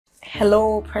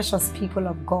Hello, precious people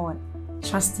of God.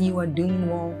 Trust you are doing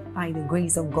well by the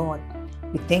grace of God.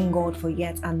 We thank God for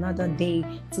yet another day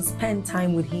to spend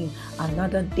time with Him,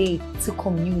 another day to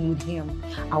commune with Him.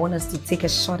 I want us to take a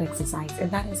short exercise, and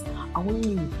that is, I want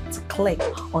you to click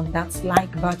on that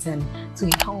like button to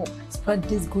help spread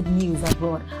this good news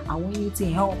abroad. I want you to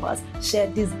help us share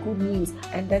this good news,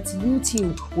 and that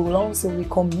YouTube will also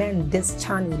recommend this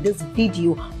channel, this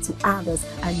video to others,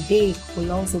 and they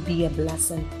will also be a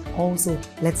blessing. Also,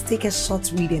 let's take a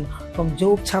short reading from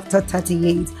Job chapter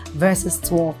 38 verses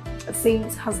 12. It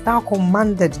says, "Hast thou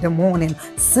commanded the morning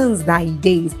since thy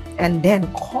days, and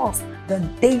then caused the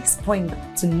day spring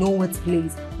to know its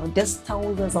place?" Now this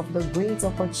tells us of the great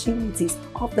opportunities,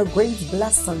 of the great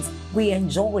blessings we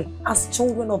enjoy as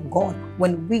children of God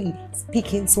when we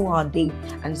speak into our day.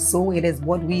 And so it is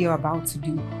what we are about to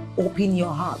do. Open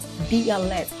your heart, be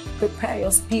alert, prepare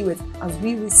your spirit as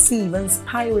we receive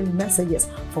inspiring messages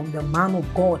from the man of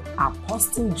God,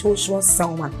 Apostle Joshua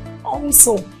Selman.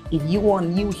 Also, if you are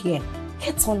new here,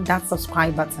 hit on that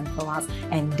subscribe button for us,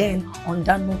 and then on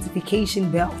that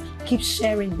notification bell. Keep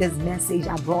sharing this message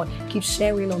abroad. Keep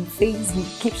sharing on Facebook.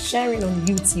 Keep sharing on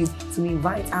YouTube to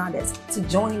invite others to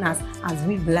join us as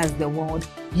we bless the world.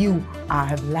 You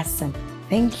are a blessing.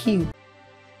 Thank you.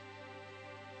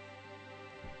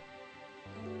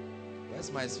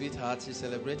 Where's my sweetheart? She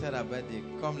celebrated her birthday.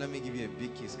 Come, let me give you a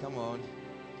big kiss. Come on.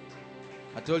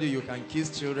 I told you you can kiss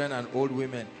children and old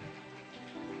women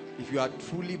if you are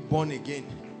truly born again.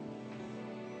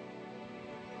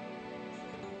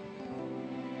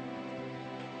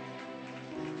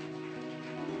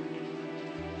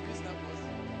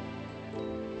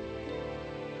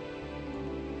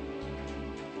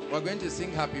 We're going to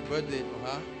sing happy birthday to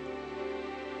her.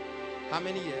 How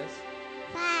many years?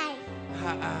 5.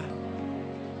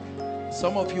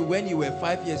 Some of you, when you were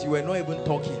 5 years, you were not even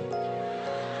talking.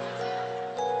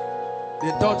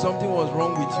 They thought something was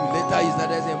wrong with you. Later you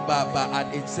started saying Baba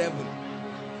at age 7.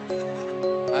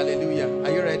 Hallelujah.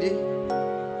 Are you ready?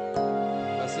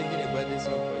 I'm singing a birthday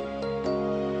song for you.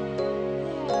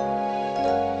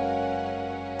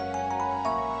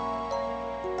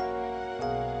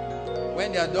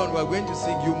 When they are done, we're going to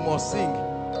sing. You must sing.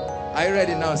 Are you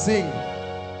ready now? Sing.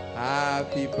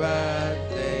 Happy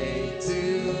birthday to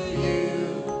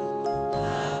you.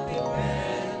 Happy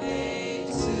birthday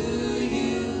to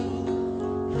you.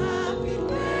 Happy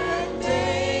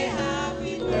birthday,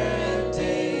 happy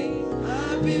birthday,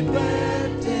 happy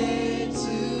birthday to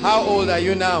you. How old are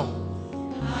you now?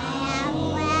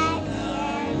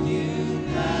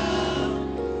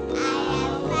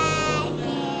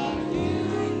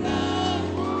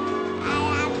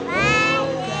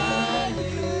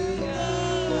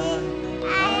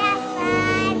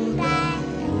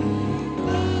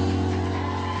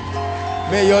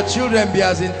 May your children be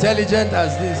as intelligent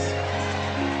as this.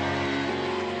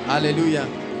 Hallelujah.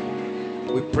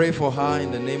 We pray for her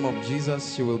in the name of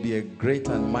Jesus. She will be a great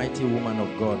and mighty woman of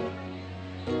God.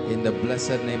 In the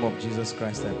blessed name of Jesus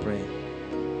Christ, I pray.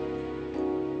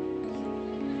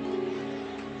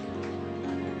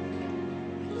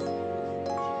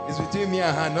 It's between me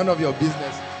and her, none of your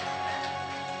business.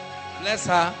 Bless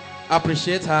her,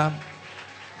 appreciate her.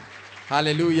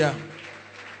 Hallelujah.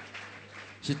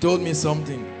 She told me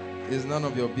something. It's none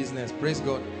of your business. Praise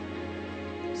God.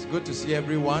 It's good to see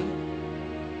everyone.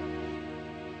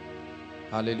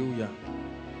 Hallelujah.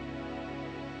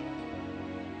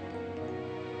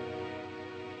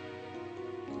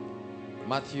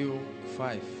 Matthew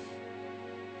 5.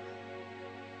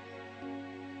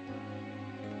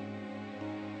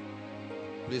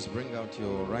 Please bring out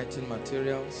your writing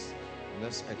materials.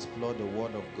 Let's explore the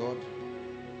Word of God.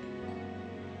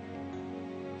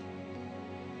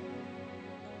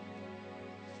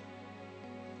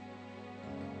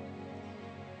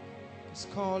 It's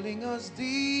calling us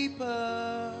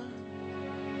deeper,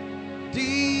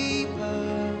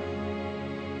 deeper,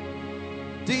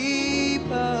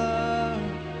 deeper,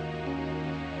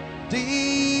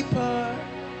 deeper.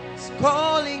 It's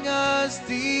calling us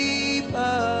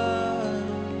deeper,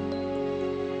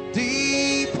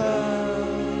 deeper,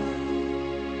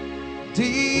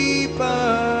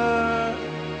 deeper,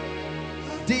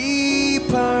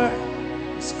 deeper.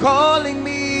 It's calling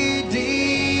me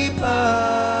deeper.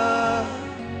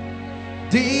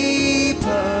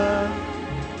 Deeper,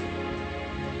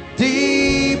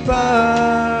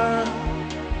 deeper,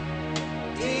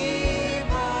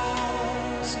 deeper.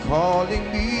 It's calling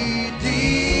me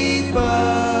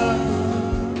deeper,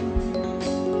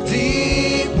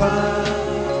 deeper,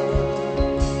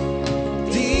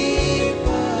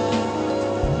 deeper,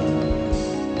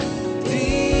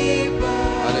 deeper.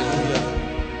 Hallelujah.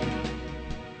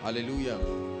 Hallelujah.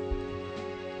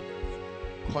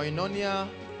 Koinonia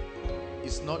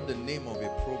is not the name of a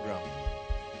program.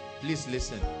 Please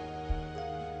listen.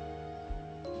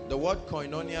 The word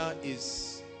koinonia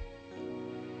is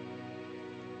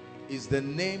the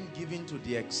name given to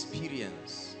the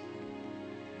experience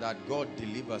that God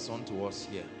delivers unto us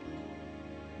here.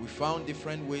 We found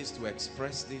different ways to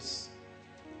express this,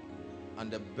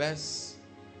 and the best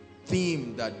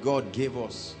theme that God gave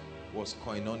us was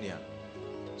koinonia.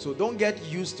 So don't get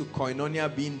used to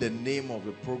koinonia being the name of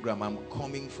the program. I'm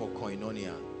coming for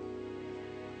koinonia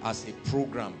as a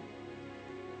program.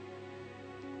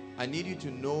 I need you to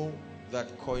know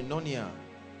that koinonia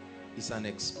is an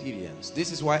experience.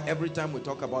 This is why every time we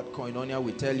talk about koinonia,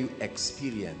 we tell you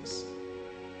experience.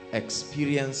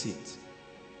 Experience it.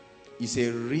 It's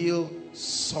a real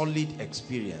solid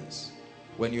experience.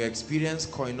 When you experience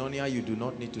koinonia, you do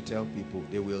not need to tell people.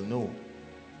 They will know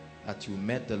that you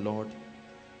met the Lord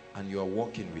and you are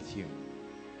walking with him.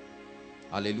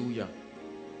 Hallelujah.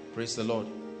 Praise the Lord.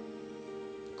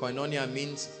 Koinonia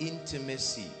means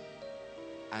intimacy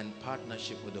and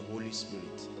partnership with the Holy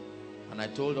Spirit. And I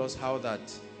told us how that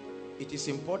it is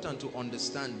important to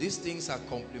understand these things are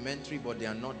complementary, but they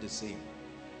are not the same.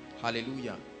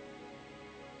 Hallelujah.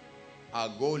 Our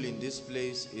goal in this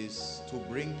place is to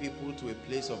bring people to a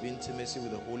place of intimacy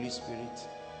with the Holy Spirit,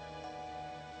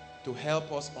 to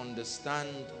help us understand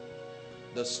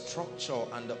the structure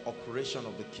and the operation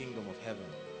of the kingdom of heaven.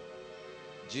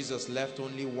 Jesus left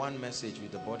only one message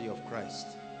with the body of Christ: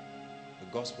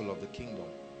 the gospel of the kingdom.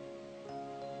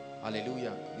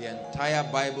 Hallelujah. The entire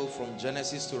Bible from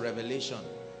Genesis to Revelation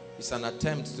is an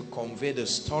attempt to convey the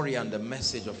story and the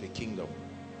message of a kingdom.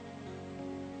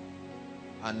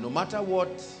 And no matter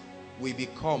what we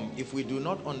become, if we do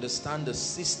not understand the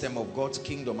system of God's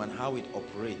kingdom and how it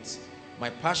operates, my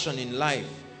passion in life,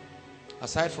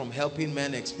 aside from helping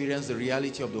men experience the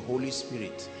reality of the Holy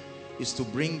Spirit, is to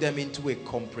bring them into a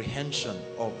comprehension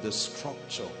of the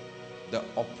structure, the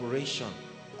operation,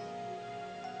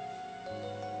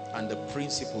 and the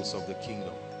principles of the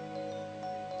kingdom.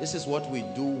 This is what we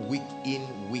do week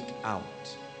in, week out.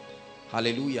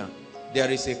 Hallelujah.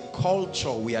 There is a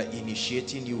culture we are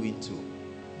initiating you into.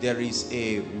 There is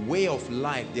a way of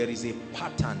life. There is a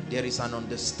pattern. There is an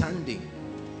understanding.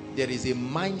 There is a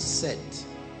mindset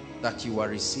that you are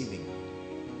receiving.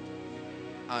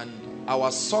 And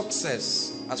our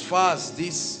success as far as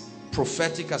this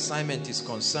prophetic assignment is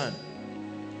concerned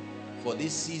for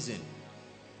this season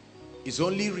is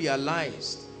only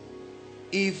realized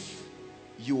if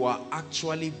you are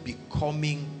actually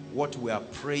becoming what we are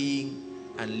praying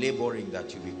and laboring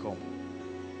that you become.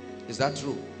 Is that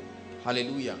true?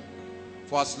 Hallelujah.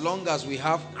 For as long as we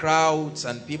have crowds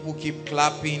and people keep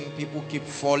clapping, people keep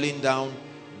falling down,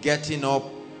 getting up,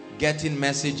 getting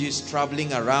messages,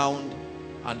 traveling around,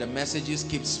 and the messages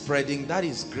keep spreading, that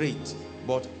is great.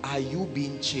 But are you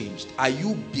being changed? Are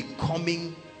you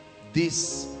becoming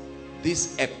this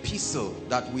epistle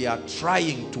that we are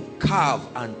trying to carve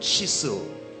and chisel?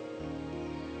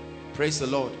 Praise the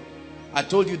Lord. I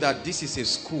told you that this is a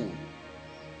school.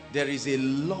 There is a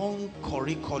long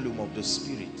curriculum of the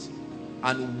Spirit,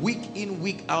 and week in,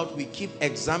 week out, we keep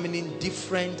examining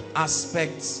different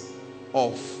aspects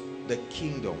of the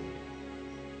kingdom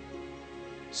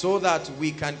so that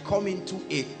we can come into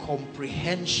a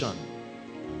comprehension.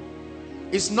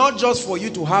 It's not just for you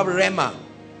to have rhema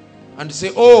and to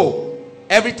say, oh,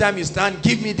 every time you stand,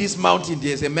 give me this mountain,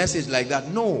 there's a message like that.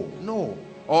 No, no.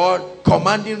 Or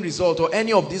commanding result, or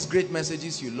any of these great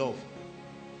messages you love.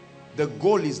 The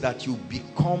goal is that you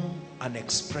become an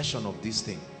expression of this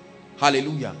thing.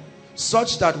 Hallelujah.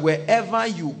 Such that wherever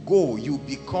you go, you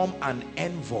become an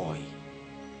envoy.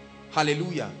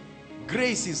 Hallelujah.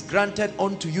 Grace is granted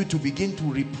unto you to begin to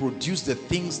reproduce the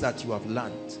things that you have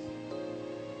learned.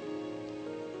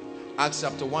 Acts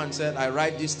chapter 1 said, I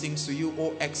write these things to you,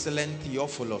 O excellent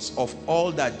Theophilus, of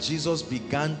all that Jesus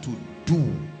began to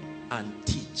do and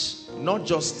teach. Not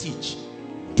just teach,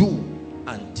 do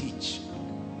and teach.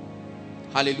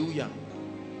 Hallelujah.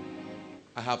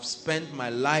 I have spent my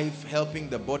life helping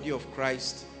the body of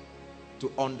Christ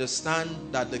to understand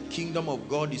that the kingdom of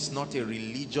God is not a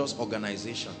religious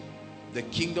organization. The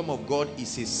kingdom of God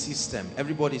is a system.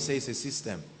 Everybody says a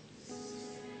system.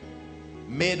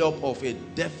 Made up of a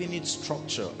definite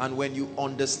structure. And when you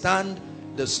understand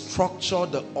the structure,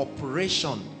 the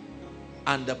operation,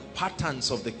 and the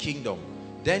patterns of the kingdom,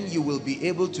 then you will be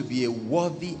able to be a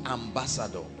worthy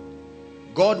ambassador.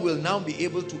 God will now be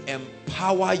able to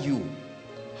empower you.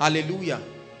 Hallelujah.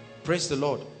 Praise the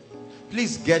Lord.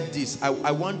 Please get this.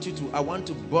 I want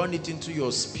to burn it into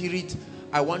your spirit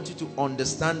I want you to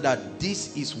understand that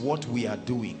this is what we are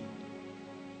doing,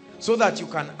 so that you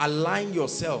can align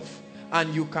yourself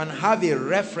and you can have a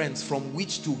reference from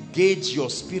which to gauge your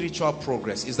spiritual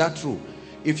progress. Is that true?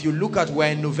 If you look at, we're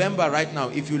in November right now,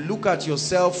 if you look at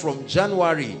yourself from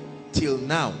January till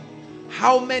now,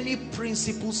 how many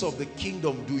principles of the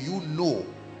kingdom do you know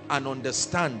and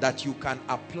understand that you can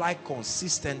apply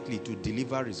consistently to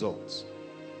deliver results?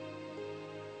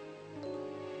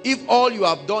 If all you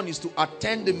have done is to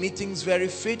attend the meetings very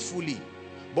faithfully,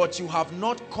 but you have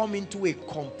not come into a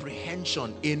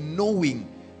comprehension, a knowing,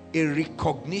 a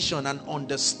recognition, an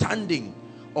understanding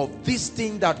of this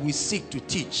thing that we seek to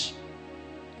teach,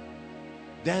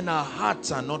 then our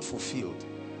hearts are not fulfilled.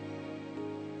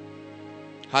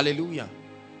 Hallelujah.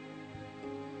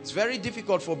 It's very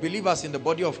difficult for believers in the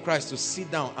body of Christ to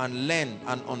sit down and learn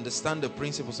and understand the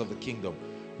principles of the kingdom.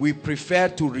 We prefer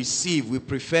to receive. We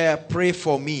prefer, pray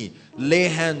for me, lay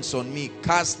hands on me,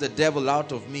 cast the devil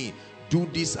out of me, do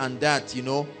this and that, you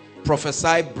know,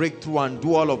 prophesy breakthrough and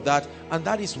do all of that. And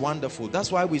that is wonderful.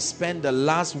 That's why we spend the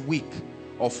last week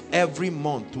of every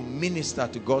month to minister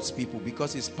to God's people,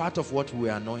 because it's part of what we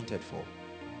are anointed for.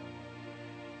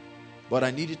 But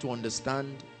I need you to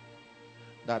understand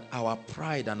that our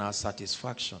pride and our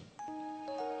satisfaction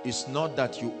is not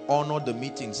that you honor the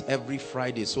meetings every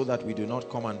Friday so that we do not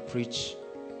come and preach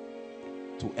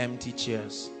to empty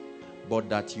chairs, but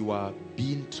that you are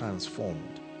being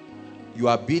transformed. You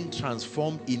are being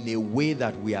transformed in a way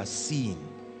that we are seeing.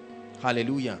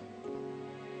 Hallelujah.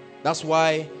 That's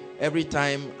why every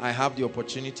time I have the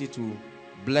opportunity to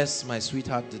bless my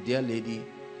sweetheart, the dear lady,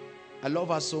 I love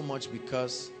her so much,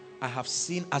 because I have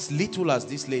seen, as little as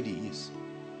this lady is,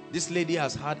 this lady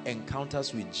has had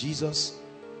encounters with Jesus.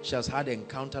 She has had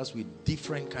encounters with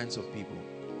different kinds of people.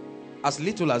 As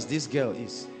little as this girl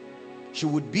is, she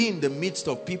would be in the midst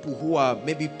of people who are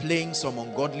maybe playing some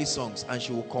ungodly songs, and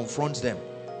she will confront them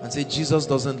and say, Jesus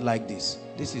doesn't like this.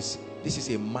 This is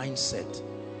a mindset.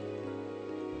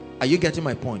 Are you getting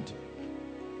my point?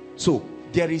 So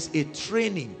there is a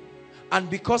training, and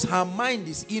because her mind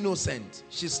is innocent,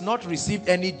 she's not received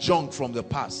any junk from the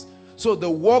past. So the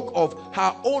work of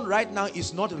her own right now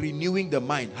is not renewing the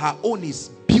mind. Her own is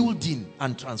building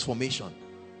and transformation.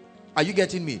 Are you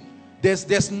getting me?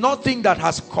 There's nothing that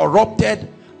has corrupted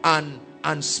and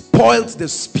spoiled the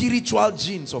spiritual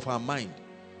genes of her mind.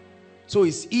 So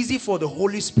it's easy for the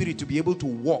Holy Spirit to be able to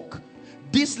walk.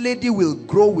 This lady will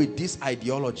grow with this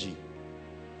ideology.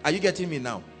 Are you getting me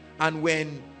now? And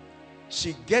when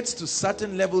she gets to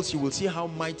certain levels, you will see how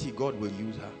mighty God will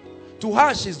use her. To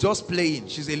her, she's just playing.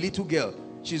 She's a little girl.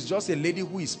 She's just a lady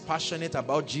who is passionate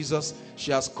about Jesus.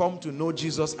 She has come to know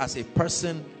Jesus as a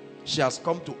person. She has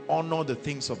come to honor the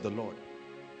things of the Lord.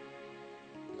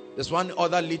 There's one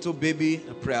other little baby,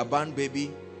 a prayer band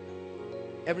baby.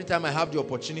 Every time I have the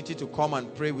opportunity to come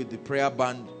and pray with the prayer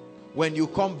band, when you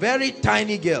come, very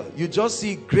tiny girl, you just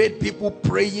see great people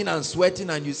praying and sweating,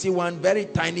 and you see one very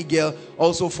tiny girl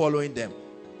also following them.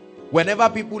 Whenever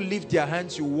people lift their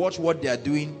hands, you watch what they are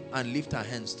doing and lift her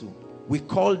hands too. We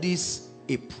call this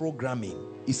a programming.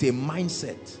 It's a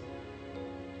mindset.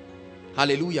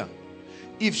 Hallelujah.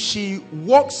 If she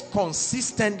walks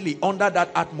consistently under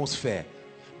that atmosphere,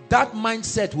 that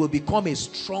mindset will become a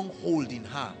stronghold in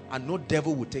her, and no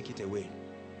devil will take it away.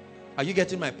 Are you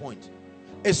getting my point?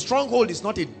 A stronghold is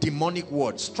not a demonic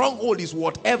word. Stronghold is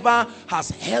whatever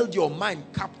has held your mind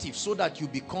captive so that you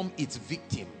become its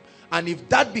victim. And if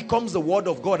that becomes the word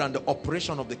of God and the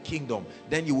operation of the kingdom,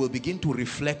 then you will begin to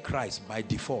reflect Christ by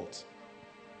default.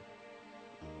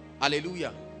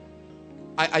 Hallelujah.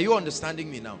 Are you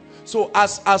understanding me now? So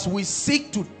as we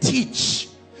seek to teach,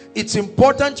 it's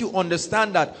important you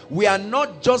understand that we are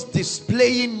not just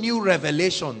displaying new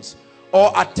revelations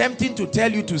or attempting to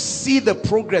tell you to see the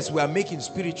progress we are making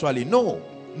spiritually. No,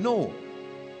 no.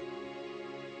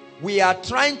 We are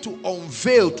trying to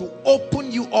unveil, to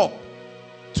open you up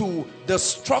to the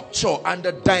structure and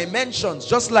the dimensions.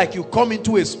 Just like you come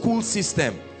into a school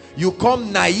system, you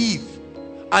come naive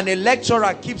and a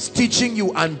lecturer keeps teaching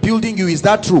you and building you. Is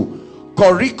that true?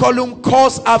 Curriculum,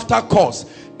 course after course.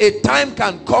 A time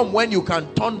can come when you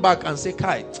can turn back and say,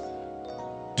 Kai,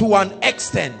 to an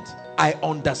extent I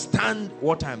understand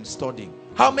what I'm studying.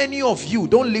 How many of you,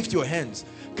 don't lift your hands,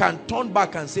 can turn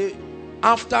back and say,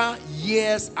 after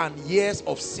years and years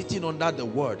of sitting under the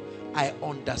word, I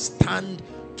understand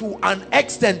to an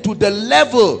extent, to the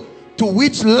level to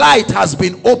which light has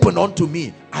been opened unto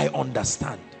me, I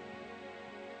understand.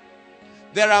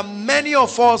 There are many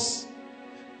of us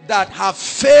that have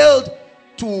failed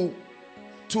to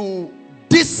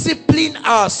discipline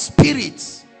our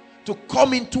spirits to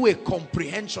come into a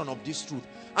comprehension of this truth.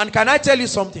 And can I tell you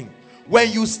something?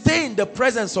 When you stay in the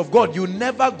presence of God, you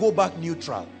never go back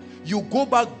neutral. You go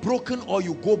back broken or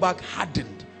you go back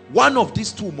hardened. One of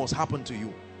these two must happen to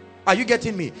you. Are you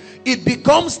getting me? It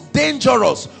becomes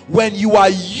dangerous when you are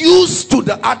used to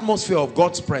the atmosphere of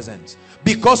God's presence,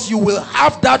 because you will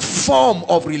have that form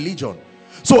of religion.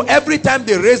 So every time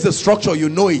they raise the structure, you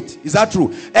know it. Is that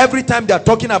true? Every time they are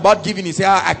talking about giving, you say,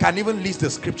 I can even list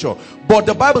the scripture. But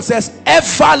the Bible says,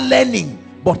 ever learning,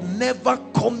 but never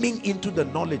coming into the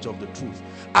knowledge of the truth.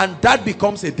 And that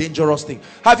becomes a dangerous thing.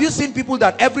 Have you seen people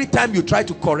that every time you try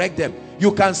to correct them,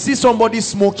 you can see somebody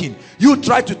smoking, you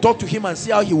try to talk to him and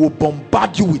see how he will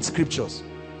bombard you with scriptures.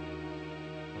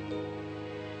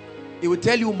 He will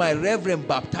tell you, my reverend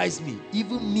baptized me.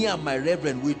 Even me and my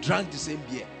reverend, we drank the same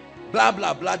beer. Blah,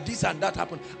 blah, blah, this and that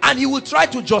happened. And he will try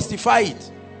to justify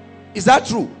it. Is that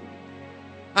true?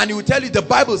 And he will tell you, the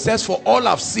Bible says, for all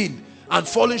have sinned and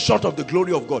fallen short of the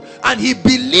glory of God. And he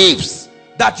believes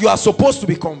that you are supposed to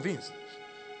be convinced.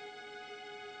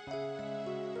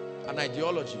 An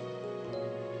ideology.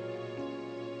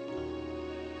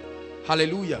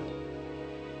 Hallelujah.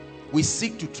 We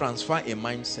seek to transfer a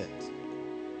mindset.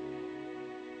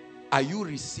 Are you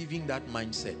receiving that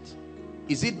mindset?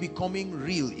 Is it becoming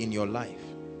real in your life?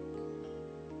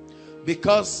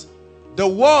 Because the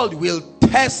world will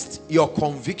test your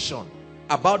conviction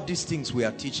about these things we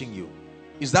are teaching you.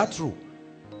 Is that true?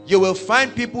 You will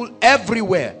find people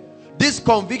everywhere. This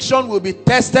conviction will be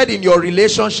tested in your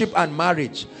relationship and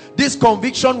marriage. This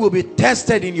conviction will be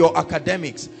tested in your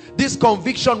academics. This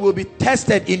conviction will be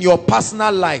tested in your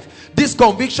personal life. This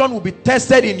conviction will be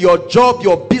tested in your job,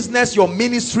 your business, your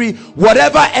ministry,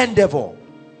 whatever endeavor.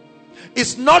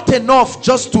 It's not enough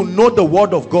just to know the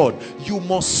word of God. You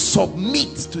must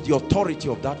submit to the authority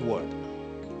of that word.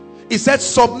 It said,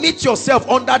 submit yourself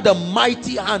under the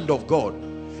mighty hand of God.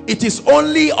 It is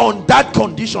only on that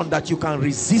condition that you can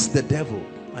resist the devil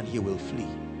and he will flee.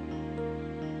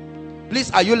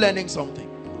 Please, are you learning something?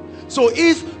 So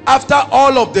if after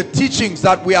all of the teachings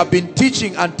that we have been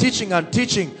teaching and teaching and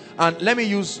teaching, and let me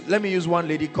use one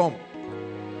lady, come.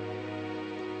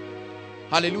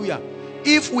 Hallelujah.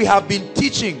 If we have been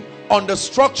teaching on the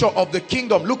structure of the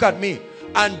kingdom, look at me,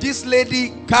 and this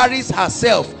lady carries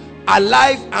herself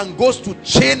alive and goes to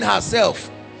chain herself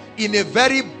in a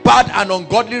very bad and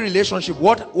ungodly relationship,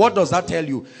 what does that tell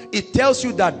you? It tells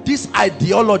you that this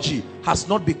ideology has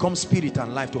not become spirit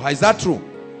and life to her. Is that true?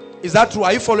 Is that true?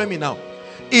 Are you following me now?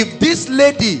 If this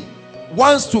lady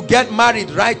wants to get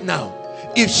married right now,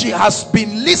 if she has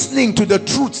been listening to the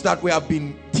truths that we have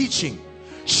been teaching,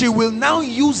 she will now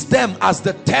use them as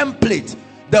the template,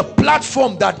 the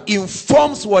platform that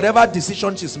informs whatever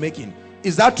decision she's making.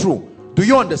 Is that true? Do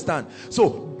you understand? So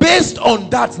based on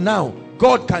that now,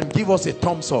 God can give us a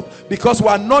thumbs up, because we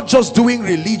are not just doing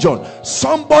religion.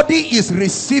 Somebody is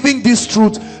receiving this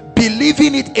truth,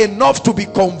 believing it enough to be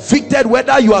convicted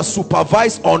whether you are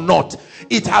supervised or not.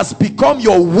 It has become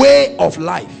your way of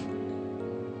life.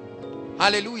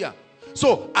 Hallelujah.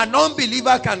 So an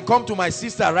unbeliever can come to my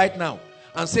sister right now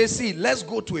and say, see, let's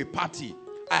go to a party.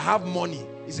 I have money.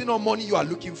 Is it not money you are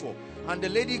looking for? And the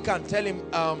lady can tell him,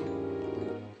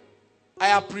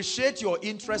 I appreciate your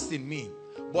interest in me,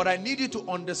 but I need you to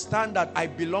understand that I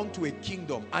belong to a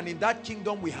kingdom, and in that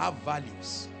kingdom we have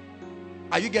values.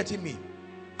 Are you getting me?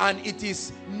 And it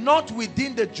is not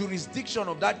within the jurisdiction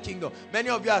of that kingdom. Many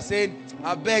of you are saying,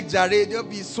 I beg Jared, they'll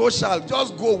be social,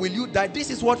 just go, will you die? This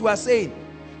is what we are saying.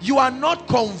 You are not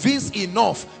convinced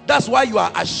enough. That's why you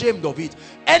are ashamed of it.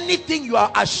 Anything you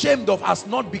are ashamed of has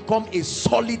not become a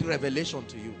solid revelation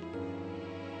to you.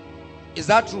 Is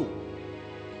that true?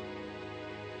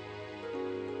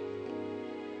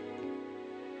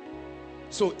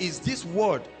 So is this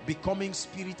word becoming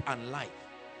spirit and life?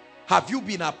 Have you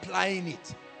been applying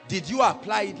it? Did you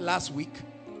apply it last week?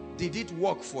 Did it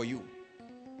work for you?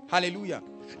 Hallelujah.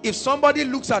 If somebody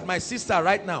looks at my sister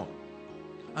right now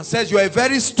and says, you're a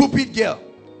very stupid girl,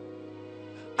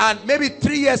 and maybe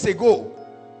 3 years ago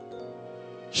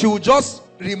she would just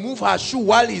remove her shoe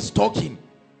while he's talking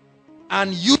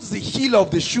and use the heel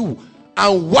of the shoe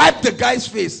and wipe the guy's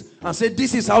face and say,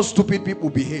 this is how stupid people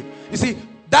behave. You see,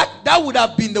 that would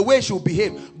have been the way she would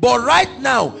behave. But right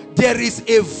now, there is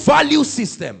a value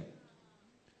system.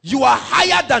 You are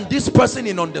higher than this person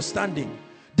in understanding.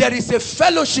 There is a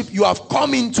fellowship you have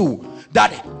come into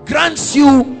that grants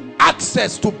you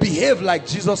access to behave like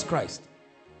Jesus Christ.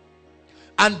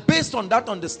 And based on that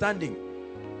understanding,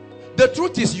 The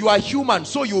truth is you are human,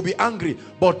 so you will be angry.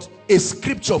 But a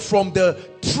scripture from the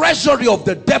treasury of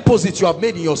the deposit you have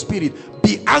made in your spirit: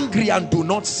 be angry and do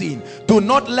not sin. Do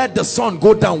not let the sun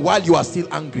go down while you are still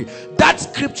angry. That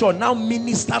scripture now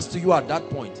ministers to you at that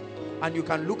point. And you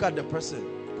can look at the person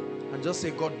and just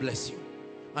say, God bless you.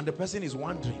 And the person is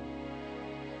wondering.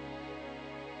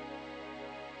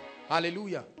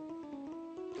 Hallelujah.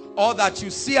 Or that you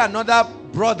see another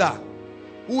brother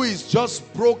who is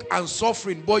just broke and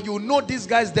suffering, but you know this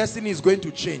guy's destiny is going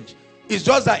to change. It's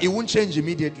just that it won't change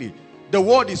immediately. The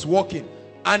word is working,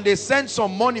 and they send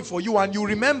some money for you, and you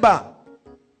remember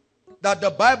that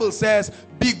the Bible says,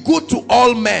 be good to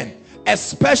all men,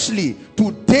 especially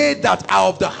to they that are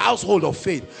of the household of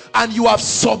faith. And you have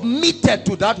submitted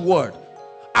to that word.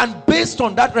 And based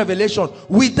on that revelation,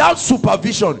 without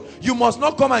supervision, you must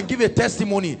not come and give a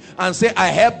testimony and say, I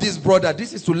helped this brother.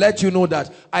 This is to let you know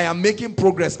that I am making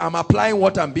progress. I'm applying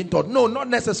what I'm being taught. No, not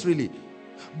necessarily.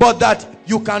 But that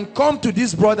you can come to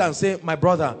this brother and say, my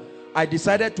brother, I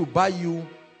decided to buy you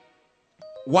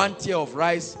 1 tier of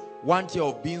rice, 1 tier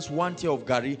of beans, 1 tier of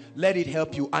gari. Let it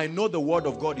help you. I know the word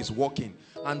of God is working.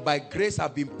 And by grace,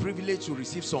 I've been privileged to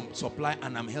receive some supply,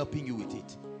 and I'm helping you with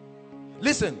it.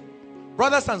 Listen.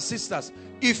 Brothers and sisters,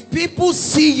 if people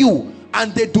see you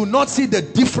and they do not see the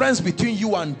difference between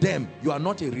you and them, you are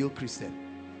not a real Christian.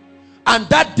 And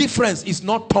that difference is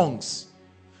not tongues.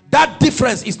 That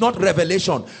difference is not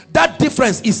revelation. That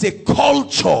difference is a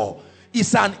culture.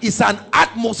 It's an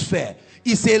atmosphere.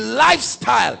 It's a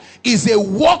lifestyle. It's a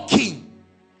walking.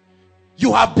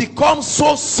 You have become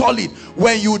so solid.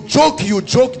 When you joke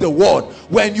the word.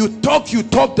 When you talk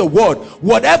the word.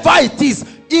 Whatever it is,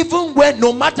 even when,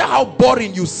 no matter how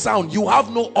boring you sound, you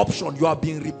have no option. You are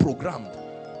being reprogrammed.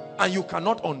 And you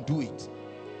cannot undo it.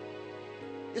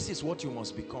 This is what you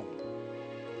must become.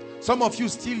 Some of you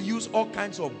still use all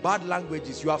kinds of bad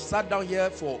languages. You have sat down here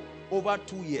for over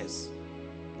 2 years.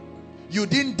 You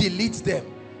didn't delete them.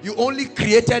 You only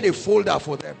created a folder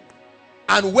for them.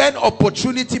 And when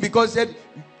opportunity, because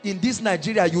in this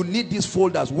Nigeria, you need these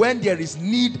folders. When there is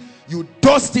need, you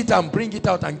dust it and bring it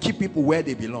out and keep people where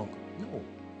they belong. No.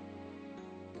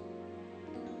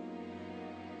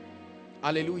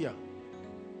 Hallelujah.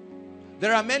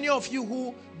 There are many of you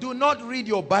who do not read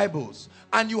your Bibles,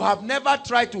 and you have never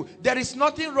tried to. There is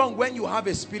nothing wrong when you have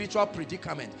a spiritual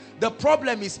predicament. The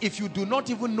problem is if you do not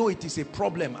even know it is a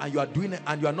problem, and you are doing it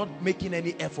and you are not making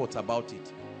any efforts about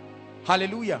it.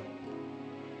 Hallelujah.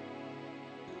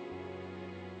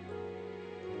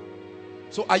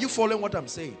 So are you following what I'm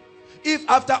saying? If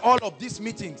after all of these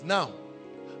meetings now,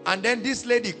 and then this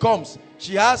lady comes,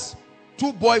 she has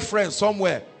 2 boyfriends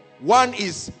somewhere. One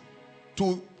is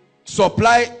to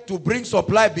bring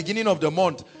supply beginning of the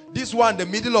month. This one the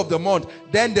middle of the month.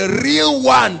 Then the real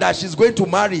one that she's going to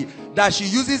marry, that she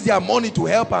uses their money to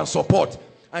help and support.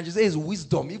 And she says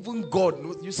wisdom. Even God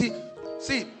knows. You see,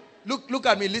 look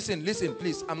at me. Listen,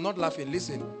 please. I'm not laughing.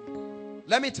 Listen.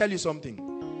 Let me tell you something.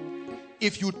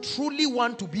 If you truly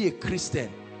want to be a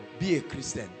Christian, be a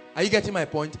Christian. Are you getting my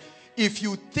point? If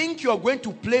you think you're going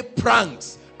to play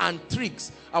pranks and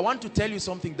tricks, I want to tell you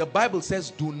something. The Bible says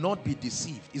do not be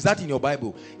deceived. Is that in your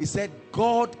Bible? It said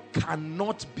God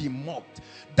cannot be mocked.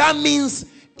 That means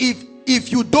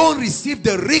if you don't receive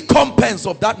the recompense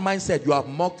of that mindset, you have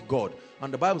mocked God.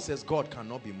 And the Bible says God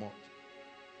cannot be mocked.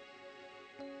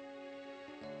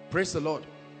 Praise the Lord.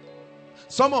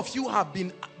 Some of you have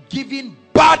been giving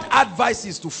bad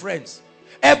advices to friends.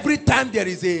 Every time there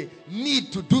is a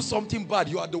need to do something bad,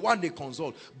 you are the one they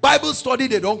consult. Bible study,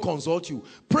 they don't consult you.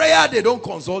 Prayer, they don't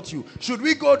consult you. Should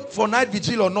we go for night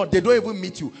vigil or not? They don't even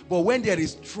meet you. But when there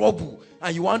is trouble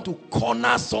and you want to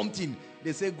corner something,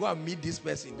 they say go and meet this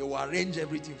person. They will arrange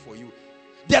everything for you.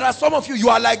 There are some of you, you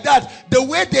are like that. The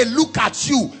way they look at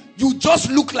you, you just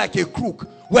look like a crook.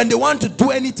 When they want to do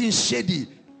anything shady,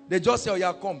 they just say, oh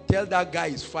yeah, come, tell that guy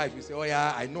he's 5. You say, oh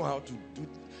yeah, I know how to do.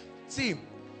 See,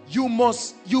 you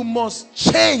must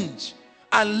change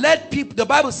and let people. The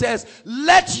Bible says,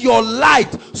 let your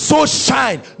light so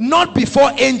shine, not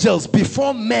before angels,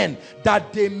 before men,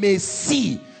 that they may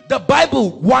see. The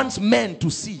Bible wants men to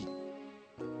see.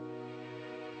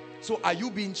 So are you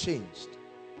being changed?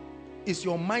 Is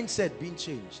your mindset being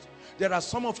changed? There are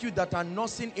some of you that are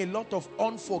nursing a lot of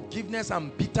unforgiveness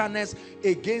and bitterness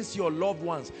against your loved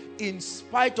ones. In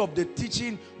spite of the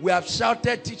teaching, we have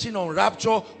shouted teaching on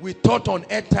rapture, we taught on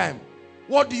end time.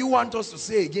 What do you want us to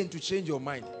say again to change your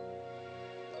mind?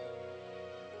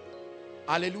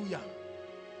 Hallelujah.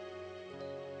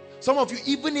 Some of you,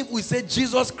 even if we say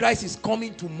Jesus Christ is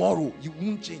coming tomorrow, you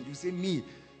won't change. You say, me.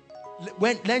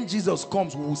 When Jesus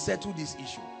comes, we will settle this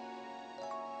issue.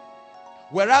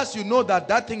 Whereas you know that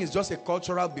that thing is just a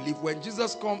cultural belief. When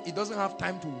Jesus comes, he doesn't have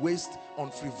time to waste on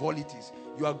frivolities.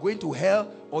 You are going to hell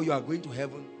or you are going to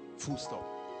heaven, full stop.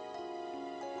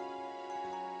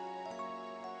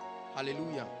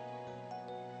 Hallelujah.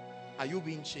 Are you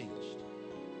being changed?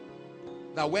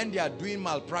 That when they are doing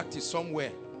malpractice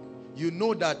somewhere, you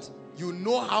know that you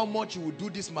know how much you will do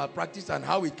this malpractice and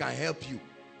how it can help you.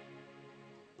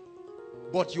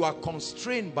 But you are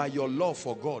constrained by your love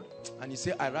for God. And you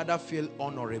say, I'd rather fail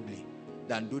honorably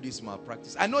than do this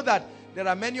malpractice. I know that there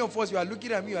are many of us, you are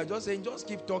looking at me, you are just saying, just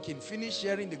keep talking, finish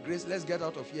sharing the grace, let's get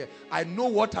out of here. I know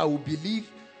what I will believe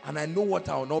and I know what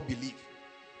I will not believe.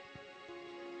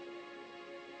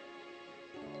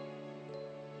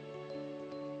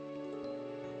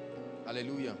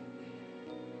 Hallelujah.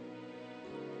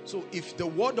 So if the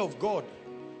word of God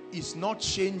is not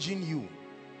changing you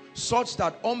such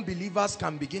that unbelievers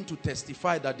can begin to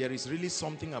testify that there is really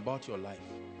something about your life.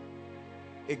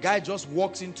 A guy just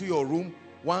walks into your room,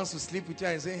 wants to sleep with you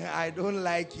and saying, I don't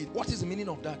like it. What is the meaning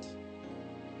of that?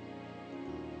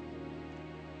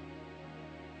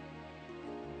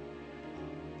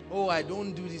 Oh, I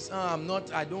don't do this.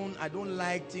 I don't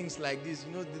like things like this.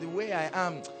 You know, the way I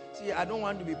am. See, I don't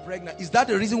want to be pregnant. Is that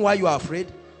the reason why you are afraid?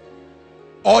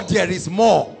 Or there is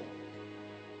more?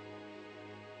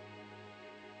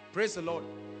 Praise the Lord.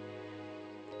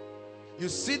 You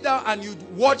sit down and you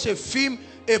watch a film,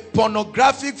 a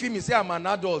pornographic film. You say, I'm an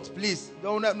adult. Please,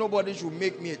 nobody should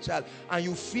make me a child. And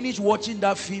you finish watching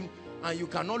that film and you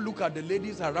cannot look at the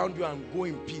ladies around you and go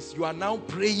in peace. You are now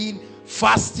praying,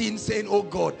 fasting, saying, oh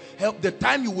God, help. The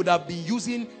time you would have been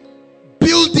using,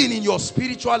 building in your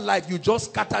spiritual life, you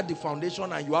just scattered the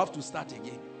foundation and you have to start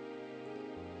again.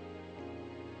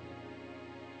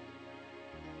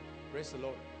 Praise the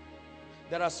Lord.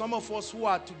 There are some of us who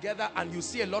are together and you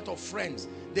see a lot of friends.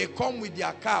 They come with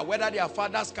their car, whether their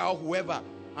father's car or whoever,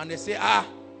 and they say,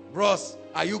 bros,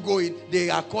 are you going? They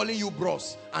are calling you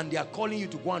bros, and they are calling you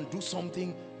to go and do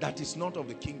something that is not of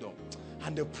the kingdom.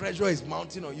 And the pressure is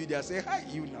mounting on you. They are saying, hi,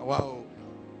 you now, wow.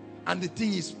 And the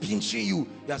thing is pinching you.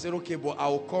 They are saying, okay, but I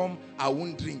will come, I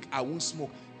won't drink, I won't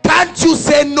smoke. Can't you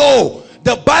say no?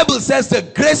 The Bible says the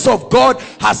grace of God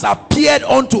has appeared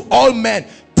unto all men,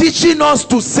 teaching us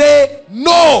to say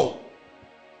no.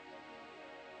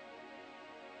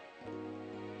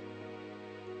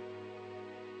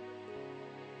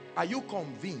 Are you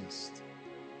convinced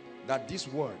that this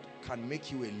word can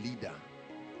make you a leader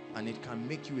and it can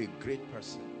make you a great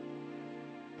person?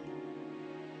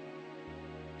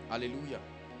 Hallelujah.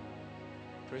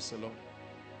 Praise the Lord.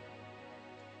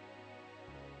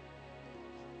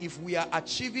 If we are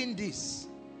achieving this,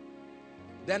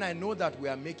 then I know that we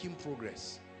are making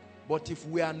progress. But if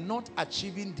we are not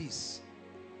achieving this,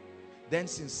 then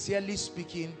sincerely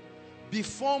speaking,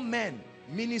 before men,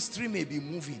 ministry may be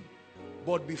moving,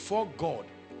 but before God,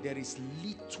 there is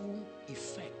little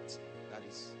effect that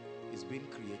is being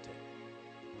created.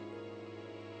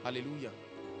 Hallelujah.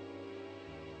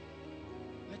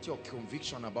 Let your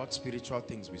conviction about spiritual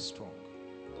things be strong.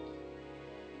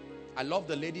 I love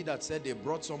the lady that said they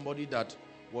brought somebody that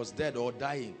was dead or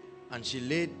dying, and she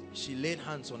laid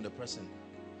hands on the person.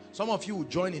 Some of you will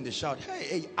join in the shout,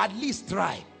 hey, at least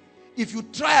try. If you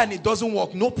try and it doesn't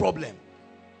work, no problem.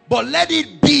 But let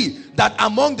it be that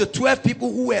among the 12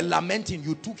 people who were lamenting,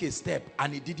 you took a step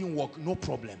and it didn't work, no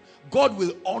problem. God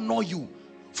will honor you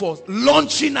for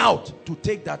launching out to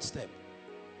take that step.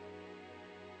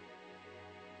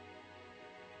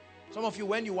 Some of you,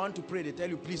 when you want to pray, they tell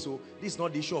you, please, this is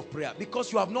not the issue of prayer.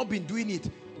 Because you have not been doing it.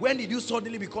 When did you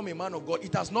suddenly become a man of God?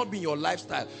 It has not been your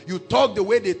lifestyle. You talk the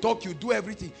way they talk, you do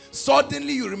everything.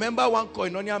 Suddenly you remember one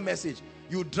koinonia message.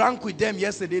 You drank with them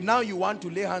yesterday. Now you want to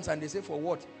lay hands and they say, for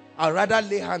what? I'd rather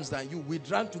lay hands than you. We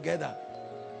drank together.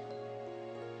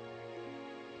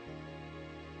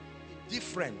 Be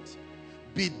different.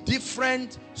 Be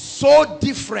different, so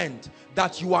different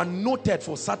that you are noted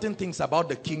for certain things about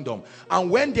the kingdom.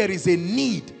 And when there is a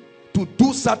need to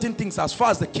do certain things as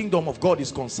far as the kingdom of God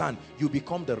is concerned, you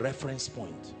become the reference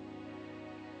point.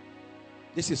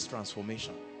 This is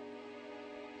transformation.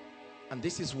 And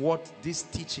this is what this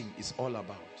teaching is all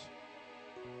about.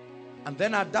 And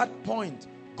then at that point,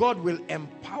 God will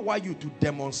empower you to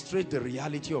demonstrate the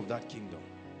reality of that kingdom.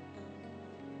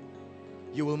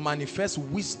 You will manifest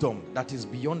wisdom that is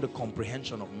beyond the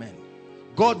comprehension of men.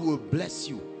 God will bless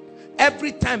you.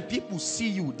 Every time people see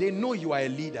you, they know you are a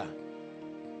leader.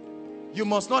 You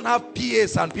must not have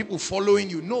PAs and people following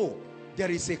you. No, there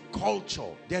is a culture.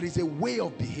 There is a way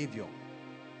of behavior.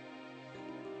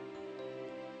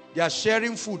 They are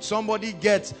sharing food. Somebody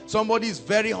is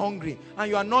very hungry and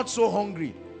you are not so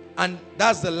hungry. And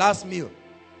that's the last meal.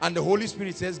 And the Holy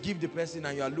Spirit says, give the person,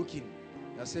 and you are looking.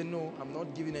 I say, no, I'm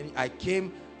not giving any. I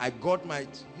came, I got my,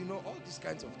 you know, all these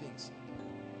kinds of things.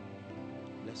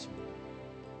 Bless you.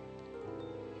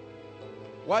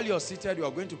 While you're seated, you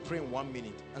are going to pray in 1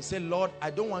 minute and say, Lord,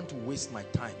 I don't want to waste my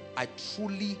time. I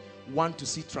truly want to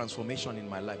see transformation in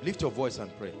my life. Lift your voice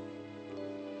and pray.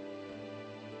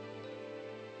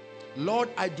 Lord,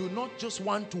 I do not just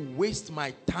want to waste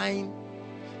my time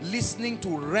listening to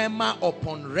rhema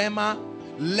upon rhema,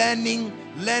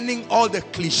 learning all the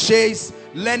cliches,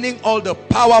 learning all the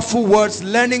powerful words,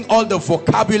 learning all the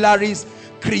vocabularies,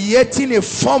 creating a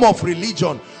form of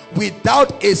religion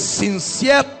without a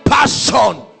sincere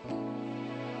passion.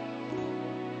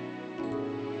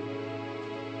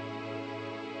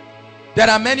 There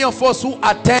are many of us who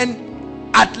attend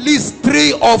at least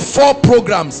 3 or 4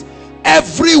 programs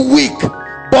every week,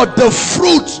 but the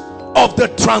fruit of the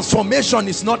transformation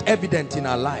is not evident in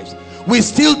our lives. We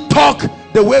still talk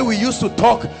the way we used to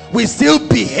talk. We still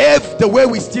behave the way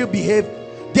we still behave.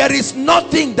 There is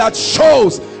nothing that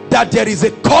shows that there is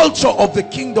a culture of the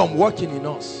kingdom working in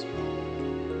us.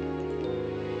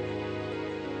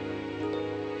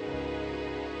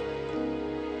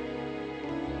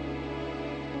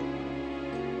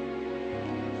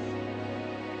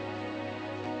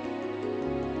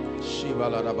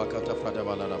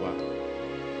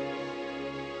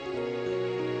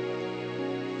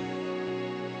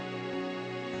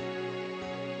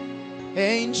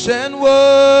 Ancient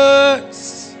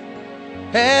words,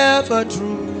 ever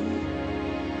true,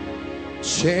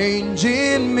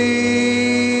 changing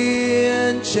me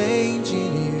and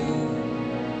changing you.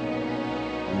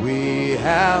 We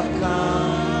have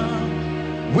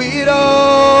come with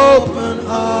open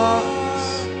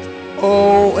hearts,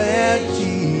 oh, and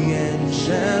the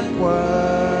ancient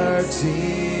words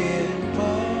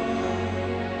impart.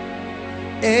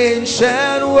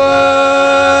 Ancient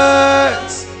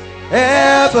words,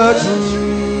 ever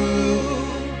true,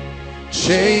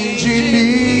 changing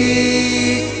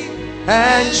me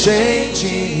and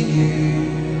changing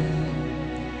you.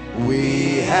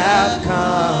 We have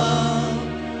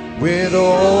come with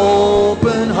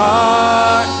open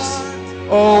hearts,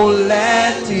 oh,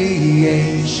 let the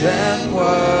ancient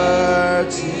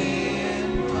words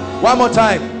impart. One more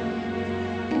time.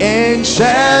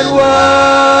 Ancient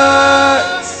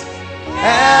words,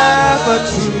 ever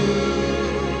true,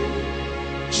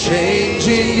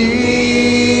 changing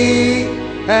me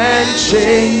and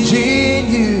changing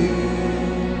you.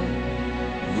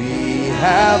 We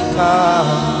have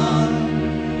come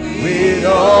with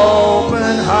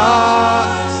open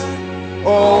hearts,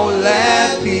 oh,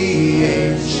 let the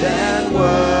ancient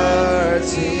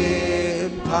words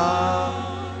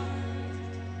impart.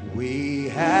 We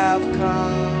have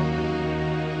come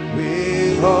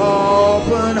with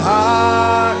open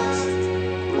hearts,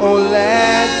 oh,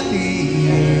 let the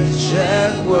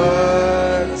ancient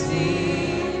words impart.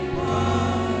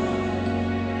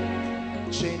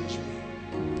 Change me.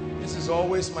 This is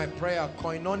always my prayer.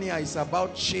 Koinonia is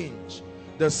about change.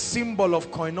 The symbol of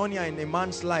koinonia in a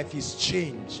man's life is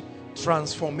change,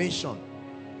 transformation.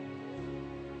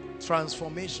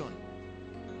 Transformation.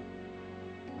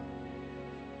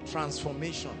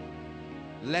 Transformation.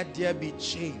 Let there be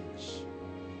change.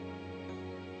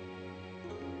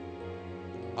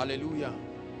 Hallelujah.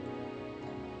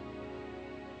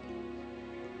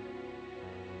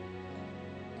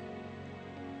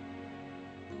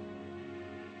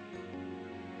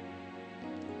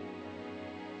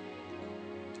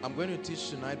 I'm going to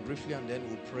teach tonight briefly and then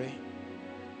we'll pray.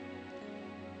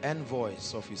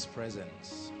 Envoys of his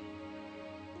presence.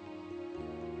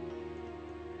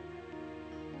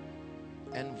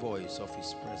 Envoys of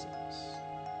his presence.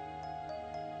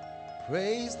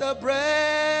 Praise the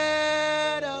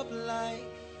bread of life,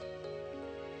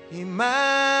 Emmanuel,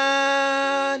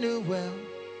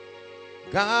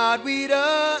 God with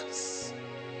us,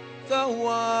 the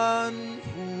one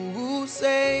who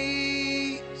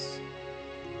saves.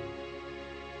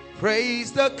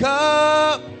 Praise the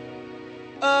cup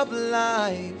of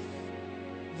life,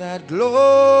 that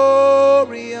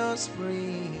glorious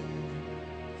spring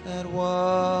that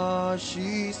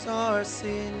washes our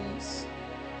sins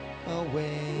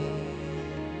away.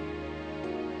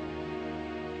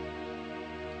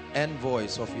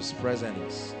 Envoys of his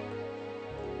presence.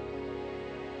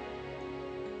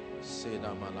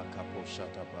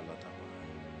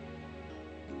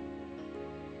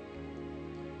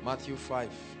 Matthew 5.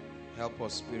 Help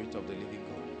us, Spirit of the living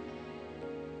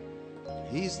God.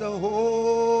 He's the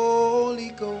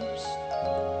Holy Ghost,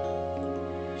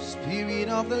 Spirit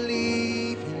of the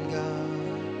living God.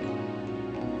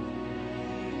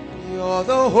 You're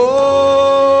the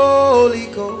Holy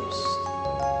Ghost,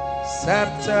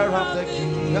 scepter of the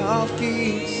King of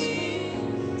Kings.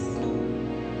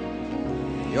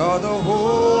 You're the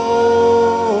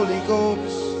Holy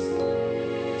Ghost,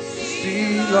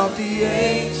 seal of the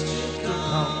age to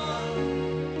come.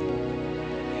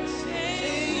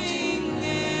 Changing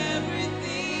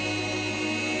everything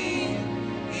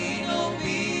in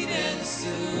obedience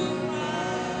to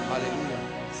Christ. Hallelujah.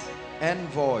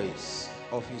 Envoys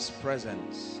of His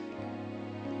presence.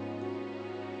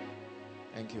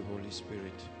 Thank you, Holy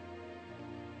Spirit.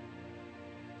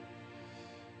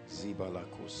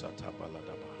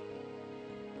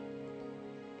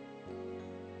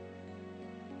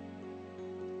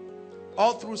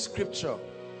 All through scripture,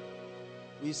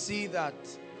 we see that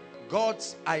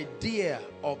God's idea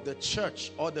of the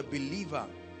church or the believer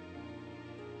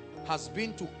has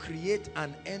been to create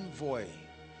an envoy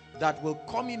that will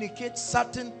communicate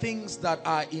certain things that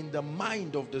are in the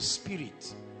mind of the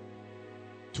Spirit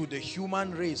to the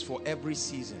human race for every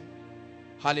season.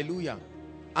 Hallelujah.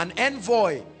 An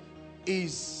envoy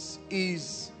is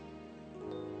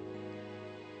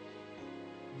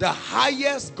the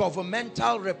highest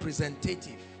governmental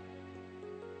representative.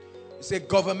 It's a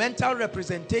governmental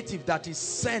representative that is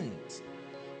sent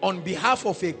on behalf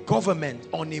of a government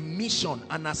on a mission,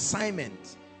 an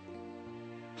assignment.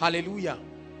 Hallelujah.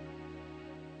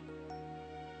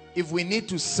 If we need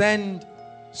to send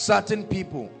certain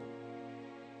people,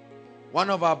 one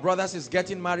of our brothers is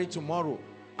getting married tomorrow,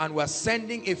 and we're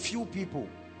sending a few people.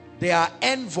 They are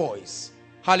envoys.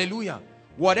 Hallelujah.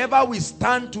 Whatever we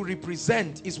stand to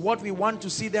represent is what we want to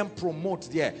see them promote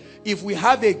there. If we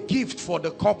have a gift for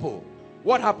the couple,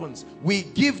 what happens? We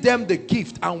give them the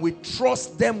gift and we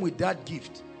trust them with that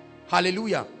gift.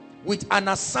 Hallelujah. With an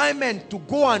assignment to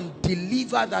go and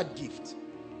deliver that gift.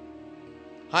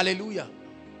 Hallelujah.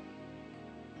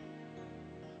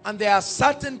 And there are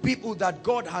certain people that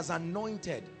God has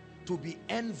anointed to be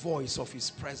envoys of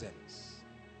His presence.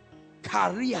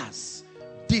 Carriers,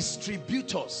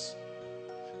 distributors,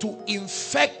 to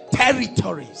infect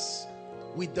territories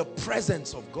with the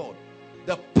presence of God,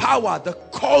 the power, the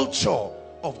culture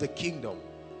of the kingdom.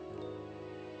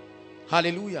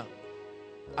 Hallelujah.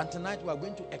 And tonight we are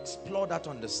going to explore that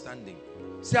understanding.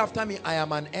 Say after me, I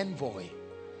am an envoy.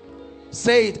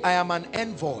 Say it, I am an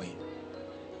envoy,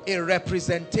 a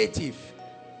representative,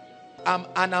 I'm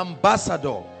an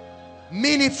ambassador.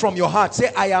 Mean it from your heart.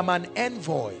 Say, I am an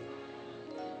envoy.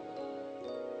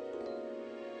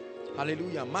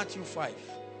 Hallelujah. Matthew 5.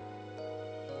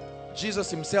 Jesus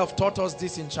himself taught us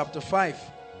this in chapter 5.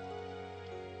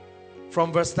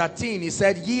 From verse 13, he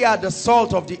said, ye are the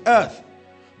salt of the earth,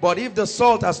 but if the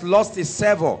salt has lost its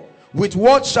savor, with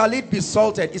what shall it be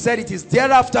salted? He said, it is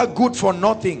thereafter good for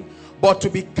nothing, but to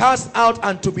be cast out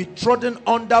and to be trodden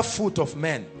under foot of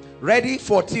men. Ready?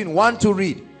 14, 1 to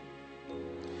read.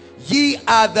 Ye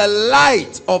are the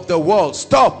light of the world.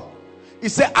 Stop. He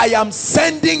said, I am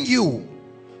sending you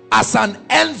as an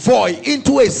envoy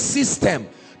into a system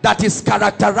that is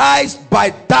characterized by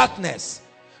darkness.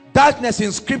 Darkness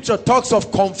in scripture talks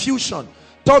of confusion,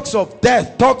 talks of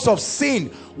death, talks of sin.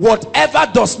 Whatever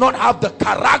does not have the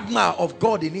charagma of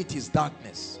God in it is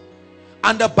darkness.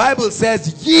 And the Bible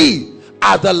says, ye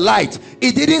are the light.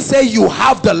 It didn't say you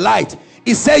have the light.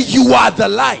 It said you are the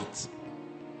light.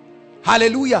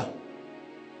 Hallelujah.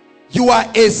 You are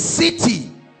a city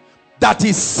that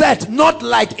is set not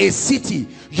like a city.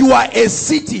 You are a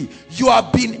city. You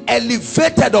have been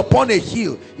elevated upon a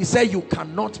hill. He said you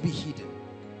cannot be hidden.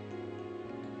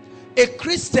 A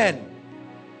Christian,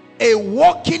 a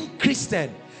walking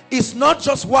Christian, is not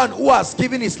just one who has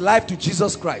given his life to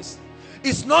Jesus Christ.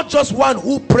 It's not just one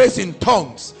who prays in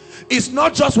tongues. It's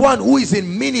not just one who is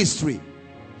in ministry.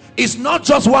 It's not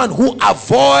just one who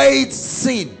avoids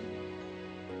sin.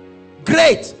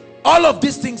 Great. All of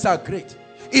these things are great.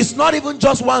 It's not even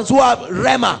just ones who have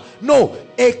rema. No,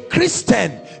 a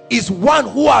Christian is one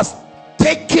who has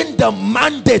taken the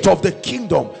mandate of the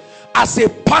kingdom as a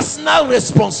personal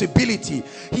responsibility.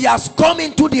 He has come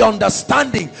into the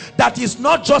understanding that he's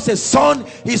not just a son,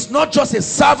 he's not just a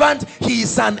servant, he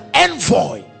is an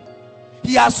envoy.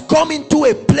 He has come into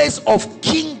a place of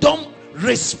kingdom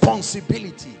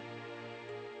responsibility.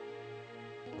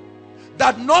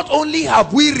 That not only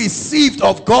have we received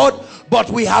of God, but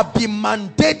we have been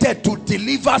mandated to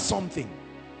deliver something.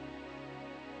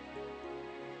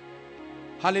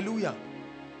 Hallelujah.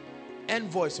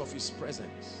 Envoys of his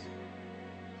presence.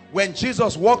 When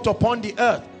Jesus walked upon the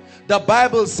earth, the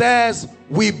Bible says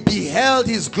we beheld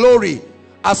his glory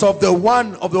as of the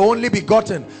one of the only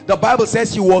begotten. The Bible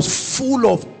says he was full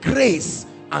of grace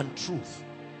and truth.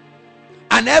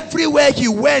 And everywhere he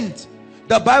went,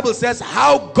 the Bible says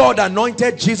how God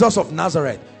anointed Jesus of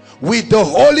Nazareth with the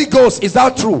Holy Ghost, is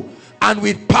that true? And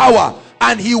with power.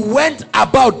 And he went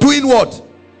about doing what?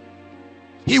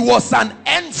 He was an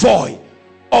envoy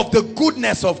of the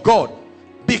goodness of God,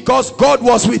 because God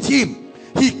was with him.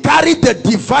 He carried the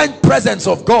divine presence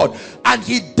of God, and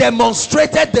he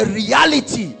demonstrated the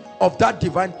reality of that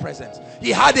divine presence. He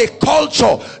had a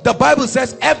culture. The Bible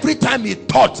says every time he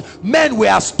taught, men were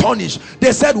astonished.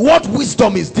 They said, what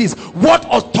wisdom is this? What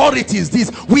authority is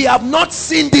this? We have not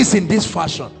seen this in this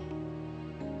fashion.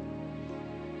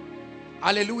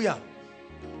 Hallelujah.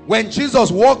 When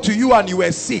Jesus walked to you and you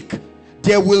were sick,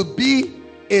 there will be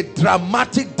a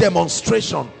dramatic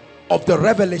demonstration of the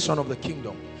revelation of the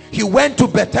kingdom. He went to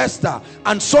Bethesda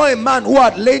and saw a man who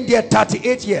had lain there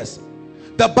 38 years.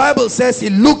 The Bible says he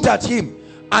looked at him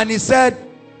and he said,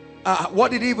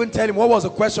 what did he even tell him? What was the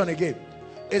question again?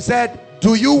 He said,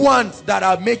 do you want that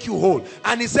I'll make you whole?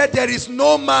 And he said, there is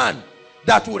no man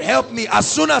that would help me. As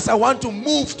soon as I want to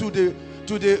move to the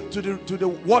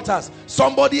waters,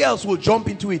 somebody else will jump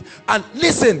into it. And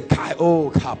listen,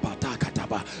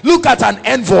 look at an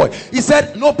envoy. He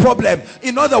said, no problem.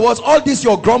 In other words, all this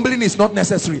your grumbling is not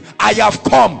necessary. I have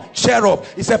come. Cheer up.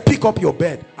 He said, pick up your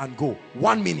bed and go.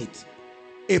 1 minute.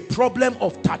 A problem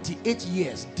of 38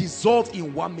 years dissolved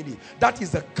in 1 minute. That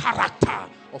is the character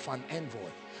of an envoy.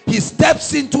 He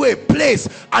steps into a place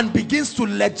and begins to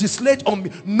legislate on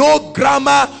no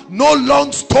grammar, no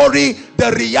long story,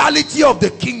 the reality of the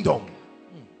kingdom.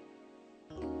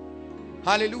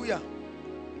 Hallelujah.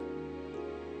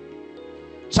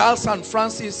 Charles and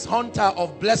Francis Hunter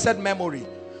of blessed memory,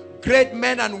 great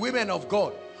men and women of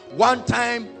God. One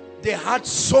time they had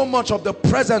so much of the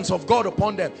presence of God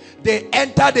upon them. They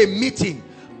entered a meeting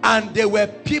and there were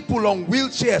people on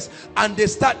wheelchairs, and they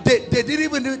didn't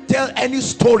even tell any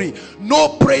story,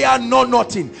 no prayer, no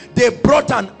nothing. They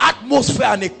brought an atmosphere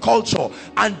and a culture,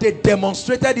 and they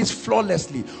demonstrated this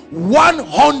flawlessly.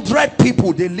 100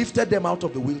 people, they lifted them out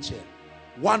of the wheelchair.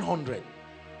 100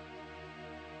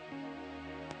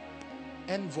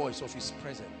 envoys of his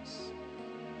presence.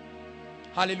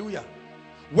 Hallelujah.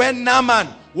 When Naaman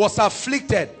was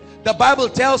afflicted, the Bible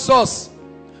tells us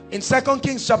in 2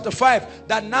 Kings chapter 5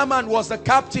 that Naaman was the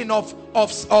captain of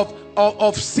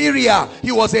Syria.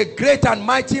 He was a great and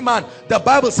mighty man. The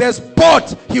Bible says,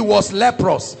 but he was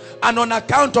leprous. And on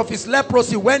account of his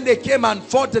leprosy, when they came and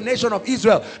fought the nation of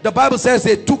Israel, the Bible says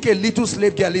they took a little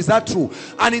slave girl. Is that true?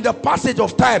 And in the passage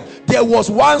of time, there was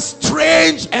one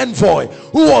strange envoy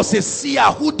who was a seer,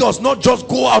 who does not just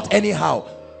go out anyhow.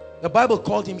 The Bible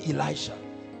called him Elisha.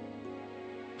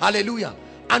 Hallelujah.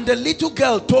 And the little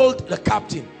girl told the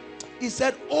captain, he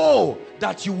said, oh,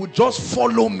 that you would just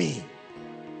follow me.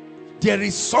 There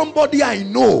is somebody I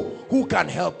know who can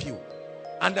help you.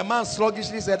 And the man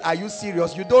sluggishly said, are you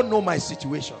serious? You don't know my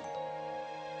situation.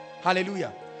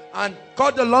 Hallelujah. And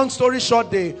cut the long story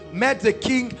short, they met the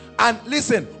king. And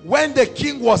listen, when the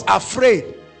king was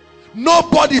afraid,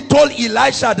 nobody told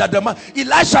Elisha that the man,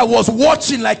 Elisha was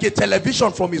watching like a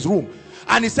television from his room.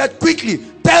 And he said, quickly,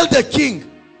 tell the king,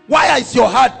 why is your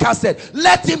heart casted?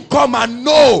 Let him come and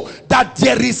know that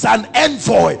there is an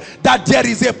envoy, that there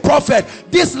is a prophet.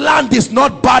 This land is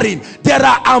not barren. There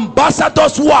are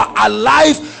ambassadors who are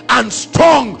alive and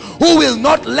strong, who will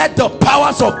not let the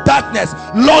powers of darkness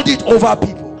lord it over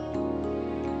people.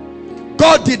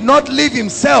 God did not leave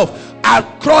himself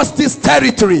across this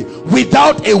territory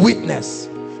without a witness.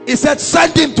 He said,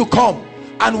 send him to come.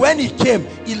 And when he came,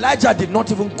 Elijah did not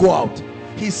even go out.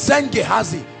 He sent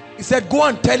Gehazi. He said, go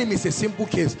and tell him it's a simple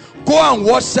case. Go and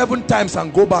wash 7 times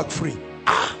and go back free.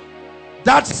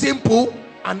 That's simple.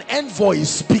 An envoy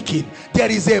is speaking. There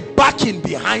is a backing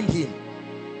behind him.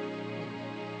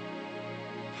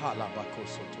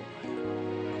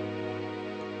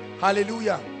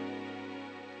 Hallelujah.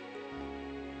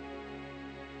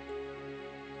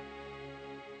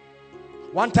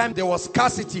 One time there was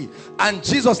scarcity, and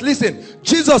Jesus, listen,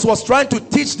 Jesus was trying to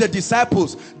teach the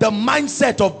disciples the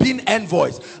mindset of being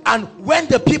envoys. And when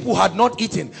the people had not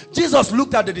eaten, Jesus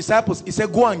looked at the disciples. He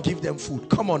said, go and give them food.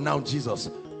 Come on now, Jesus.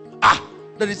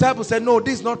 The disciples said, no,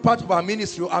 this is not part of our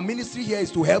ministry. Our ministry here is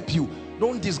to help you.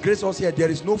 Don't disgrace us here. There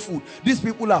is no food. These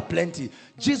people are plenty.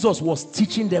 Jesus was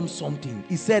teaching them something.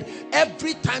 He said,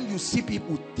 every time you see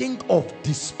people, think of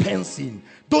dispensing.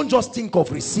 Don't just think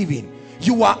of receiving.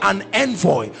 You are an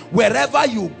envoy. Wherever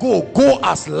you go, go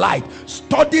as light.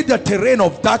 Study the terrain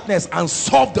of darkness and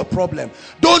solve the problem.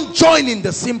 Don't join in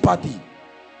the sympathy.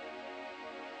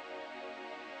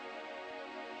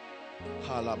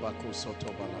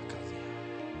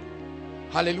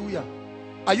 Hallelujah.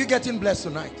 Are you getting blessed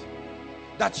tonight?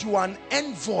 That you are an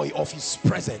envoy of his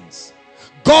presence.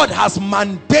 God has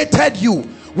mandated you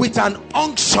with an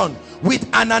unction, with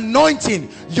an anointing,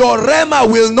 your rhema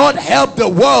will not help the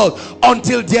world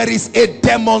until there is a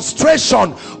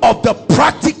demonstration of the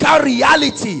practical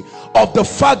reality of the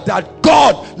fact that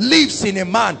God lives in a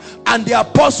man. And the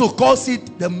apostle calls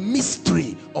it the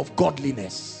mystery of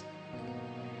godliness.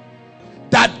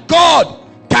 That God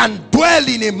can dwell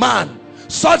in a man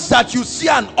such that you see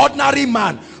an ordinary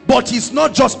man, but he's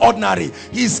not just ordinary.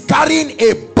 He's carrying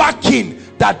a backing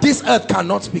that this earth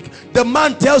cannot speak. The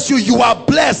man tells you, you are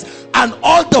blessed, and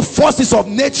all the forces of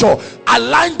nature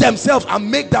align themselves and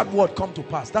make that word come to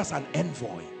pass. That's an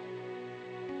envoy.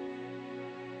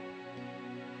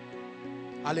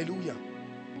 Hallelujah.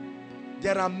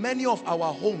 There are many of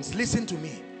our homes, listen to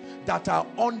me, that are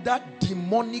under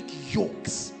demonic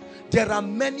yokes. There are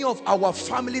many of our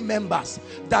family members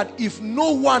that if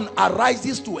no one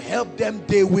arises to help them,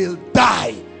 they will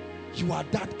die. You are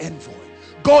that envoy.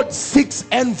 God seeks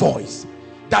envoys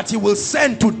that he will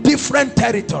send to different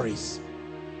territories.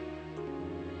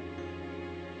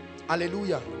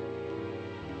 Hallelujah.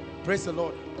 Praise the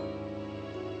Lord.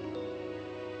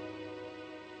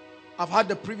 I've had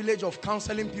the privilege of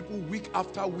counseling people week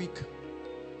after week.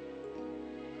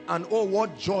 And oh,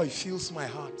 what joy fills my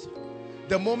heart.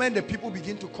 The moment the people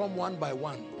begin to come one by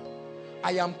one,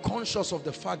 I am conscious of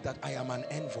the fact that I am an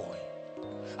envoy.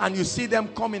 And you see them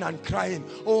coming and crying,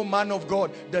 oh man of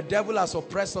God, the devil has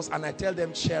oppressed us. And I tell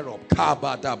them, cheer up.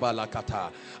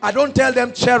 I don't tell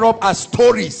them cheer up as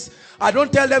stories. I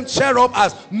don't tell them cheer up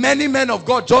as many men of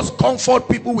God just comfort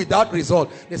people without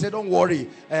result. They say, don't worry,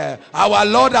 our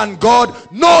Lord and God,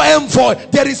 no envoy.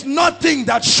 There is nothing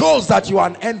that shows that you are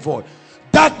an envoy.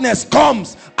 Darkness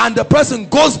comes and the person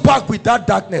goes back with that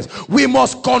darkness. We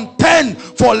must contend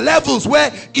for levels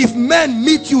where if men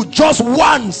meet you just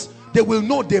once, they will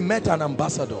know they met an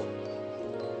ambassador.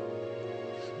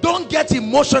 Don't get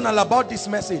emotional about this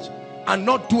message and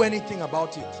not do anything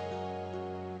about it.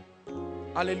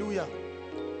 Hallelujah.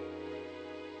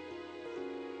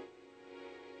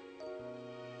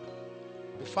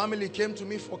 The family came to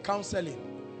me for counseling.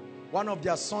 One of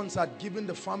their sons had given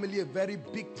the family a very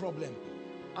big problem.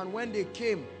 And when they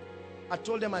came, I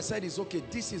told them, I said, it's okay,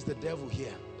 this is the devil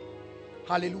here.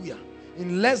 Hallelujah.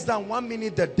 In less than 1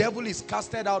 minute, the devil is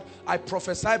casted out. I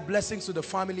prophesied blessings to the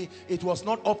family. It was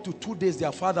not up to 2 days,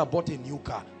 their father bought a new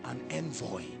car, an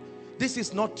envoy. This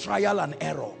is not trial and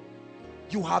error.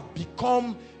 You have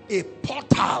become a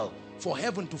portal for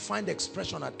heaven to find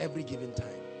expression at every given time.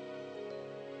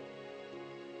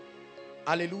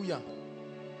 Hallelujah.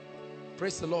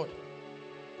 Praise the Lord.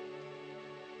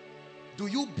 Do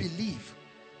you believe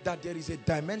that there is a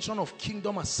dimension of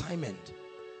kingdom assignment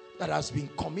that has been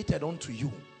committed unto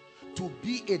you to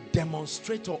be a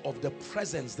demonstrator of the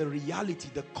presence, the reality,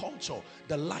 the culture,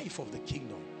 the life of the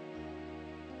kingdom?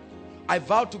 I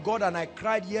vowed to God and I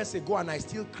cried years ago and I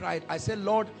still cried. I said,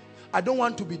 Lord, I don't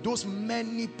want to be those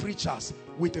many preachers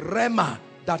with rhema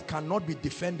that cannot be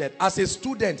defended. As a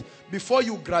student, before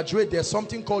you graduate, there's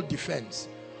something called defense.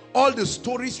 All the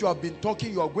stories you have been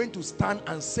talking, you are going to stand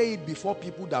and say it before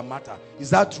people that matter. Is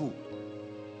that true?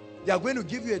 They are going to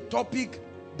give you a topic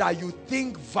that you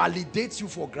think validates you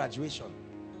for graduation.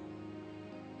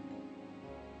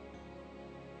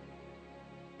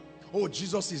 Oh,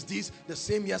 Jesus is this, the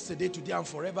same yesterday, today, and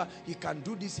forever. He can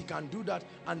do this, he can do that.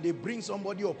 And they bring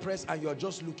somebody oppressed and you're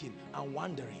just looking and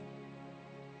wondering.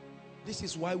 This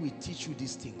is why we teach you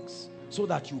these things, so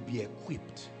that you'll be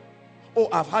equipped. Oh,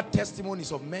 I've had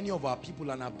testimonies of many of our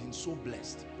people and I've been so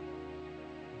blessed.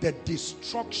 The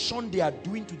destruction they are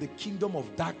doing to the kingdom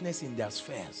of darkness in their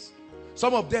spheres.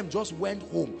 Some of them just went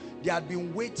home. They had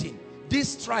been waiting.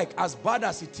 This strike, as bad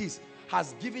as it is,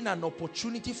 has given an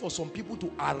opportunity for some people to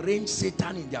arrange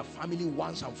Satan in their family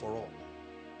once and for all.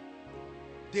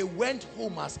 They went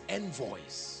home as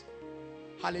envoys.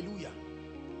 Hallelujah.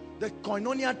 The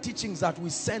koinonia teachings that we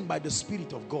send by the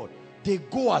Spirit of God, they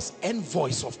go as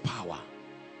envoys of power,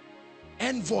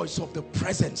 envoys of the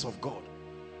presence of God.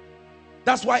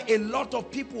 That's why a lot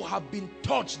of people have been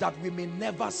touched that we may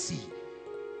never see.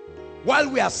 While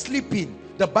we are sleeping,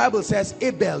 the Bible says,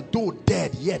 Abel, though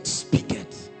dead, yet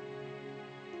speaketh.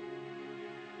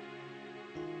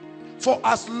 For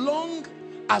as long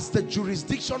as the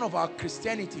jurisdiction of our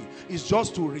Christianity is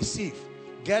just to receive,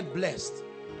 get blessed,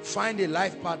 find a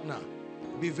life partner,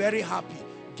 be very happy,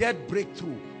 get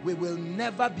breakthrough, we will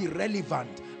never be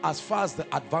relevant as far as the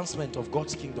advancement of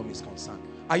God's kingdom is concerned.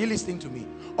 Are you listening to me?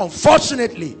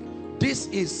 Unfortunately, this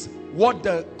is what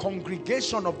the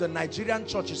congregation of the Nigerian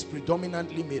church is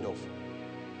predominantly made of.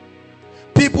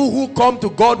 People who come to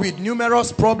God with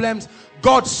numerous problems,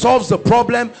 God solves the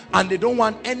problem and they don't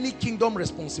want any kingdom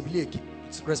responsibility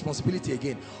that responsibility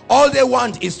again. All they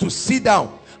want is to sit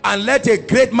down and let a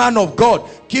great man of God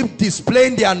keep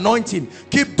displaying the anointing,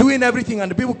 keep doing everything,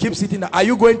 and the people keep sitting there. Are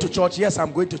you going to church? Yes,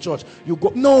 I'm going to church. You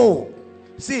go. No.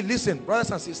 See, listen,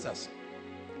 brothers and sisters.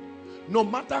 No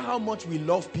matter how much we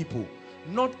love people,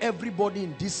 not everybody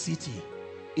in this city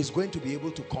is going to be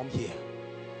able to come here.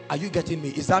 Are you getting me?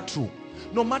 Is that true?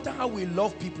 No matter how we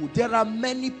love people, there are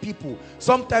many people.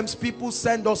 Sometimes people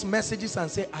send us messages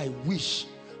and say, I wish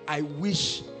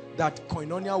that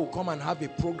Koinonia will come and have a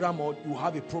program, or you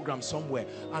have a program somewhere.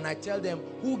 And I tell them,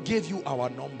 who gave you our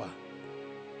number?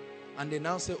 And they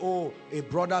now say, oh, a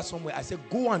brother somewhere. I say,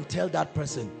 go and tell that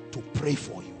person to pray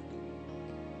for you.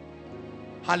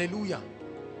 Hallelujah.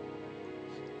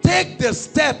 Take the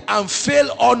step and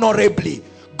fail honorably.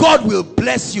 God will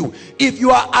bless you. If you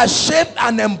are ashamed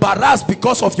and embarrassed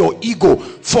because of your ego,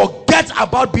 forget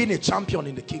about being a champion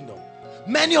in the kingdom.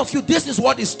 Many of you, this is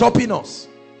what is stopping us.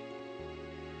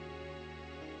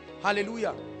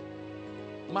 Hallelujah.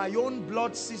 My own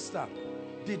blood sister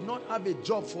did not have a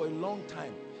job for a long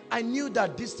time. I knew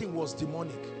that this thing was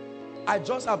demonic. I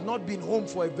just have not been home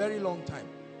for a very long time.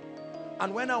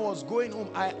 And when I was going home,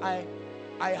 I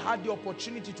had the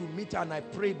opportunity to meet her, and I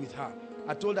prayed with her.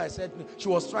 I told her, I said, she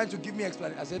was trying to give me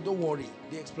explanation. I said, don't worry,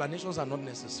 the explanations are not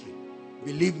necessary.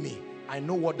 Believe me, I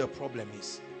know what the problem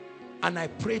is. And I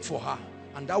prayed for her,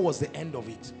 and that was the end of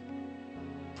it.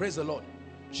 Praise the Lord.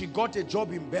 She got a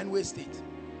job in Benue State.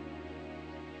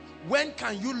 When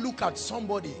can you look at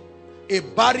somebody, a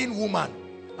barren woman,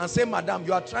 and say, Madam,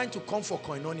 you are trying to come for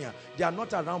Koinonia. They are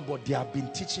not around, but they have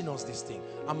been teaching us this thing.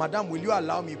 And Madam, will you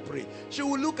allow me pray? She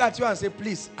will look at you and say,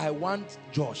 please, I want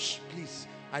Josh. Please,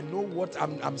 I know what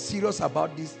I'm serious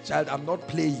about this child. I'm not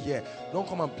playing here. Don't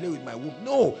come and play with my womb.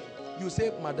 No. You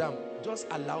say, Madam, just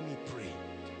allow me pray.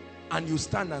 And you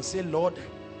stand and say, Lord,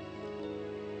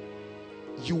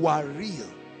 you are real.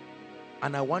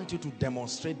 And I want you to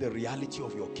demonstrate the reality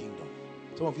of your kingdom.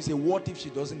 Some of you say, what if she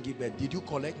doesn't give birth? Did you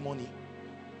collect money?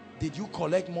 Did you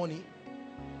collect money?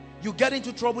 You get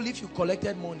into trouble if you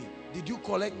collected money. Did you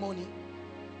collect money?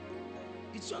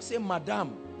 It's just say,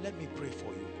 Madam, let me pray for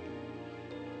you.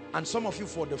 And some of you,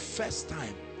 for the first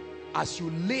time, as you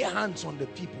lay hands on the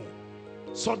people,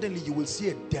 suddenly you will see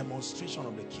a demonstration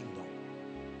of the kingdom.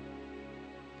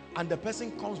 And the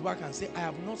person comes back and say, I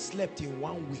have not slept in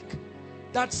 1 week.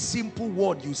 That simple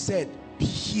word you said, be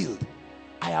healed.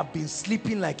 I have been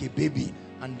sleeping like a baby.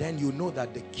 And then you know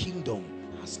that the kingdom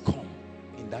has come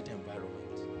in that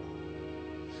environment.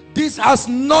 This has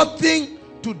nothing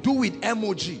to do with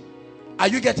emoji. Are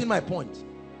you getting my point?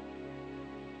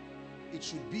 It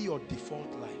should be your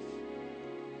default life.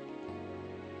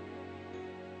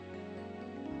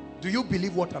 Do you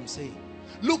believe what I'm saying?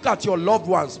 Look at your loved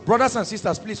ones. Brothers and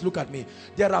sisters, please look at me.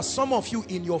 There are some of you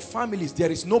in your families, there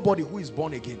is nobody who is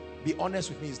born again. Be honest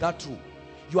with me, is that true?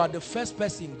 You are the first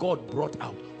person God brought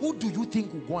out. Who do you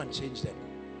think will go and change them?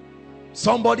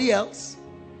 Somebody else?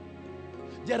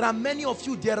 There are many of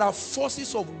you, there are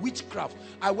forces of witchcraft.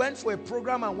 I went for a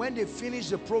program, and when they finished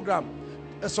the program,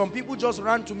 some people just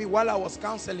ran to me while I was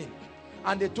counseling.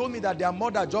 And they told me that their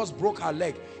mother just broke her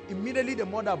leg. Immediately the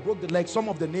mother broke the leg. Some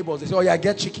of the neighbors, they said, oh yeah,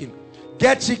 get chicken.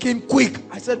 Get chicken quick.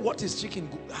 I said, what is chicken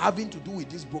having to do with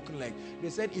this broken leg? They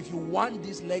said, if you want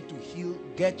this leg to heal,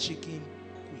 get chicken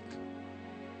quick.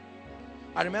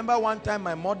 I remember one time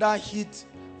my mother hit,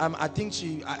 I think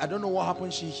I don't know what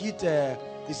happened. She hit,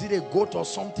 is it a goat or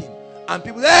something? And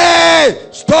people, hey,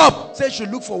 stop. Say she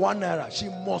look for 1 naira. She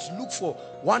must look for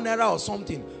 1 naira or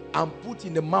something and put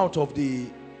in the mouth of the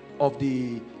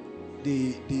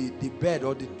bed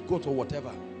or the goat or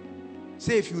whatever.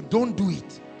 Say if you don't do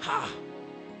it,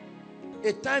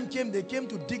 a time came, they came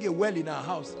to dig a well in our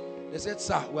house. They said,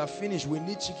 sir, we are finished, we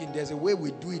need chicken. There's a way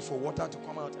we do it for water to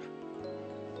come out.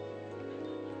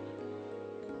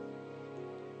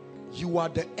 You are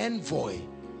the envoy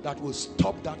that will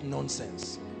stop that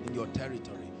nonsense in your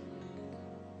territory.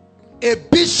 A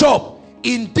bishop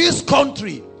in this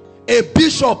country,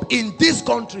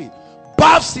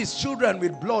 baths his children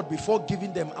with blood before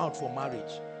giving them out for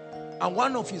marriage. And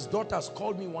one of his daughters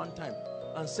called me one time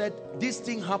and said, this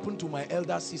thing happened to my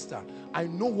elder sister. I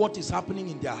know what is happening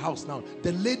in their house now.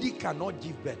 The lady cannot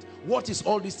give birth. What is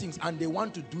all these things? And they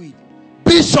want to do it.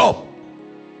 Bishop!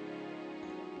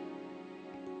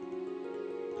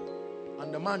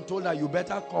 And the man told her, you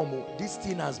better come. This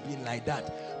thing has been like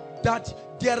that. That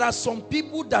there are some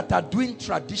people that are doing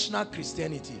traditional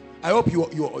Christianity. I hope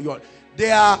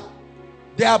they are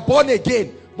born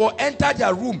again, but enter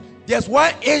their room. There's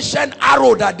one ancient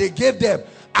arrow that they gave them,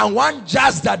 and one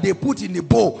jazz that they put in the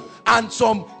bow, and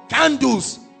some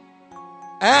candles,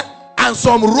 and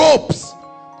some ropes.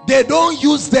 They don't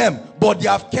use them, but they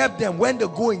have kept them. When the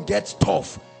going gets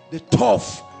tough, the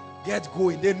tough get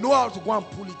going. They know how to go and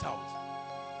pull it out.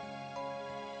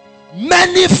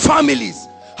 Many families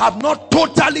have not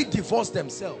totally divorced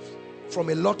themselves from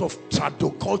a lot of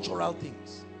cultural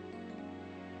things.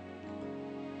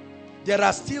 There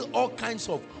are still all kinds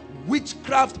of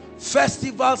witchcraft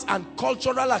festivals and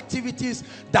cultural activities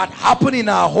that happen in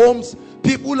our homes.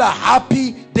 People are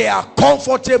happy, they are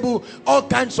comfortable, all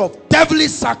kinds of devilish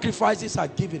sacrifices are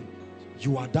given.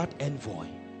 You are that envoy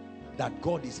that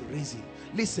God is raising.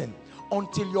 Listen,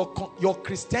 until your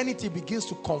Christianity begins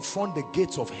to confront the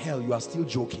gates of hell, you are still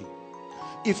joking.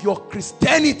 If your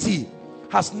Christianity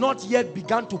has not yet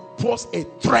begun to pose a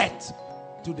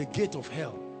threat to the gate of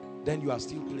hell, then you are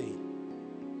still playing.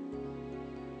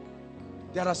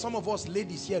 There are some of us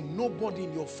ladies here, nobody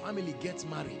in your family gets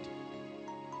married.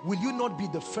 Will you not be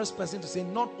the first person to say,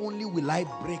 not only will I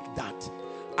break that,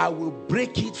 I will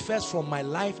break it first from my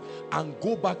life and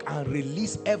go back and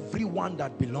release everyone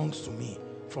that belongs to me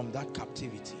from that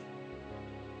captivity.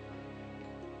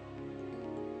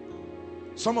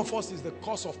 Some of us is the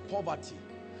cause of poverty.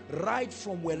 Right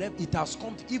from wherever it has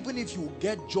come to, even if you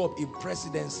get job in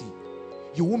presidency,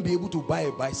 you won't be able to buy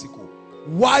a bicycle.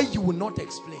 Why, you will not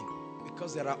explain.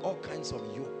 Because there are all kinds of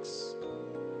yokes.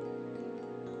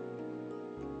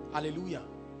 Hallelujah.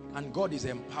 And God is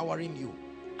empowering you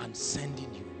and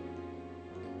sending you.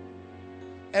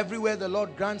 Everywhere the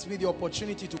Lord grants me the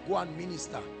opportunity to go and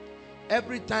minister,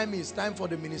 every time it's time for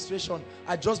the ministration,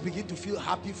 I just begin to feel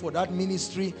happy for that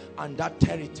ministry and that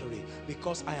territory,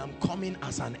 because I am coming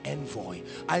as an envoy.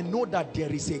 I know that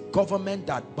there is a government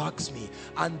that backs me,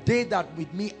 and they that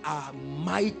with me are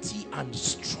mighty and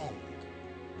strong.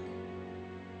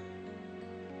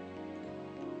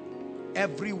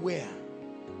 Everywhere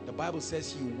the Bible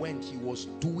says he went, he was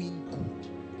doing good.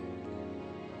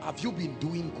 Have you been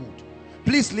doing good?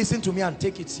 Please listen to me and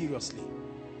take it seriously.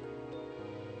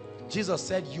 Jesus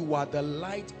said, you are the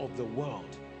light of the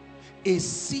world, a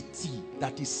city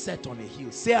that is set on a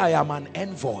hill. Say, I am an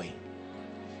envoy.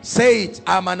 Say it,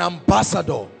 I'm an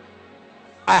ambassador.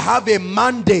 I have a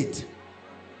mandate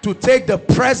to take the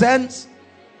presence,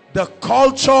 the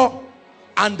culture,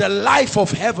 and the life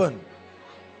of heaven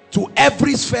to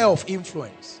every sphere of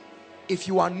influence. If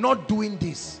you are not doing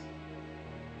this,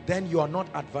 then you are not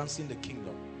advancing the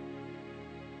kingdom.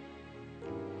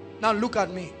 Now look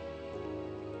at me.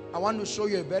 I want to show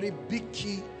you a very big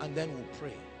key, and then we'll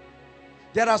pray.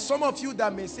 There are some of you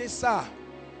that may say, sir,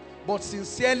 but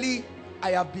sincerely,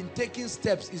 I have been taking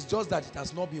steps. It's just that it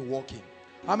has not been working.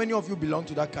 How many of you belong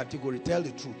to that category? Tell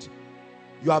the truth.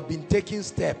 You have been taking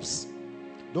steps.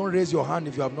 Don't raise your hand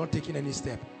if you have not taken any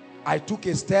step. I took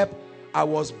a step. I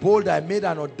was bold. I made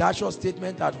an audacious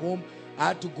statement at home. I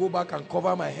had to go back and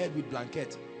cover my head with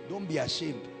blanket. Don't be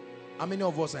ashamed. How many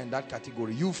of us are in that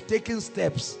category? You've taken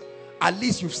steps. At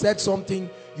least you've said something.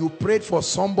 You prayed for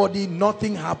somebody.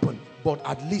 Nothing happened. But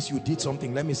at least you did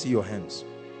something. Let me see your hands.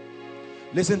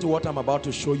 Listen to what I'm about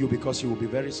to show you, because you will be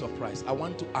very surprised. I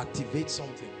want to activate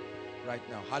something right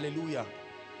now. Hallelujah.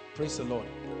 Praise the Lord.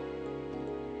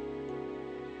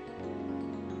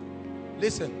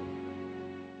 Listen.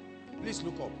 Please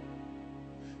look up.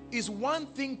 It's one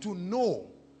thing to know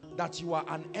that you are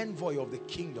an envoy of the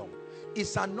kingdom.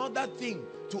 It's another thing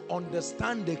to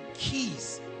understand the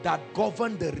keys that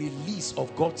govern the release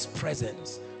of God's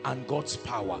presence and God's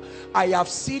power. I have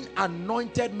seen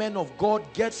anointed men of God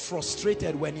get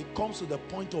frustrated when it comes to the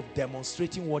point of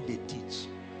demonstrating what they teach.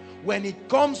 When it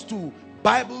comes to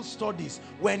Bible studies,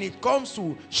 when it comes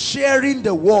to sharing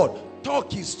the word,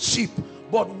 talk is cheap.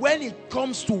 But when it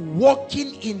comes to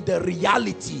walking in the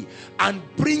reality and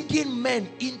bringing men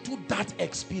into that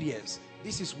experience,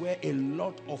 this is where a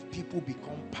lot of people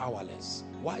become powerless.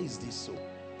 Why is this so?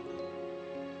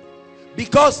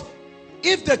 Because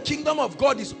if the kingdom of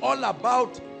God is all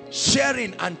about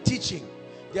sharing and teaching,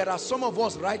 there are some of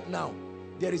us right now,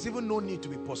 there is even no need to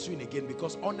be pursuing again,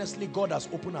 because honestly, God has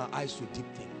opened our eyes to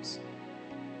deep things.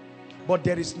 But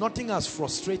there is nothing as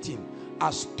frustrating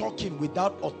as talking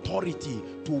without authority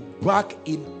to back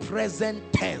in present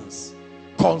tense,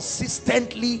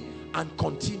 consistently and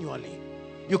continually.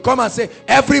 You come and say,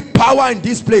 every power in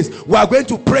this place, we are going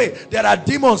to pray. There are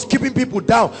demons keeping people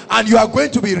down, and you are going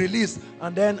to be released.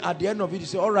 And then at the end of it, you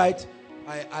say, all right,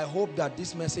 I hope that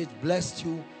this message blessed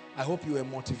you. I hope you were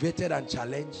motivated and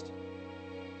challenged.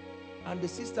 And the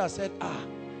sister said,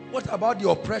 what about the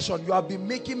oppression? You have been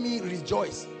making me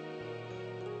rejoice.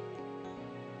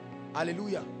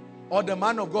 Hallelujah. Or the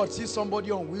man of God sees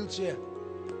somebody on wheelchair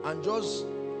and just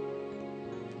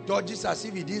dodges as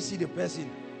if he didn't see the person.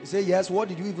 You say, yes, what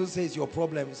did you even say is your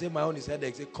problem? You say, my own is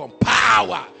headache. You say, come,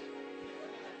 power.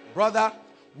 Brother,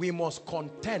 we must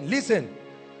contend. Listen,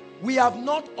 we have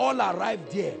not all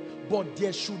arrived there, but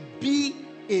there should be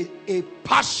a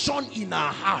passion in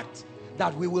our heart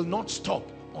that we will not stop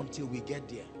until we get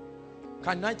there.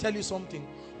 Can I tell you something?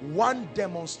 One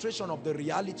demonstration of the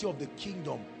reality of the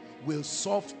kingdom will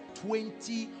solve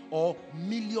 20 or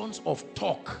millions of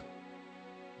talk.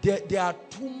 There are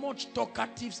too much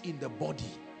talkatives in the body.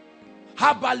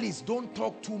 Herbalists don't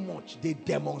talk too much, they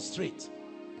demonstrate.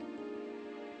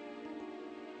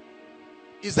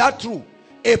 Is that true?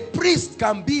 A priest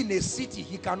can be in a city,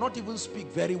 he cannot even speak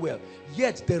very well,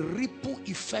 yet the ripple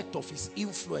effect of his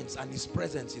influence and his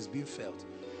presence is being felt.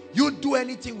 You do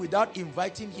anything without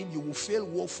inviting him, you will fail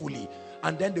woefully,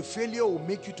 and then the failure will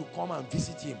make you to come and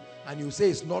visit him, and you say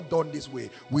it's not done this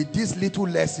way. With this little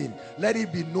lesson, let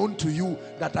it be known to you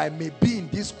that I may be in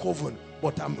this coven,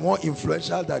 but I'm more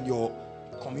influential than your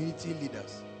community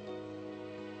leaders.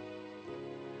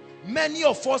 Many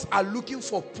of us are looking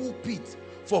for pulpit,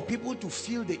 for people to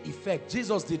feel the effect.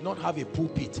 Jesus did not have a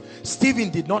pulpit.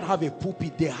 Stephen did not have a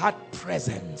pulpit. They had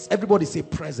presence. Everybody say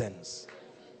presence.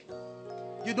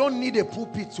 You don't need a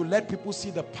pulpit to let people see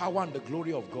the power and the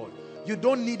glory of God. You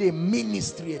don't need a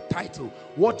ministry, a title.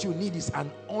 What you need is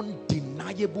an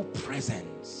undeniable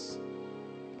presence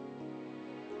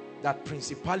that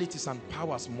principalities and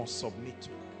powers must submit to.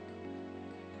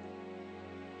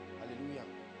 Hallelujah.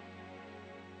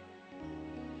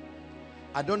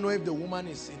 I don't know if the woman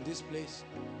is in this place,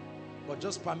 but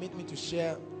just permit me to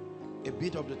share a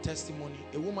bit of the testimony.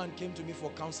 A woman came to me for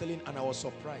counseling and I was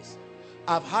surprised.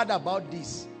 I've heard about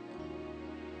this,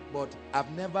 but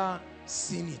I've never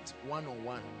seen it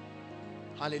one-on-one.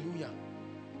 Hallelujah.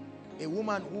 A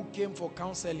woman who came for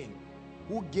counseling,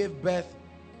 who gave birth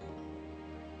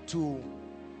to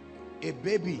a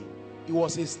baby. It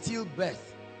was a stillbirth,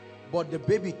 but the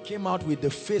baby came out with the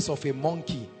face of a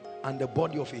monkey and the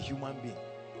body of a human being.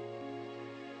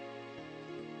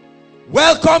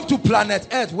 Welcome to planet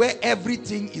Earth, where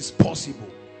everything is possible.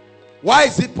 Why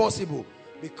is it possible?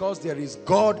 Because there is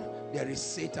God, there is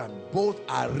Satan. Both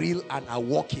are real and are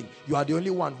working. You are the only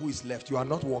one who is left. You are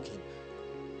not working.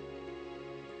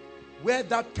 Where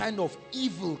that kind of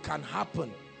evil can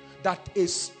happen, that a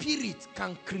spirit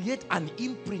can create an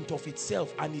imprint of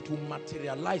itself and it will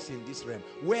materialize in this realm.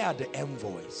 Where are the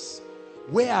envoys?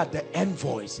 Where are the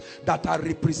envoys that are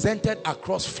represented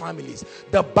across families?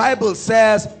 The Bible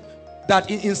says that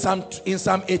in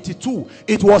Psalm 82,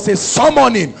 it was a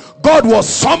summoning. God was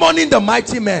summoning the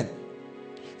mighty men.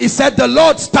 He said, the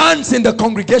Lord stands in the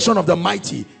congregation of the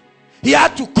mighty. He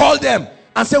had to call them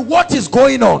and say, what is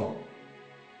going on?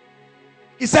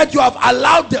 He said, you have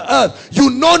allowed the earth.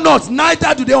 You know not,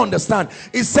 neither do they understand.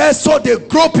 It says, so they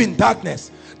grope in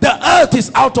darkness. The earth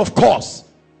is out of course.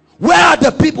 Where are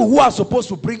the people who are supposed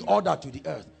to bring order to the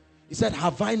earth? He said,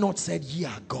 have I not said ye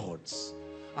are gods?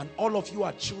 And all of you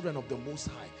are children of the Most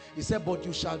High. He said, but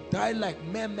you shall die like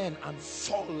mere men and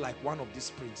fall like one of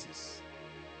these princes.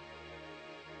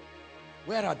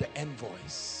 Where are the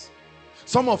envoys?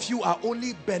 Some of you are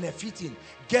only benefiting,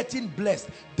 getting blessed.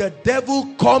 The devil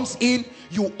comes in,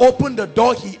 you open the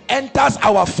door, he enters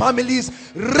our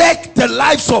families, wreck the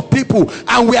lives of people,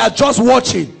 and we are just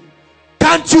watching.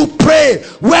 Can't you pray?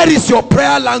 Where is your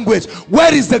prayer language?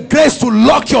 Where is the grace to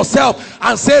lock yourself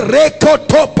and say,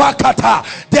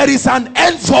 there is an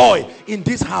envoy in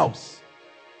this house.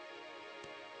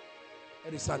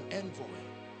 There is an envoy.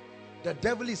 The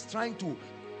devil is trying to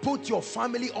put your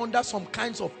family under some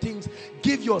kinds of things.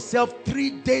 Give yourself 3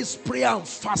 days prayer and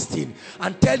fasting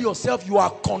and tell yourself you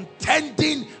are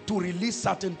contending to release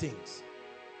certain things.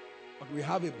 But we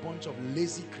have a bunch of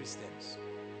lazy Christians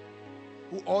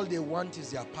who all they want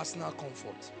is their personal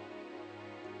comfort.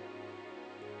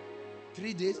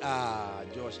 3 days,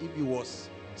 Josh, if it was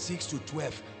 6 to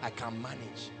 12, I can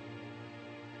manage.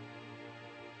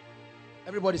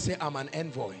 Everybody say, I'm an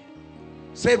envoy.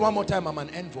 Say it one more time, I'm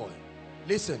an envoy.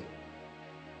 Listen,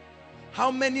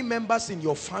 how many members in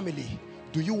your family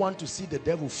do you want to see the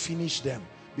devil finish them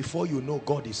before you know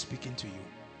God is speaking to you?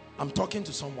 I'm talking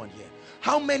to someone here.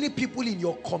 How many people in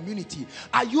your community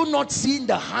are you not seeing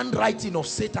the handwriting of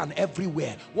Satan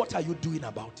everywhere? What are you doing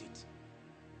about it?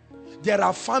 There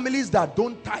are families that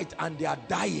don't tithe and they are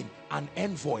dying. An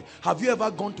envoy. Have you ever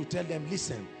gone to tell them,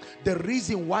 listen, the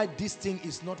reason why this thing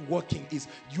is not working is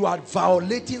you are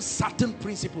violating certain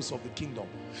principles of the kingdom.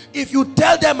 If you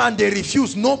tell them and they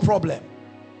refuse, no problem.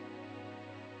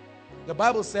 The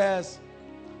Bible says,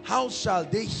 how shall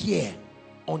they hear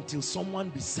until someone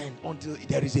be sent, until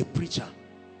there is a preacher?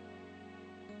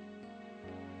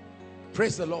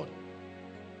 Praise the Lord.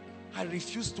 I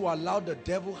refuse to allow the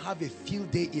devil have a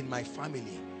field day in my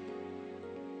family.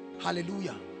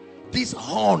 Hallelujah. These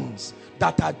horns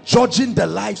that are judging the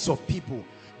lives of people,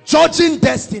 judging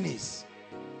destinies.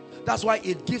 That's why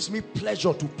it gives me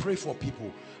pleasure to pray for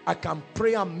people. I can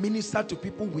pray and minister to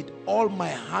people with all my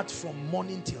heart from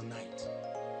morning till night.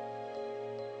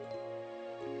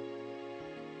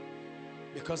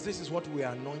 Because this is what we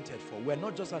are anointed for. We're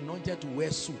not just anointed to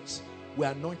wear suits.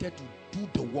 We're anointed to do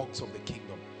the works of the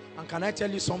kingdom. And can I tell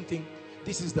you something?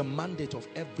 This is the mandate of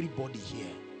everybody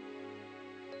here.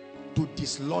 To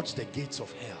dislodge the gates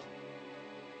of hell.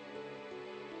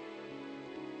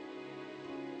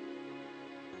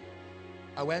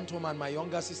 I went home and my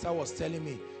younger sister was telling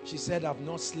me, she said, I've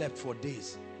not slept for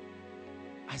days.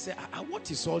 I said, what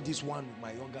is all this one with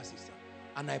my younger sister?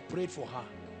 And I prayed for her.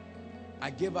 I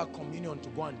gave her communion to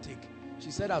go and take. She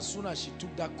said as soon as she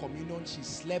took that communion, she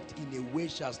slept in a way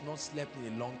she has not slept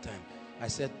in a long time. I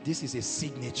said, this is a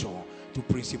signature to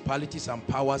principalities and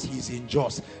powers. He is in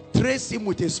Jos. Trace him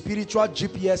with a spiritual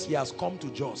GPS. He has come to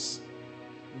Jos.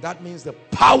 That means the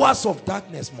powers of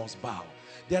darkness must bow.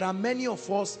 There are many of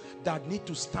us that need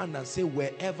to stand and say,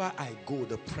 wherever I go,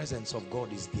 the presence of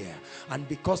God is there. And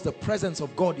because the presence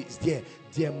of God is there,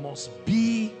 there must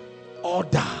be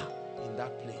order in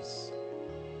that place.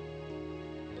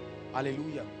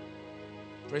 Hallelujah.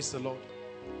 Praise the Lord.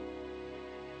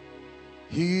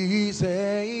 He is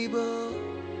able,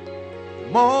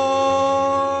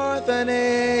 more than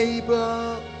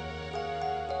able,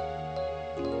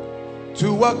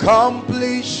 to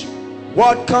accomplish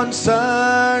what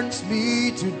concerns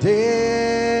me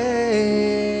today.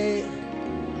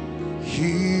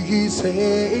 He is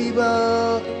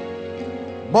able,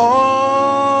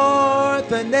 more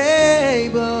than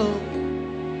able,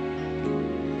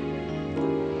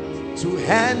 to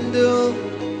handle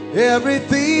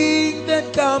everything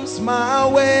that comes my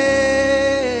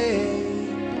way.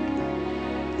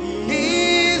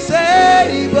 He's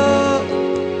able,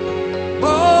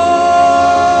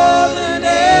 more than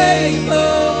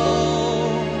able,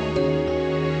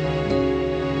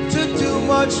 to do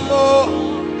much more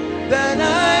than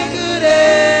I could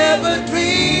ever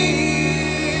dream.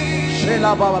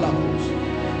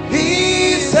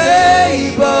 He's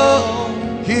able.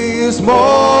 He is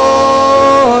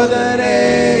more than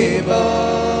able.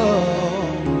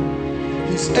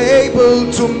 He's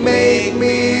able to make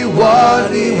me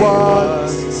what He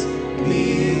wants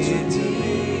me to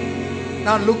be.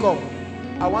 Now look up.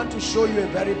 I want to show you a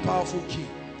very powerful key.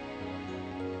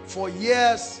 For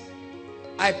years,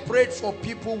 I prayed for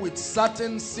people with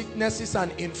certain sicknesses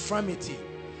and infirmity.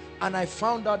 And I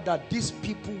found out that these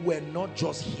people were not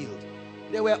just healed.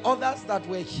 There were others that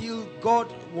were healed.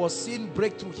 God was seeing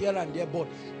breakthrough here and there, but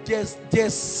there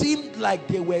seemed like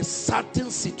there were certain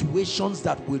situations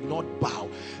that would not bow.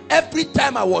 Every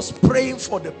time I was praying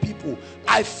for the people,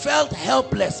 I felt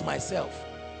helpless myself.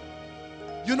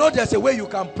 You know, there's a way you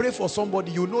can pray for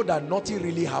somebody, you know that nothing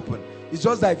really happened. It's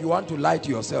just that if you want to lie to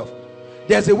yourself.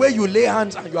 There's a way you lay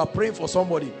hands and you are praying for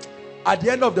somebody. At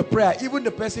the end of the prayer, even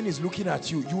the person is looking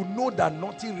at you, you know that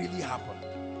nothing really happened.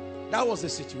 That was the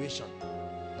situation.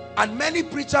 And many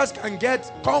preachers can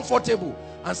get comfortable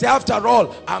and say, after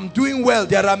all, I'm doing well.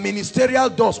 There are ministerial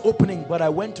doors opening. But I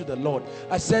went to the Lord.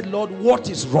 I said, Lord, what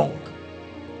is wrong?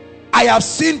 I have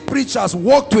seen preachers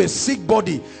walk to a sick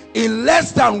body in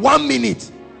less than 1 minute.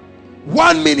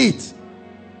 1 minute.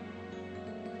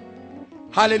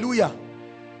 Hallelujah.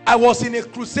 I was in a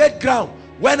crusade ground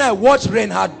when I watched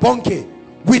Reinhard Bonnke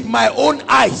with my own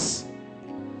eyes.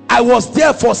 I was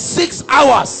there for 6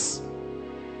 hours.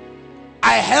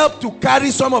 I helped to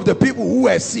carry some of the people who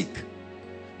were sick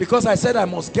because I said I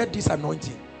must get this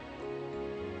anointing.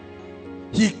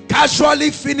 He casually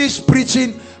finished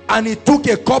preaching and he took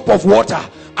a cup of water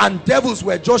and devils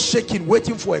were just shaking,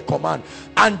 waiting for a command.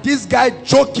 And this guy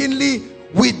jokingly,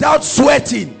 without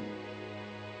sweating,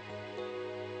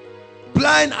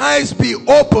 blind eyes be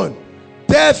open,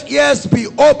 deaf ears be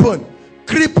open,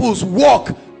 cripples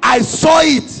walk. I saw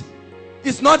it.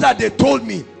 It's not that they told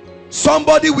me.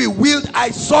 Somebody will wield.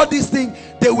 I saw this thing.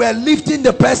 They were lifting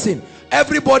the person.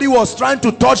 Everybody was trying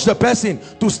to touch the person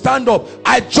to stand up.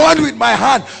 I joined with my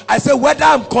hand. I said, whether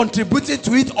I'm contributing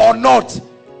to it or not.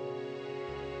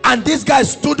 And this guy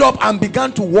stood up and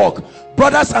began to walk.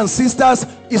 Brothers and sisters,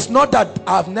 it's not that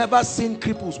I've never seen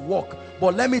cripples walk,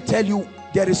 but let me tell you,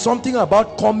 there is something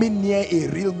about coming near a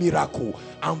real miracle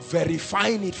and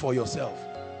verifying it for yourself.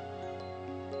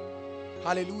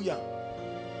 Hallelujah.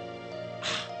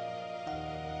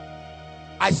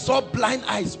 I saw blind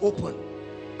eyes open.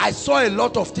 I saw a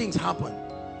lot of things happen.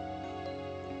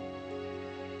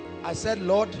 I said,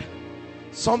 Lord,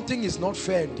 something is not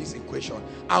fair in this equation,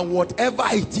 and whatever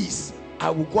it is, I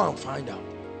will go and find out.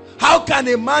 How can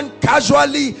a man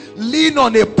casually lean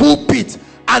on a pulpit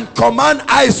and command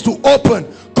eyes to open,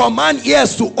 command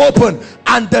ears to open,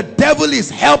 and the devil is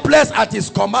helpless at his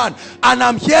command, and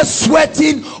I'm here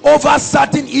sweating over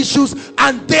certain issues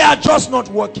and they are just not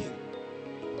working?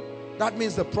 That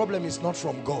means the problem is not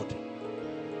from God.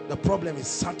 The problem is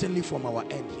certainly from our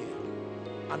end here.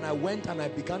 And I went and I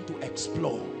began to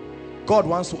explore. God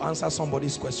wants to answer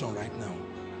somebody's question right now.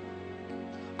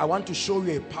 I want to show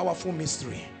you a powerful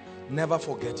mystery. Never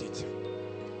forget it.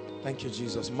 Thank you,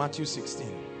 Jesus. Matthew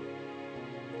 16.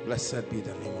 Blessed be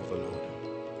the name of the Lord.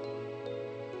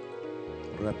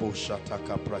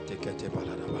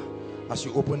 As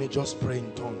you open it, just pray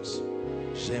in tongues.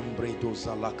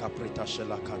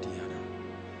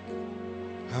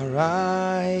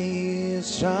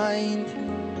 Arise, shine,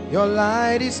 your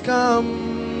light is come,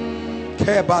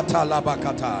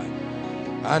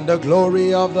 and the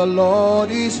glory of the Lord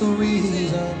is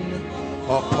risen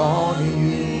upon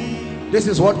you. This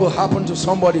is what will happen to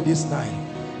somebody this night.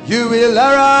 You will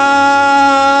arise,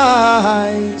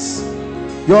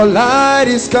 your light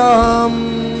is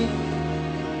come,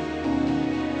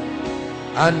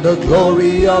 and the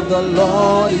glory of the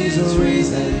Lord is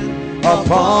risen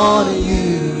upon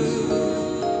you.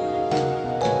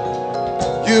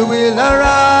 You will arise,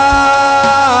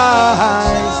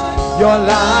 your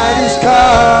light is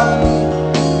come.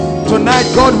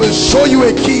 Tonight God will show you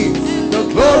a key. The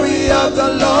glory of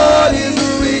the Lord is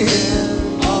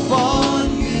risen upon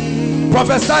you.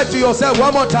 Prophesy to yourself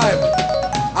one more time.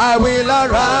 I will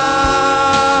arise,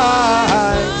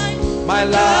 my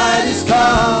light is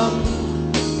come,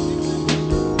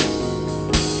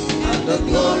 and the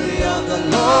glory of the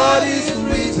Lord is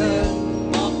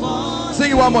risen upon.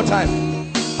 Sing it one more time.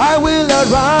 I will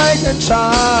arise and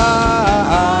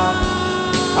shine.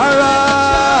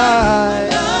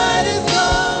 Arise,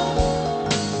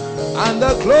 and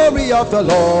the glory of the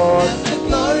Lord, and the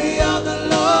glory of the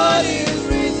Lord is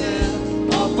risen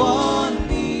upon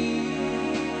me.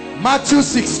 Matthew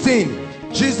 16.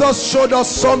 Jesus showed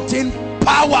us something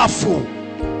powerful,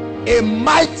 a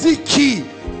mighty key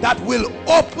that will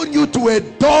open you to a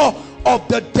door of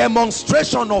the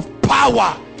demonstration of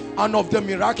power and of the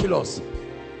miraculous.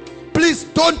 Please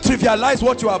don't trivialize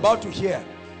what you are about to hear.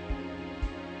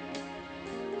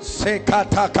 Let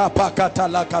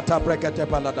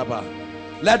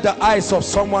the eyes of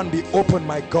someone be open,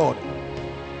 my God.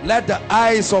 Let the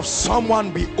eyes of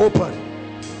someone be open.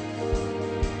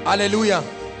 Hallelujah.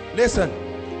 Listen.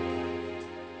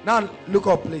 Now look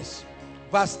up, please.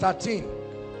 Verse 13.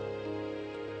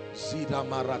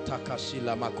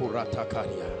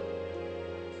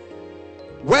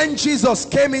 When Jesus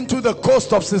came into the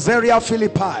coast of Caesarea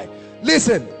Philippi,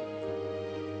 listen,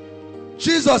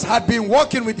 Jesus had been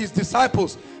walking with his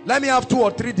disciples. Let me have 2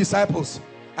 or 3 disciples.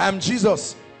 I am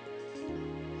Jesus.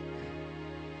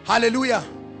 Hallelujah.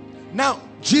 Now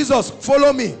Jesus,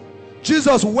 follow me.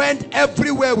 Jesus went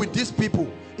everywhere with these people.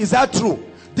 Is that true?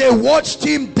 They watched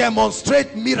him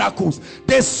demonstrate miracles.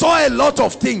 They saw a lot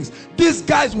of things. These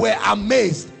guys were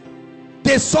amazed.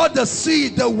 They saw the sea,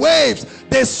 the waves.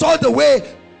 They saw the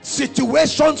way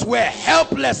situations were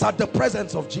helpless at the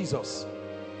presence of Jesus.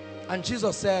 And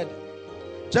Jesus said,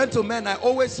 gentlemen, I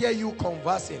always hear you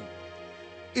conversing.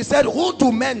 He said, who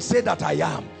do men say that I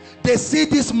am? They see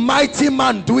this mighty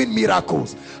man doing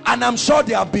miracles, and I'm sure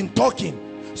they have been talking.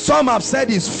 Some have said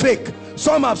he's fake.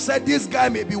 Some have said this guy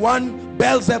may be one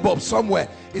Beelzebub somewhere.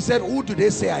 He said, who do they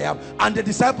say I am? And the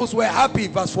disciples were happy.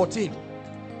 Verse 14.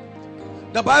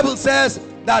 The Bible says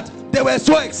that they were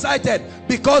so excited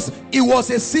because it was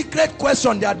a secret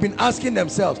question they had been asking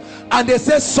themselves. And they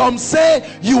said, some say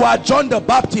you are John the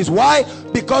Baptist. Why?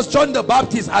 Because John the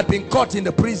Baptist had been caught in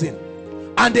the prison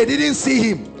and they didn't see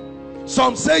him.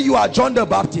 Some say you are John the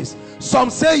Baptist. Some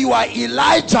say you are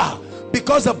Elijah,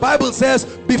 because the Bible says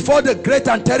before the great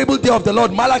and terrible day of the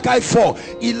Lord, Malachi 4,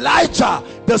 Elijah,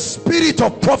 the spirit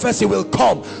of prophecy, will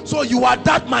come. So you are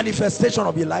that manifestation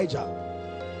of Elijah.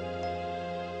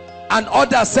 And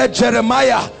others said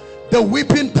Jeremiah, the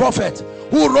weeping prophet,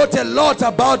 who wrote a lot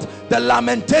about the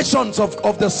lamentations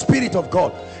of the Spirit of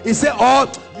God. He said,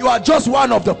 oh, you are just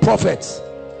one of the prophets.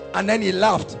 And then he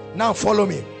laughed. Now follow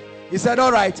me. He said,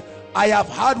 all right, I have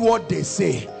heard what they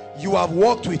say. You have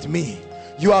walked with me.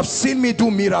 You have seen me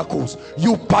do miracles.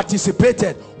 You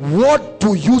participated. What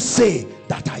do you say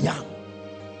that I am?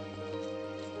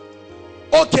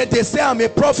 Okay, they say I'm a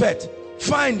prophet.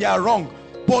 Fine, they are wrong.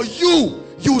 But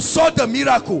you saw the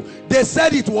miracle. They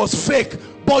said it was fake.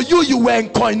 But you were in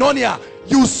koinonia.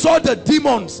 You saw the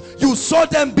demons. You saw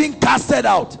them being casted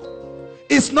out.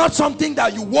 It's not something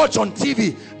that you watch on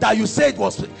TV that you say it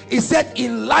was. He said,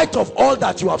 in light of all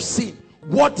that you have seen,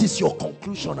 what is your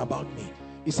conclusion about me?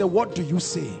 He said, what do you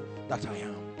say that I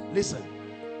am? Listen.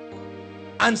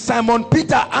 And Simon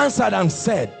Peter answered and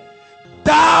said,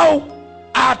 thou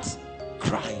art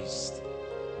Christ,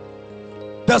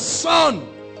 the Son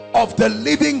of the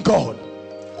living God.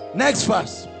 Next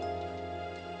verse.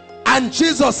 And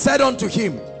Jesus said unto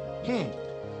him,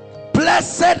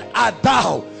 blessed art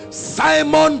thou,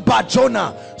 Simon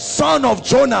Bar-Jonah, son of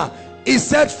Jonah. He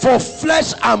said, for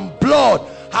flesh and blood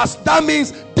has. That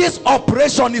means this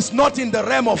operation is not in the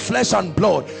realm of flesh and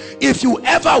blood. If you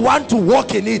ever want to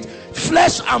walk in it,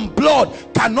 flesh and blood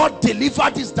cannot deliver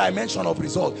this dimension of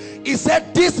result. He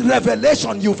said, this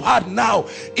revelation you've had now,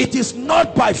 it is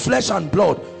not by flesh and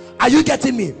blood. Are you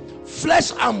getting me?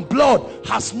 Flesh and blood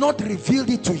has not revealed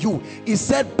it to you. He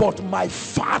said, but my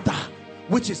Father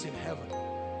which is in heaven.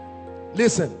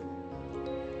 Listen,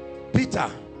 Peter,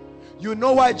 you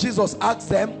know why Jesus asked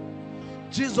them?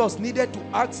 Jesus needed to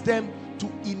ask them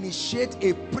to initiate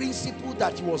a principle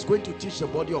that he was going to teach the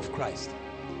body of Christ.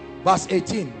 Verse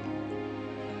 18.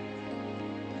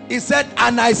 He said,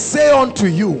 and I say unto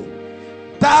you,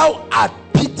 thou art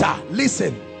Peter.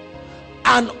 Listen.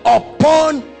 And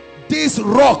upon this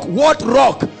rock. What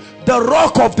rock? The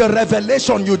rock of the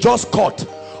revelation you just caught.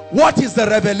 What is the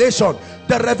revelation?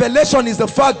 The revelation is the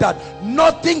fact that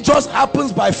nothing just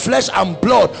happens by flesh and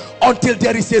blood until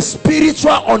there is a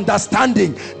spiritual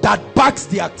understanding that backs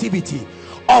the activity.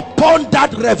 Upon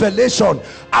that revelation,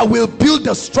 I will build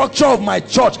the structure of my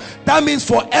church. That means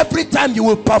for every time you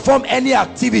will perform any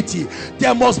activity,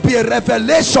 there must be a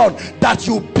revelation that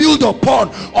you build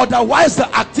upon. Otherwise, the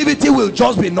activity will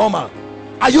just be normal.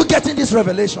 Are you getting this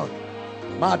revelation?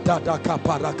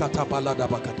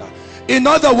 In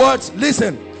other words,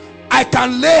 listen, I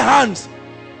can lay hands,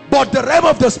 but the realm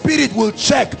of the spirit will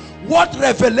check. What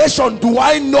revelation do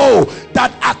I know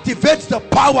that activates the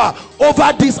power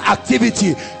over this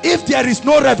activity? If there is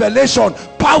no revelation,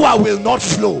 power will not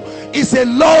flow. It's a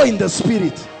law in the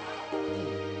spirit.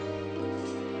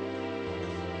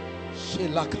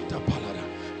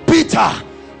 Peter,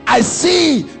 I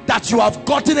see that you have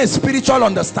gotten a spiritual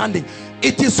understanding.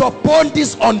 It is upon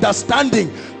this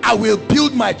understanding I will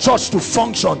build my church to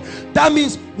function. That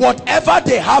means whatever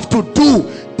they have to do,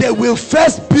 they will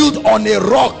first build on a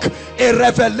rock. A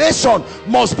revelation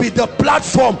must be the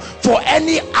platform for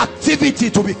any activity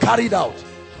to be carried out.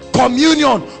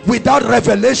 Communion without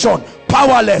revelation,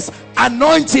 powerless.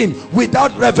 Anointing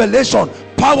without revelation,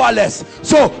 powerless.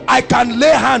 So I can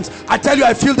lay hands. I tell you,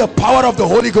 I feel the power of the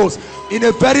Holy Ghost in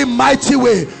a very mighty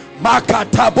way.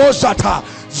 Makataboshata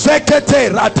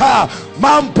Zekete rata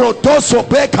mambrotoso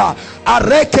beka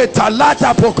areke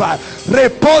talata poka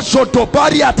reposo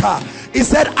tobariata. He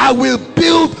said, I will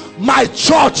build my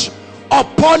church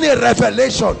upon a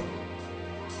revelation.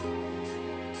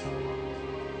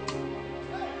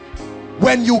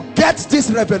 When you get this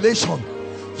revelation,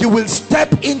 you will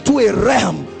step into a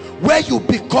realm where you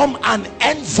become an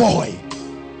envoy.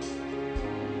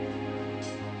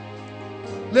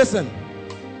 Listen,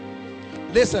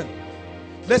 listen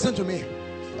to me.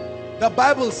 The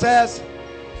Bible says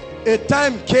a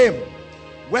time came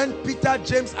when Peter,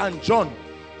 James and John,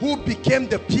 who became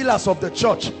the pillars of the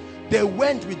church, they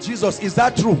went with Jesus, is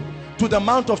that true, to the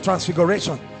Mount of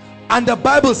Transfiguration. And the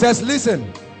Bible says,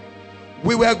 listen,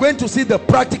 we were going to see the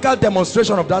practical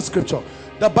demonstration of that scripture.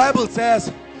 The Bible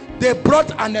says they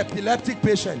brought an epileptic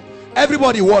patient.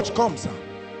 Everybody watch, come sir.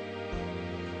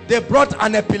 They brought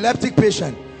an epileptic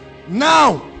patient.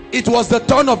 Now it was the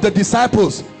turn of the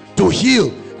disciples to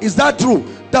heal. Is that true?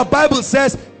 The Bible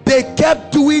says they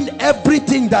kept doing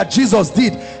everything that Jesus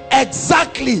did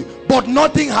exactly, but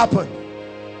nothing happened.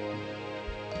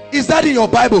 Is that in your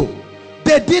Bible?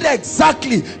 They did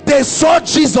exactly. They saw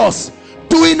Jesus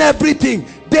doing everything.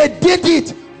 They did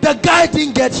it. The guy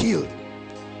didn't get healed.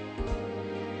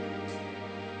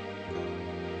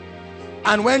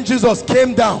 And when Jesus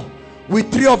came down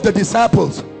with 3 of the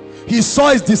disciples, he saw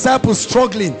his disciples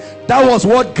struggling. That was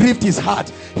what grieved his heart.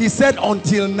 He said,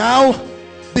 until now,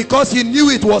 because he knew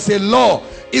it was a law,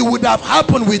 it would have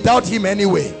happened without him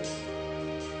anyway.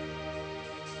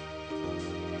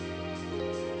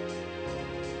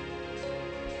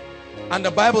 And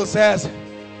the Bible says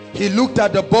he looked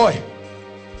at the boy.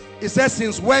 He says,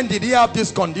 since when did he have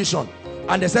this condition?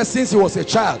 And they said, since he was a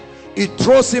child. It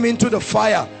throws him into the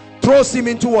fire, throws him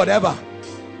into whatever.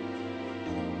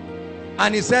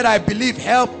 And he said, I believe,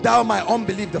 help thou my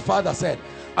unbelief, the father said.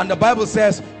 And the Bible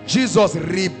says Jesus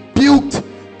rebuked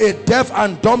a deaf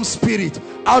and dumb spirit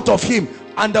out of him.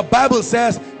 And the Bible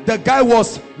says The guy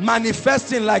was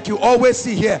manifesting like you always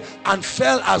see here and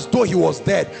fell as though he was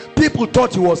dead. People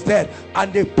thought he was dead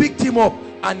and they picked him up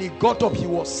and he got up, he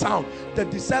was sound. The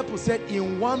disciples said,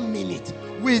 in 1 minute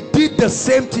we did the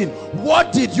same thing.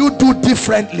 What did you do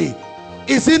differently?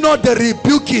 Is it not the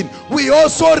rebuking? We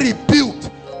also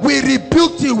rebuked. We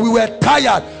rebuked till we were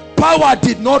tired. Power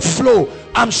did not flow.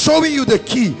 I'm showing you the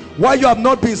key why you have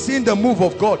not been seeing the move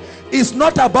of God. It's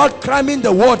not about cramming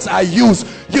the words I use.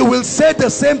 You will say the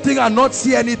same thing and not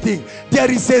see anything. There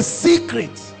is a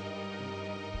secret.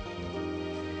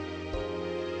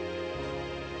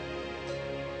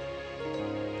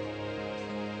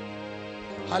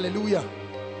 Hallelujah.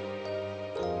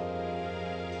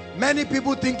 Many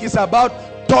people think it's about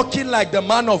talking like the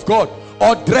man of God,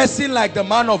 or dressing like the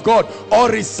man of God, or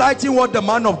reciting what the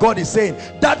man of God is saying.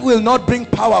 That will not bring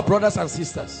power, brothers and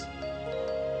sisters.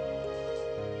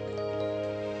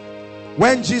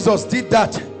 When Jesus did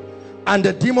that and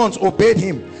the demons obeyed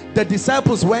him, the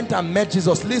disciples went and met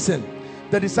Jesus. Listen,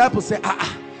 the disciples said,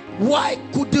 why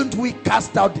couldn't we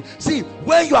cast out? See,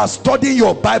 when you are studying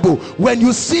your Bible, when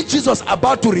you see Jesus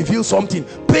about to reveal something,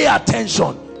 pay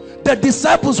attention. The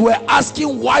disciples were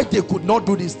asking why they could not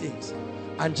do these things.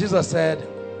 And Jesus said,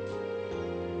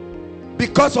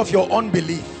 because of your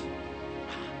unbelief.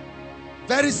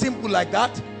 Very simple like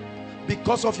that.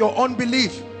 Because of your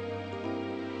unbelief.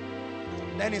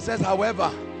 Then he says,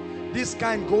 however, this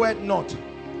kind goeth not,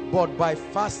 but by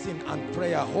fasting and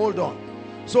prayer. Hold on.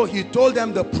 So he told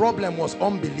them the problem was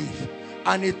unbelief.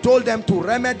 And he told them to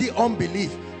remedy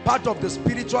unbelief. Part of the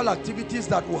spiritual activities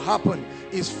that will happen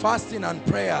is fasting and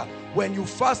prayer. When you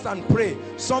fast and pray,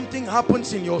 something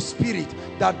happens in your spirit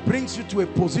that brings you to a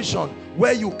position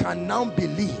where you can now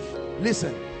believe.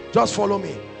 Listen, just follow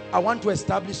me. I want to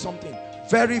establish something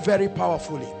very, very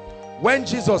powerfully. When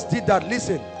Jesus did that,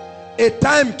 listen, a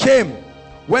time came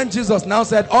when Jesus now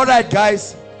said, all right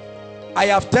guys, I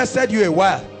have tested you a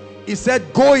while. He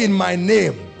said, go in my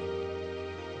name.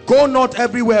 Go not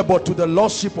everywhere but to the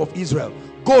lost sheep of Israel.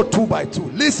 Go 2 by 2.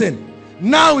 Listen,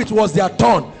 now it was their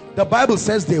turn. The Bible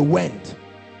says they went.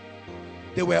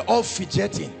 They were all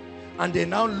fidgeting, and they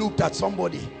now looked at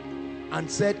somebody and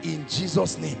said, in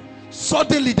Jesus' name.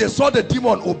 Suddenly they saw the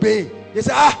demon obey. They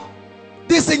said,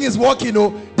 this thing is working.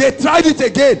 They tried it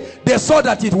again. They saw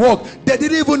that it worked. They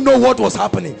didn't even know what was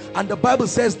happening. And the Bible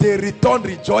says they returned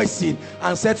rejoicing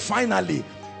and said, finally,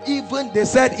 they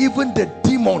said even the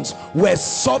demons were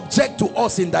subject to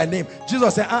us in thy name.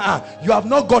 Jesus said, you have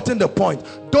not gotten the point.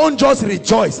 Don't just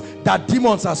rejoice that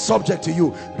demons are subject to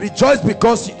you. Rejoice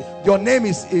because your name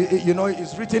is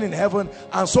is written in heaven,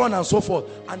 and so on and so forth.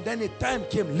 And then a time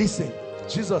came, listen,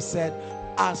 Jesus said,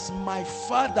 as my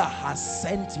Father has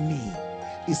sent me,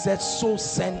 he said, so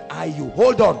send I you.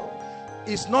 Hold on.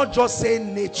 It's not just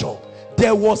saying nature.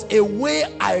 There was a way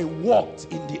I walked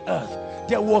in the earth.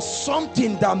 There was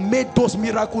something that made those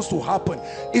miracles to happen.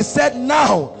 He said,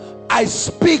 now I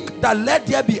speak that let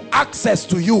there be access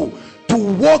to you to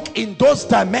walk in those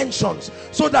dimensions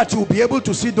so that you'll be able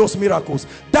to see those miracles.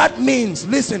 That means,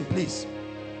 listen please,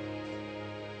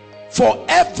 for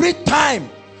every time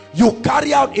you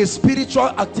carry out a spiritual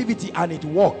activity and it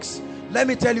works, let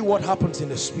me tell you what happens in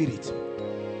the spirit.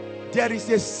 There is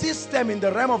a system in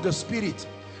the realm of the spirit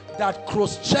that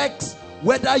cross-checks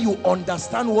whether you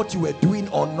understand what you were doing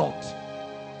or not.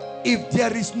 If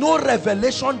there is no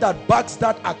revelation that backs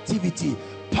that activity,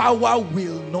 power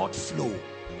will not flow.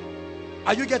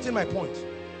 Are you getting my point?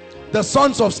 The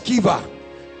sons of Sceva,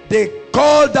 they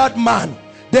called that man.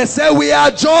 They said, we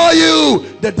adjure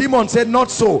you. The demon said,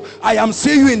 not so. I am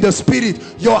seeing you in the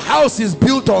spirit. Your house is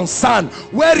built on sand.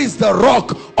 Where is the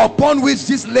rock upon which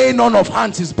this laying on of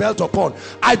hands is built upon?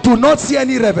 I do not see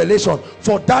any revelation.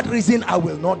 For that reason, I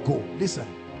will not go. Listen,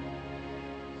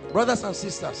 brothers and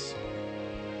sisters,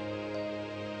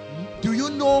 do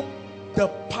you know the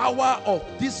power of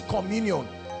this communion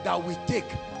that we take?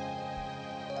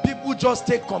 People just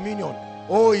take communion.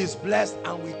 Oh, he's blessed,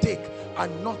 and we take,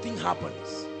 and nothing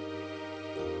happens.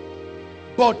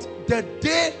 But the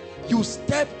day you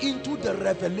step into the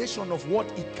revelation of what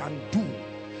it can do,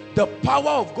 the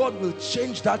power of God will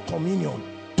change that communion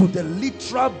to the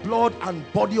literal blood and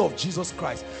body of Jesus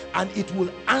Christ, and it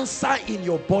will answer in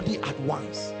your body at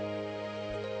once.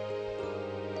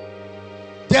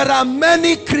 There are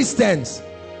many Christians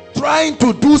trying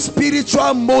to do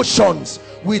spiritual motions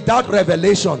without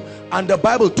revelation, and the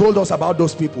Bible told us about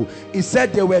those people. It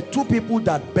said there were two people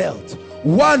that built.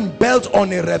 One built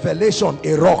on a revelation,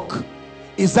 a rock.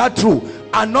 Is that true?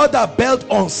 Another built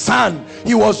on sand.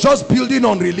 He was just building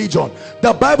on religion.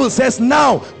 The Bible says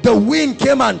now the wind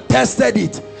came and tested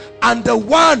it, and the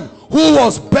one who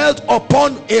was built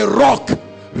upon a rock,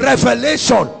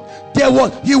 revelation.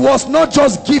 He was not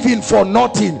just giving for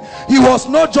nothing. He was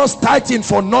not just tithing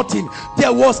for nothing.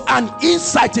 There was an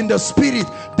insight in the spirit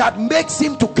that makes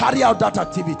him to carry out that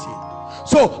activity.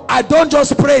 So I don't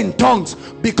just pray in tongues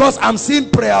because I'm seeing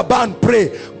prayer band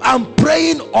pray. I'm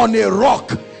praying on a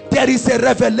rock. There is a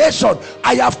revelation.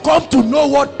 I have come to know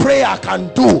what prayer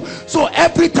can do. So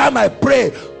every time I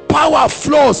pray, power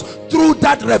flows through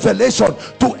that revelation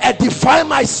to edify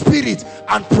my spirit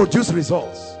and produce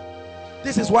results.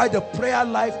 This is why the prayer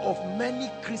life of many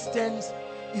Christians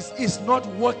is not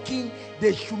working.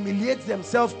 They humiliate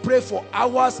themselves, pray for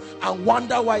hours, and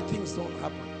wonder why things don't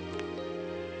happen.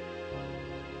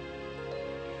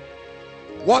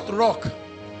 What rock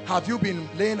have you been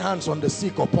laying hands on the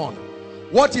sick upon?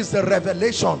 What is the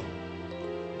revelation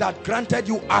that granted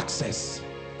you access?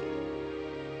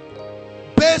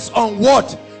 Based on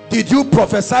what did you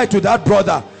prophesy to that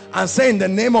brother and say, in the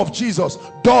name of Jesus,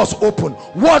 doors open?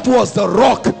 What was the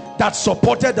rock that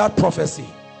supported that prophecy?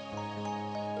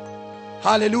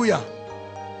 Hallelujah.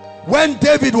 When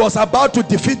David was about to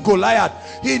defeat Goliath,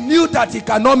 he knew that he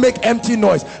cannot make empty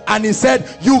noise, and he said,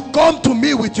 you come to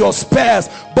me with your spears,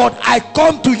 but I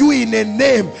come to you in a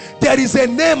name. There is a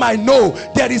name I know.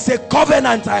 There is a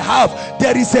covenant I have.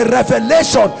 There is a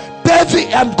revelation.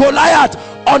 David and Goliath,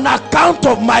 on account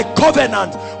of my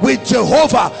covenant with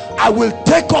Jehovah, I will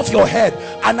take off your head,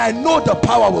 and I know the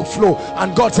power will flow.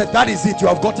 And God said, that is it, you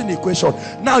have gotten the equation.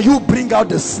 Now you bring out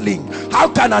the sling. How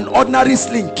can an ordinary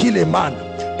sling kill a man?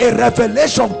 A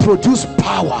revelation produces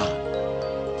power.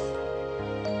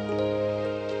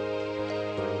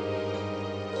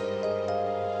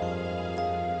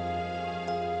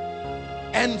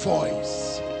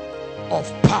 Envoys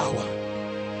of power.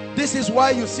 This is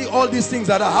why you see all these things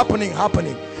that are happening.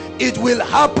 It will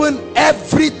happen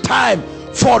every time,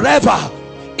 forever.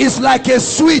 It's like a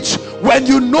switch. When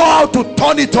you know how to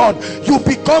turn it on, you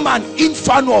become an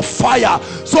inferno of fire.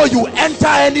 So you enter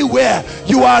anywhere.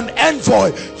 You are an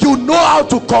envoy. You know how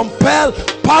to compel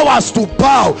powers to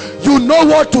bow. You know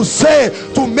what to say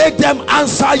to make them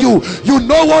answer you. You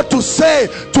know what to say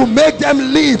to make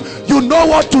them leave. You know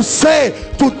what to say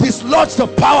to dislodge the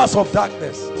powers of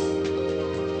darkness.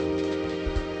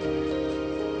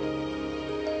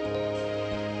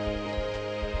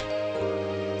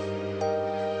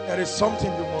 There is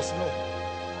something you must know.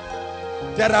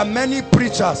 There are many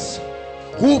preachers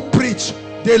who preach.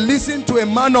 They listen to a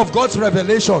man of God's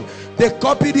revelation. They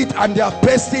copied it and they are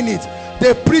pasting it.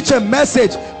 They preach a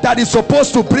message that is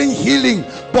supposed to bring healing,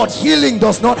 but healing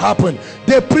does not happen.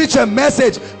 They preach a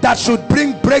message that should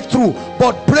bring breakthrough,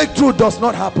 but breakthrough does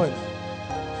not happen.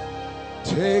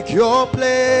 Take your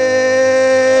place.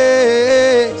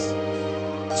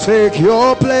 Take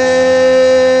your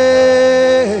place.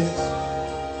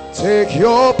 Take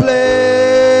your place.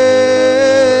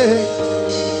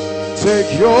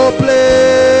 Take your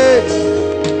place.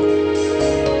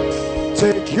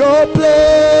 Take your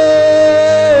place.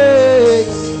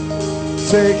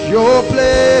 Take your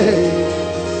place.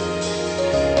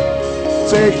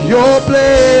 Take your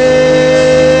place.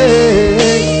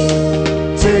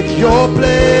 Take your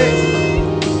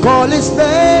place. Call his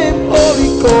name,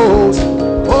 Holy Ghost.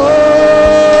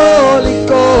 Holy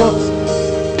Ghost.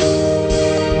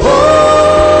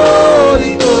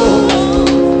 Holy Ghost.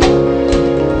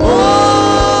 Holy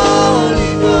Ghost.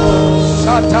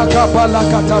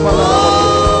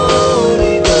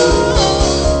 Holy Ghost.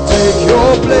 Take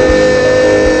your place.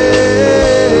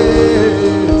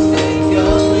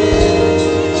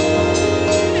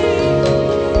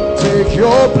 Take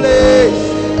your place.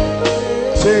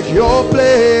 Take your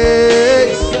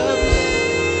place.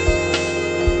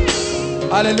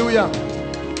 Hallelujah.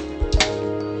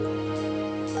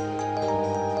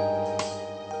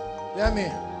 Hear me.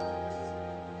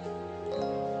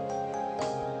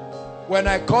 When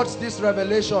I got this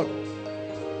revelation,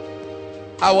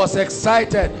 I was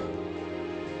excited.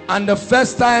 And the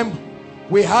first time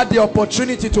we had the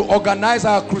opportunity to organize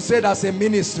our crusade as a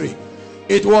ministry,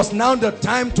 it was now the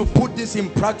time to put this in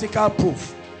practical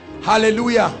proof.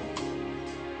 Hallelujah.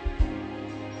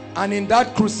 And in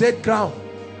that crusade ground,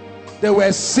 there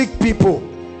were sick people.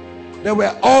 There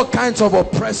were all kinds of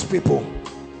oppressed people.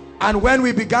 And when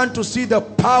we began to see the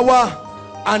power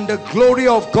and the glory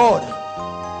of God,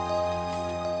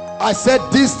 I said,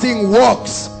 this thing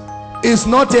works. It's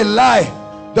not a lie.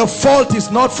 The fault is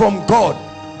not from God.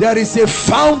 There is a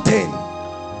fountain.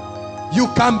 You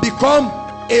can become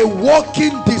a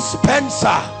walking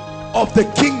dispenser of the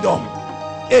kingdom,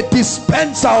 a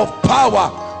dispenser of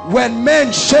power. When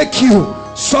men shake you,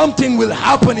 something will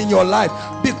happen in your life,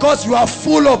 because you are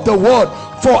full of the word,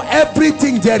 For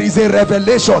everything there is a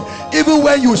revelation. Even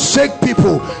when you shake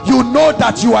people, you know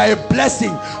that you are a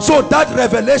blessing, so that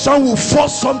revelation will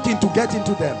force something to get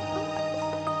into them.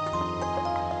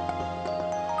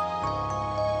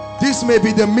 This may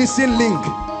be the missing link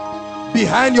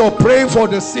behind your praying for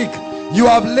the sick. You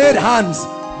have laid hands,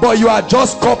 but you are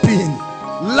just copying.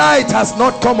 Light has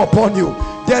not come upon you.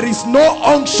 There is no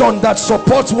unction that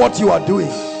supports what you are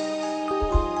doing.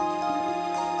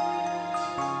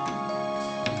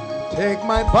 Take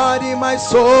my body, my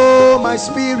soul, my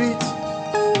spirit,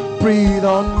 breathe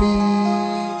on me.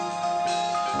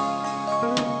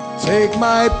 Take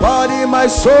my body, my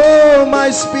soul,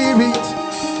 my spirit,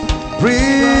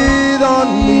 breathe on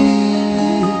me.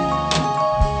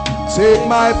 Take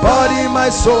my body, my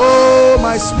soul,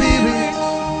 my spirit,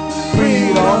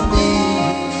 breathe on me.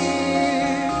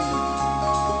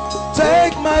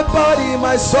 Take my body,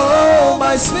 my soul,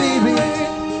 my spirit,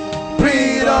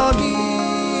 breathe on me.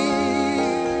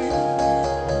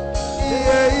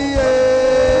 Yeah, yeah,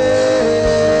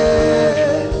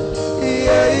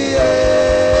 yeah, yeah.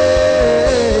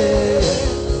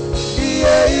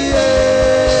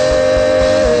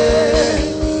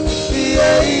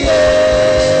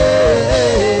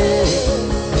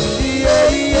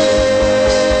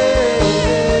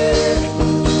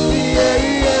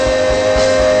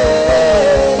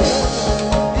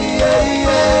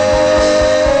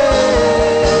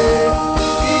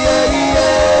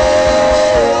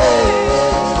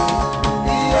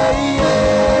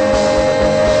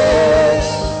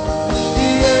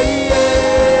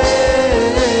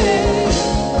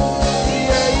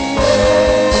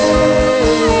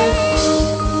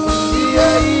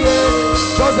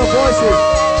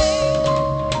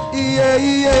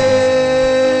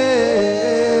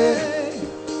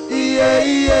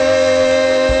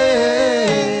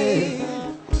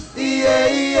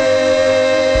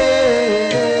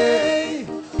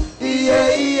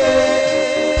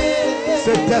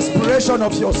 Desperation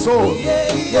of your soul.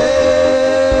 Yeah, yeah,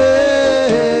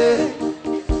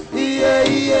 yeah,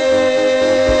 yeah,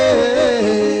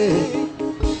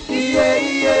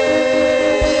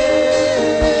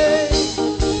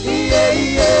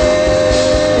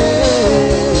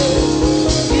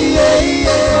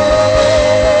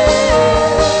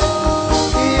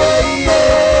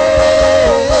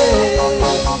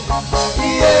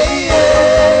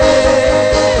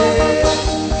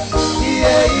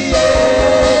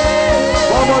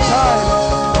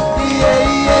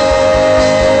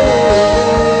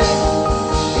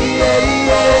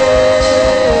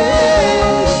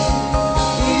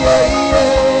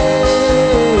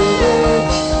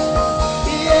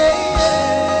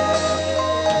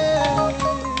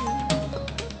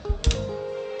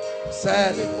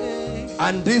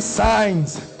 and these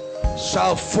signs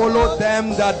shall follow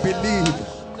them that believe.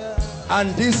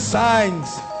 And these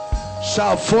signs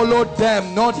shall follow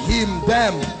them, not him,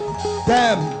 them,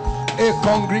 a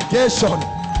congregation,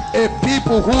 a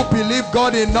people who believe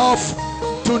God enough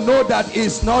to know that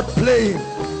he's not playing.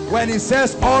 When he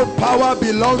says all power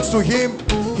belongs to him,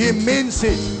 he means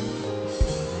it.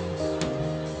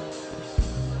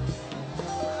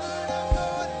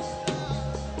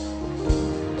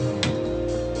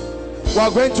 We are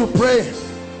going to pray.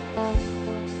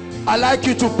 I'd like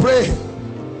you to pray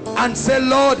and say,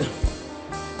 Lord,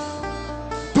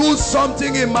 do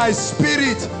something in my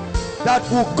spirit that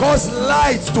will cause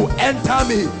light to enter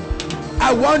me.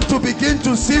 I want to begin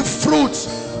to see fruits.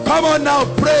 Come on now,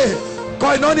 pray.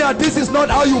 Koinonia, this is not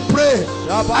how you pray.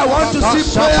 I want to see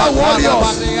prayer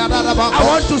warriors. I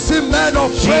want to see men of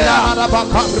prayer.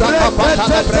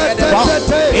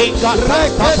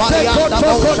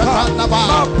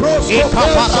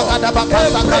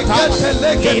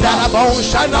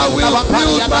 And I will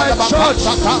build my church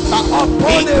upon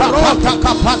a rock.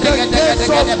 The gates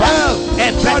of hell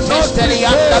cannot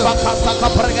prevail.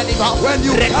 When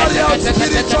you carry out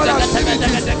spiritual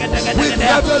activities with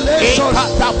revelation,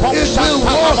 it will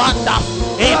walk.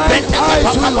 Blind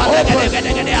eyes will open.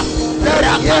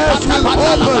 Deaf ears will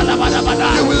open.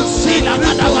 You will see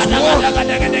cripples walk.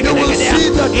 You will see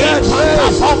the dead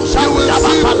raised. You will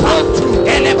see breakthrough.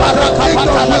 The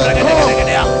kingdom will come.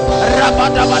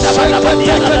 We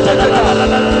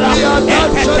are not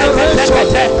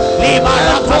generation. Envoys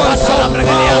of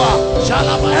power.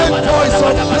 Envoys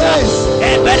of grace.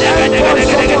 Envoys of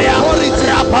authority.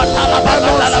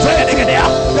 Demonstrating the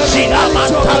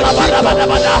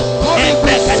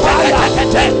spiritual fire and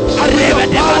with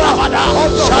the power of the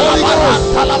Holy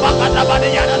Ghost,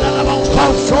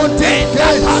 confronting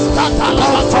gates,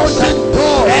 confronting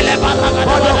doors, by the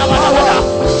power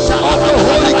of the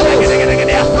Holy Ghost.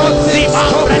 Nothing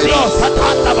stopping us.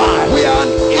 We are an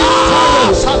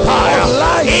influence.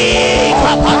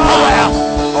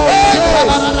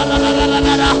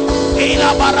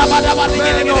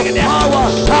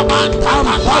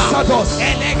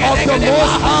 of the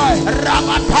Most High,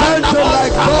 gentle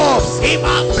like doves,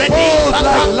 bold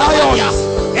like lions,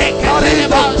 carrying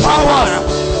the powers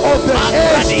of the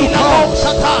age to come,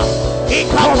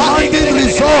 commanding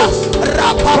results,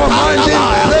 commanding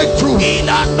breakthrough,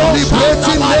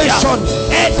 liberating nations,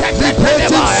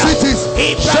 liberating cities.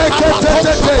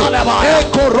 Sheketete,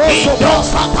 ekorosoba,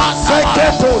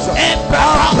 seketos,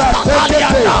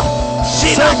 abratekete,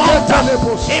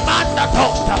 seketelebos.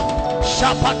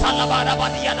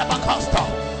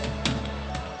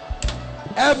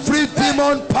 Every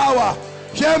demon power,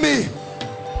 hear me,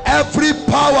 every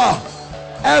power,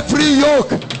 every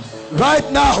yoke,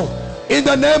 right now, in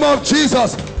the name of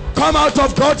Jesus, come out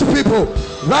of God's people,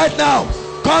 right now,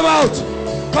 come out,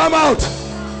 come out,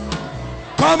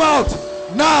 come out,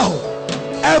 now,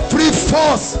 every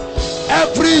force,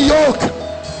 every yoke,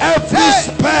 every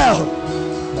spell,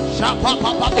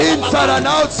 inside and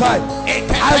outside,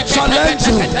 I challenge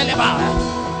you.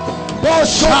 Go,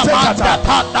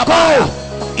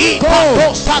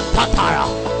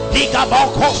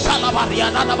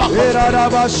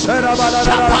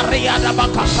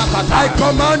 I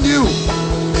command you,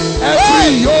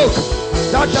 every yoke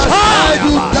that has tied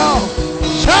you down,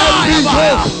 every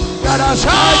yoke that has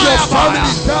tied your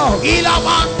family down,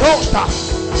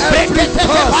 every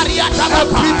curse,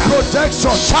 every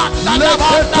protection,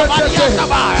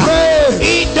 pray.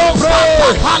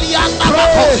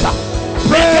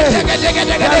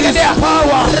 There is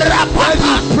power when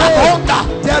you pray.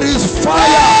 There is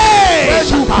fire when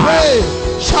you pray.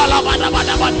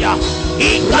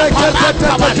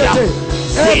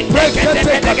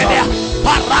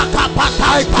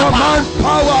 I command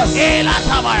powers,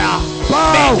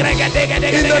 bow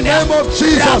in the name of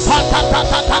Jesus.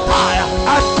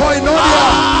 At Koinonia,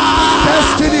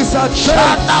 destinies are changed.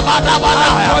 At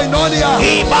Koinonia,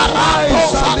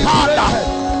 lives are liberated.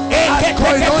 At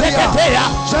Koinonia,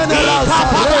 generals are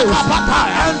raised.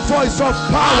 Envoys of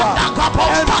power,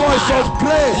 envoys of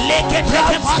grace,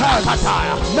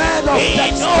 men of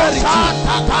dexterity,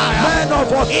 men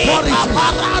of authority,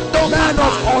 men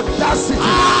of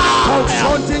audacity,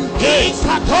 confronting gates,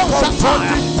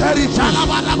 confronting territories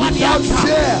without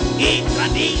fear.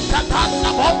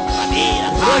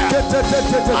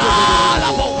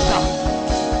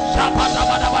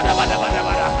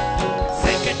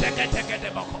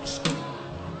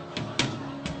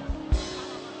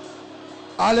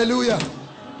 Hallelujah.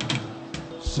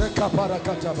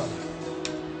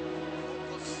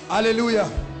 Hallelujah.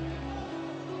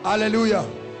 Hallelujah.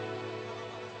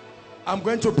 I'm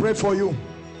going to pray for you.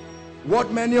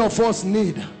 What many of us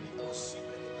need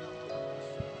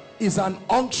is an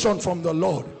unction from the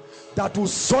Lord that will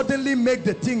suddenly make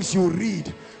the things you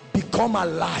read become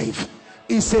alive.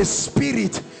 It's a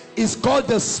spirit. It's called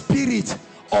the spirit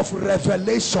of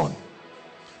revelation.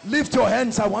 Lift your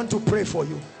hands. I want to pray for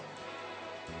you.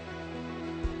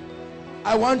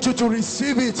 I want you to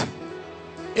receive it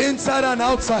inside and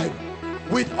outside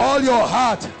with all your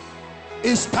heart.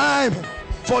 It's time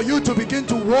for you to begin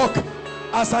to walk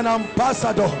as an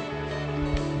ambassador.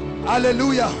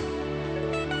 Hallelujah.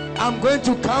 I'm going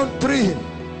to count 3,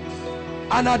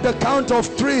 and at the count of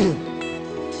 3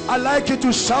 I'd like you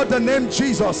to shout the name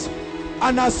Jesus,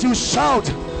 and as you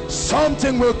shout,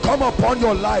 something will come upon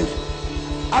your life.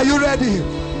 Are you ready?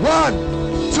 1,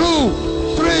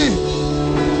 2, 3.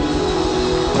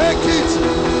 Take it,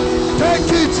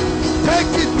 take it,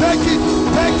 take it, take it,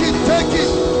 take it, take it,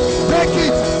 take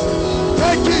it,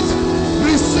 take it,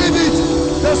 receive it.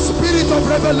 The spirit of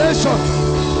revelation,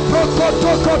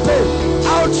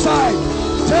 outside,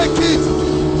 take it,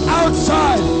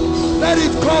 outside, let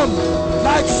it come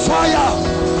like fire.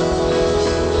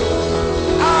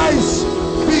 Eyes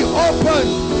be open,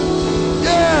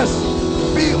 ears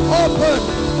be open.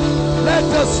 Let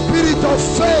the spirit of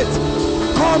faith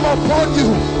come upon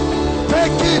you.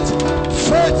 Take it.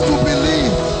 Faith to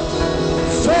believe.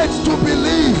 Faith to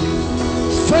believe.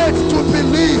 Faith to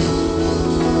believe.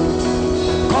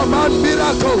 Command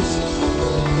miracles.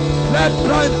 Let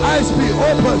blind eyes be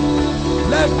open.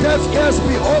 Let deaf ears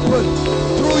be open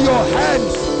through your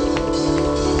hands.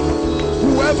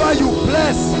 Whoever you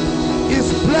bless is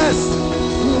blessed.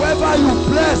 Whoever you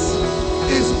bless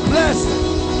is blessed.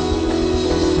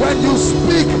 When you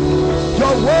speak,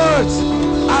 your words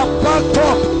are backed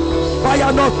up by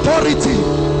an authority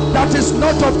that is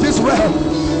not of this realm.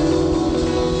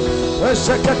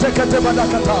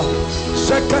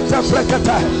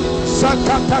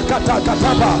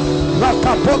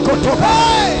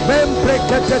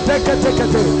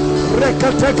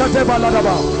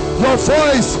 Your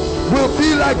voice will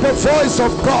be like the voice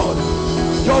of God.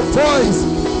 Your voice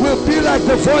will be like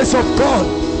the voice of God.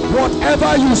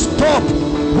 Whatever you stop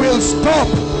will stop.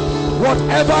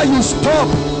 Whatever you stop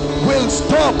will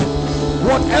stop.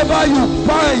 Whatever you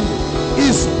bind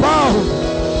is bound.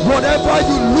 Whatever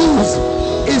you lose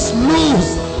is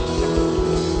loose.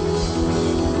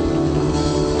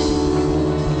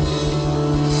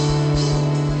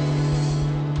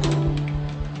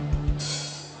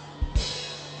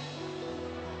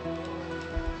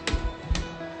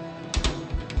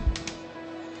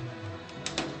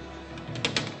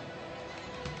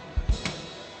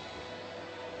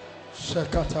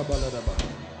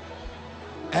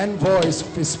 Envoys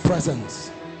of his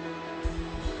presence.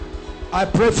 I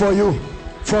pray for you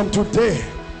from today.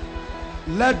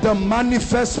 Let the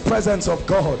manifest presence of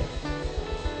God,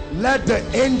 let the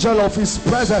angel of his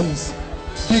presence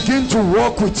begin to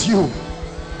walk with you,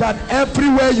 that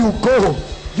everywhere you go,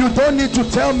 you don't need to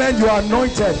tell men you are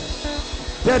anointed.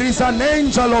 There is an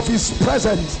angel of his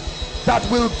presence that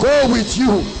will go with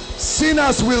you.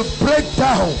 Sinners will break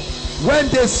down when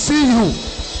they see you.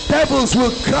 Devils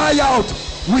will cry out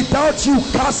without you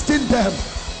casting them.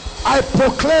 I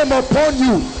proclaim upon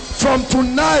you, from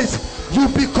tonight you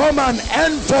become an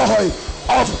envoy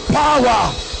of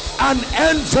power, an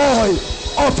envoy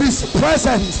of his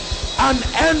presence, an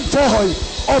envoy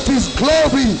of his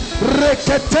glory.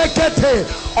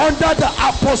 Under the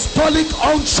apostolic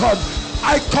unction,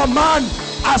 I command,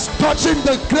 as touching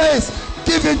the grace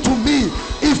given to me,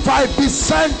 if I be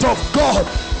sent of God,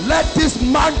 let this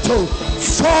mantle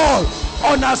fall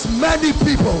on as many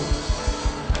people.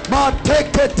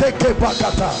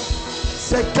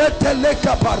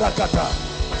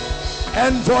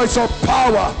 Envoys of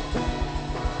power,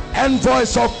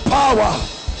 envoys of power,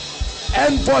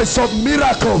 envoys of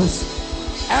miracles,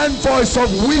 envoys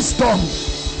of wisdom,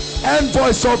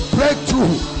 envoys of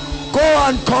breakthrough. Go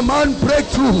and command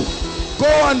breakthrough. Go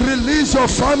and release your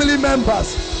family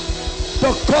members.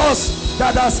 The cause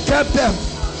that has kept them,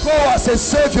 go as a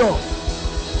savior.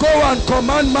 Go and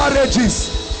command marriages.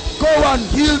 Go and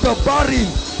heal the barren.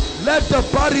 Let the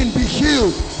barren be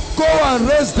healed. Go and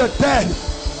raise the dead.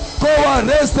 Go and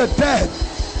raise the dead.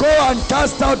 Go and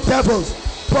cast out devils.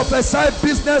 Prophesy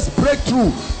business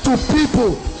breakthrough to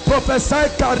people. Prophesy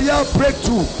career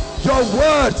breakthrough. Your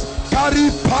words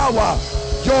carry power.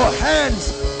 Your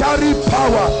hands carry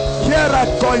power. Here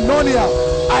at Koinonia,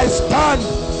 I stand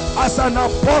as an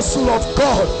apostle of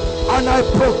God, and I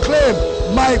proclaim,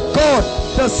 my God,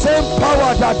 the same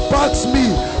power that backs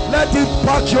me, let it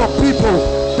back your people.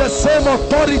 The same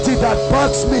authority that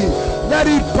backs me, let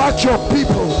it back your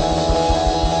people.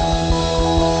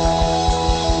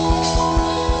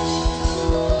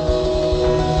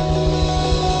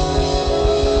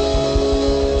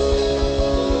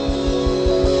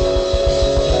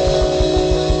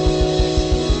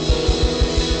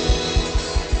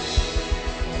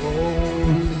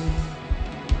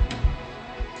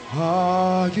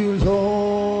 You,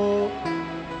 Lord,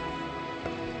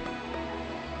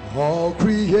 all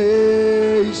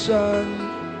creation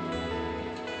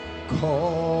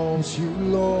calls you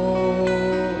Lord.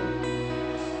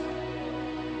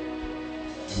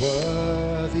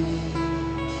 Worthy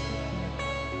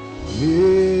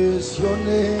is your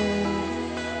name.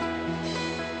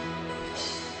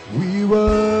 We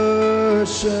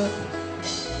worship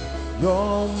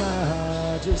your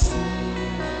majesty.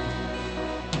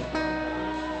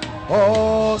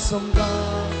 Awesome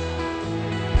God,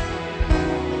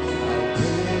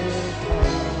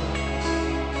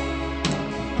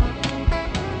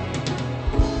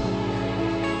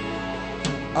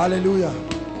 hallelujah.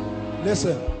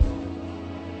 Listen.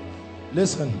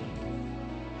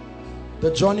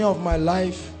 The journey of my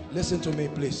life, listen to me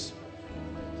please,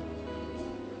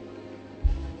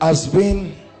 has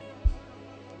been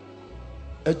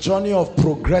a journey of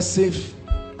progressive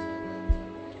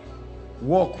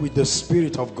walk with the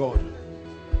Spirit of God.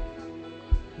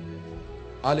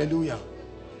 Hallelujah.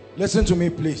 Listen to me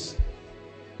please.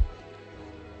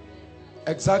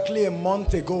 Exactly a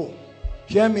month ago,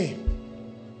 hear me,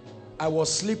 I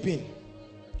was sleeping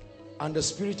and the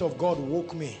Spirit of God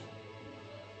woke me.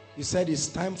 He said, it's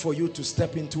time for you to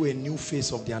step into a new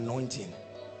phase of the anointing.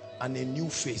 And a new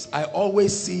phase. I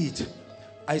always see it.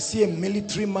 I see a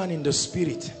military man in the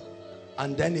spirit,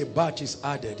 and then a badge is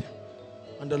added.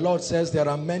 And the Lord says there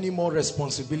are many more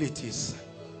responsibilities,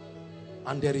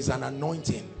 and there is an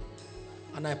anointing.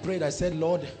 And I prayed, I said,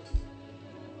 Lord,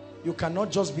 you cannot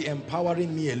just be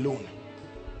empowering me alone.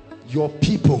 Your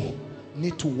people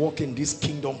need to walk in this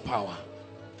kingdom power.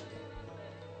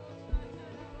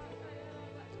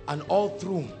 And all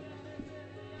through,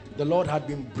 the Lord had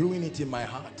been brewing it in my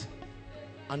heart.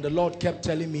 And the Lord kept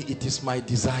telling me, it is my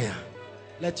desire.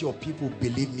 Let your people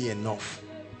believe me enough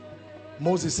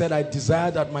Moses said, I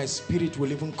desire that my spirit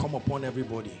will even come upon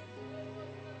everybody.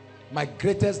 My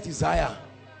greatest desire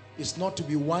is not to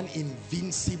be one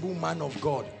invincible man of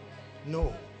God.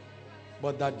 No.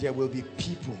 But that there will be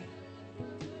people,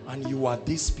 and you are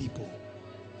these people,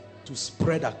 to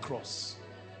spread across.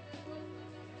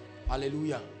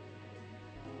 Hallelujah.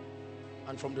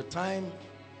 And from the time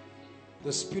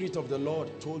the Spirit of the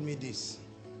Lord told me this,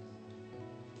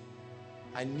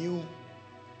 I knew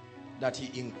that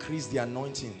he increased the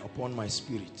anointing upon my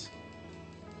spirit.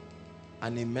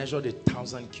 And he measured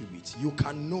 1,000 cubits. You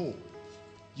can know.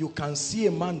 You can see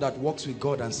a man that walks with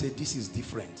God and say, this is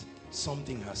different.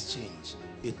 Something has changed.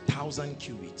 1,000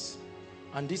 cubits.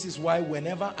 And this is why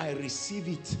whenever I receive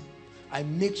it, I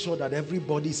make sure that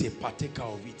everybody is a partaker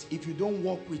of it. If you don't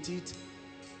walk with it,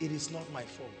 it is not my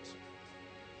fault.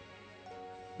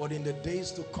 But in the days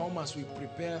to come, as we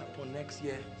prepare for next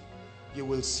year, you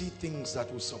will see things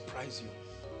that will surprise you.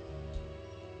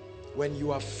 When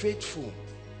you are faithful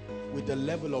with the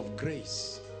level of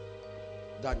grace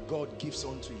that God gives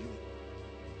unto you,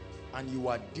 and you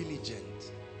are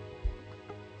diligent,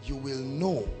 you will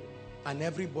know, and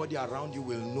everybody around you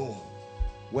will know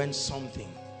when something,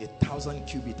 1,000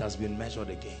 cubits has been measured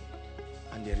again,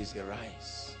 and there is a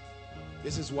rise.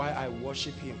 This is why I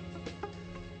worship him.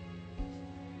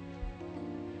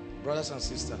 Brothers and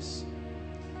sisters,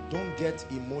 don't get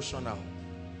emotional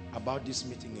about this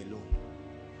meeting alone.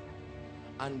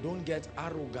 And don't get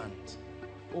arrogant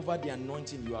over the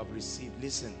anointing you have received.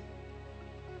 Listen,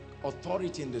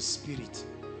 authority in the spirit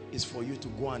is for you to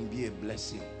go and be a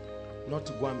blessing, not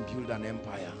to go and build an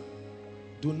empire.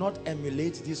 Do not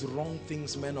emulate these wrong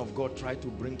things men of God try to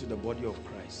bring to the body of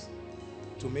Christ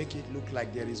to make it look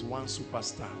like there is one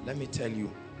superstar. Let me tell you,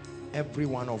 every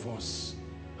one of us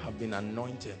have been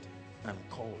anointed and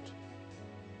called,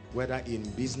 whether in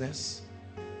business,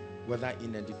 whether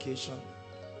in education.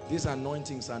 These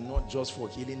anointings are not just for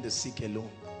healing the sick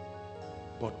alone,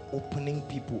 but opening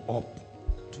people up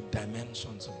to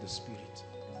dimensions of the spirit.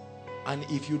 And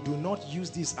if you do not use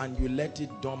this and you let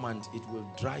it dormant, it will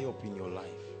dry up in your life.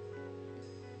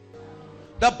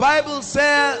 The Bible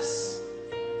says,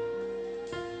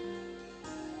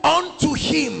 unto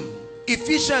him,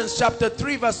 Ephesians chapter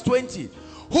 3 verse 20,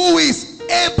 who is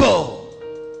able.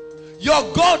 Your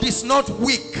God is not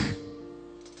weak.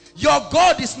 Your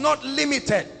God is not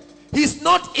limited. He's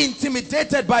not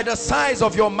intimidated by the size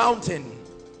of your mountain.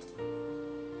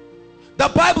 The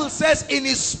Bible says in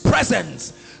his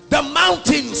presence the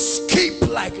mountains skip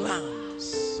like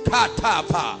lambs.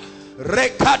 Katapa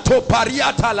rekato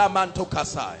pariata lamanto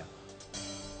kasaya.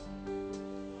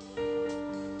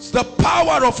 It's the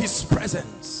power of his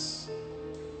presence.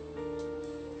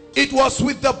 It was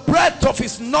with the breath of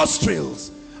his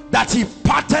nostrils that he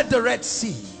parted the Red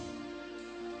Sea,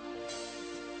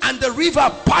 and the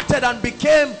river parted and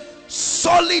became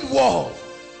solid wall.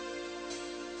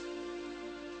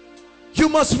 You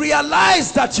must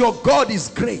realize that your God is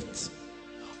great.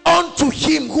 Unto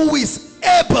him who is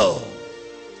able.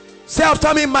 Say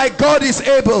after me, my God is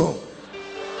able.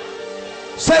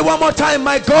 Say one more time,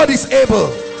 my God is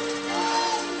able.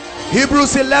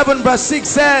 Hebrews 11 verse 6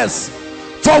 says,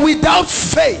 for without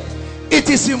faith it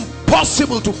is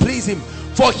impossible to please him.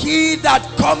 For he that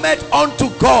cometh unto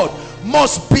God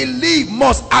must believe,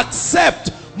 must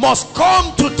accept, must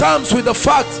come to terms with the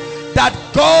fact that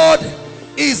God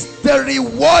is the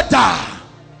rewarder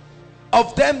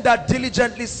of them that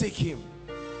diligently seek him.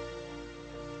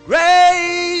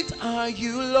 Great are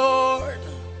you, Lord.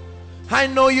 I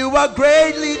know you are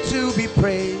greatly to be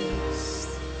praised.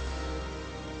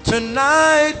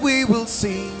 Tonight we will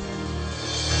sing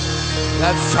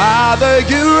that Father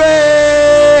you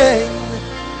reign.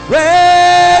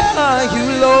 Great are you,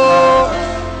 Lord.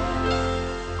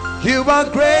 You are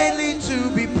greatly to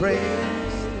be praised.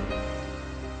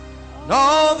 And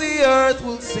all the earth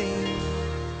will sing,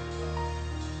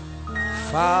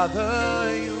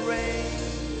 Father you reign.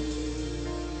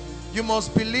 You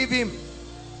must believe him.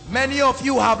 Many of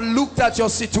you have looked at your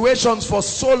situations for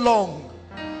so long.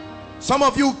 Some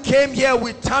of you came here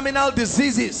with terminal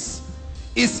diseases.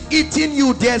 It's eating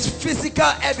you. There's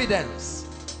physical evidence.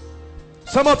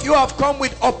 Some of you have come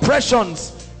with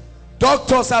oppressions.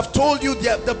 Doctors have told you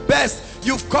they're the best.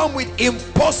 You've come with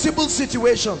impossible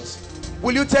situations.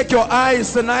 Will you take your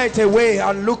eyes tonight away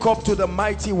and look up to the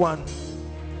mighty one?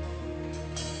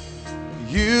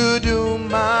 You do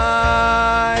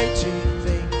mighty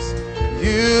things.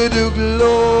 You do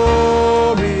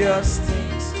glorious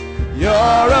things. You're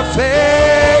a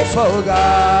faithful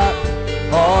God.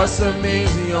 Awesome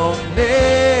is your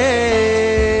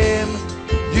name.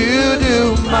 You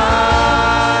do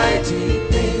mighty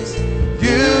things.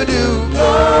 You do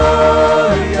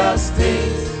glorious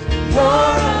things. You're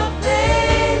a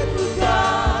faithful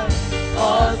God.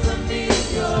 Awesome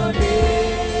is your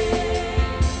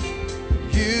name.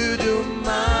 You do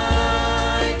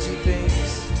mighty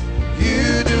things.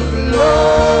 You do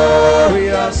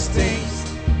glorious things.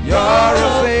 You're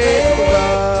a faithful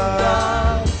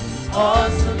God.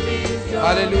 Awesome is your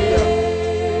Hallelujah. name.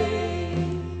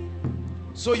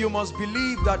 So you must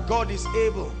believe that God is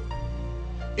able.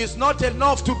 It's not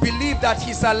enough to believe that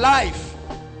he's alive.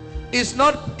 It's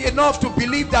not enough to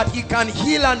believe that he can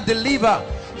heal and deliver.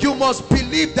 You must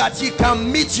believe that he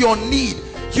can meet your need.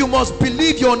 You must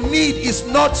believe your need is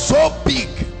not so big.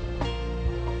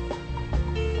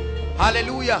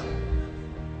 Hallelujah.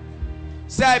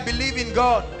 Say, I believe in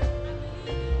God.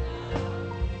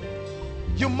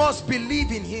 You must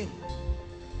believe in him.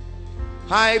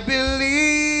 I believe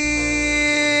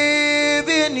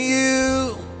in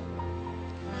you.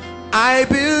 I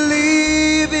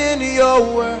believe in your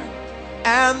word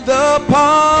and the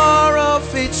power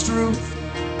of its truth.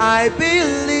 I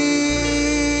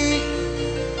believe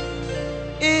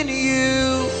in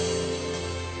you.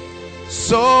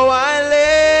 So I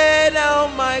lay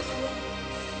down my cross,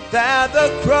 that the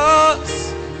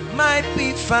cross might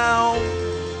be found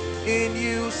in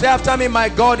you. Say after me, my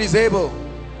God is able.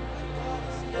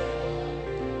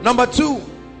 Number two,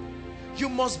 you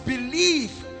must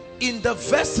believe in the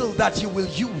vessel that he will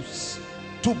use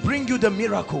to bring you the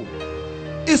miracle.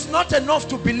 It's not enough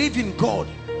to believe in God.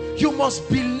 You must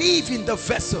believe in the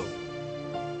vessel.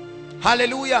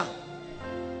 Hallelujah.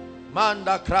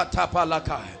 The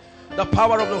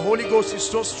power of the Holy Ghost is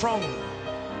so strong.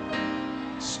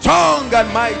 Strong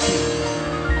and mighty.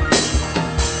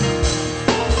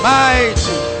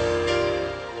 Mighty.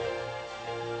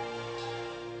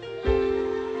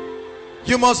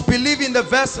 You must believe in the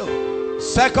vessel.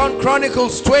 2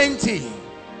 Chronicles 20,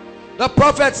 the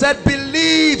prophet said,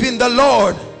 believe in the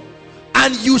Lord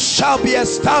and you shall be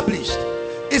established.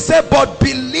 He said, but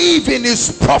believe in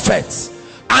his prophets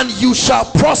and you shall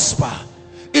prosper.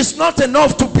 It's not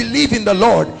enough to believe in the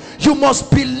Lord. You must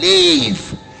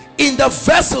believe in the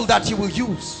vessel that he will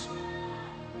use.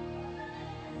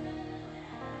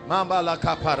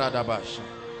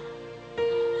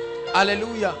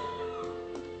 Hallelujah.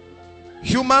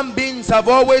 Human beings have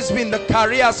always been the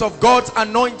carriers of God's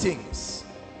anointings,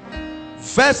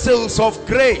 vessels of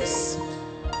grace.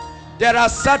 There are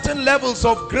certain levels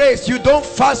of grace. You don't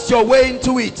fast your way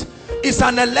into it. It's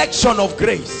an election of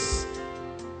grace.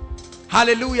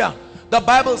 Hallelujah. The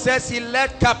Bible says he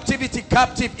led captivity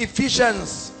captive.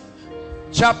 Ephesians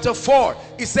chapter 4,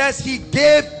 it says he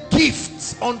gave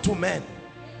gifts unto men.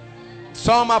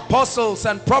 Some apostles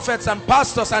and prophets and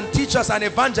pastors and teachers and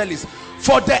evangelists,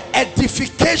 for the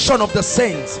edification of the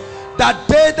saints, that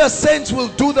they, the saints, will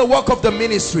do the work of the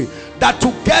ministry, that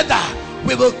together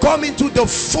we will come into the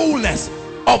fullness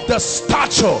of the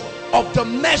stature of the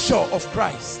measure of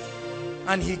Christ.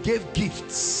 And he gave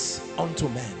gifts unto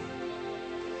men.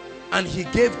 And he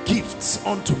gave gifts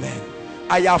unto men.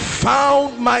 I have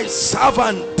found my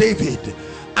servant David,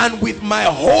 and with my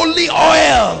holy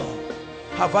oil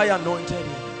have I anointed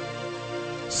him.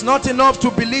 It's not enough to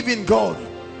believe in God.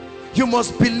 You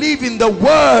must believe in the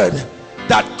word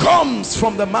that comes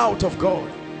from the mouth of God.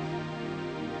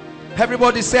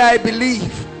 Everybody say, I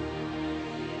believe.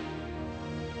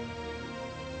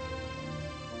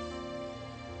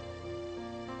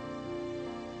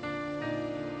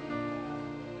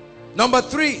 Number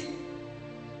three,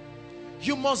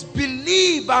 you must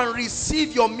believe and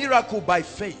receive your miracle by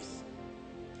faith.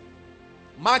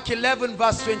 Mark 11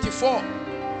 verse 24.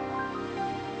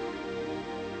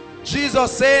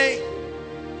 Jesus saying,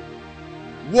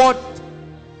 what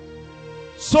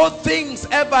so things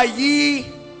ever ye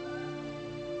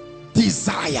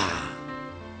desire,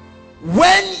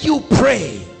 when you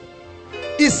pray,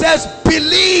 it says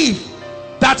believe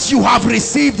that you have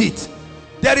received it.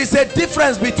 There is a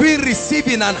difference between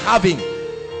receiving and having.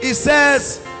 It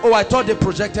says, oh, I thought they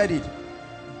projected it.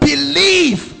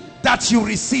 Believe that you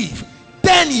receive,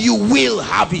 then you will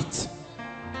have it.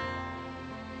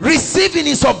 Receiving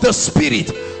is of the spirit.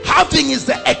 Having is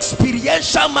the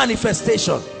experiential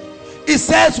manifestation. It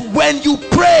says when you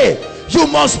pray, you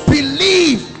must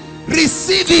believe,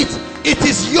 receive it. It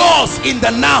is yours in the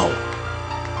now.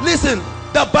 Listen,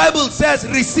 the Bible says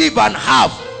receive and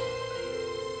have.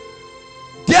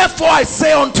 Therefore I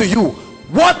say unto you,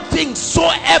 what things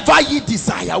soever ye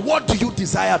desire. What do you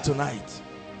desire tonight?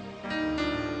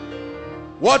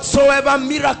 Whatsoever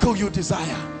miracle you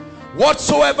desire,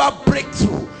 whatsoever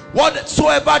breakthrough,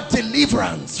 whatsoever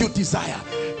deliverance you desire,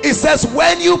 it says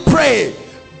when you pray,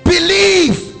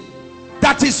 believe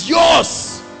that is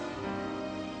yours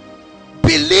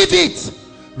Believe it.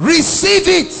 Receive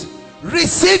it.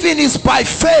 Receiving is by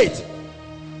faith.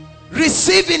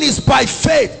 Receiving is by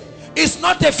faith. It's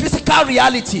not a physical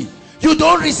reality. You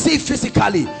don't receive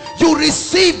physically. You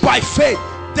receive by faith.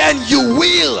 Then you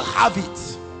will have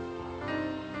it.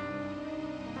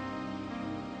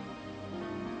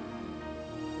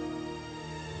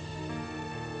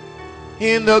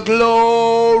 In the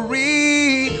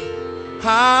glory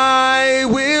I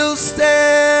will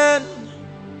stand.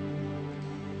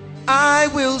 I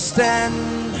will stand,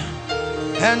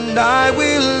 and I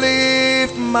will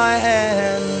lift my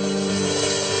hand.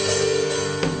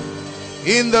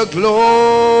 In the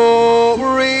glory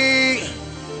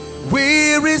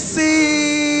we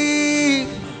receive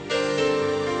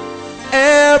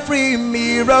every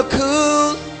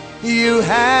miracle you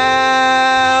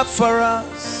have for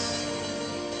us.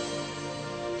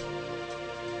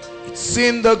 It's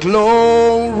in the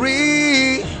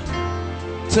glory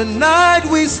tonight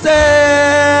we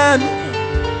stand.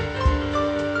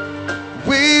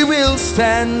 We will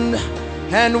stand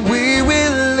and we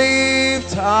will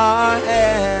lift our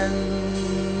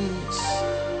hands.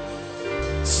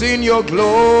 It's in your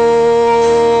glory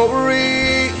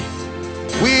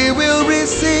we will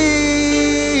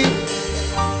receive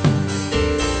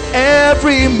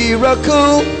every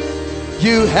miracle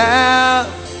you have.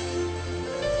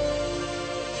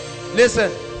 Listen,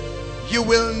 you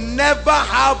will never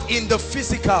have in the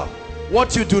physical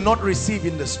what you do not receive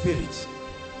in the spirit.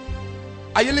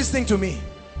 Are you listening to me?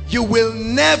 You will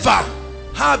never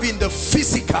have in the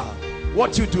physical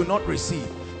what you do not receive.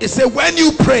 It said when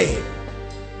you pray,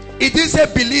 it didn't say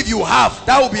believe you have.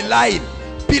 That will be lying.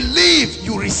 Believe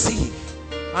you receive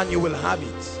and you will have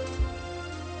it.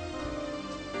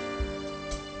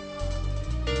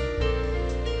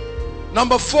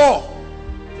 Number 4,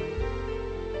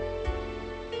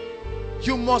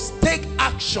 you must take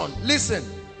action. Listen,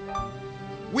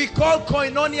 we call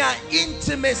koinonia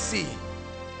intimacy,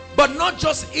 but not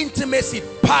just intimacy,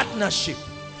 partnership,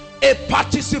 a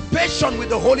participation with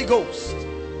the Holy Ghost.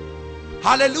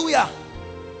 Hallelujah.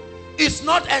 It's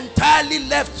not entirely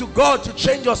left to God to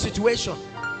change your situation.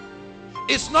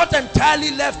 It's not entirely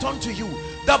left unto you.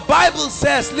 The Bible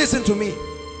says, listen to me,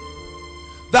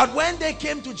 that when they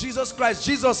came to Jesus Christ,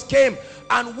 Jesus came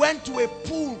and went to a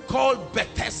pool called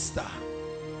Bethesda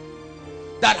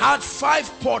that had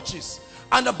 5 porches.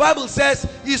 And the Bible says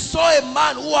he saw a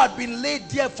man who had been laid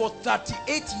there for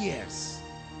 38 years.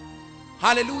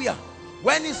 Hallelujah.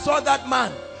 When he saw that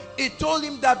man, he told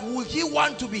him that would he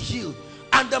want to be healed.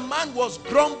 And the man was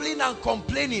grumbling and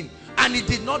complaining, and he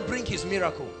did not bring his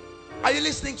miracle. Are you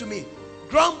listening to me?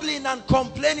 Grumbling and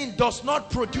complaining does not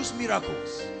produce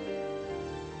miracles.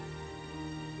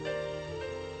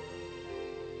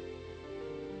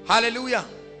 Hallelujah.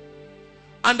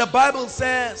 And the Bible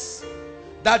says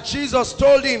that Jesus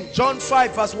told him, John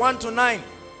 5 verse 1 to 9,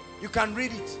 you can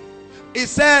read it. It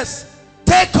says,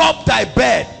 take up thy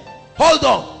bed. Hold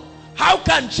on. How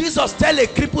can Jesus tell a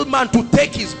crippled man to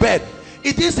take his bed?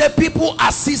 It is a people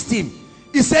assist him.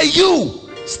 He said, you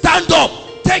stand up,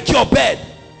 take your bed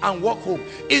and walk home.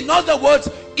 In other words,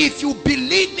 if you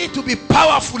believe me to be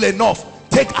powerful enough,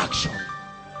 take action.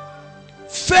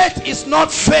 Faith is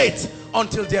not faith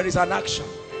until there is an action.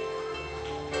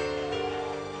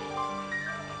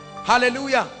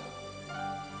 Hallelujah.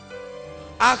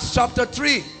 Acts chapter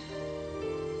 3.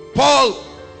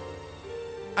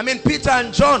 Peter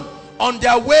and John on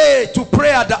their way to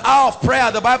prayer, the hour of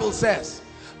prayer, the Bible says.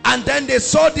 And then they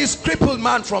saw this crippled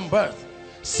man from birth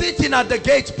sitting at the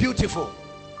gate, beautiful.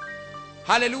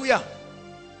 Hallelujah.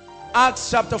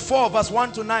 Acts chapter 4 verse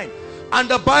 1 to 9. And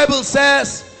the Bible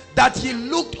says that he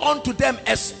looked unto them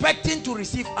expecting to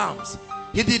receive alms.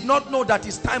 He did not know that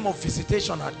his time of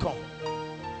visitation had come.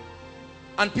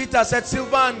 And Peter said,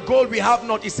 silver and gold we have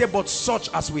not. He said, but such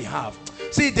as we have.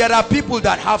 See, there are people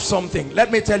that have something.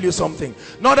 Let me tell you something.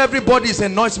 Not everybody is a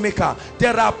noisemaker.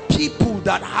 There are people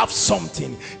that have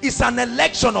something. It's an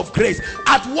election of grace.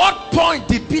 At what point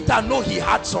did Peter know he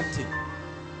had something?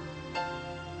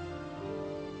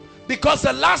 Because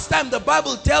the last time the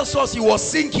Bible tells us he was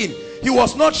sinking, he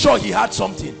was not sure he had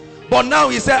something. But now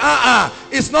he said,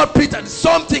 it's not Peter. It's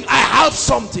something. I have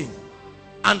something.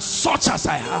 And such as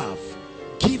I have,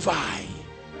 give I.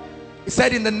 He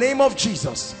said, in the name of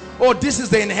Jesus. Oh, this is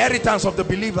the inheritance of the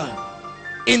believer.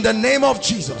 In the name of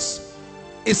Jesus.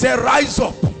 He said, rise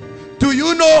up. Do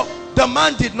you know the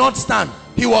man did not stand?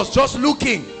 He was just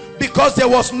looking because there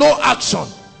was no action.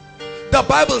 The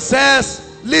Bible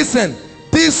says, listen,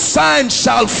 this sign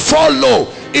shall follow.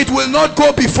 It will not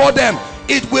go before them.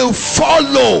 It will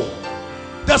follow.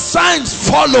 The signs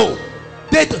follow.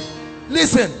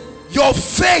 Listen, Your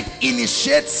faith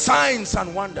initiates signs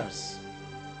and wonders.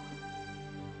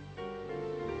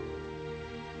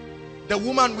 The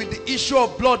woman with the issue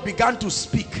of blood began to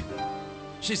speak.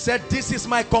 She said, this is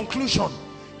my conclusion.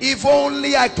 If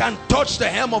only I can touch the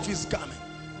hem of his garment,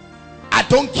 I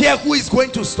don't care who is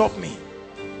going to stop me.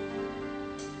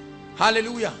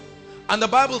 Hallelujah. And the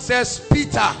Bible says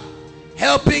Peter,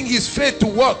 helping his faith to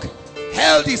work,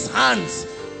 held his hands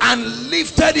and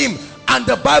lifted him. And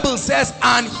the Bible says,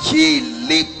 and he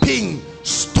leaping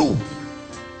stood.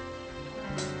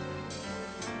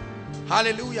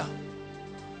 Hallelujah.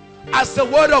 As the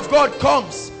word of God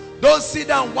comes, don't sit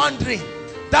down wondering.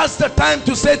 That's the time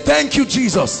to say thank you,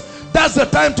 Jesus. That's the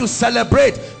time to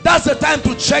celebrate. That's the time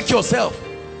to check yourself.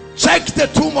 Check the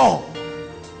tumor.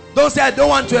 Don't say I don't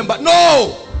want to embark.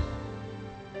 No.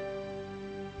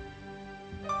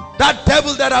 That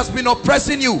devil that has been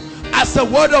oppressing you, as the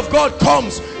word of God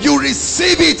comes, you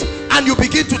receive it and you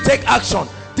begin to take action.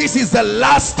 This is the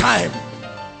last time.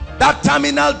 That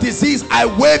terminal disease, I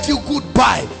wave you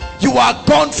goodbye. You are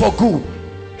gone for good.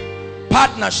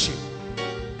 Partnership.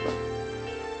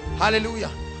 Hallelujah.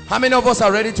 How many of us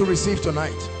are ready to receive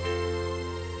tonight?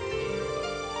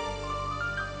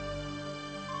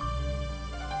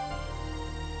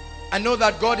 I know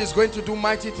that God is going to do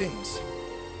mighty things.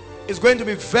 It's going to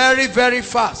be very, very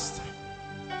fast.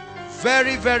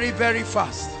 Very, very, very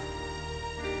fast.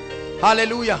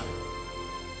 Hallelujah.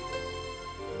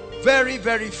 Very,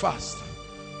 very fast.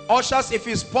 Ushers, if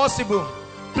it's possible,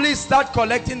 please start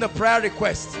collecting the prayer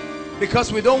requests,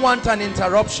 because we don't want an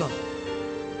interruption.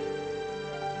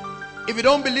 If you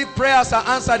don't believe prayers are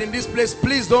answered in this place,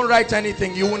 please don't write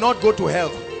anything. You will not go to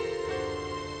hell.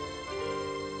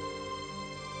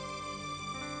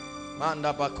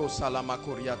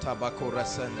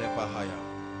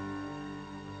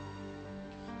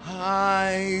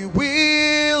 I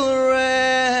will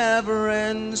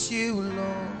reverence you,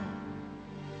 Lord.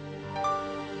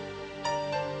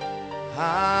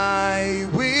 I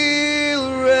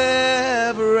will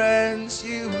reverence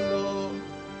you, Lord.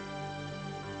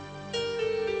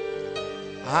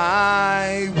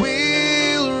 I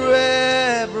will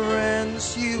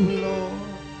reverence you, Lord.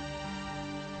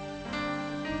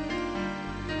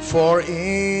 For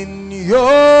in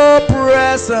your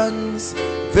presence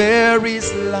there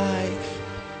is life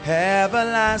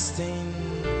everlasting.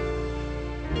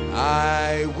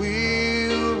 I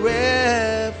will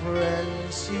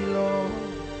reverence you, Lord.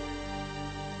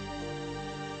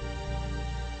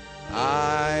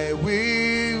 I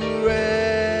will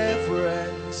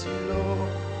reverence you,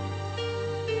 Lord.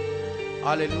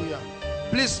 Hallelujah.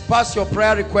 Please pass your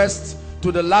prayer requests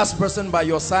to the last person by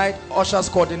your side. Ushers,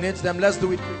 coordinate them. Let's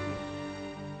do it quickly.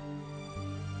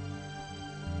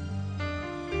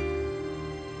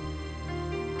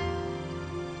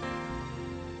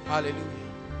 Hallelujah.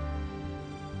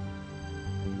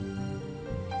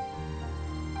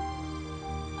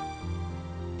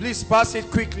 Please pass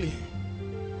it quickly.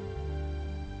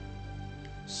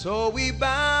 So we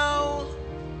bow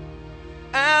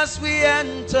as we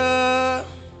enter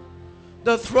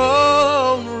the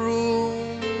throne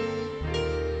room.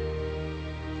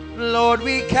 Lord,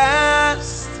 we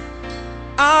cast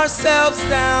ourselves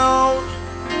down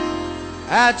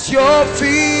at your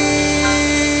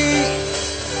feet.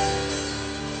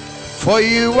 For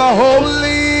you are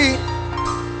holy,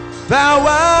 thou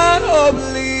art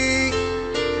holy.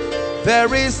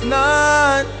 There is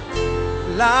none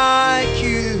like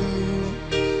you.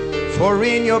 For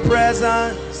in your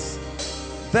presence,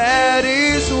 that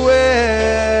is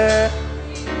where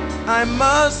I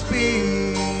must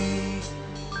be.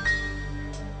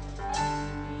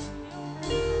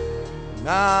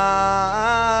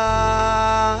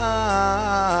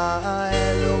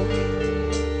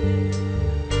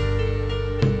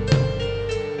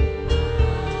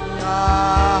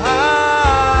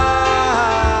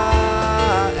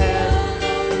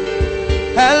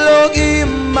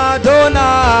 Elohim Madonna,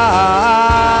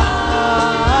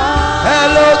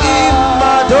 Elohim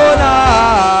Madonna,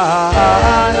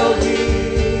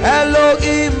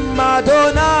 Elohim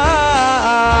Madonna,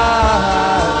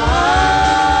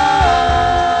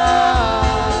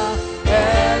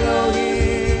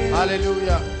 Elohim.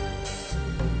 Hallelujah.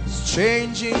 It's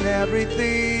changing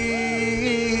everything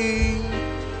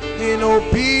in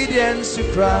obedience to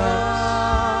Christ.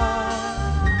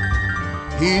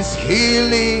 He's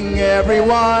healing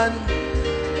everyone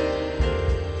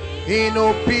in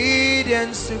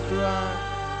obedience to Christ.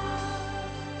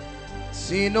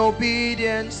 It's in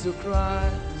obedience to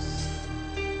Christ.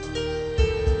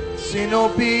 It's in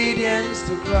obedience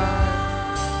to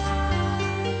Christ.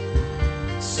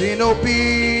 It's in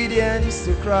obedience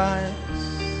to Christ.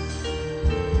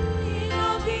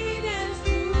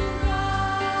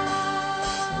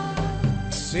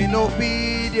 in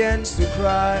obedience to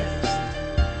Christ.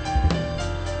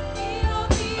 In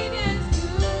obedience to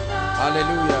God.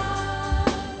 Hallelujah.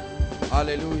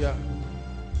 Hallelujah.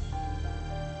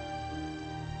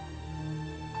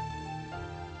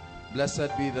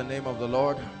 Blessed be the name of the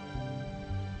Lord,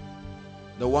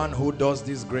 the one who does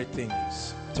these great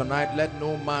things. Tonight, let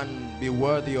no man be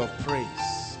worthy of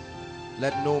praise.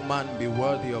 Let no man be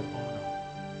worthy of honor.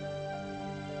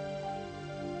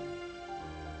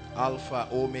 Alpha,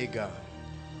 Omega.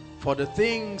 For the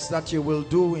things that you will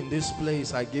do in this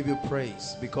place, I give you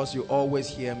praise because you always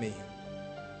hear me.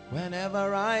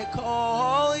 Whenever I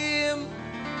call him,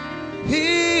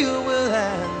 he will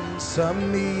answer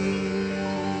me.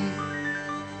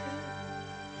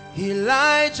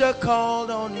 Elijah called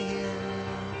on him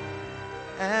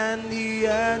and he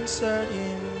answered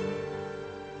him.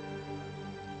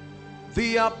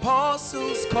 The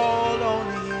apostles called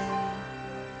on him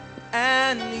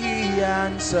and he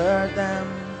answered them.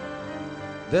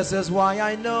 This is why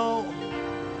I know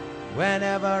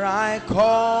whenever I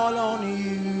call on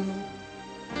you,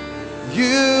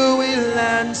 you will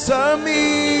answer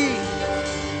me.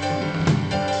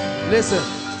 Listen,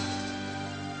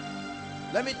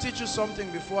 let me teach you something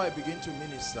before I begin to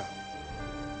minister.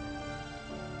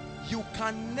 You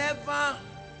can never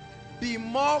be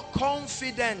more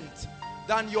confident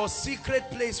than your secret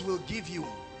place will give you.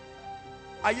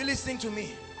 Are you listening to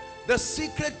me? The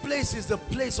secret place is the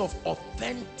place of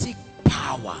authentic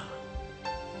power.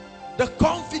 The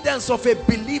confidence of a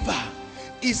believer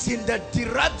is in the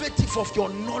derivative of your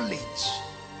knowledge.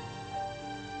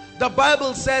 The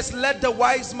Bible says, let the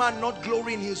wise man not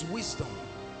glory in his wisdom.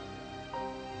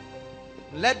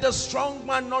 Let the strong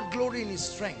man not glory in his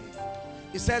strength.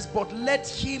 It says, but let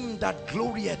him that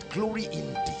glorieth glory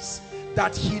in this,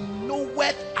 that he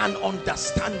knoweth and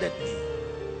understandeth me.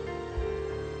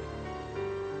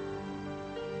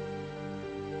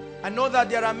 I know that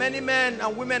there are many men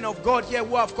and women of God here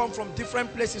who have come from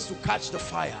different places to catch the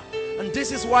fire. And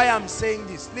this is why I'm saying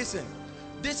this. Listen,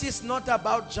 this is not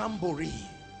about jamboree.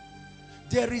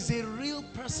 There is a real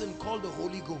person called the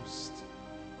Holy Ghost.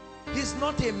 He's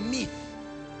not a myth.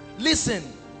 Listen,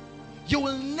 you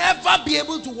will never be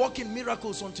able to walk in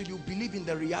miracles until you believe in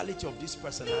the reality of this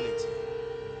personality,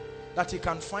 that he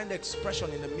can find expression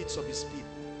in the midst of his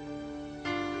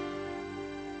people.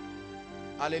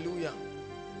 Hallelujah.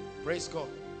 Praise God.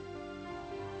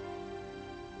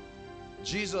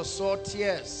 Jesus saw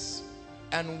tears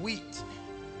and wheat,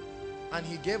 and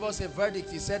he gave us a verdict.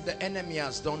 He said the enemy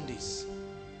has done this.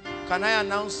 Can I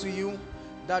announce to you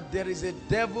that there is a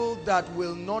devil that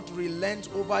will not relent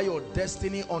over your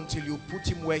destiny until you put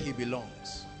him where he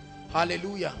belongs?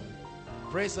 Hallelujah.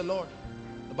 Praise the Lord.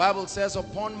 The Bible says,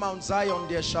 upon Mount Zion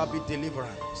there shall be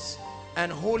deliverance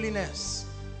and holiness,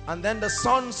 and then the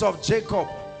sons of Jacob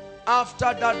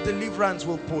after that deliverance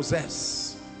will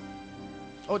possess.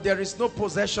 Oh, there is no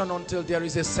possession until there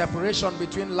is a separation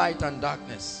between light and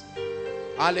darkness.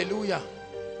 Hallelujah.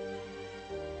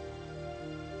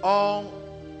 All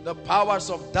the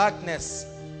powers of darkness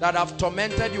that have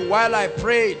tormented you, while I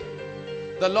prayed,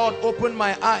 the Lord opened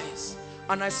my eyes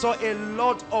and I saw a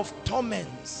lot of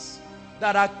torments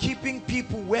that are keeping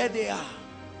people where they are.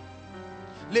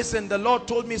 Listen, the Lord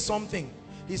told me something.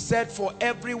 He said, for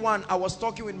everyone, I was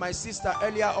talking with my sister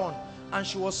earlier on, and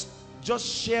she was just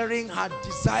sharing her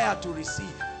desire to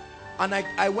receive. And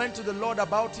I went to the Lord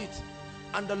about it.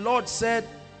 And the Lord said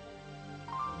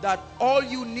that all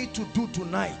you need to do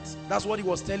tonight, that's what he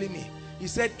was telling me. He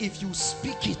said, if you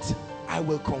speak it, I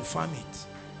will confirm it.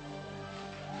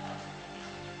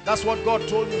 That's what God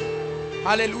told me.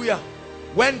 Hallelujah.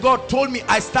 When God told me,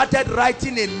 I started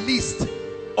writing a list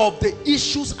of the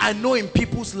issues I know in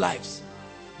people's lives.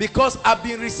 Because I've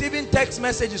been receiving text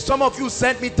messages. Some of you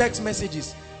sent me text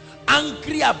messages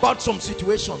angry about some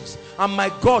situations, and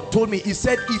my God told me, he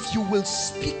said, if you will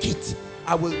speak it,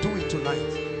 I will do it tonight.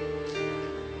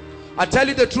 I tell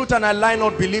you the truth, and I lie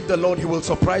not, believe the Lord, he will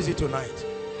surprise you tonight.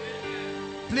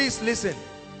 Please listen.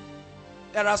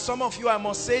 There are some of you, I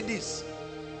must say this,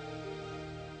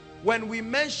 when we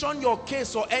mention your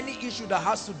case or any issue that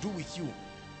has to do with you,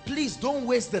 please don't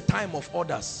waste the time of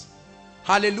others.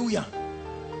 Hallelujah.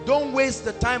 Don't waste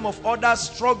the time of others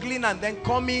struggling and then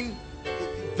coming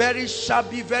very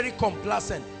shabby, very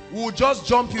complacent. We'll just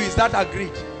jump you. Is that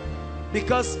agreed?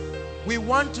 Because we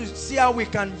want to see how we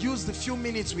can use the few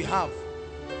minutes we have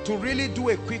to really do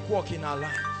a quick walk in our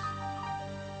lives.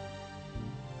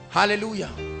 Hallelujah.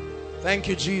 Thank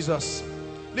you, Jesus.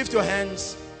 Lift your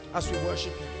hands as we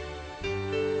worship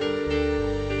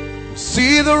him.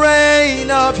 See the rain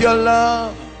of your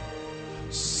love.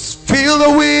 Feel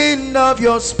the wind of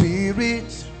your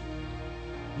spirit.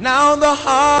 Now the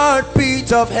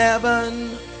heartbeat of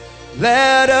heaven,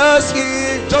 let us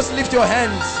hear. Just lift your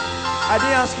hands. I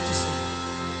didn't ask you to sing.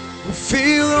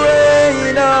 Feel the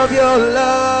rain of your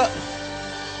love.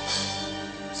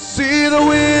 See the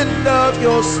wind of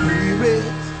your spirit.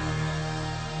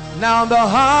 Now the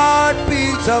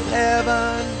heartbeat of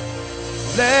heaven,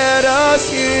 let us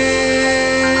hear.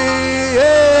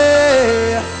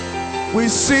 We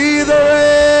see the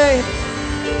rain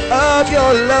of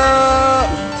your love.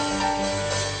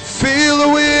 Feel the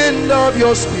wind of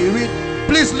your spirit.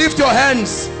 Please lift your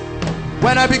hands.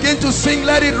 When I begin to sing,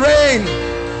 let it rain.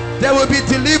 There will be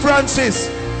deliverances.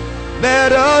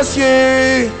 Let us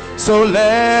hear. So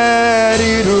let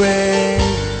it rain.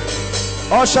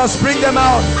 Ushers, bring them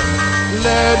out.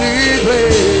 Let it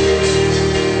rain.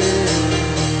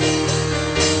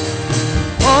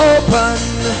 Open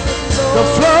the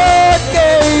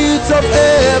floodgates of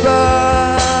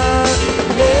heaven.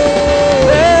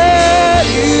 Let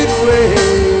it rain.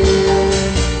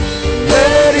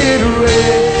 Let it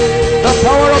rain. The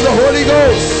power of the Holy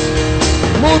Ghost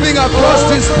moving across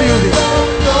this building.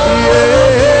 Yeah.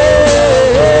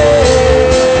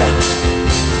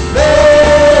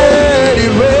 Let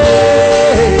it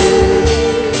rain.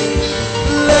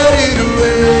 Let it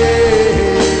rain.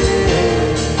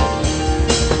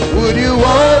 Would you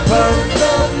open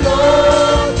the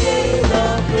floodgates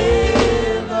of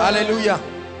heaven? Hallelujah.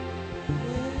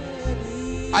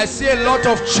 I see a lot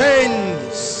of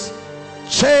chains,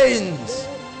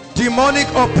 demonic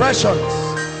oppressions.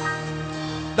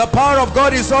 The power of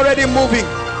God is already moving,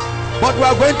 but we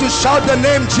are going to shout the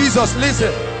name Jesus.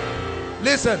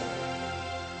 Listen.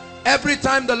 Every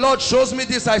time the Lord shows me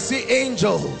this, I see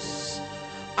angels,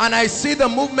 and I see the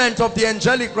movement of the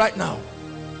angelic right now.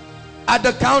 At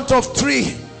the count of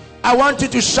 3, I want you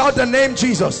to shout the name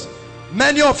Jesus.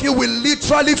 Many of you will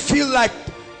literally feel like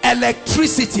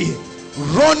electricity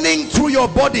running through your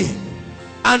body,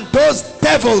 and those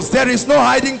devils, there is no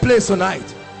hiding place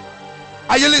tonight.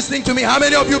 Are you listening to me? How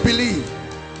many of you believe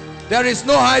there is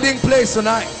no hiding place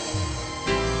tonight?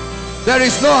 There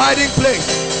is no hiding place.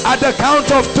 At the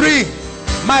count of 3,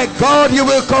 my God, you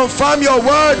will confirm your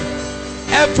word.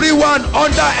 Everyone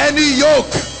under any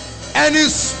yoke, any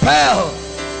spell,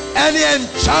 any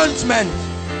enchantment,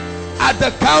 at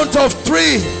the count of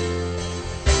 3,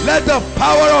 let the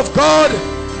power of God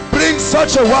bring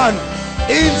such a one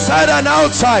inside and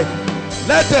outside.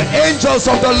 Let the angels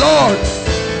of the Lord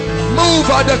move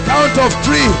at the count of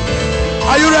 3.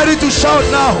 Are you ready to shout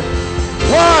now?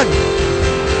 1,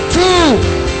 2,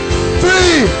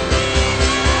 3.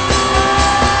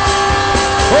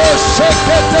 Oh, shake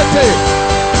it.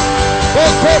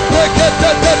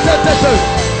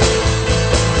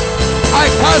 I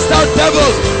cast out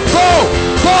devils. Go,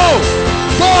 go,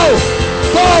 go,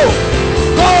 go,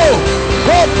 go.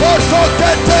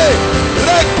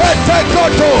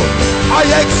 I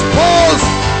expose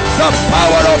the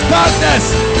power of darkness.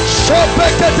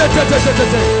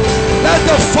 Let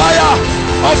the fire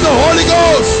of the Holy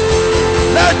Ghost,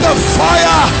 let the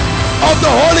fire of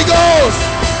the Holy Ghost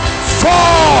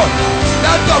fall.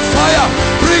 Let the fire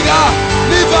bring her.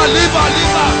 Leave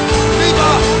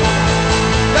her.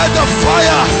 Let the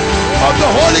fire of the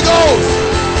Holy Ghost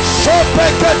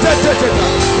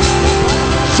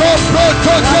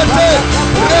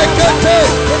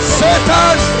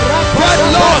Satan, get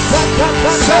lost.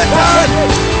 Satan,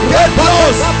 get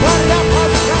lost.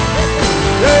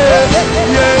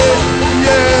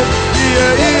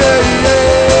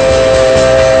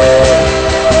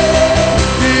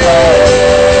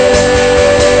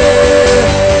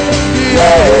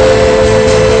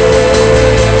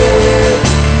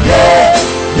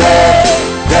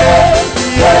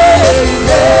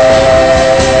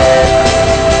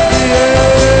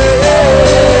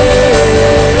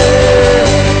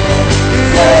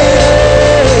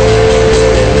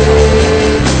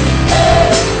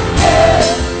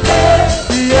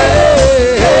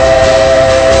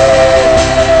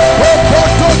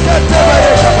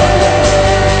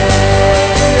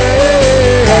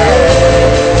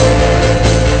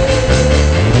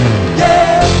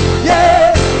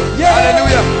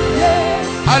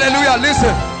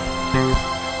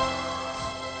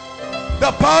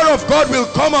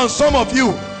 On some of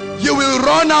you, you will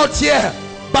run out here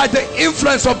by the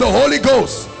influence of the Holy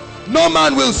Ghost. No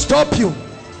man will stop you.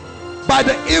 By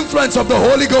the influence of the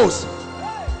Holy Ghost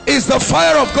is the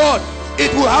fire of God.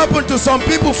 It will happen to some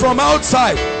people from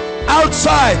outside.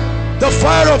 The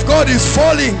fire of God is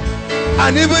falling,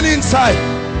 and even inside.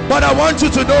 But I want you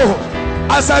to know,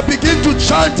 as I begin to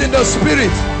chant in the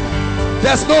spirit,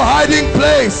 there's no hiding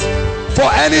place for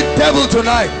any devil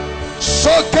tonight.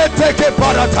 Shoketeke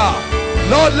parata.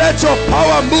 Lord, let your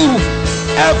power move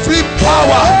every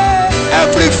power,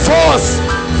 every force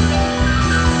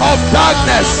of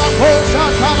darkness.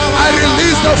 I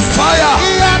release the fire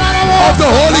of the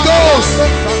Holy Ghost.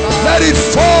 Let it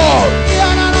fall.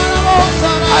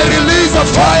 I release the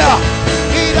fire.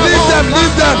 Leave them,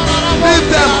 leave them, leave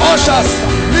them, ushers,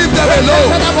 leave them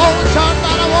alone.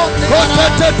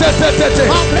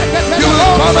 You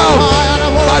will come out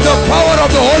by the power of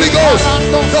the Holy Ghost.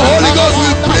 The Holy Ghost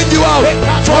will bring you out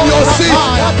from your seat.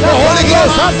 The Holy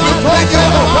Ghost will bring you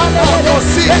out from your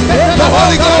seat. The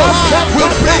Holy Ghost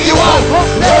will bring you out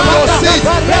from your seat.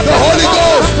 The Holy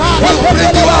Ghost will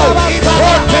bring you out.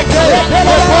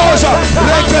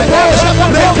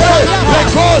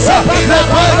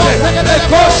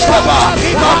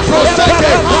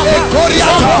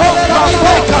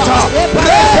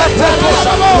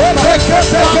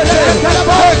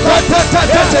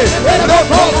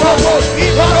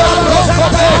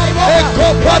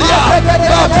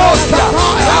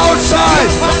 Outside,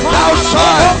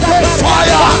 outside,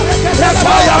 fire,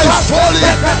 fire is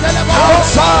falling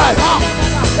outside.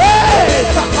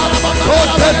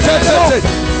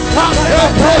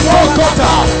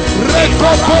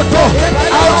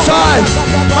 Outside,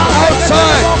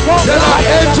 outside, there are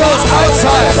angels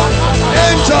outside.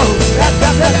 Angels.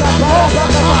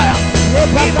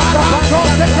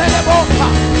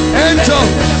 Angel,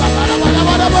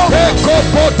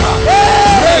 Ekopota,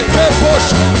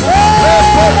 Rekebosha,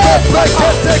 Repoto,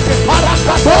 Reketeke,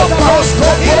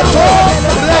 Proskopoto,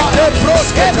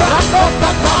 Rekeprosketa.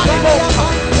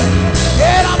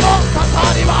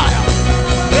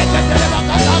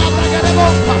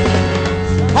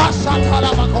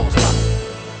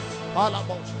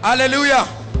 Hallelujah.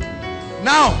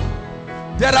 Now,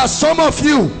 there are some of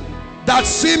you that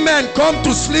see men come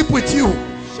to sleep with you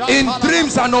in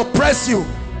dreams and oppress you.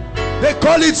 They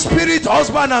call it spirit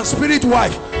husband and spirit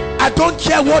wife. I don't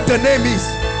care what the name is.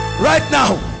 Right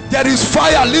now, there is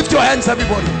fire. Lift your hands,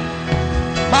 everybody.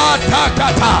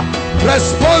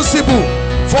 Responsible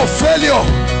for failure,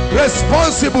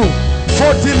 responsible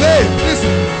for delay.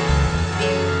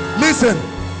 Listen.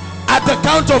 At the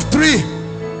count of 3,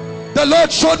 the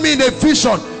Lord showed me in a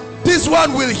vision. This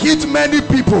one will hit many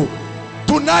people.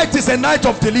 Tonight is a night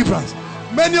of deliverance.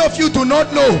 Many of you do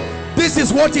not know this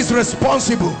is what is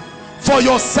responsible for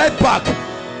your setback.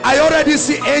 I already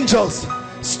see angels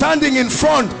standing in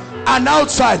front and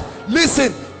outside.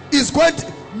 Listen, it's going to,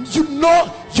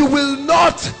 you will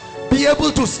not be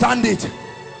able to stand it.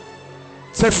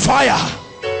 It's a fire.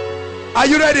 Are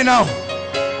you ready now?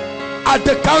 At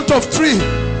the count of 3,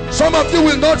 some of you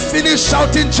will not finish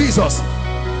shouting Jesus.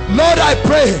 Lord, I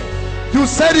pray. You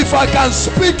said if I can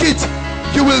speak it,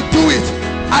 you will do it.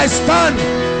 I stand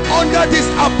under this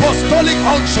apostolic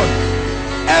unction.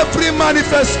 Every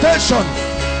manifestation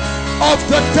of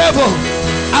the devil,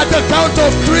 at the count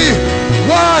of 3,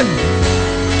 1,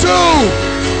 2,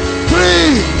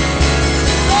 3.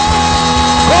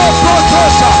 Go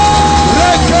Protosha,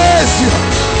 Rekesia,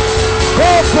 go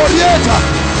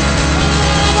Porieta.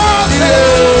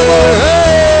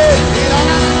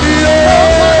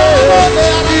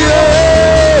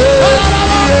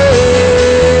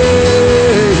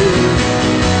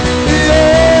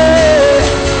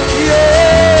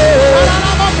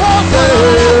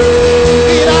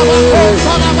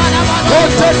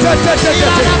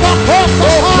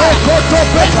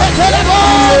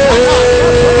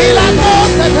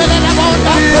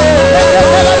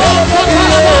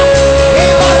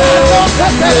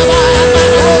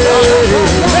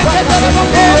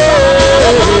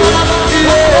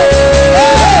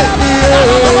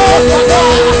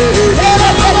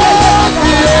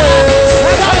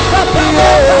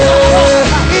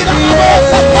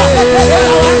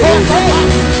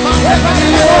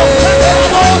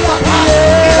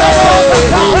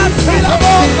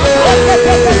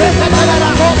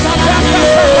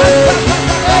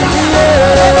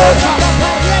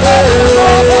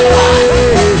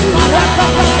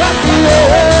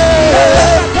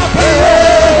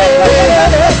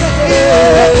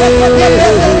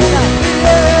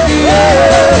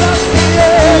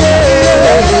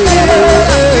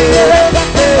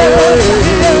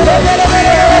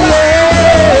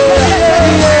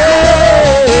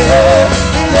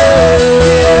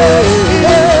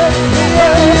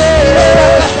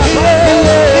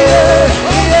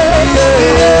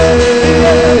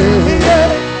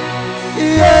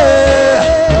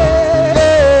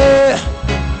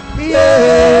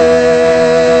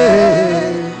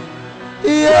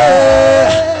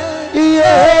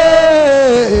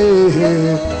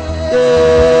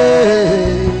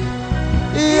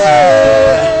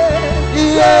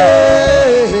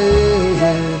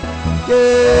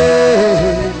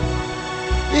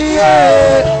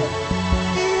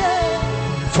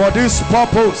 For this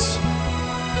purpose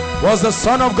was the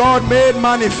Son of God made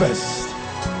manifest,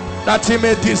 that he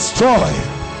may destroy,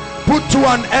 put to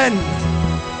an end.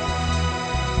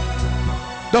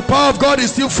 The power of God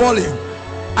is still falling.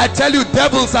 I tell you,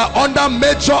 devils are under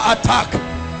major attack.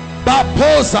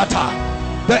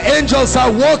 The angels are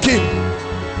walking.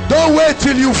 Don't wait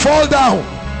till you fall down.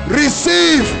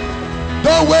 Receive.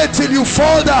 Don't wait till you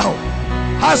fall down.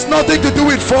 Has nothing to do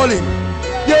with falling.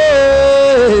 Yeah.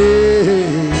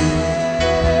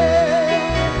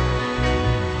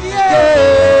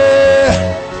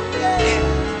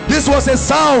 This was a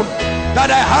sound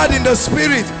that I heard in the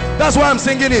spirit. That's why I'm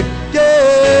singing it.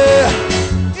 Yeah,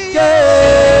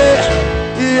 yeah,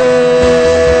 yeah,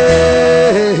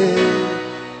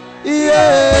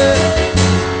 yeah,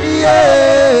 yeah,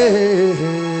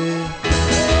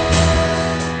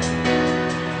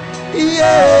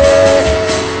 yeah.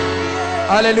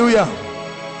 Hallelujah.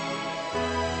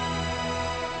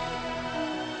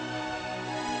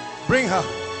 Bring her.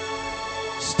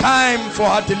 It's time for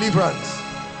her deliverance.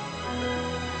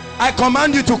 I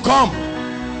command you to come.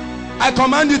 I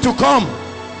command you to come.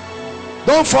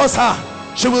 Don't force her.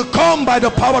 She will come by the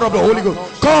power of the Holy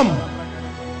Ghost. Come.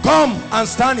 Come and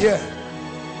stand here.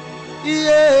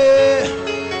 Yeah.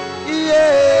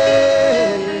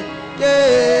 Yeah.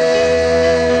 Yeah.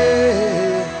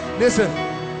 Listen.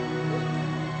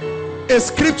 A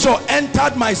scripture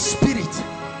entered my spirit.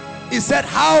 It said,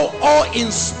 how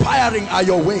awe-inspiring are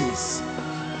your ways.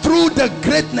 Through the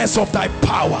greatness of thy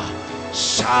power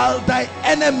shall thy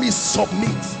enemies submit.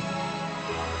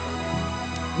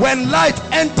 When light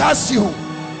enters you,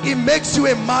 it makes you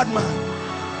a madman.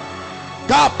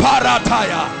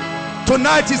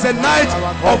 Tonight is a night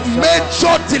of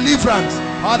major deliverance.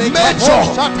 Major.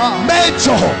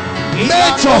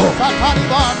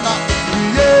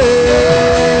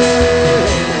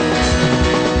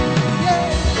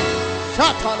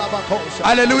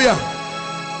 Hallelujah.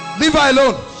 Leave her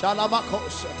alone.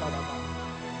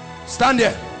 Stand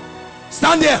there.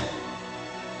 Stand there.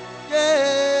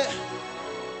 Yeah.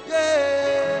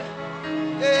 Yeah.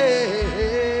 Yeah.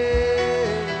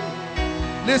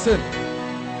 Listen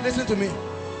to me.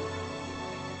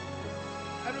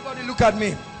 Everybody look at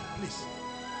me, please.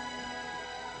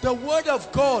 The word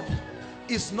of God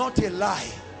is not a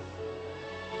lie.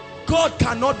 God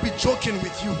cannot be joking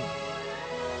with you.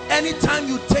 Anytime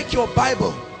you take your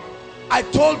Bible, I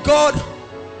told God,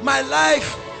 my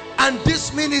life and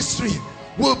this ministry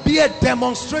will be a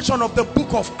demonstration of the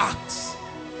book of Acts.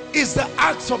 It's the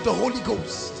Acts of the Holy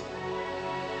Ghost.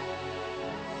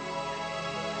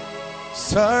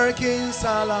 Sarkin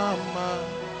Salama,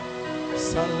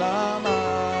 Salama.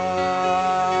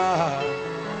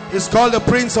 It's called the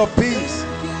Prince of Peace.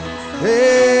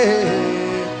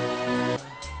 Hey,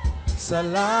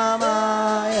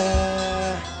 Salama,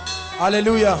 yeah.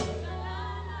 Hallelujah.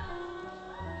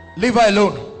 Leave her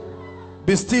alone.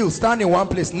 Be still. Stand in one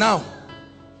place now.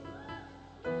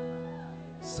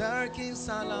 Sarkin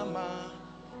Salama.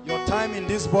 Your time in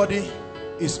this body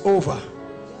is over.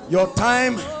 Your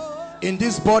time in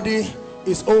this body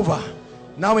is over.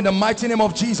 Now in the mighty name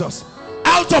of Jesus,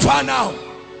 out of her now.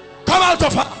 Come out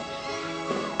of her.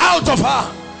 Out of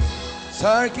her.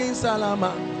 Sarkin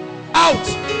Salama. Out.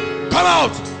 Come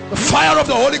out. The fire of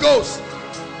the Holy Ghost.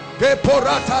 He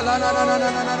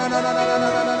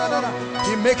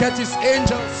maketh his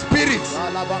angels spirits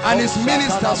and his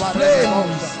ministers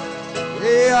flames.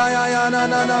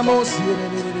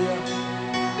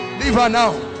 Leave her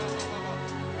now.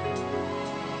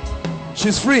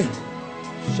 She's free.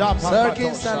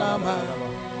 Sarkin Salama,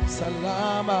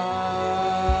 Salama,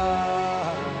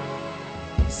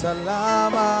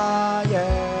 Salama,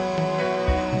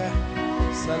 yeah,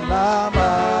 Salama,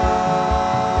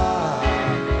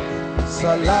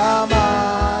 Salama,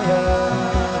 yeah,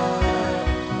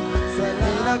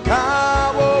 Salina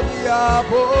Kabo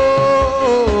Biabo,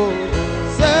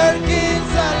 Sarkin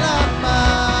Salama,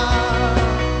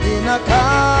 Ina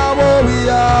Kabo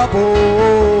Biabo.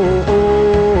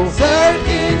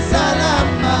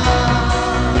 Salama,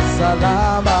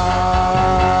 Salama,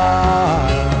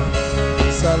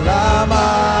 Salama,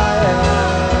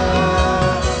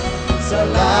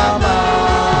 Salama.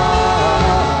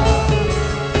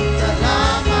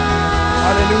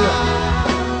 Hallelujah.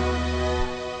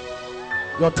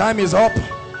 Your time is up.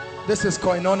 This is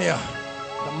koinonia.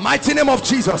 The mighty name of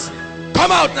Jesus.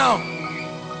 Come out now.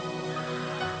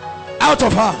 Out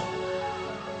of her.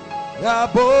 Yeah,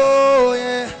 boy.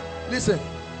 Yeah. Listen.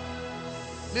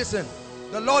 Listen.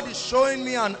 The Lord is showing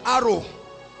me an arrow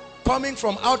coming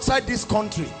from outside this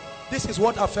country. This is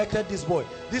what affected this boy.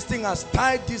 This thing has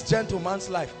tied this gentleman's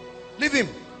life. Leave him.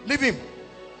 Leave him.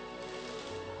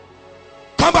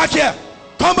 back here.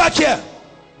 Come back here.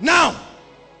 Now.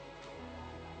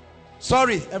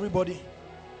 Sorry, everybody.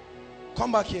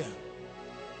 Come back here.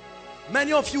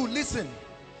 Many of you, listen.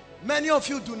 Many of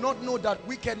you do not know that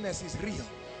wickedness is real.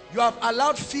 You have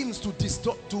allowed films to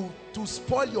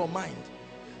spoil your mind.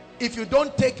 If you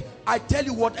don't take, I tell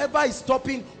you, whatever is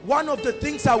stopping, one of the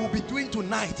things I will be doing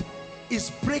tonight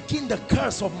is breaking the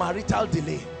curse of marital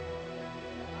delay.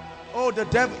 Oh, the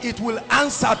devil, it will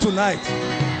answer tonight.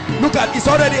 Look at, it's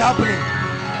already happening.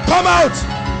 Come out.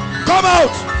 Come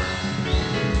out.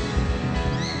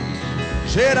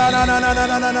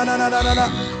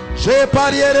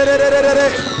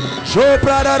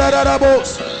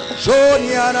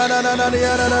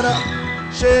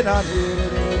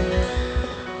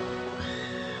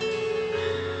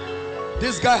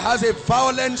 This guy has a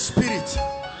violent spirit.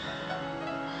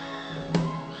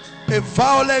 A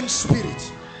violent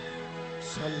spirit.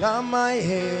 In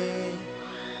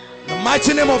the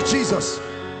mighty name of Jesus.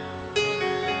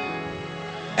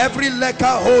 Every leper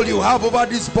hole you have over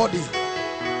this body,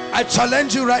 I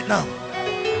challenge you right now.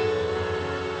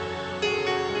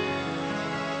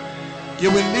 You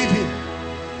will leave him.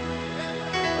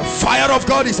 The fire of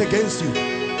God is against you.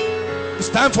 It's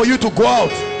time for you to go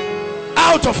out.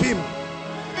 Out of him.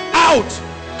 Out.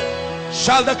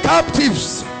 Shall the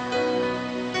captives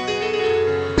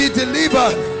be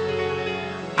delivered,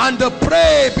 and the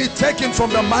prey be taken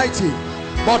from the mighty?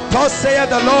 But thus saith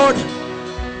the Lord,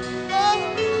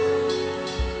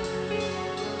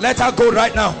 let her go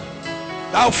right now.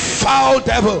 Thou foul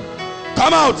devil,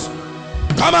 come out.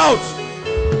 Come out.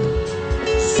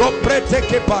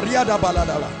 Sopreteke pariada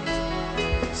baladala.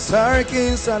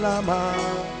 Sarkin salama.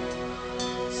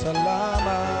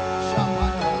 Salama.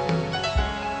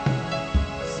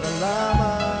 Salama.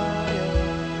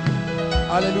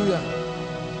 Hallelujah.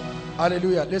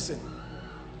 Hallelujah. Listen.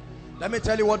 Let me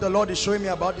tell you what the Lord is showing me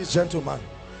about this gentleman.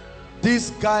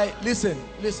 This guy, listen,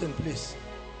 please.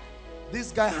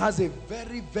 This guy has a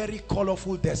very, very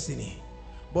colorful destiny.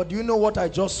 But do you know what I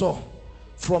just saw?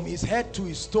 From his head to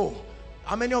his toe.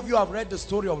 How many of you have read the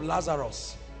story of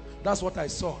Lazarus? That's what I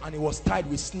saw. And he was tied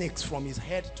with snakes from his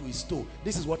head to his toe.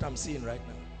 This is what I'm seeing right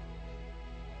now.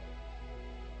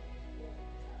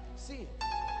 See,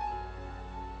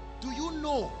 do you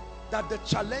know that the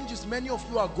challenges many of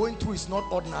you are going through is not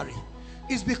ordinary?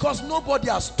 It's because nobody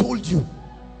has told you.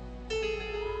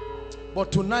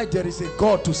 But tonight there is a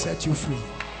God to set you free.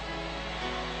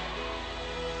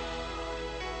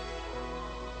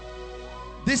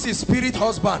 This is spirit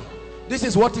husband. This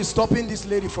is what is stopping this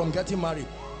lady from getting married.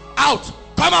 Out.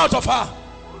 Come out of her.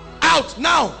 Out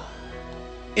now.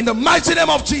 In the mighty name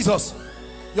of Jesus.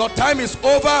 Your time is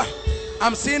over.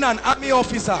 I'm seeing an army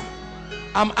officer.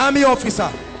 I'm army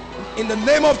officer. In the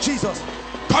name of Jesus.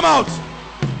 Come out.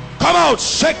 Come out.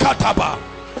 Shekataba.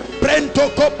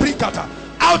 Brentoko prikata.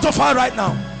 Out of her right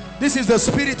now. This is the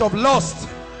spirit of lust.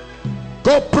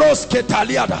 Go pros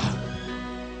ketaliada.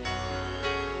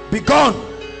 Be gone.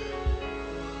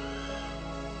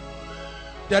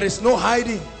 There is no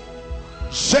hiding.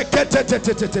 I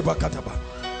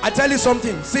tell you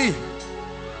something. See,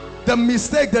 the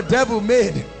mistake the devil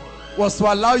made was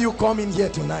to allow you come in here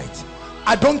tonight.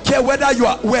 I don't care whether you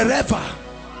are wherever.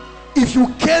 If you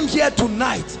came here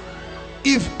tonight,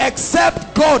 if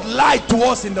except God lied to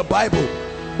us in the Bible,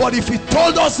 but if he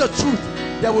told us the truth,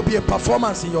 there will be a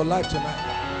performance in your life tonight.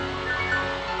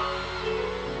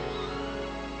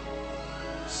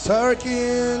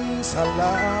 Sarkin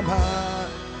Salama.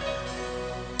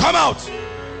 Come out.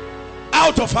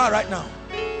 Out of her right now.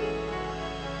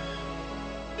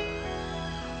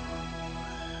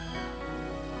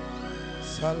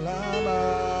 Salama.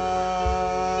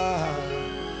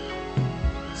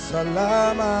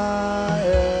 Salama.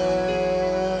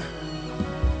 Yeah.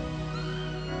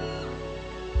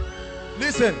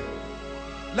 Listen,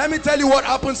 let me tell you what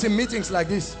happens in meetings like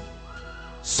this.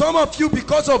 Some of you,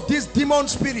 because of this demon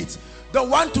spirit, they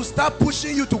want to start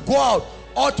pushing you to go out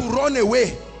or to run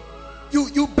away.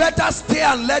 You better stay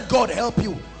and let God help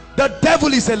you. The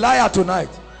devil is a liar tonight.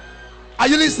 Are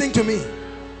you listening to me?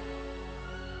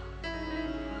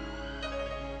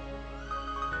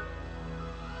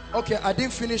 Okay, I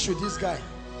didn't finish with this guy.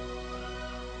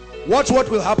 Watch what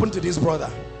will happen to this brother.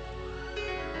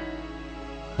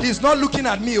 He's not looking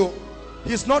at me. Oh,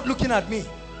 he's not looking at me.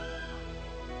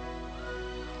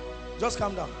 Just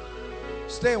calm down.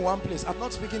 Stay in one place. I'm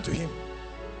not speaking to him.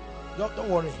 Don't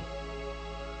worry.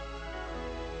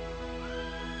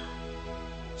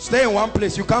 Stay in one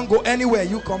place. You can't go anywhere.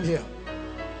 You come here.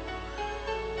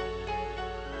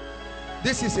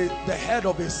 This is the head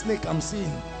of a snake I'm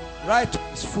seeing right to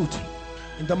his foot.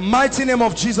 In the mighty name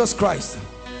of Jesus Christ,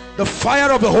 The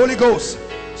fire of the Holy Ghost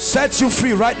sets you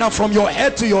free right now from your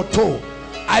head to your toe.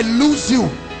 I lose you.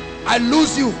 I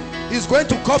lose you. He's going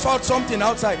to cough out something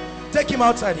outside. Take him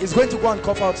outside. He's going to go and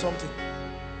cough out something.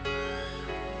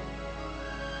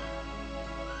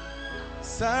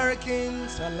 Sarkin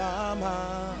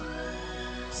Salama,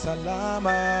 Salama,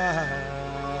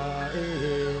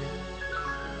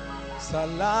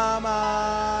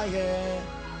 Salama, yeah.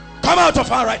 Come out of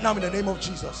her right now in the name of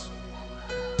Jesus.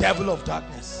 Devil of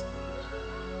darkness.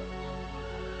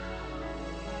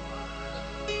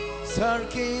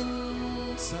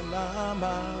 Sarkin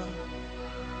Salama,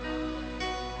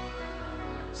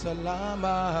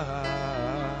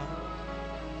 Salama.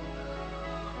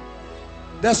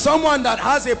 There's someone that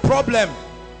has a problem,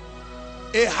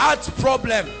 a heart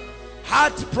problem,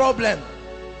 heart problem.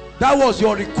 That was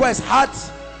your request, heart,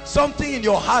 something in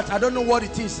your heart. I don't know what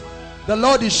it is. The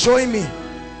Lord is showing me.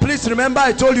 Please remember,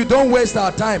 I told you, don't waste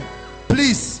our time.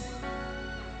 Please.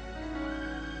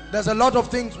 There's a lot of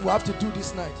things we have to do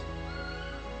this night.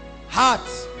 Heart.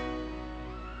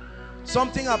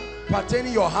 Something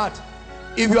pertaining your heart.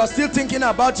 If you are still thinking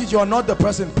about it, you are not the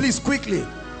person. Please, quickly.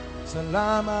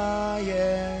 Salama,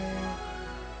 yeah.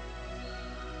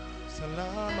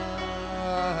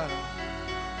 Salama.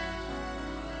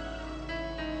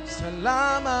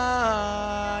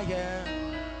 Salama, yeah.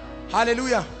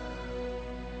 Hallelujah.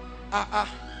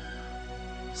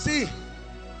 See,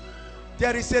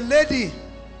 there is a lady.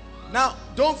 Now,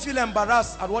 don't feel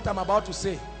embarrassed at what I'm about to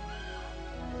say.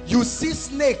 You see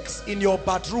snakes in your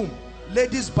bathroom,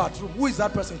 ladies' bathroom. Who is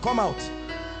that person? Come out.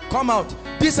 Come out.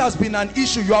 This has been an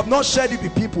issue. You have not shared it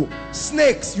with people.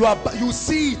 Snakes, you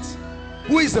see it.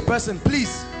 Who is the person?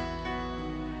 Please.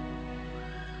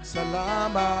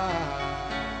 Salama.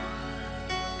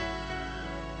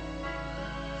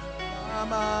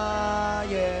 Salama,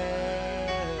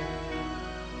 yeah.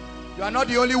 You are not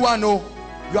the only one, no.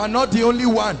 You are not the only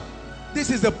one. This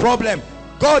is the problem.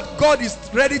 God is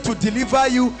ready to deliver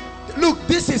you. Look,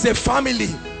 this is a family.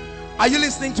 Are you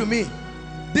listening to me?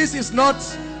 This is not,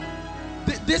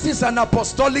 this is an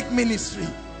apostolic ministry.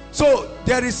 So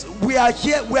we are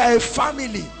here, we are a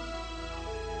family.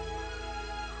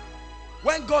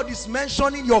 When God is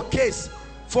mentioning your case,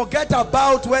 forget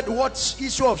about what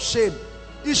issue of shame.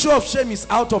 Issue of shame is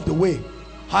out of the way.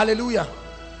 Hallelujah.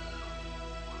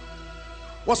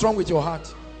 What's wrong with your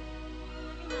heart?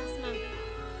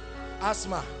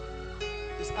 Asthma.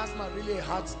 Is asthma really a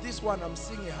heart? This one, I'm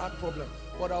seeing a heart problem.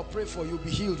 But I'll pray for you. Be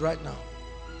healed right now.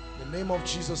 In the name of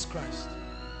Jesus Christ.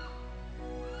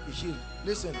 Be healed.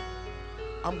 Listen,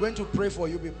 I'm going to pray for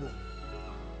you people.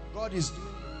 God is doing.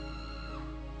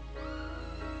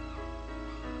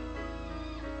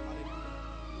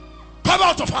 Come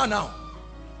out of her now.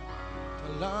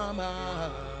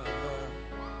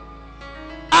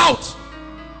 Out.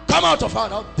 Come out of her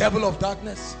now, devil of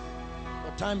darkness.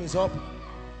 Your time is up.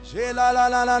 Just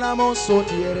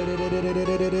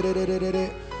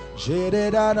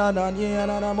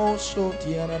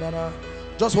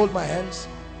hold my hands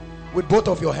with both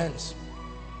of your hands.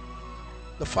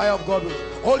 The fire of God will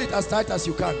hold it as tight as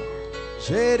you can.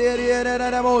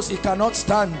 It cannot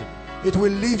stand. It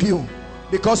will leave you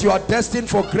because you are destined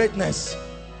for greatness.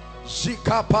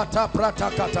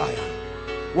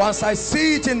 Once I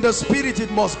see it in the spirit, it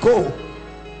must go.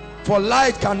 For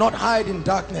light cannot hide in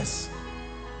darkness.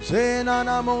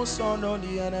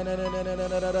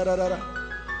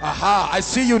 Aha, I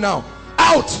see you now.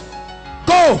 Out.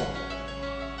 Go.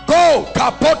 Go.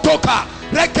 Kapotoka.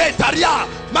 Reketaria.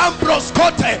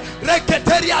 Mambroskote.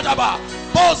 Reketeria daba.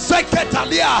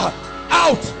 Boseketalia.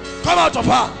 Out. Come out of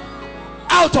her.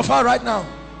 Out of her right now.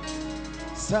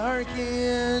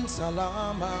 Sarkin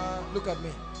Salama. Look at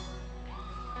me.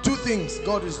 Two things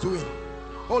God is doing.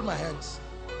 Hold my hands.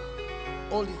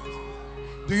 Hold it.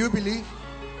 Do you believe?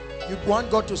 You want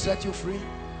God to set you free?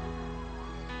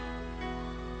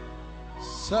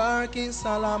 Sarkin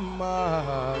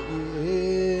Salama.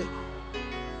 Yeah.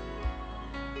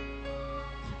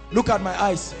 Look at my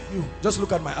eyes. You just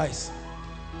look at my eyes.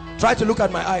 Try to look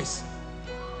at my eyes.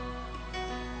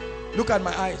 Look at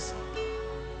my eyes.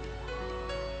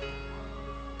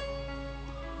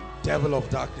 Devil of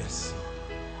darkness.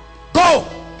 Go!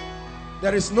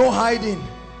 There is no hiding.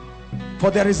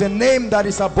 For there is a name that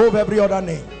is above every other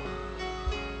name.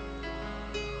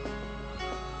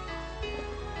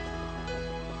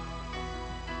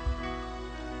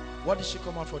 What did she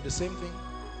come out for? The same thing?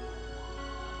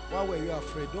 Why were you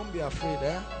afraid? Don't be afraid,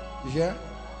 eh? You hear?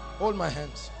 Hold my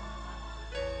hands.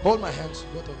 Hold my hands.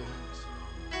 Both of your hands.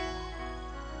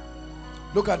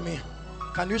 Look at me.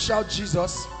 Can you shout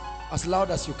Jesus as loud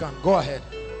as you can? Go ahead.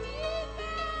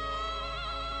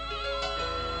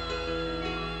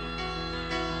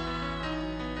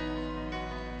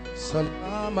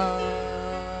 Salama.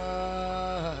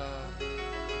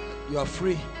 You are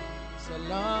free.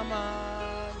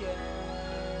 Salama.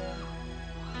 Yeah.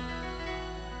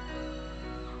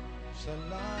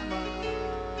 Salama.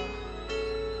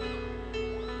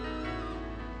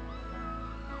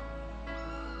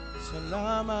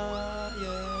 Salama.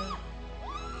 Yeah.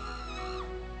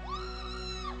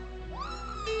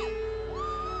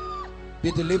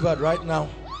 Be delivered right now.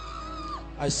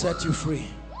 I set you free.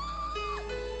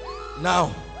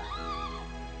 Now.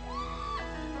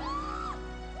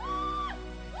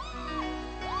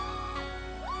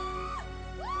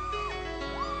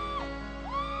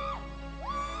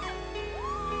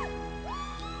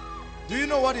 Do you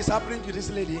know what is happening to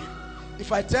this lady?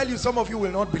 If I tell you, some of you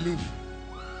will not believe.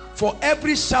 For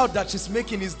every shout that she's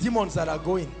making is demons that are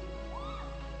going.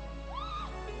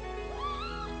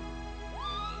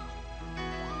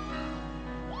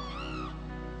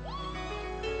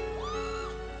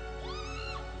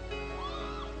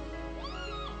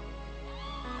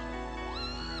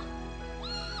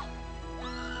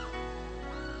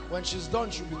 When she's done,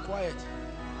 she'll be quiet.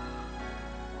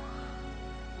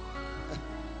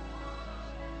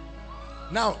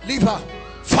 Now, leave her.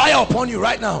 Fire upon you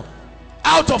right now.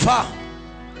 Out of her.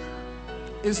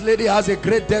 This lady has a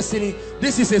great destiny.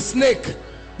 This is a snake.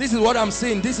 This is what I'm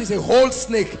seeing. This is a whole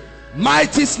snake.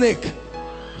 Mighty snake.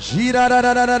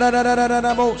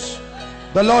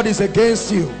 The Lord is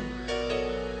against you.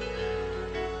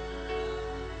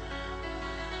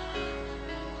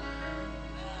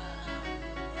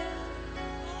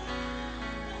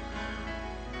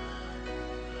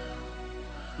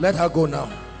 Let her go now.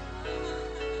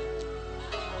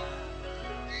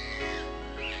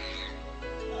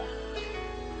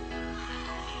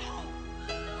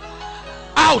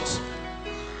 Out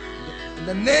in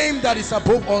the name that is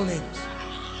above all names.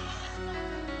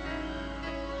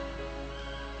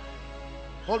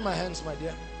 Hold my hands, my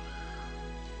dear.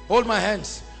 Hold my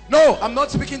hands. No, I'm not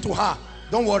speaking to her.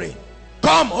 Don't worry.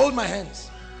 Come, hold my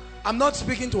hands. I'm not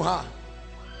speaking to her.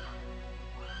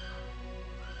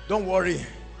 Don't worry.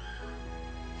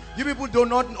 You people do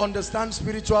not understand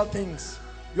spiritual things.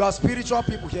 You are spiritual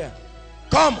people here.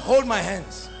 Come, hold my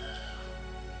hands.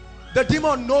 The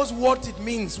demon knows what it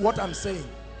means, what I'm saying.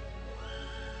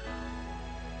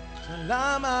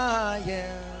 Salama,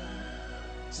 yeah.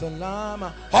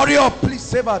 Salama. Hurry up, please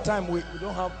save our time. We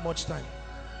don't have much time.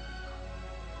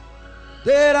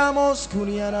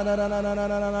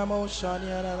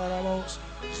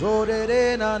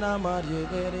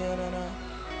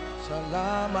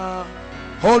 Salama.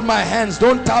 Hold my hands.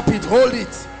 Don't tap it. Hold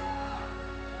it.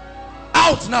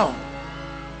 Out now.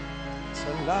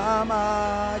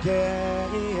 Salama,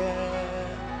 yeah,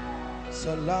 yeah.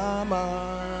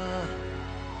 Salama.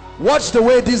 Watch the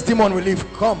way this demon will leave.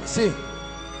 Come, see.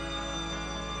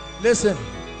 Listen.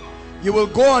 You will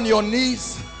go on your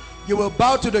knees. You will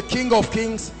bow to the King of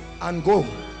Kings and go.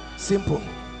 Simple.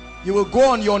 You will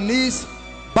go on your knees,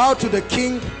 bow to the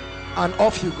King, and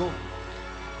off you go.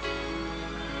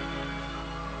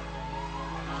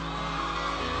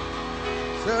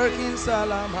 Circling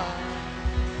Salama.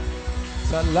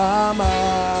 Salama.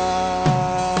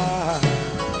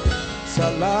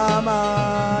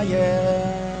 Salama,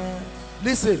 yeah.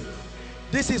 Listen,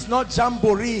 this is not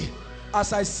jamboree.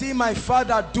 As I see my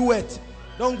father do it,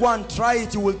 don't go and try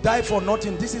it. You will die for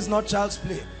nothing. This is not child's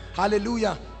play.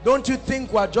 Hallelujah. Don't you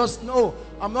think we're just, no,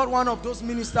 I'm not one of those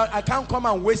ministers. I can't come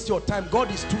and waste your time.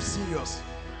 God is too serious.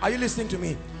 Are you listening to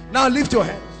me? Now lift your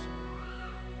hands.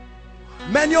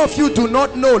 Many of you do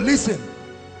not know. Listen,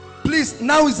 please,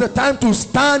 now is the time to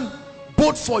stand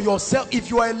both for yourself. If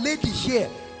you are a lady here,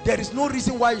 there is no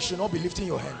reason why you should not be lifting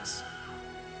your hands.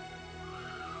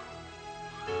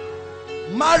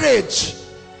 Marriage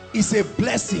is a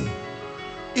blessing.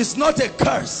 It's not a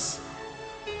curse.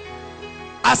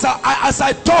 As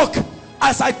I talk,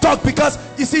 because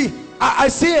you see, I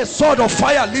see a sword of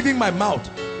fire leaving my mouth.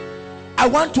 I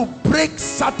want to break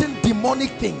certain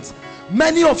demonic things.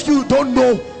 Many of you don't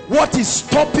know what is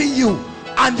stopping you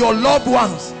and your loved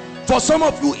ones. For some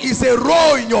of you, it's a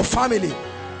row in your family.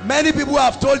 Many people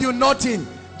have told you nothing.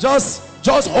 Just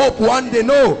hope one day.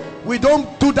 No, we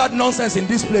don't do that nonsense in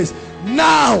this place.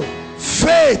 Now,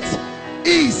 faith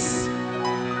is.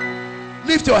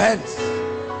 Lift your hands.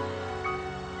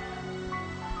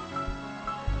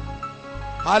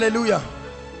 Hallelujah.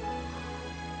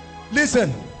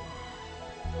 Listen.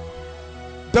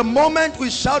 The moment we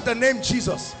shout the name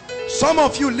Jesus, some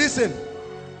of you, listen,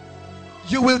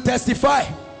 you will testify.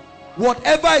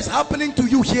 Whatever is happening to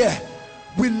you here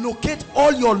will locate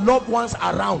all your loved ones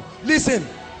around. Listen,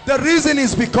 the reason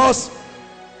is because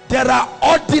there are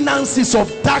ordinances of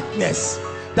darkness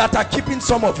that are keeping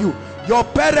some of you. Your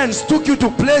parents took you to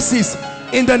places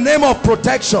in the name of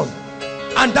protection,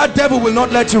 and that devil will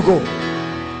not let you go.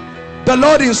 The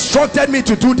Lord instructed me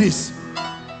to do this.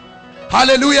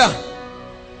 Hallelujah.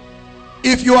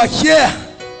 If you are here,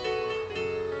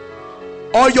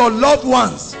 or your loved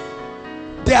ones,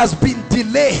 there has been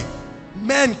delay,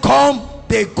 men come,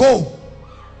 they go,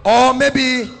 or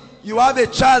maybe you have a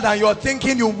child and you're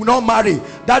thinking you will not marry,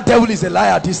 that devil is a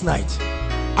liar this night.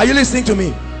 Are you listening to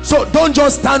me? So don't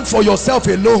just stand for yourself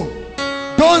alone.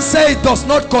 Don't say it does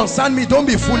not concern me. Don't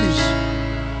be foolish.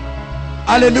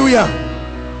 Hallelujah.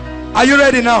 Are you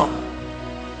ready now?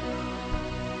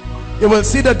 You will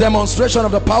see the demonstration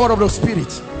of the power of the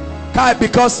Spirit.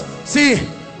 Because see,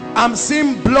 I'm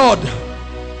seeing blood.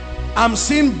 I'm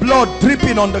seeing blood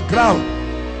dripping on the ground.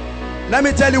 Let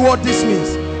me tell you what this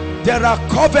means. There are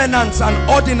covenants and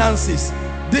ordinances.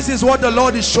 This is what the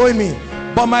Lord is showing me.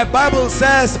 But my Bible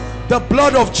says the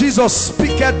blood of Jesus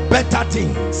speaketh better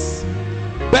things.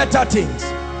 Better things.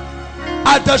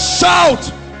 At the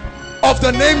shout of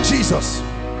the name Jesus,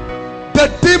 the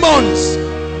demons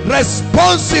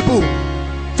responsible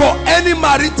for any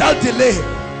marital delay,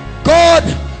 God,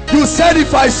 you said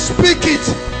if I speak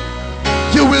it,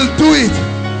 you will do it.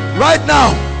 Right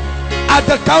now, at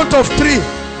the count of 3,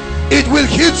 it will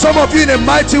hit some of you in a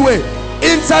mighty way,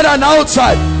 inside and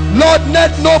outside. Lord,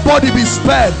 let nobody be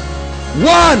spared. 1,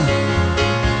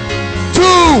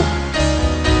 2,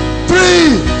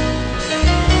 3.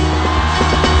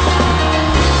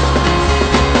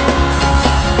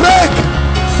 Break,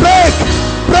 break,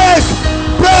 break,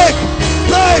 break,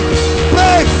 break,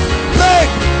 break, break,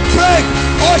 break.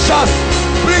 Ushers,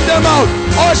 bring them out.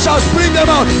 Ushers, bring them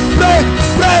out. Break,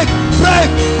 break,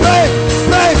 break, break,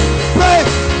 break, break,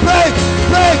 break,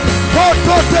 break. God,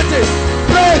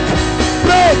 break,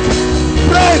 break,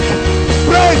 break,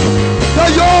 break. The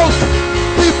yoke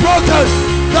be broken.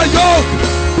 The yoke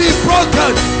be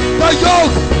broken. The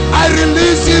yoke. I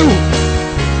release you.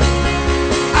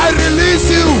 I release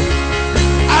you.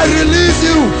 I release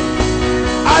you.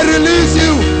 I release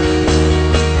you.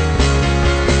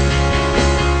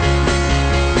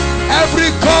 Every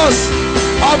cause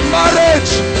of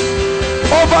marriage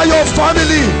over your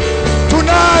family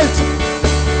tonight,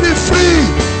 be free.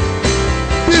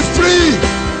 Be free.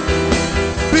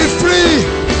 Be free.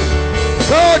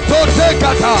 Don't take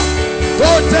it.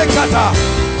 Don't take it.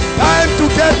 Time to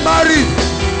get married.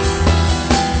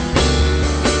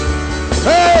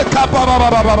 Hey,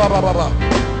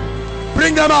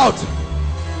 bring them out.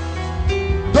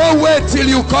 Don't wait till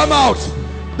you come out.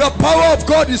 The power of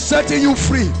God is setting you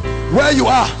free where you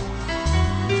are.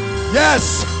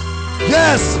 Yes,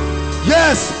 yes,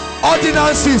 yes.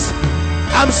 Ordinances.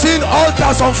 I'm seeing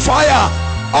altars on fire.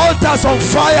 Altars on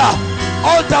fire.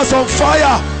 Altars on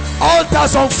fire.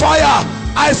 Altars on fire.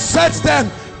 I set them.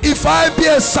 If I be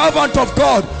a servant of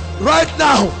God right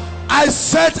now, I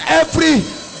set every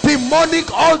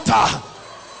demonic altar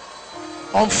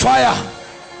on fire.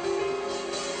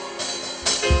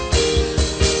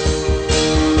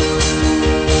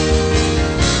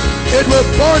 It will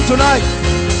burn tonight.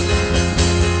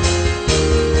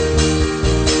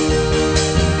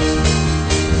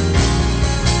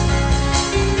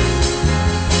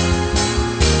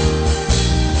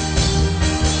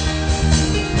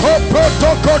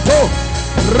 Protokoto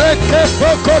reke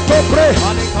pokoto pre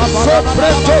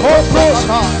sopreto hopros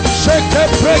sheke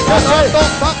prekate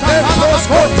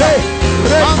neproskote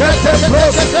rekete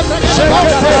pros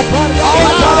shekete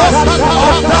altars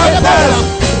of darkness,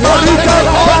 marital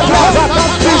altars,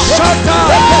 be shattered,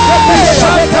 be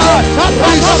shattered,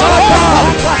 be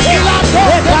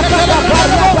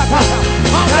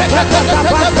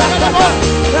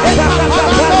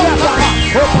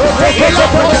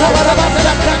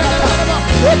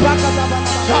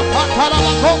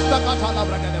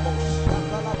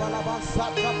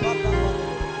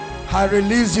I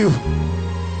release you.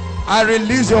 I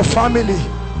release your family.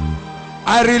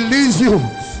 I release you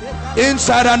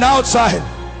inside and outside.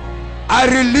 I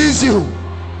release you.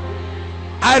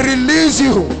 I release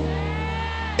you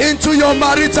into your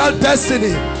marital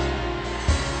destiny.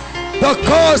 The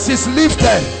curse is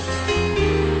lifted.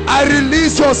 I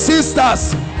release your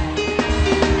sisters.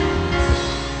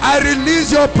 I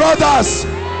release your brothers.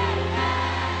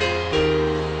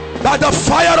 By the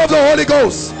fire of the Holy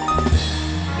Ghost,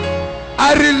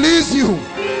 I release you.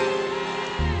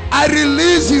 I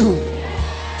release you.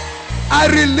 I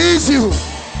release you.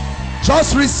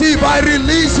 Just receive. I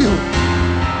release you.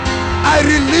 I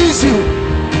release you.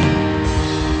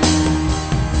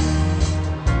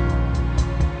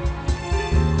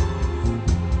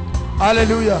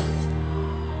 Hallelujah.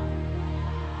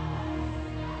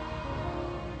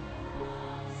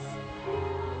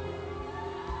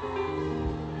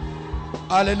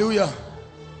 Hallelujah.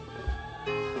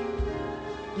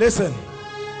 Listen.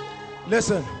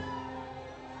 Listen.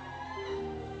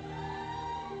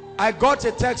 I got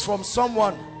a text from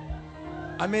someone.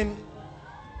 I mean,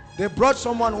 they brought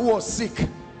someone who was sick.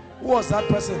 Who was that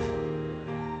person?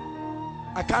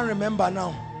 I can't remember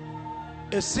now.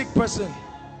 A sick person.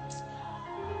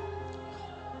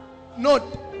 No,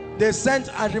 they sent,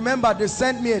 I remember they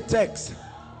sent me a text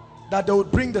that they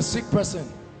would bring the sick person.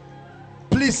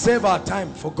 Please save our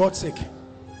time, for God's sake.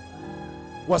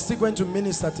 We're still going to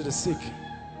minister to the sick.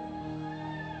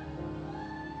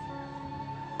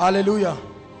 Hallelujah.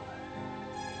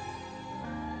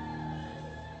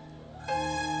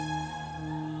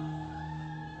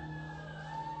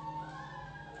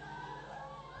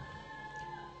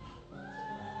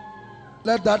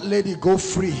 Let that lady go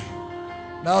free.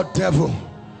 Now, devil,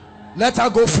 let her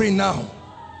go free now.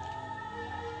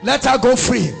 Let her go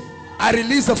free. I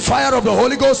release the fire of the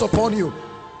Holy Ghost upon you.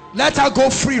 Let her go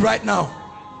free right now.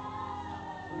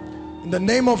 In the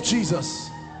name of Jesus.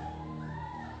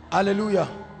 Hallelujah.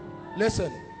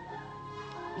 Listen.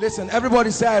 Listen.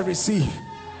 Everybody say, I receive.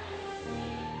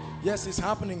 Yes, it's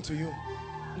happening to you.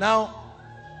 Now,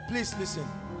 please listen.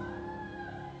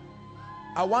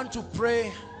 I want to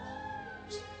pray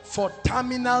for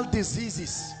terminal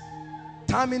diseases.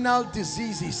 Terminal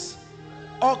diseases.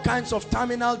 All kinds of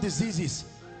terminal diseases.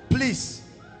 Please,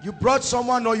 you brought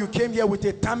someone or you came here with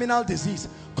a terminal disease.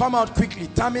 Come out quickly.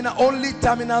 Only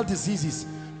terminal diseases.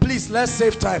 Please, let's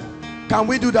save time. Can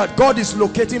we do that? God is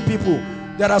locating people.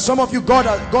 There are some of you,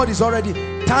 God is already.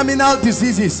 Terminal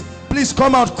diseases. Please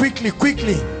come out quickly,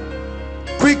 quickly.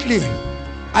 Quickly.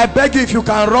 I beg you, if you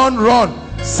can run, run.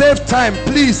 Save time,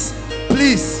 please.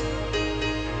 Please.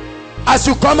 As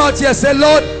you come out here, say,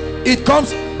 Lord, it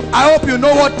comes. I hope you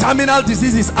know what terminal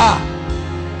diseases are.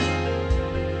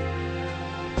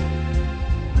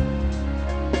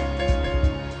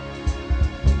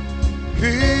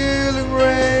 Healing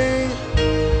rain.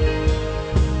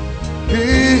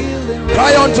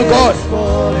 Cry unto God.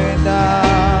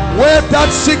 Wave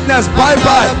that sickness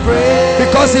bye-bye,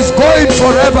 because it's going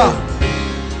forever.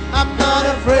 I'm not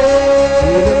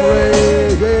afraid.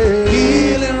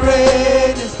 Healing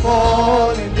rain is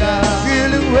falling down.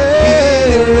 Healing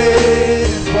rain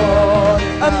is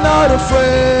falling down. I'm not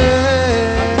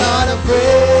afraid. I'm not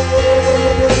afraid.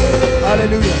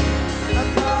 Hallelujah. I'm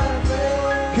not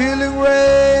afraid. Healing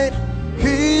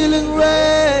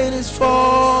rain is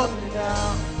falling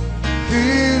down.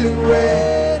 Healing rain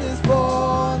Rain is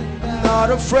falling down. not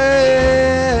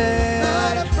afraid.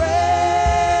 Not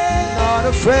afraid. Not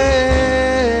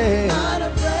afraid. Not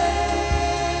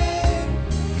afraid.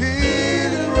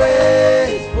 Healing rain.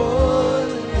 Is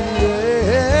falling down.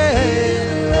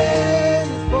 Rain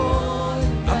is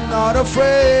falling down. I'm not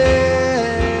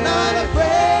afraid. Not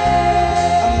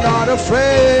afraid. I'm not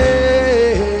afraid.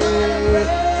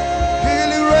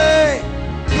 Healing rain.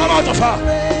 Come out of her.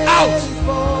 Out.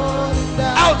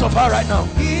 Out of her right now.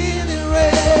 Healing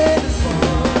rain is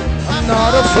falling. I'm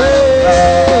not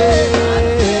afraid.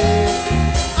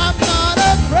 I'm not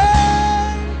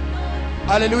afraid.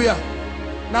 Hallelujah.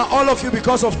 Now all of you,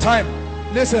 because of time,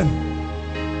 listen.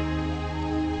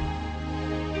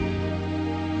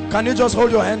 Can you just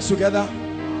hold your hands together?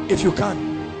 If you can.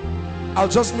 I'll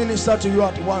just minister to you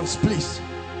at once, please.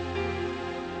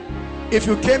 If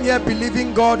you came here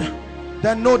believing God,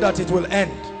 then know that it will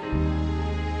end.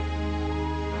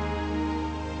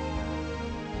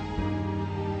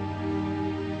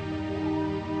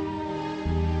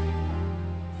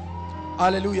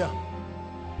 Hallelujah.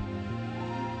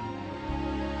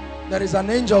 There is an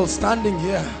angel standing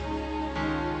here,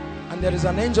 and there is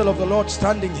an angel of the Lord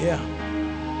standing here.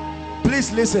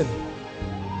 Please listen.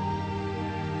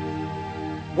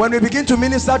 When we begin to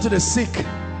minister to the sick,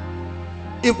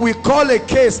 if we call a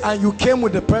case and you came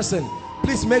with the person,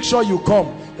 please make sure you come,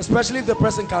 especially if the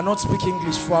person cannot speak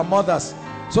English, for our mothers,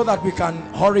 so that we can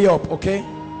hurry up, okay?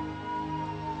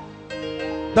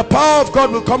 The power of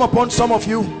God will come upon some of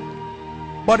you,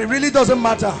 but it really doesn't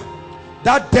matter.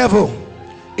 That devil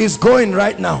is going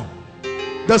right now.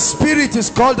 The spirit is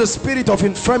called the spirit of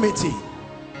infirmity.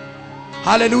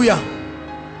 Hallelujah.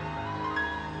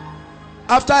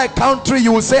 After I count 3,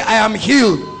 you will say, I am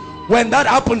healed. When that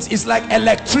happens, it's like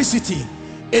electricity.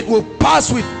 It will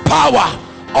pass with power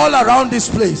all around this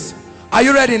place. Are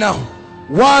you ready now?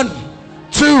 1,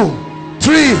 2,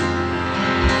 3.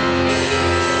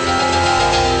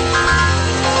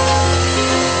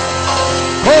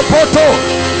 Go, Poto.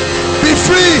 Be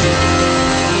free.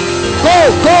 Go,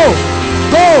 go,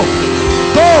 go,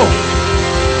 go.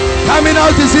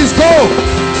 Terminal disease, go,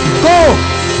 go,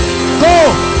 go,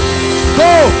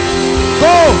 go,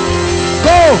 go, go,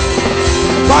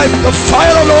 By the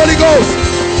fire of the Holy Ghost.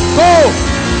 Go.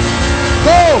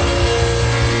 Go.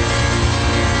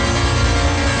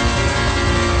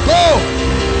 Go.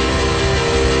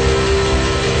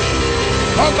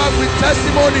 Come back with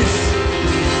testimonies.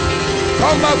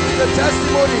 Come back with the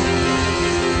testimony.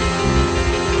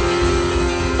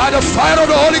 By the fire of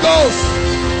the Holy Ghost.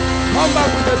 Come back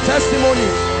with the testimony.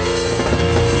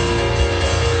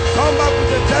 Come back with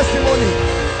the testimony.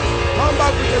 Come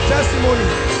back with the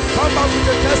testimony. Come back with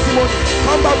the testimony.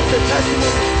 Come back with the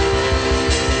testimony.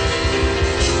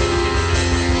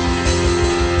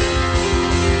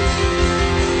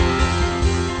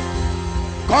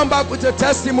 Come back with the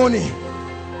testimony.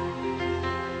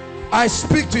 I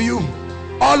speak to you,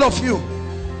 all of you.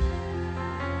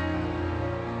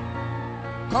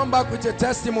 Come back with your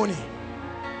testimony.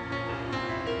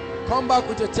 Come back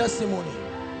with your testimony.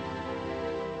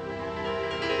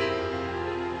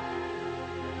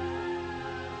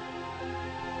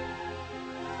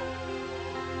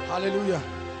 Hallelujah.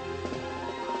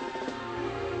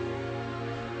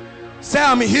 Say,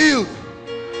 I'm healed.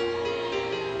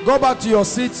 Go back to your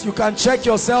seats. You can check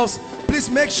yourselves. Please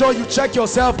make sure you check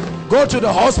yourself. Go to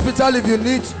the hospital if you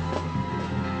need.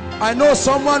 I know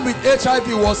someone with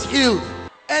HIV was healed.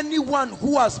 Anyone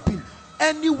who has been,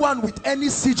 anyone with any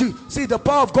CG, see, the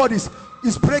power of God is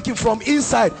breaking from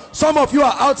inside. Some of you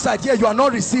are outside here, you are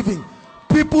not receiving.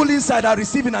 People inside are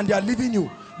receiving and they are leaving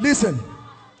you. Listen,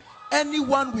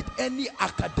 anyone with any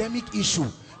academic issue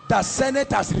that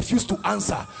Senate has refused to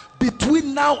answer,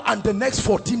 between now and the next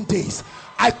 14 days,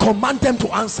 I command them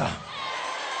to answer.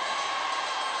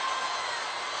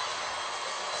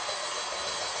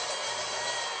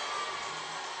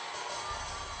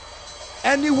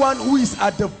 Anyone who is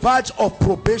at the verge of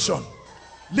probation,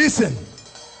 listen,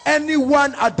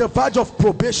 anyone at the verge of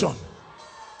probation,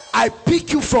 I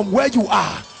pick you from where you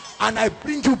are and I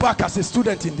bring you back as a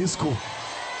student in this school.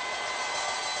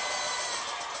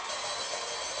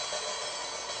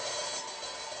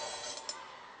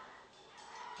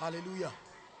 Hallelujah.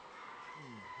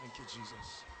 Thank you,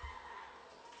 Jesus.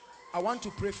 I want to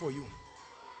pray for you.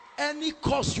 Any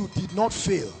course you did not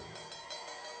fail,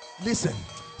 listen,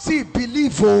 see,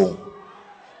 believe, oh,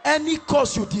 any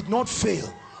course you did not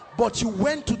fail, but you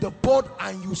went to the board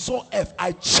and you saw F,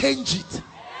 I change it.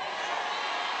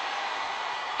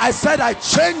 I said I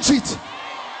change it.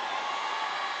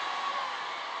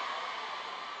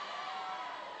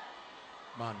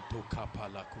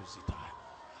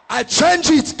 I change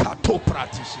it.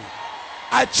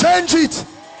 I change it.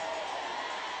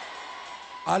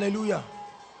 Hallelujah.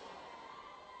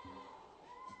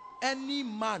 Any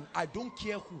man, I don't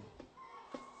care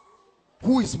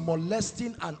who is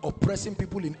molesting and oppressing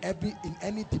people in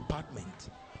any department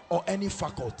or any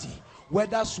faculty,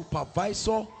 whether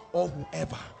supervisor or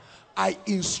whoever, I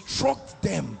instruct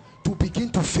them to begin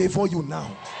to favor you now.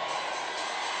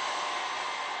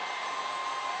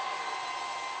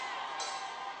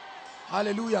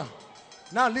 Hallelujah.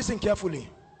 Now listen carefully.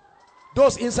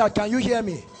 Those inside, can you hear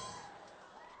me?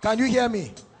 Can you hear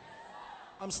me?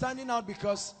 I'm standing out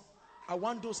because I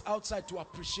want those outside to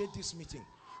appreciate this meeting.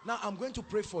 Now I'm going to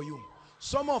pray for you.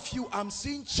 Some of you, I'm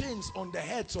seeing chains on the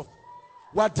heads of,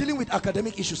 we're dealing with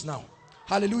academic issues now.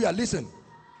 Hallelujah. Listen,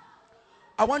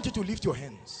 I want you to lift your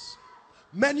hands.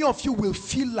 Many of you will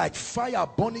feel like fire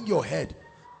burning your head.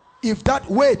 If that,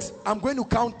 wait, I'm going to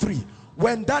count 3.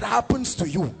 When that happens to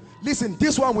you, listen,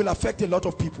 this one will affect a lot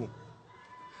of people.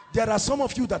 There are some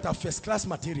of you that are first class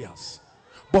materials,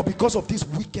 but because of this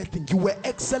wicked thing, you were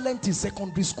excellent in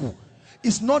secondary school.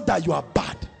 It's not that you are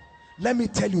bad. Let me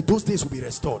tell you, those days will be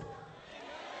restored.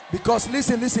 Because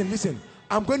listen,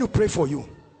 I'm going to pray for you.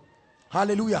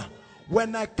 Hallelujah.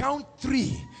 When I count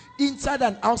 3, inside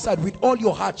and outside, with all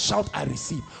your heart, shout, I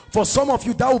receive. For some of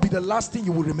you, that will be the last thing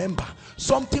you will remember.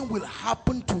 Something will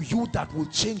happen to you that will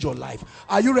change your life.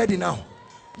 Are you ready now?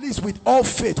 Please, with all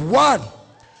faith. 1,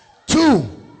 2,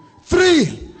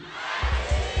 3.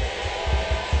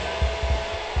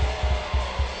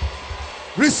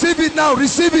 Receive it now.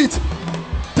 Receive it.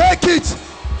 Take it.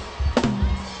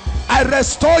 I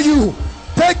restore you.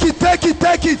 Take it, take it,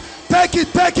 take it, take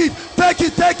it, take it, take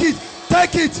it, take it,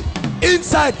 take it.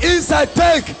 Inside,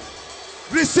 take.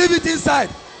 Receive it inside.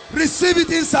 Receive it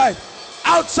inside.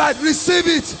 Outside, receive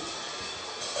it.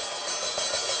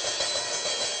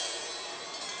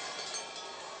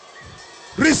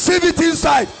 Receive it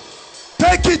inside.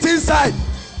 Take it inside.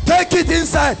 Take it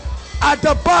inside. At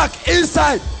the back,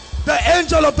 inside. The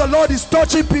angel of the Lord is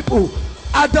touching people.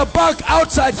 At the back,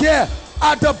 outside here.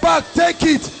 At the back, take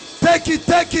it. Take it,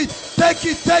 take it, take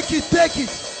it, take it, take it.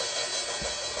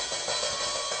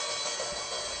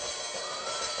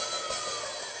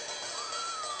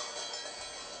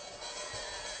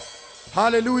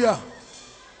 Hallelujah.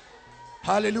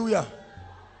 Hallelujah.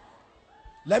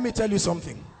 Let me tell you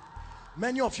something.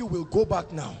 Many of you will go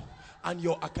back now and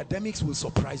your academics will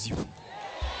surprise you.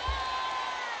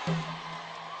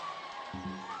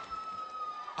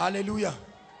 Hallelujah.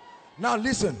 Now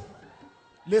listen.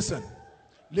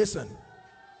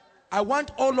 I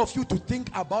want all of you to think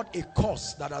about a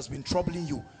cause that has been troubling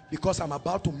you, because I'm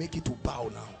about to make it to bow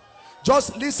now.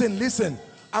 Just listen.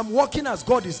 I'm walking as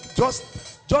God is.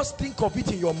 Just think of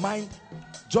it in your mind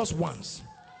just once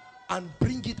and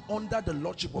bring it under the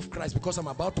lordship of Christ, because I'm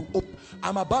about to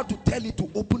tell it to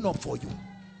open up for you.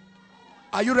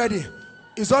 Are you ready?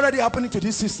 It's already happening to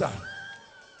this sister.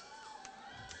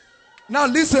 Now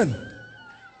listen.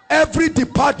 Every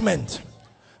department,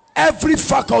 every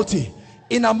faculty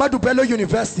in Ahmadu Bello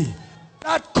University,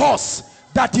 that course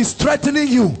that is threatening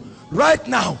you right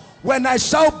now, when I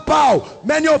shout bow,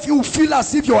 many of you feel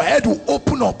as if your head will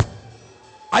open up.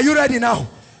 Are you ready now?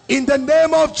 In the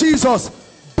name of Jesus,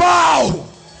 bow,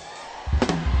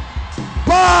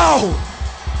 bow,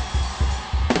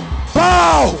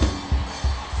 bow.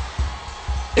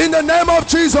 In the name of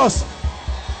Jesus,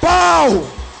 bow,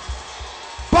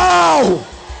 bow.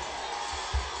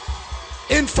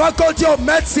 In Faculty of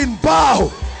Medicine, bow.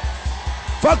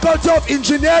 Faculty of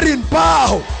Engineering,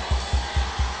 bow.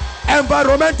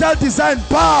 Environmental Design,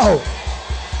 bow.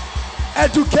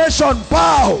 Education,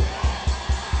 bow.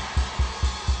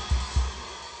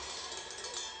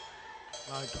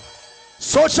 My God.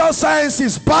 Social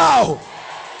Sciences, bow.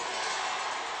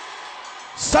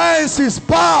 Sciences,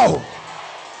 bow.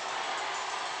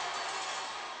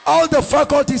 All the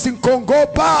faculties in Congo,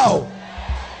 bow.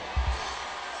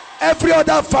 Every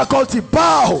other faculty,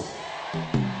 bow.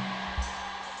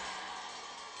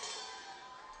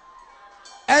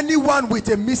 Anyone with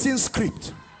a missing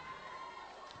script,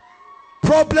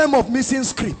 problem of missing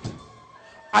script,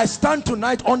 I stand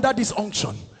tonight under this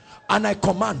unction and I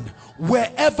command,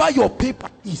 wherever your paper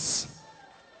is,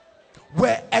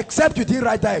 except you didn't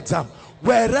write that exam,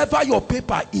 wherever your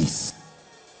paper is,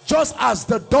 just as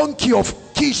the donkey of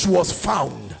Kish was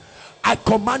found, I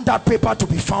command that paper to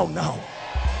be found now.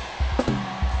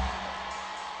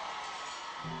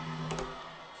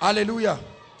 Hallelujah.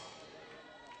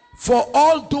 For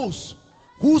all those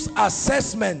whose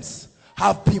assessments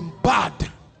have been bad,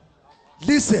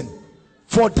 listen,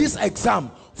 for this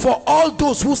exam, for all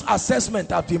those whose assessment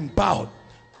have been bad,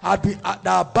 that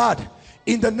are bad,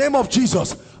 in the name of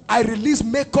Jesus, I release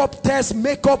makeup test,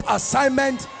 makeup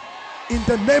assignment in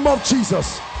the name of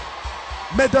Jesus.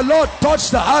 May the Lord touch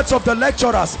the hearts of the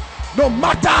lecturers, no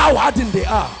matter how hardened they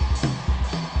are.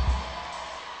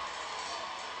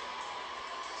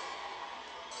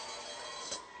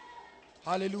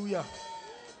 Hallelujah.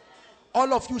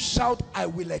 All of you shout, I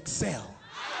will excel.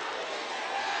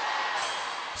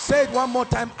 Say it one more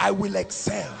time, I will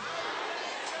excel.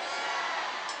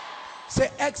 Say,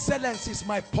 excellence is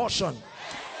my portion.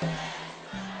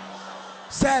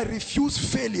 Say, I refuse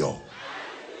failure.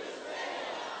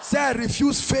 Say, I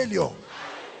refuse failure.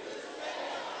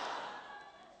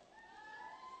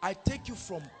 I take you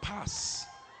from pass,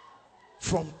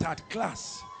 from third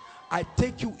class. I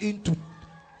take you into,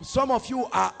 some of you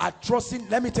are trusting.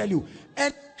 Let me tell you,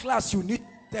 any class you need to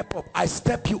step up, I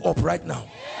step you up right now.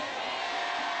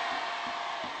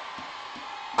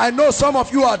 I know some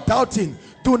of you are doubting.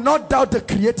 Do not doubt the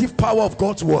creative power of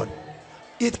God's word.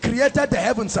 It created the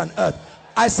heavens and earth.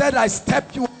 I said I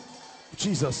step you up,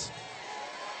 Jesus.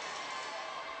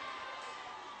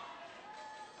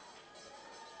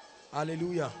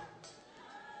 Hallelujah.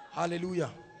 Hallelujah.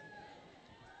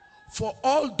 For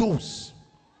all those,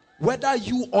 whether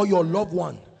you or your loved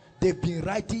one, they've been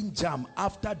writing jam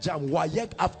after jam,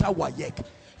 WAEC after WAEC.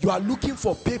 You are looking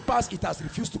for papers, it has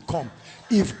refused to come.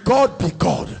 If God be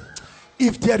God,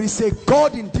 if there is a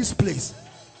God in this place,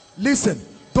 listen,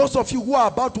 those of you who are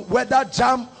about to, whether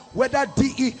jam, whether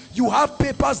DE, you have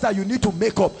papers that you need to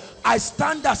make up. I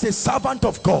stand as a servant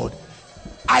of God.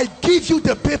 I give you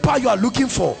the paper you are looking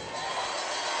for.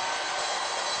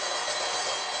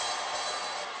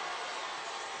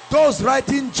 Those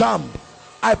writing jam,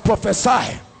 I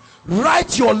prophesy,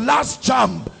 write your last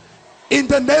jam in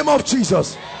the name of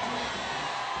Jesus.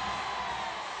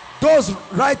 Those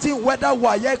writing whether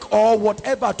WAEC or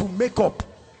whatever to make up,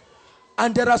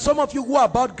 and there are some of you who are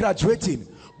about graduating,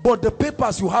 but the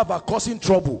papers you have are causing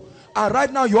trouble, and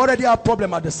right now you already have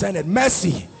problem at the Senate.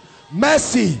 Mercy,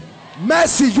 mercy,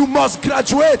 mercy. You must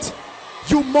graduate.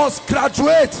 You must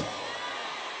graduate.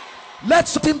 Let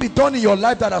something be done in your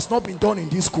life that has not been done in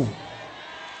this school.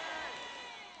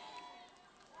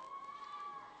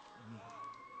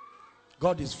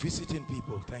 God is visiting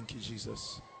people. Thank you,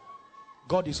 Jesus.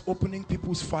 God is opening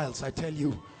people's files. I tell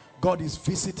you, God is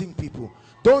visiting people.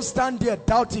 Don't stand there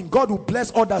doubting. God will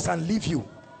bless others and leave you.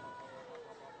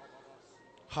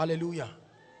 Hallelujah.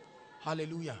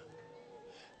 Hallelujah.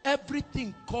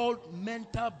 Everything called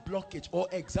mental blockage or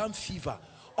exam fever,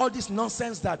 all this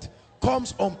nonsense that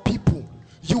comes on people,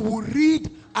 you will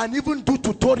read and even do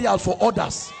tutorial for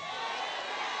others.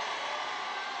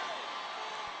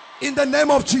 In the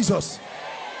name of Jesus.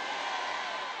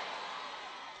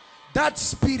 That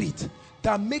spirit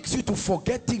that makes you to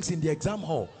forget things in the exam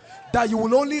hall, that you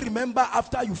will only remember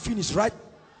after you finish,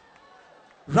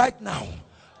 right now,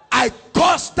 I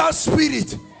curse that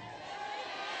spirit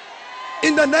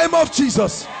in the name of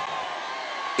Jesus.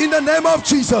 In the name of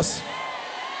Jesus.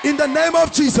 In the name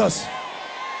of Jesus.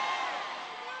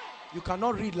 You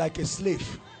cannot read like a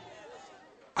slave.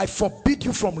 I forbid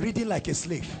you from reading like a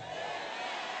slave.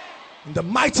 In the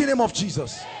mighty name of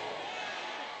Jesus.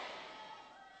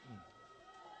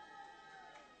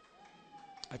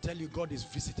 I tell you, God is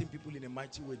visiting people in a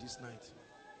mighty way this night.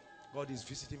 God is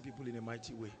visiting people in a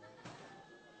mighty way.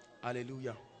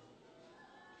 Hallelujah.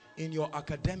 In your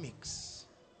academics,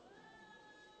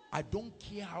 I don't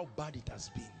care how bad it has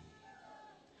been.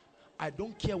 I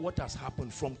don't care what has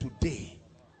happened. From today,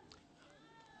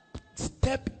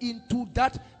 step into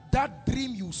that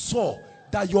dream you saw,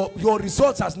 that your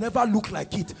results has never looked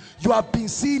like it. You have been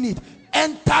seeing it.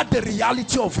 Enter the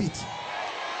reality of it.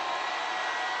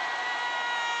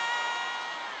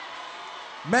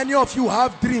 Many of you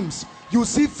have dreams. You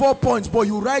see 4 points, but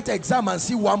you write exam and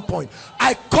see 1 point.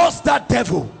 I curse that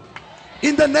devil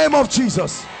in the name of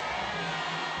Jesus.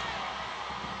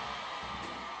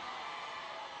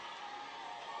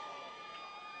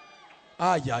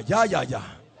 Yeah.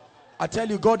 I tell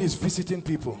you, God is visiting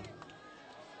people.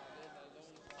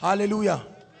 Hallelujah.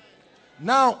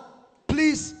 Now,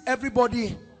 please,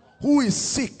 everybody who is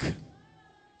sick,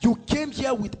 you came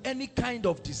here with any kind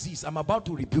of disease, I'm about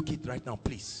to rebuke it right now,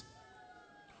 please.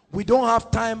 We don't have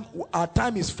time. Our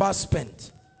time is fast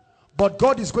spent. But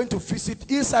God is going to visit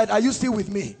inside. Are you still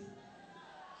with me?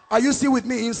 Are you still with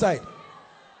me inside?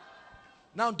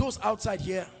 Now, those outside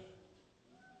here,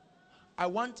 I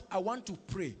want to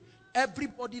pray.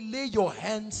 Everybody lay your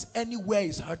hands anywhere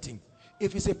is hurting.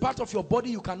 If it's a part of your body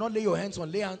you cannot lay your hands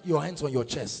on, lay your hands on your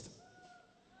chest.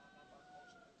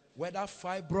 Whether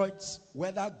fibroids,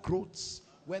 whether growths,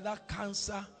 whether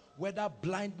cancer, whether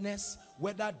blindness,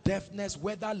 whether deafness,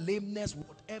 whether lameness,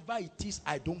 whatever it is,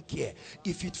 I don't care.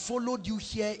 If it followed you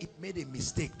here, it made a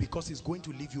mistake, because it's going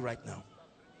to leave you right now.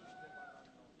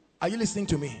 Are you listening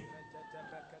to me?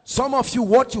 Some of you,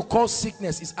 what you call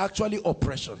sickness is actually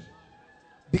oppression.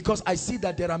 Because I see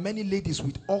that there are many ladies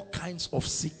with all kinds of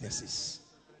sicknesses.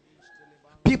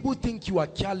 People think you are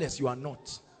careless. You are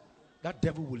not. That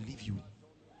devil will leave you.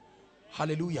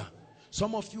 Hallelujah.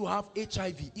 Some of you have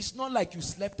HIV. It's not like you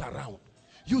slept around.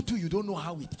 You too, you don't know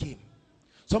how it came.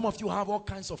 Some of you have all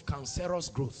kinds of cancerous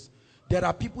growth. There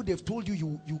are people, they've told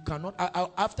you you cannot.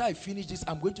 After I finish this,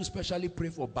 I'm going to specially pray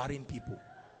for barren people.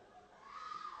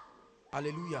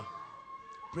 Hallelujah.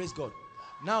 Praise God.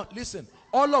 Now listen,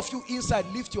 all of you inside,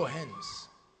 lift your hands.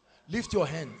 Lift your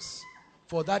hands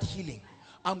for that healing.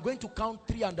 I'm going to count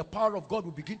 3 and the power of God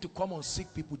will begin to come on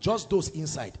sick people. Just those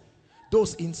inside.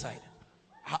 Those inside.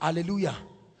 Hallelujah.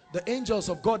 The angels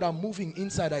of God are moving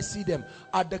inside. I see them.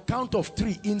 At the count of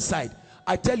 3 inside,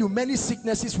 I tell you, many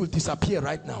sicknesses will disappear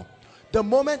right now. The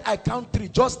moment I count 3,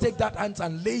 just take that hand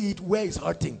and lay it where it's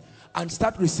hurting and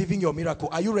start receiving your miracle.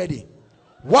 Are you ready?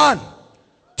 1,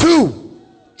 2,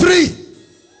 3.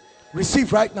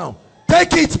 Receive right now.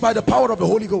 Take it by the power of the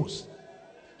Holy Ghost.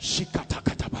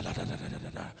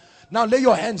 Now lay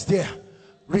your hands there.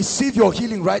 Receive your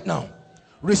healing right now.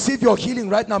 Receive your healing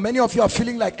right now. Many of you are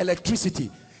feeling like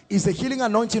electricity. It's the healing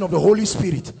anointing of the Holy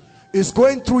Spirit. It's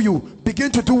going through you.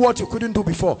 Begin to do what you couldn't do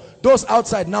before. Those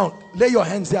outside now, lay your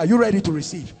hands there. Are you ready to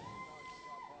receive?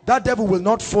 That devil will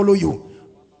not follow you.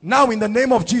 Now in the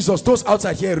name of Jesus, those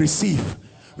outside here, receive.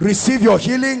 Receive your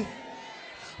healing.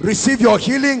 Receive your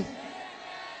healing.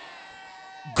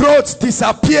 Growths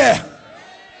disappear.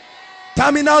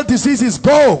 Terminal diseases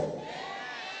go.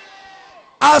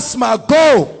 Asthma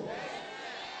go.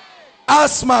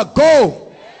 Asthma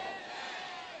go.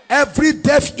 Every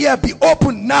deaf ear be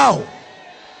opened now.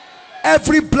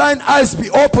 Every blind eyes be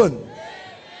open.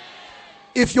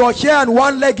 If you're here and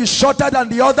one leg is shorter than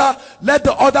the other, let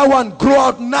the other one grow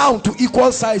out now to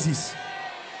equal sizes.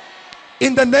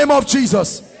 In the name of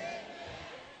Jesus.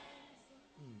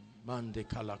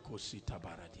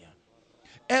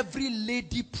 Every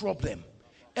lady problem,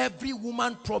 Every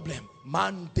woman problem,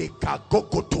 mandeka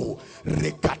gokoto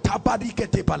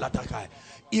rekatabadikete balatakai.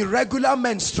 Irregular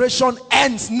menstruation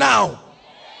ends now.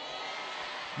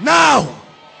 Now.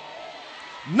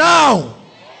 Now.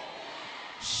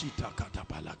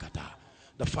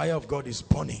 The fire of God is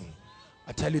burning.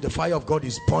 I tell you, the fire of God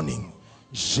is burning.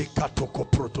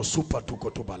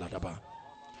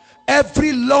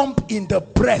 Every lump in the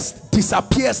breast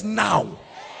disappears now.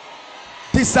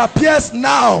 Disappears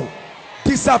now.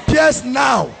 Disappears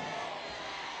now.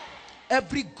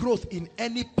 Every growth in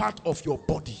any part of your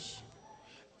body,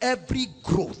 every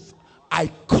growth,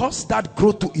 I curse that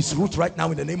growth to its root right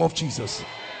now in the name of Jesus.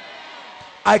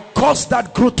 I curse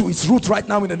that growth to its root right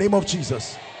now in the name of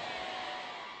Jesus.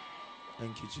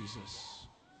 Thank you, Jesus.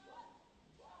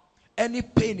 Any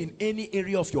pain in any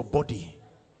area of your body,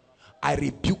 I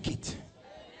rebuke it.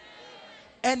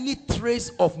 Any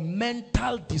trace of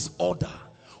mental disorder,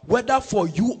 whether for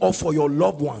you or for your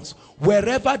loved ones,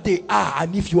 wherever they are,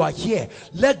 and if you are here,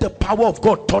 let the power of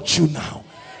God touch you now.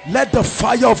 Let the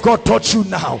fire of God touch you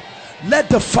now. Let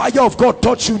the fire of God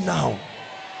touch you now.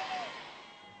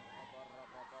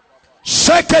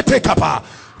 Shekete kapa,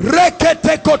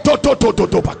 rekete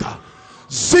kototototopaka,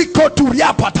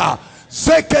 zikoturiapata,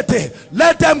 zekete.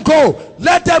 Let them go.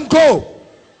 Let them go.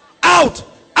 Out,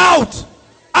 out,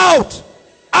 out,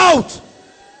 out.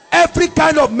 Every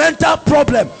kind of mental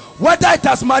problem, whether it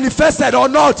has manifested or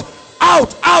not,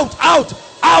 out, out, out,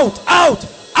 out, out,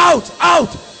 out,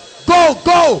 out. Go,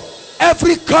 go.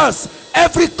 Every curse,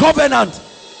 every covenant.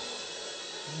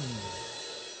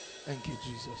 Thank you,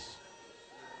 Jesus.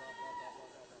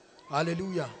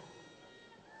 Hallelujah.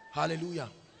 Hallelujah.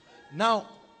 Now,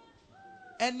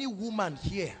 any woman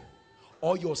here,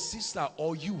 or your sister,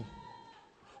 or you,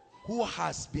 who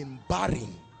has been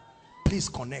barren, please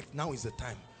connect. Now is the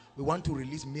time. We want to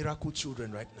release miracle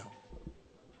children right now.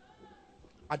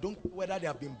 I don't know whether they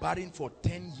have been barren for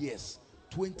 10 years,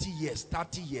 20 years,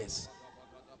 30 years.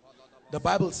 The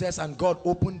Bible says, and God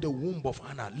opened the womb of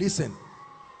Hannah. Listen,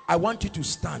 I want you to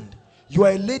stand. You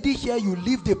are a lady here, you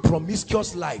lived a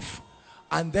promiscuous life,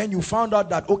 and then you found out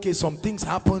that, okay, some things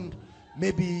happened.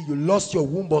 Maybe you lost your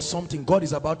womb or something. God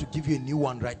is about to give you a new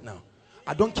one right now.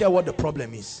 I don't care what the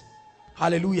problem is.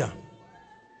 Hallelujah.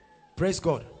 Praise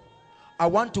God. I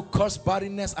want to curse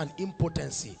barrenness and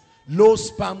impotency, low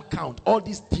sperm count, all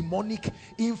this demonic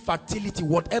infertility,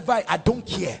 whatever. I don't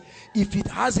care. If it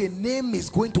has a name, it's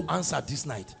going to answer this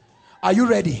night. Are you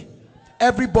ready?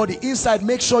 Everybody inside,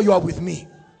 make sure you are with me.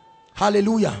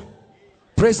 Hallelujah.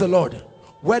 Praise the Lord.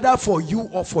 Whether for you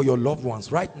or for your loved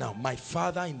ones right now, my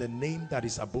Father, in the name that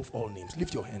is above all names,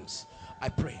 lift your hands. I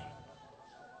pray.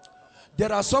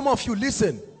 There are some of you,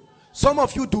 listen, some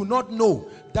of you do not know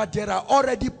that there are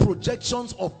already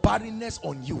projections of barrenness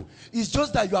on you. It's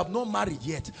just that you have not married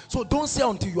yet. So don't say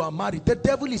until you are married. The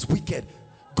devil is wicked.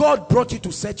 God brought you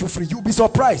to set you free. You'll be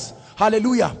surprised.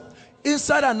 Hallelujah.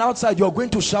 Inside and outside, you're going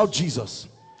to shout Jesus.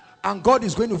 And God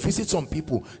is going to visit some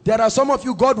people. There are some of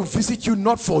you, God will visit you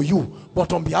not for you,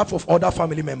 but on behalf of other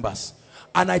family members.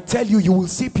 And I tell you, you will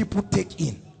see people take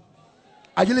in.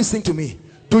 Are you listening to me?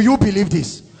 Do you believe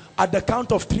this? At the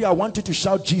count of 3, I want you to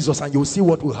shout Jesus, and you'll see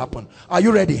what will happen. Are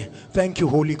you ready? Thank you,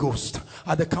 Holy Ghost.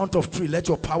 At the count of 3, let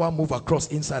your power move across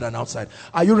inside and outside.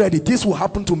 Are you ready? This will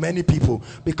happen to many people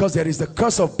because there is the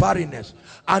curse of barrenness.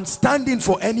 And standing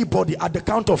for anybody at the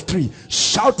count of 3,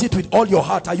 shout it with all your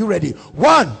heart. Are you ready?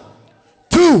 1,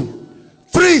 2,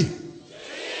 3.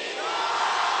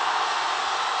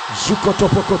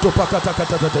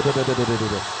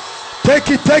 Take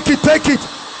it, take it, take it.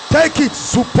 Take it.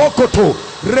 Zupokoto.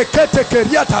 Rekete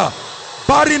keriata.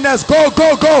 Barrenness. Go,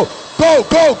 go, go. Go,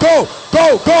 go, go.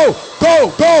 Go, go,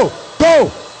 go, go,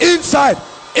 go. Inside.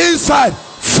 Inside.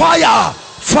 Fire.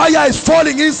 Fire is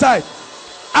falling inside.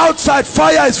 Outside,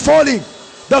 fire is falling.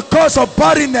 The curse of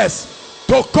barrenness.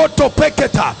 Tokoto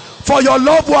peketa. For your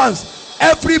loved ones,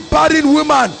 every barren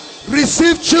woman,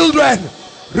 receive children.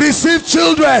 Receive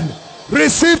children.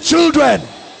 Receive children.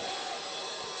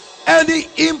 Any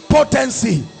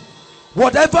impotency,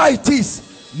 whatever it is,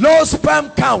 low sperm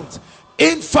count,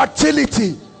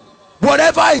 infertility,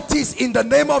 whatever it is, in the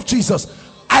name of Jesus,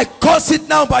 I curse it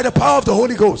now by the power of the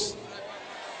Holy Ghost.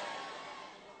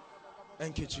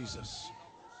 Thank you, Jesus.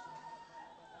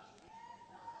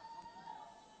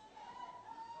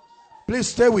 Please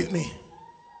stay with me.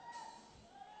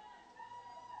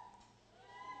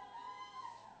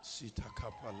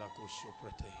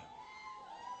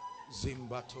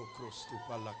 Zimbato krostu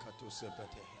palakato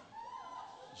sebete.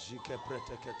 Jike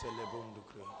pretekete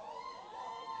lebundukre.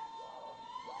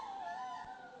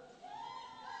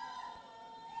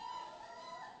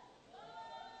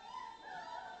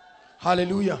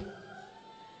 Hallelujah.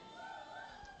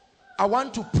 I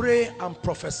want to pray and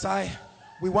prophesy.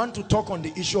 We want to talk on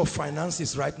the issue of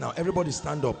finances right now. Everybody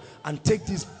stand up and take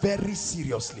this very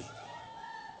seriously.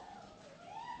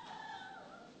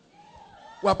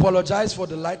 We apologize for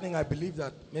the lightning. I believe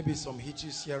that maybe some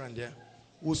hitches here and there.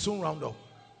 We'll soon round up.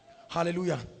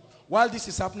 Hallelujah. While this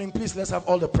is happening, please let's have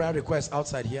all the prayer requests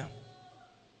outside here.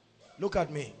 Look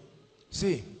at me.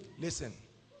 See, listen,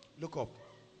 look up.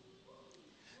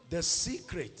 The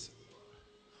secret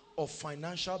of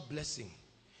financial blessing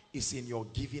is in your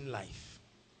giving life.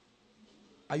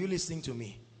 Are you listening to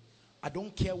me? I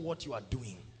don't care what you are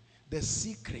doing. The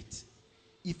secret,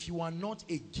 if you are not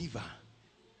a giver,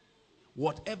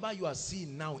 whatever you are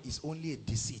seeing now is only a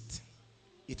deceit.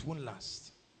 It won't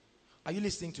last. Are you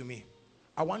listening to me?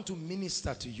 I want to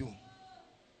minister to you.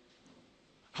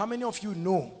 How many of you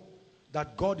know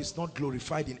that God is not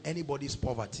glorified in anybody's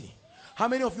poverty? How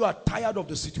many of you are tired of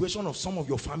the situation of some of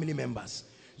your family members?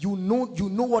 You know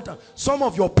what, some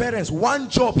of your parents, one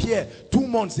job here, 2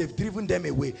 months, they've driven them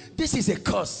away. This is a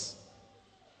curse.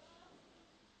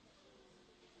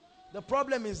 The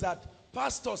problem is that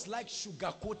pastors like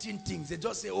sugarcoating things. They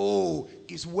just say, oh,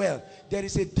 it's well. There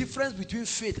is a difference between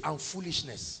faith and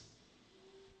foolishness.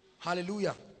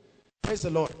 Hallelujah. Praise the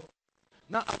Lord.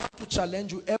 Now I want to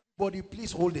challenge you. Everybody,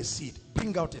 please hold a seed.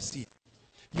 Bring out a seed.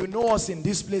 You know us in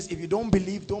this place. If you don't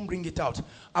believe, don't bring it out.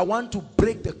 I want to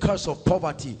break the curse of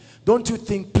poverty. Don't you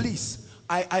think, please,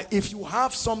 if you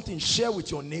have something, share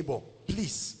with your neighbor.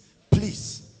 Please,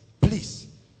 please, please.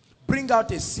 Bring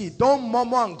out a seed. Don't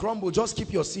murmur and grumble. Just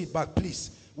keep your seed back,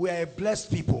 please. We are a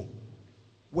blessed people.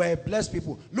 We are a blessed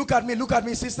people. Look at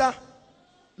me, sister.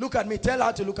 Look at me. Tell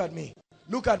her to look at me.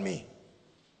 Look at me.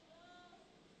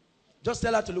 Just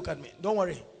tell her to look at me. Don't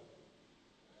worry.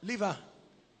 Leave her.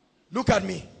 Look at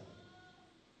me.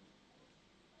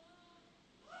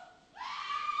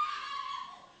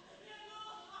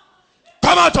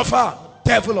 Come out of her,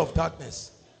 devil of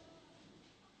darkness.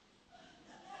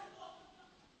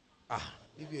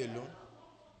 Leave you alone.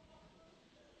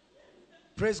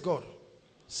 Praise God.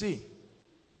 See,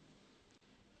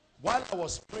 while I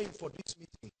was praying for this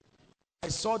meeting, I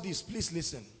saw this. Please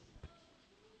listen.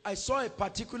 I saw a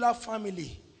particular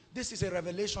family. This is a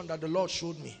revelation that the Lord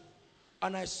showed me.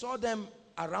 And I saw them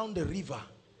around the river.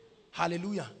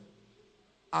 Hallelujah.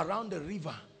 Around the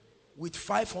river with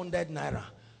 500 naira.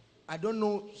 I don't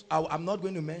know. I'm not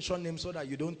going to mention names so that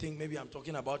you don't think maybe I'm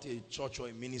talking about a church or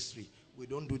a ministry. We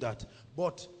don't do that.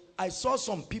 But I saw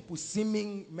some people,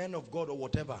 seeming men of God or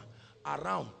whatever,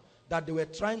 around that they were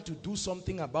trying to do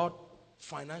something about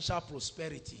financial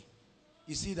prosperity.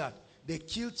 You see that? They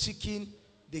killed chicken.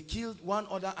 They killed one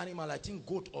other animal, I think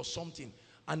goat or something.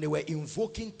 And they were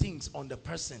invoking things on the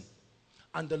person.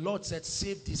 And the Lord said,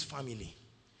 save this family.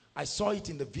 I saw it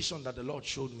in the vision that the Lord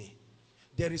showed me.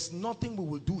 There is nothing we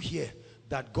will do here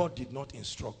that God did not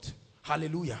instruct.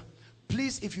 Hallelujah.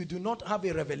 Please, if you do not have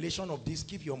a revelation of this,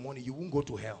 give your money. You won't go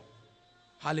to hell.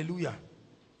 Hallelujah.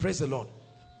 Praise the Lord.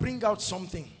 Bring out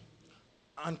something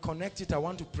and connect it. I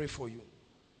want to pray for you.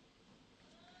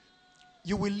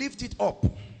 You will lift it up.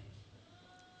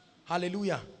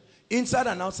 Hallelujah. Inside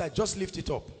and outside, just lift it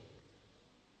up.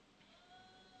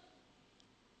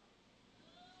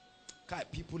 God,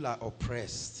 people are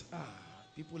oppressed.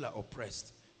 People are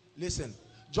oppressed. Listen,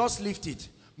 just lift it.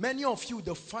 Many of you,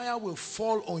 the fire will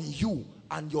fall on you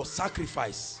and your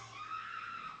sacrifice.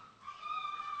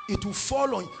 It will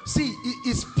fall on. See,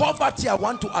 it's poverty I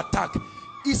want to attack.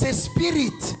 It's a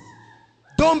spirit.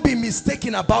 Don't be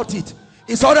mistaken about it.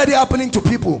 It's already happening to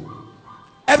people.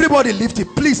 Everybody lift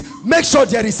it. Please make sure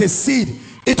there is a seed.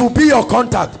 It will be your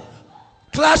contact.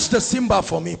 Clash the cymbal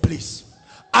for me, please.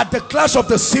 At the clash of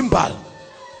the cymbal.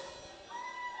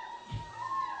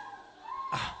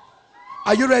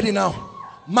 Are you ready now?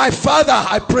 My Father,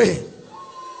 I pray,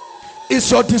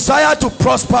 it's your desire to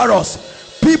prosper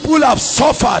us. People have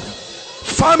suffered.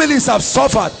 Families have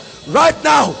suffered. Right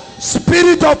now,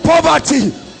 spirit of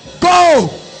poverty, go,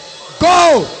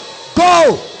 go,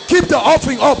 go. Keep the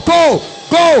offering up. Go,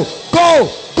 go, go,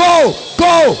 go,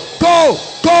 go, go,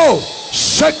 go.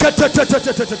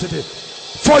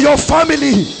 For your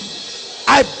family,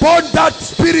 I burn that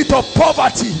spirit of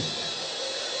poverty.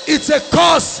 It's a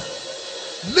curse.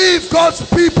 Leave God's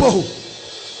people.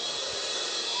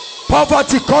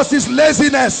 Poverty causes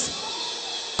laziness.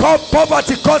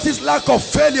 Poverty causes lack of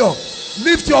failure.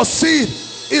 Lift your seed.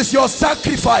 Is your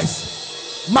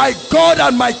sacrifice. My God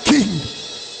and my King,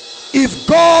 if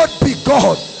God be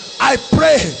God, I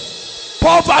pray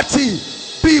poverty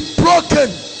be broken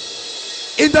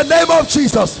in the name of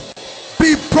Jesus.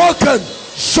 Be broken.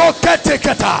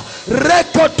 Shoketeketa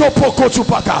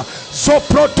rekotopokochupaka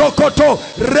Soprotokoto,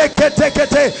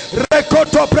 reketekete,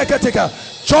 rekoto preketeka.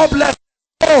 Jobless.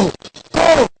 Go,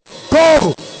 go,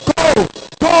 go, go,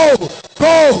 go,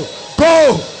 go,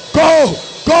 go, go,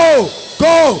 go,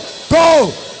 go,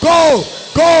 go, go,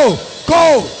 go,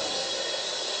 go.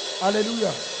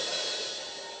 Hallelujah.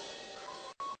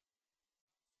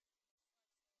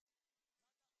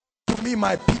 To me,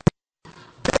 my people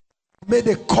made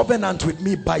a covenant with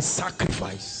me by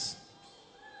sacrifice.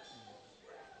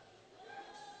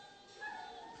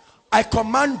 I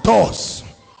command doors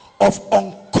of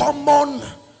uncommon,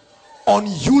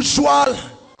 unusual,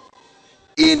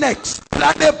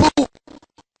 inexplainable,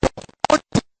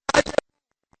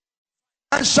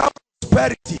 financial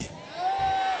prosperity.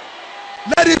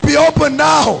 Let it be open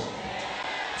now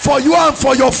for you and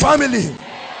for your family.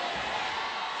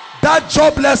 That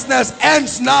joblessness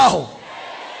ends now.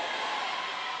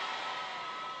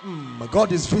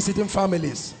 God is visiting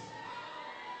families.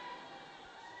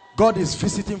 God is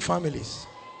visiting families.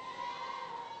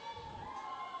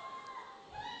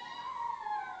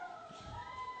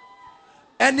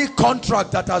 Any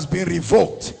contract that has been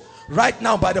revoked right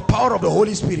now by the power of the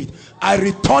Holy Spirit, I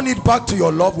return it back to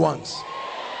your loved ones.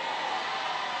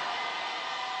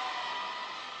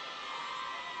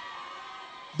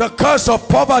 The curse of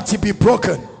poverty be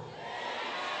broken.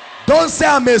 Don't say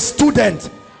I'm a student.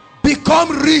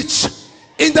 Become rich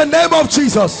in the name of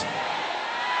Jesus.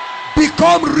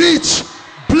 Become rich,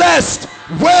 blessed,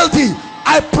 wealthy.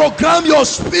 I program your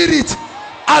spirit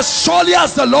as surely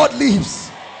as the Lord lives.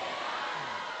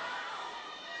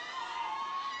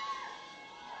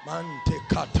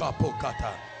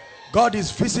 God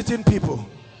is visiting people.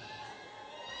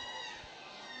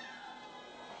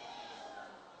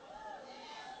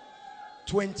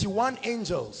 "21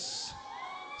 angels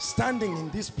standing in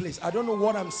this place." I don't know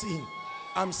what I'm seeing.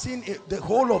 I'm seeing the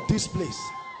whole of this place.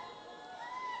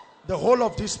 The whole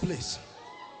of this place.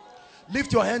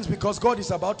 Lift your hands because God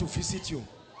is about to visit you.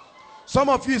 Some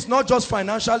of you, it's not just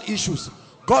financial issues.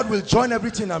 God will join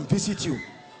everything and visit you.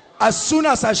 As soon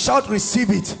as I shout,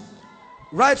 receive it.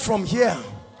 Right from here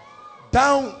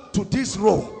down to this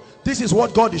row, this is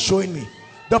what God is showing me.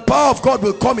 The power of God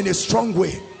will come in a strong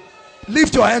way.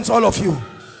 Lift your hands, all of you,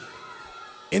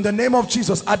 in the name of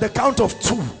Jesus. At the count of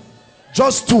 2,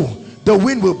 just 2, the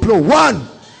wind will blow. 1,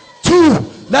 2,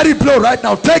 let it blow right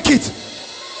now. Take it,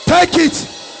 take it,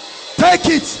 take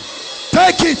it,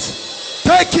 take it,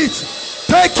 take it,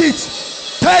 take it,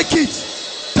 take it,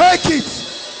 take it.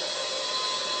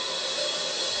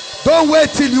 Don't wait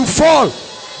till you fall.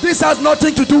 This has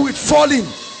nothing to do with falling.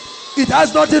 It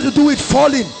has nothing to do with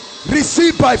falling.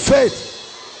 Receive by faith.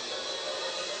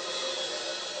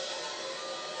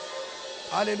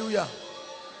 Hallelujah.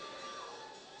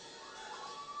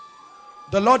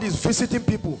 The Lord is visiting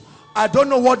people. I don't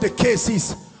know what the case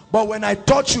is, but when I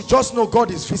touch you, just know God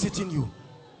is visiting you.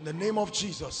 In the name of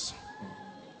Jesus.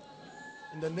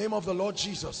 In the name of the Lord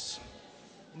Jesus.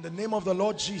 In the name of the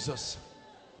Lord Jesus.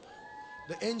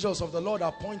 The angels of the Lord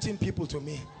are pointing people to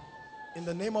me. In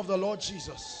the name of the Lord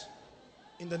Jesus.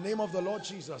 In the name of the Lord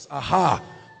Jesus. Aha.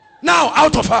 Now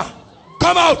out of her.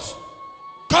 Come out.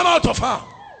 Come out of her.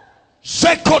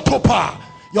 Shekotopa.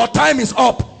 Your time is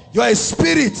up. You're a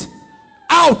spirit.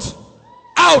 Out.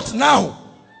 Out now.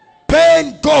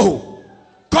 Pain, go.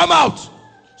 Come out.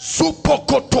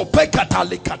 Supokotopekata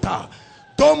likata.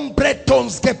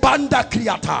 Dombretons gebanda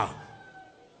kriata.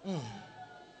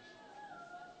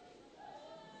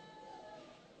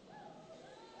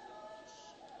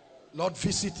 Lord,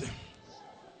 visit them.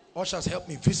 Ushers, help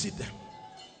me visit them.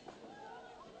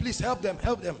 Please help them,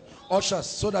 help them. Ushers,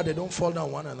 so that they don't fall down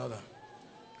one another.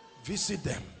 Visit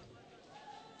them.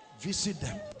 Visit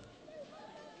them.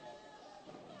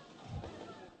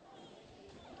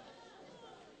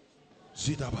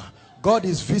 God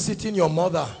is visiting your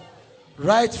mother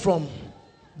right from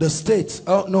the States.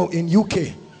 Oh no, in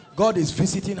UK. God is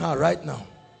visiting her right now.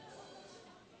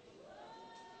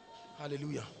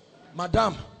 Hallelujah.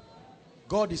 Madam,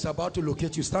 God is about to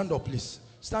locate you. Stand up, please.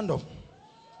 Stand up.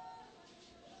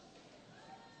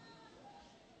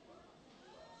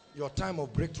 Your time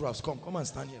of breakthrough has come. Come and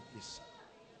stand here, please.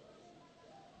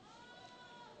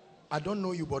 I don't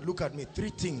know you, but look at me. 3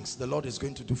 things the Lord is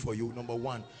going to do for you. Number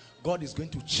 1, God is going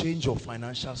to change your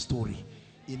financial story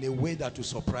in a way that will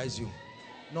surprise you.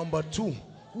 Number 2,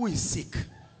 who is sick?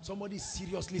 Somebody is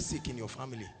seriously sick in your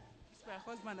family. It's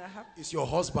my husband. I have. It's your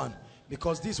husband.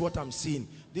 Because this is what I'm seeing.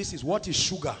 This is, what is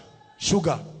sugar?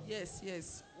 Sugar. Yes,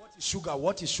 yes. What is sugar?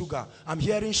 What is sugar? I'm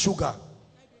hearing sugar.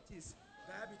 Diabetes.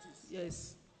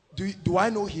 Yes. Do I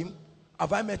know him?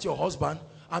 Have I met your husband?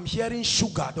 I'm hearing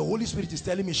sugar. The Holy Spirit is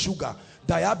telling me sugar.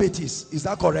 Diabetes. Is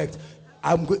that correct?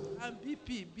 I'm going. And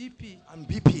BP. And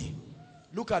BP.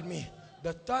 Look at me.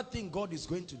 The third thing God is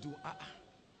going to do.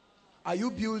 Are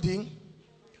you building?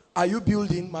 Are you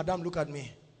building? Madam, look at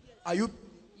me. Are you?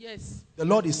 Yes. The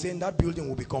Lord is saying that building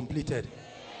will be completed.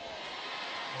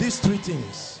 These three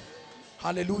things.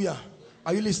 Hallelujah.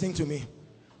 Are you listening to me?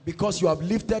 Because you have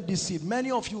lifted this seed.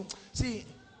 Many of you, see,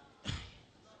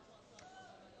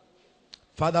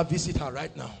 Father, visit her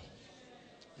right now.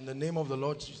 In the name of the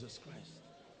Lord Jesus Christ.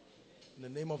 In the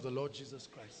name of the Lord Jesus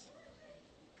Christ.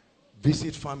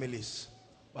 Visit families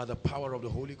by the power of the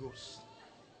Holy Ghost.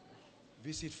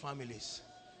 Visit families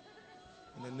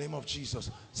in the name of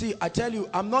Jesus. See, I tell you,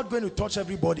 I'm not going to touch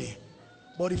everybody,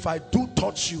 but if I do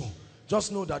touch you,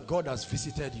 just know that God has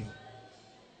visited you.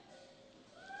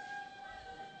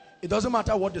 It doesn't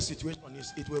matter what the situation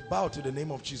is, it will bow to the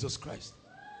name of Jesus Christ.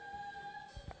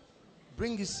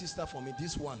 Bring this sister for me,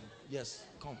 this one. Yes,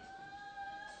 come.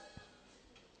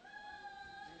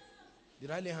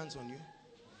 Did I lay hands on you?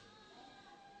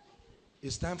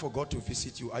 It's time for God to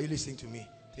visit you. Are you listening to me?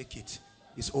 Take it.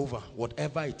 It's over.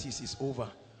 Whatever it is over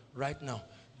right now.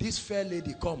 This fair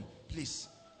lady, come, please.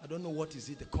 I don't know what is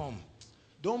it. Come.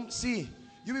 Don't see.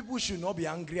 You people should not be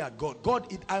angry at God.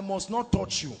 God, I must not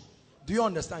touch you. Do you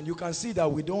understand? You can see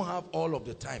that we don't have all of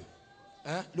the time.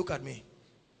 Look at me.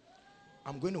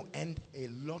 I'm going to end a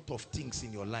lot of things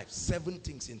in your life. 7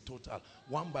 things in total.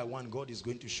 One by one, God is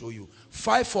going to show you.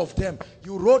 5 of them.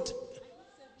 You wrote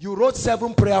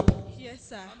 7 prayer points. Yes,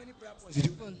 sir. How many prayer points did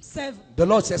you? 7. The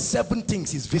Lord says 7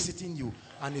 things He's visiting you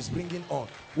and is bringing on.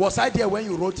 Was I there when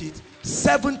you wrote it?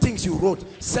 7 things you wrote.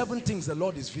 7 things the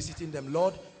Lord is visiting them.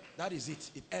 Lord, that is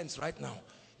it. It ends right now.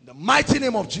 In the mighty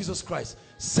name of Jesus Christ.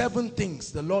 7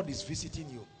 things the Lord is visiting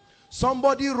you.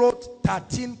 Somebody wrote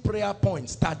 13 prayer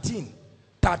points. 13.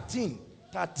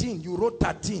 You wrote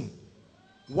 13.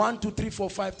 1, 2, 3, 4,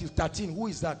 5 till 13. Who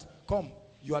is that? Come.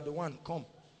 You are the one. Come.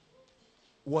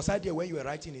 Was I there when you were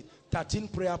writing it? 13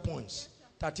 prayer points.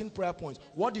 13 prayer points.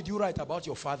 What did you write about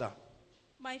your father?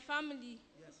 My family.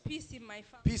 Yes. Peace in my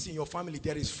family. Peace in your family.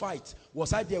 There is fight.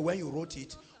 Was I there when you wrote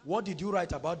it? What did you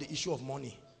write about the issue of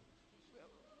money?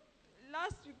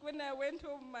 Last week when I went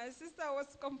home, my sister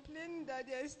was complaining that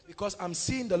there is... Because I'm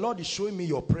seeing the Lord is showing me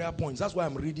your prayer points. That's why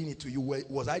I'm reading it to you.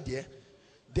 Was I there?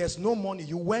 There's no money.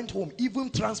 You went home. Even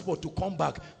transport to come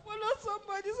back. Follow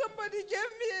somebody. Somebody gave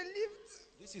me a lift.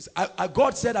 This is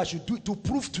God said I should do to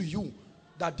prove to you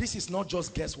that this is not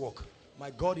just guesswork. My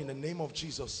God, in the name of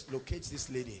Jesus, locates this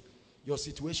lady. Your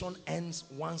situation ends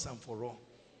once and for all.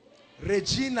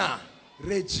 Regina.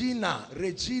 Who is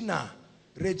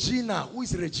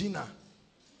Regina?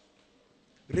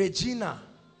 Regina.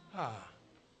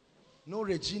 No,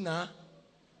 Regina.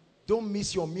 Don't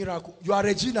miss your miracle. You are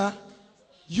Regina.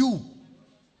 You.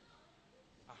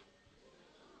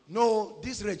 No,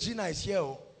 this Regina is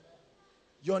here.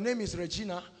 Your name is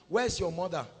Regina. Where's your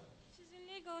mother? She's in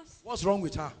Lagos. What's wrong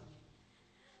with her? I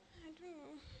don't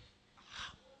know.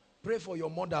 Pray for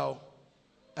your mother.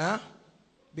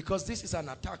 Because this is an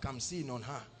attack I'm seeing on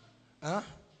her.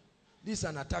 This is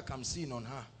an attack I'm seeing on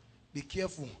her. Be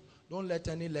careful. Don't let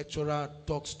any lecturer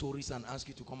talk stories and ask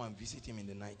you to come and visit him in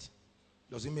the night.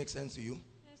 Does it make sense to you?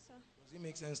 Yes, sir. Does it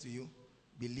make sense to you?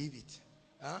 Believe it.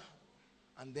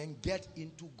 And then get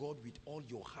into God with all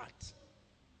your heart.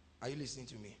 Are you listening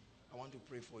to me? I want to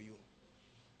pray for you.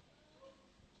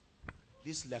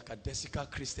 This lackadaisical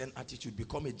Christian attitude,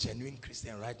 become a genuine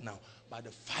Christian right now by the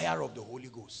fire of the Holy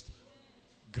Ghost.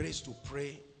 Grace to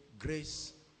pray.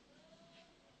 Grace.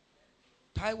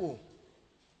 Taiwo,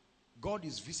 God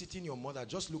is visiting your mother.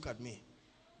 Just look at me.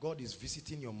 God is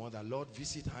visiting your mother. Lord,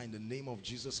 visit her in the name of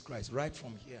Jesus Christ. Right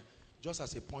from here. Just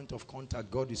as a point of contact,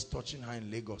 God is touching her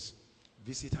in Lagos.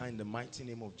 Visit her in the mighty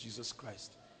name of Jesus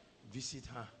Christ. Visit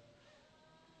her.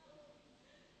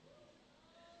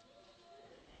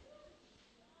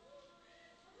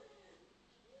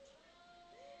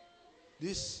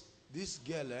 This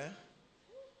girl,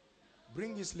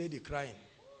 bring this lady crying.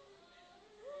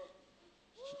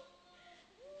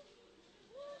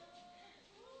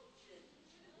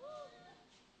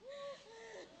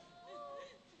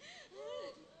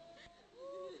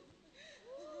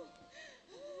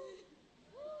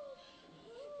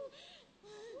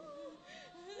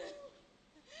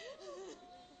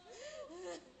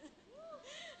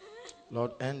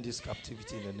 Lord, end this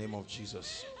captivity in the name of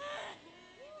Jesus.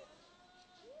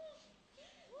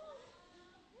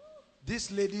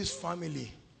 This lady's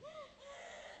family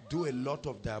do a lot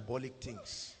of diabolic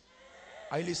things.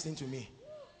 Are you listening to me?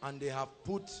 And they have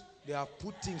put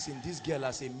things in this girl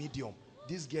as a medium.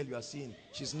 This girl you are seeing,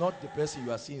 she's not the person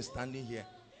you are seeing standing here.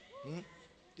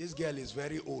 This girl is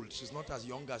very old. She's not as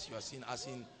young as you are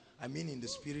seeing, I mean in the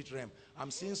spirit realm.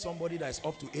 I'm seeing somebody that is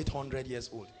up to 800 years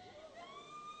old.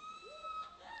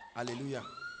 Hallelujah.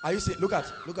 Are you seeing? Look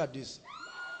at this.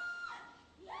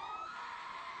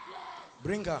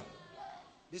 Bring her.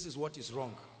 This is what is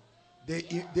wrong.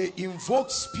 They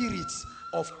invoke spirits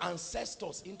of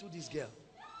ancestors into this girl.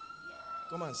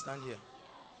 Come and stand here.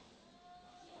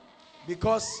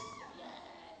 Because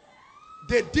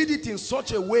they did it in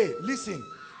such a way. Listen,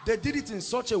 they did it in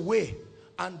such a way,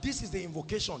 and this is the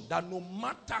invocation, that no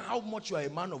matter how much you are a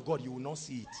man of God, you will not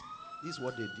see it. This is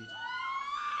what they did.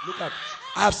 Look at,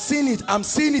 I've seen it. I'm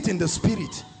seeing it in the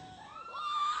spirit.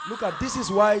 Look at, this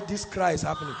is why this cry is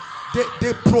happening.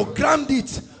 They programmed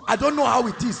it. I don't know how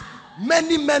it is.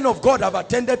 Many men of God have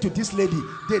attended to this lady.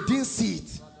 They didn't see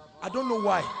it. I don't know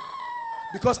why.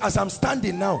 Because as I'm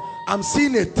standing now, I'm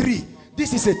seeing a tree.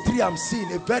 This is a tree I'm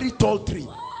seeing, a very tall tree.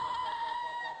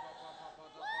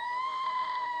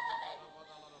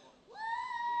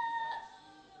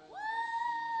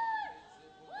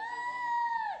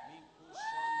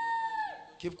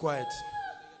 Keep quiet.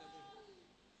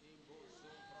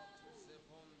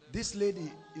 This lady,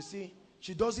 you see,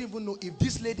 she doesn't even know if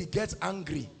this lady gets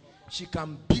angry, she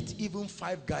can beat even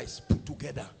 5 guys put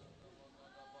together.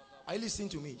 Are you listening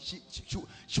to me? She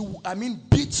I mean,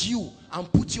 beat you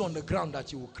and put you on the ground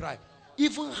that you will cry.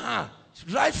 Even her,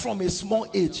 right from a small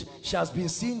age, she has been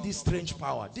seeing this strange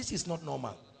power. This is not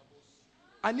normal.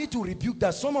 I need to rebuke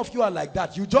that. Some of you are like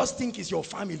that. You just think it's your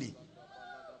family.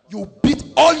 You beat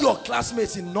all your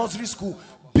classmates in nursery school,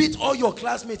 beat all your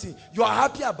classmates in, you are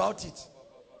happy about it.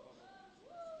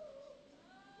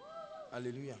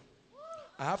 Hallelujah.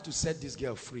 I have to set this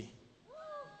girl free.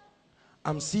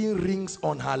 I'm seeing rings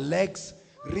on her legs,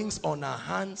 rings on her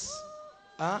hands,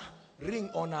 ring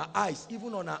on her eyes,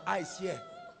 even on her eyes here.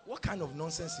 What kind of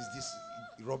nonsense is this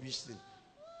rubbish thing?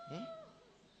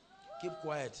 Keep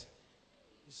quiet.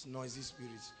 This noisy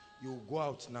spirits. You will go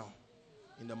out now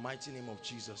in the mighty name of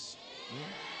Jesus.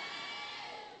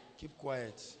 Keep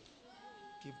quiet.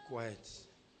 Keep quiet.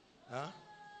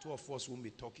 2 of us won't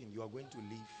be talking. You are going to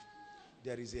leave.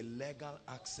 There is a legal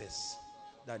access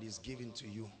that is given to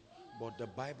you. But the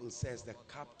Bible says the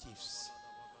captives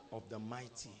of the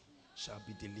mighty shall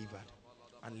be delivered.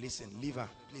 And listen, leave her.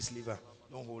 Please leave her.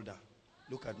 Don't hold her.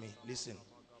 Look at me. Listen.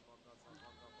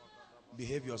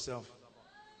 Behave yourself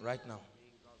right now.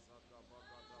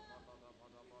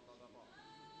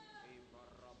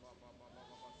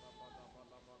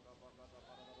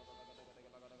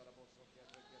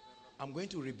 I'm going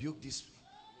to rebuke this.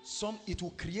 It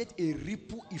will create a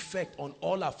ripple effect on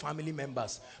all our family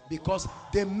members, because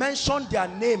they mentioned their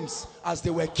names as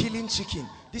they were killing chicken.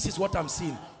 This is what I'm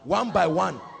seeing. One by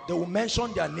one, they will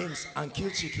mention their names and kill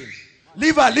chicken.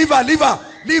 Leave her, leave her, leave her,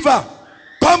 leave her.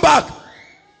 Come back.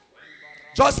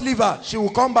 Just leave her. She will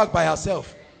come back by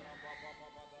herself.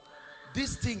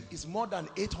 This thing is more than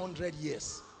 800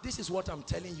 years. This is what I'm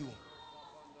telling you.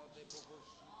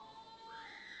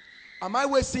 Am I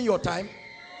wasting your time?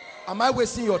 Am I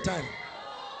wasting your time?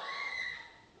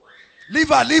 Leave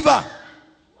her, leave her.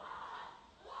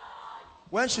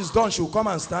 When she's done, she'll come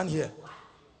and stand here.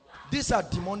 These are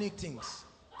demonic things.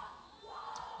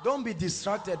 Don't be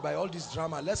distracted by all this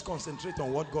drama. Let's concentrate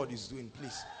on what God is doing,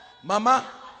 please. Mama,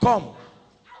 come.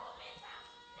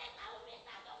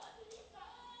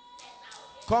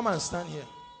 Come and stand here.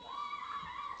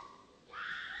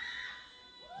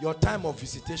 Your time of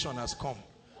visitation has come.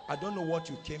 I don't know what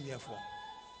you came here for.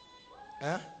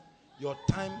 Your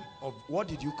time of, what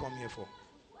did you come here for?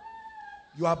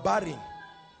 You are barren.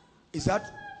 Is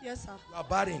that? Yes, sir. You are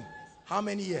barren. How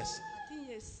many years? 13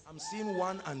 years. I'm seeing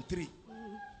 1 and 3.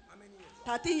 How many years?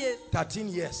 13 years. 13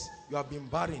 years. You have been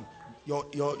barren.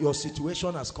 Your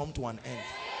situation has come to an end.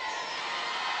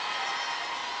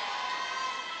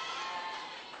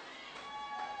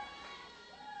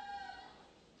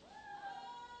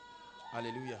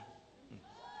 Hallelujah.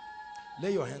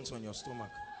 Lay your hands on your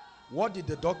stomach. What did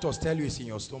the doctors tell you is in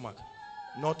your stomach?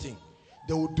 Nothing.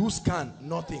 They will do scan,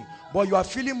 nothing. But you are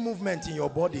feeling movement in your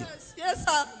body. Yes, yes,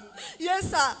 sir.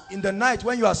 Yes, sir. In the night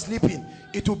when you are sleeping,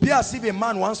 it will be as if a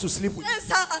man wants to sleep with you. Yes,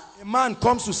 sir. A man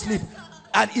comes to sleep,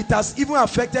 and it has even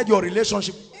affected your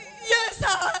relationship. Yes,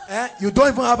 sir. You don't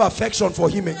even have affection for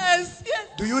him. Yes, yes.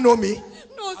 Do you know me?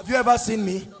 No. Have you ever seen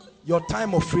me? Your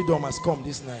time of freedom has come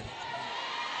this night.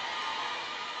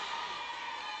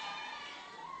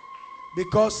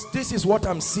 Because this is what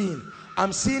I'm seeing.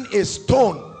 I'm seeing a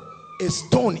stone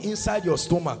inside your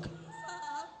stomach.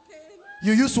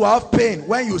 You used to have pain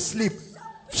when you sleep,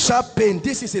 sharp pain.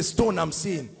 This is a stone I'm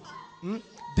seeing.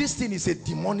 This thing is a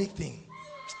demonic thing.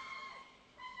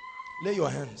 Lay your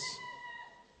hands.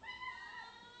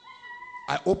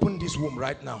 I open this womb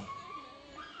right now.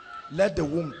 Let the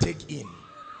womb take in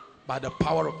by the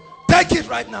power of, take it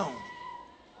right now.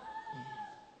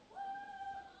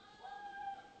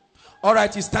 All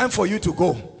right, it's time for you to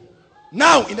go.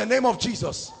 Now, in the name of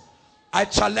Jesus, I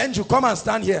challenge you, come and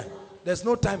stand here. There's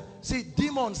no time. See,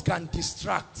 demons can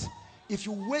distract. If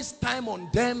you waste time on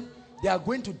them, they are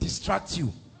going to distract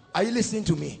you. Are you listening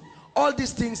to me? All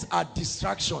these things are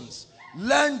distractions.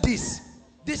 Learn this.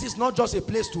 This is not just a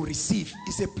place to receive,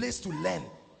 it's a place to learn.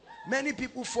 Many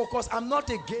people focus, I'm not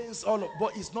against all of,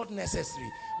 but it's not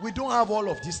necessary. We don't have all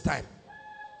of this time.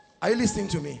 Are you listening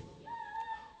to me?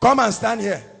 Come and stand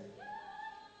here.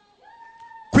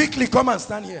 Quickly come and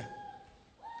stand here.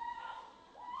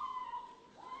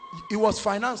 It was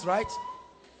finance, right?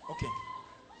 Okay.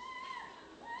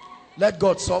 Let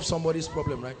God solve somebody's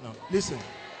problem right now. Listen.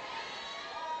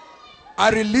 I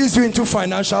release you into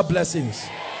financial blessings.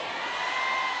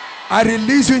 I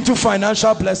release you into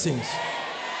financial blessings.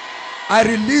 I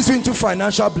release you into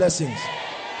financial blessings.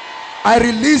 I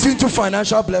release you into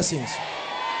financial blessings.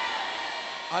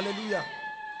 Hallelujah.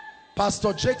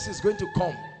 Pastor Jakes is going to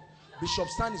come. Bishop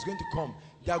Stan is going to come.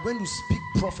 They are going to speak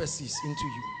prophecies into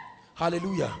you.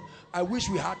 Hallelujah. I wish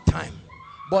we had time.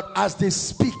 But as they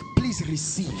speak, please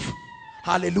receive.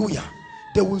 Hallelujah.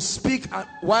 They will speak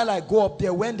while I go up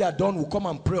there. When they are done, we'll come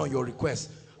and pray on your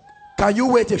request. Can you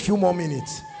wait a few more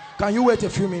minutes? Can you wait a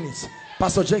few minutes?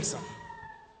 Pastor Jackson.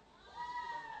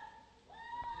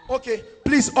 Okay,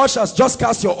 please, ushers, just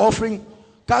cast your offering.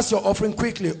 Cast your offering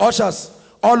quickly. Ushers,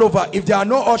 all over. If there are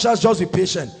no ushers, just be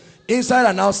patient. Inside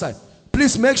and outside.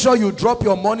 Please make sure you drop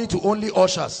your money to only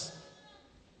ushers.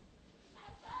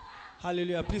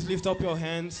 Hallelujah. Please lift up your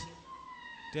hands.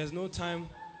 There's no time.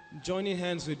 Joining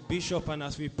hands with Bishop, and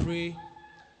as we pray,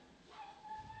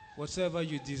 whatever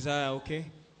you desire, okay?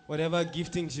 Whatever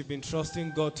giftings you've been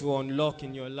trusting God to unlock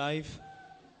in your life,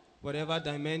 whatever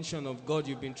dimension of God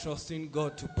you've been trusting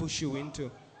God to push you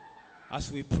into, as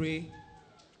we pray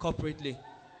corporately,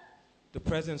 the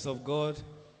presence of God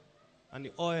and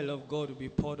the oil of God will be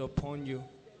poured upon you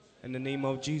in the name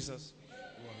of Jesus.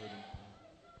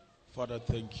 Father,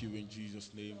 thank you in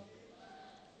Jesus' name.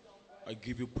 I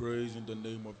give you praise in the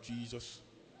name of Jesus,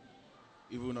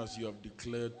 even as you have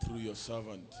declared through your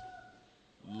servant.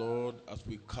 Lord, as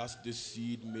we cast this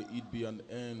seed, may it be an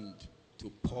end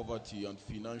to poverty and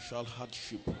financial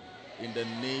hardship in the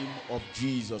name of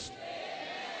Jesus.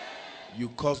 You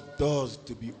cause doors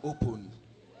to be opened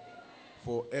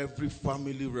for every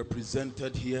family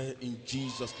represented here in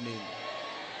Jesus'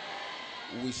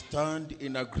 name. We stand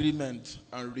in agreement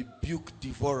and rebuke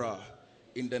devourer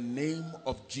in the name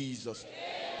of Jesus.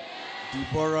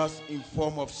 Devourers in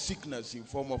form of sickness, in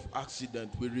form of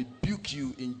accident, we rebuke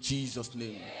you in Jesus'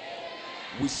 name.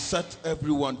 We set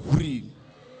everyone free.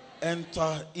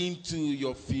 Enter into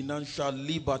your financial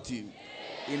liberty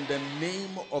in the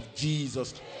name of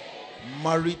Jesus.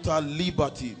 Marital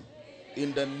liberty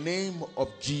in the name of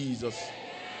Jesus.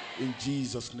 In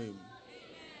Jesus' name.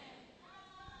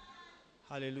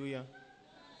 Hallelujah.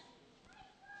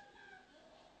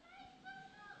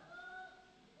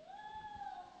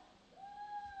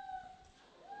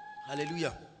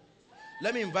 Hallelujah.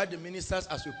 Let me invite the ministers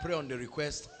as we pray on the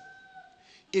request.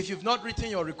 If you've not written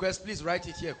your request, please write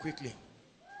it here quickly.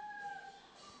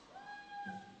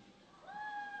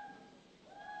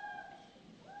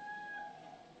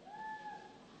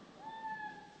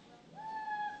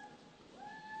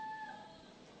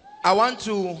 I want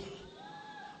to,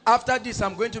 after this,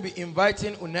 I'm going to be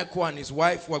inviting Uneko and his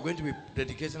wife, who are going to be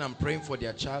dedicating and praying for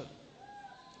their child.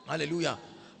 Hallelujah.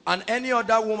 And any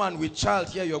other woman with child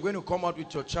here, you're going to come out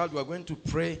with your child. We're going to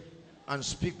pray and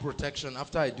speak protection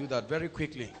after I do that very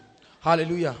quickly.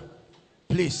 Hallelujah.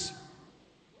 Please,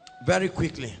 very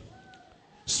quickly.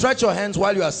 Stretch your hands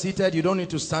while you are seated. You don't need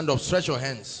to stand up. Stretch your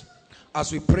hands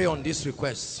as we pray on this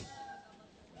request.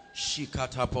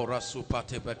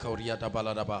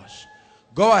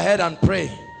 Go ahead and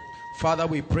pray. Father,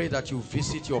 we pray that you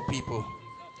visit your people.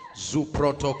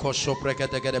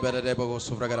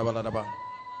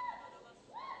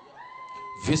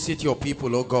 Visit your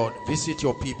people, oh God. Visit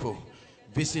your people.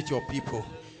 Visit your people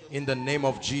in the name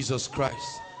of Jesus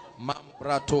Christ.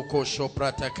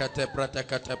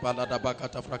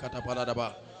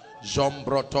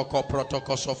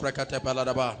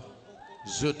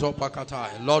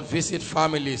 Lord, visit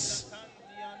families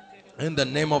in the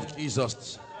name of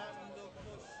Jesus.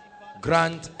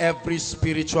 Grant every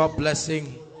spiritual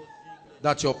blessing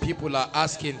that your people are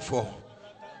asking for.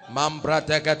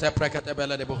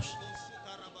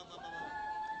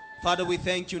 Father, we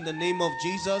thank you in the name of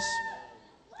Jesus.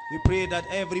 We pray that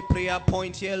every prayer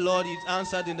point here, Lord, is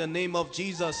answered in the name of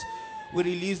Jesus. We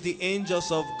release the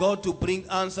angels of God to bring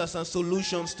answers and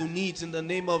solutions to needs in the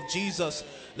name of Jesus.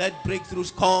 Let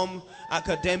breakthroughs come,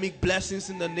 academic blessings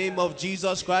in the name of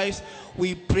Jesus Christ.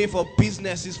 We pray for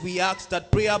businesses. We ask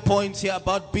that prayer points here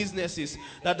about businesses,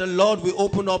 that the Lord will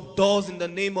open up doors in the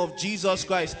name of Jesus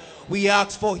Christ. We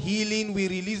ask for healing. We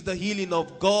release the healing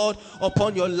of God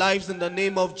upon your lives in the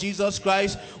name of Jesus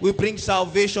Christ. We bring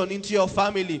salvation into your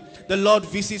family. The Lord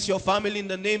visits your family in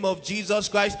the name of Jesus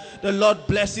Christ. The Lord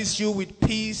blesses you with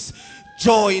peace,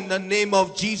 joy in the name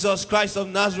of Jesus Christ of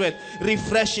Nazareth.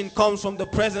 Refreshing comes from the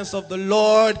presence of the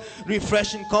Lord.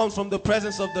 Refreshing comes from the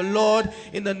presence of the Lord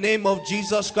in the name of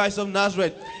Jesus Christ of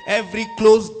Nazareth. Every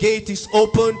closed gate is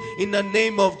open in the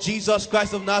name of Jesus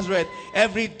Christ of Nazareth.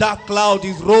 Every dark cloud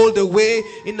is rolled away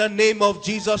in the name of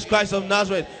Jesus Christ of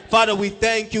Nazareth. Father, we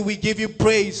thank you. We give you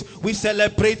praise. We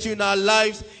celebrate you in our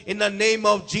lives in the name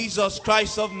of Jesus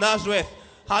Christ of Nazareth.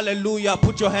 Hallelujah.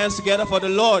 Put your hands together for the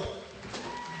Lord.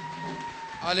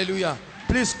 Hallelujah.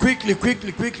 Please,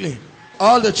 quickly.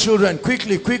 All the children,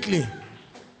 quickly.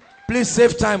 Please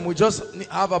save time. We just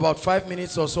have about 5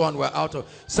 minutes or so and we're out of.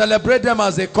 Celebrate them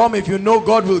as they come. If you know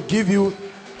God will give you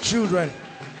children.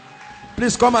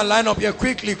 Please come and line up here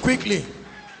quickly.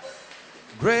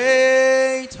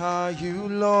 Great are you,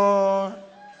 Lord,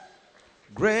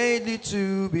 greatly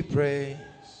to be praised.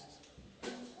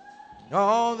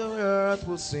 All the earth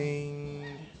will sing.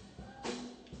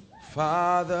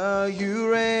 Father, you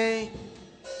reign.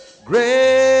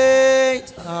 Great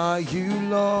are you,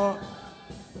 Lord.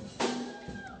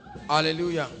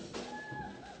 Hallelujah.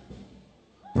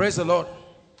 Praise the Lord.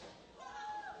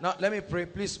 Now let me pray.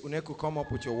 Please, Uneku, come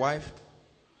up with your wife.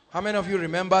 How many of you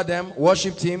remember them?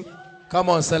 Worship team, come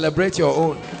on, celebrate your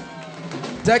own.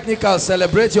 Technical,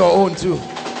 celebrate your own too.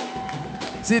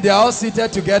 See, they're all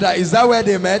seated together. Is that where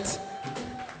they met?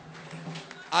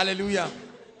 Hallelujah.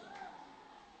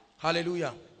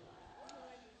 Hallelujah.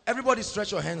 Everybody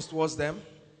stretch your hands towards them.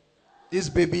 This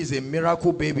baby is a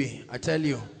miracle baby. I tell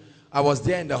you, I was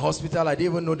there in the hospital. I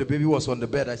didn't even know the baby was on the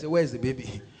bed. I said, where is the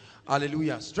baby?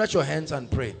 Hallelujah. Stretch your hands and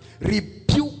pray.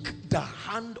 Rebuke the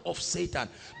hand of Satan.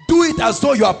 Do it as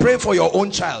though you are praying for your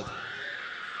own child.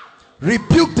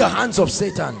 Rebuke the hands of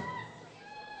Satan.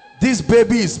 This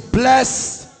baby is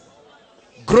blessed,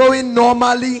 growing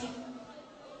normally.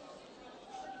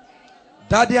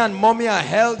 Daddy and mommy are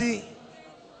healthy.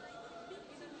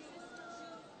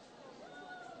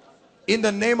 In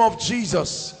the name of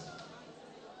Jesus.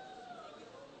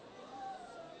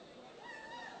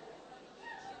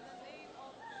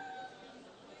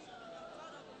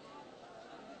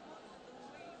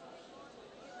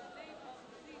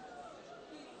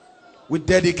 We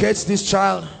dedicate this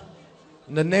child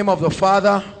in the name of the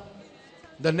Father,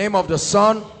 the name of the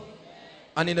Son,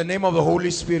 and in the name of the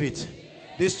Holy Spirit.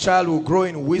 This child will grow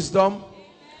in wisdom,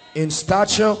 in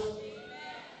stature,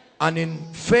 and in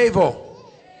favor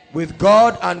with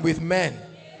God and with men.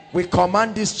 We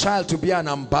command this child to be an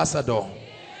ambassador.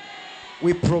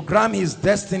 We program his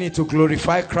destiny to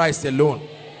glorify Christ alone.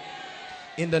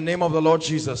 In the name of the Lord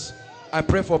Jesus, I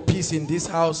pray for peace in this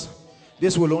house.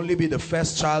 This will only be the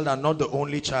first child and not the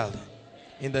only child.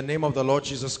 In the name of the Lord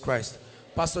Jesus Christ.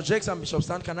 Pastor Jakes and Bishop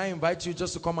Stan, can I invite you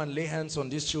just to come and lay hands on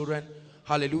these children?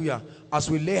 Hallelujah. As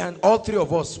we lay hands, all three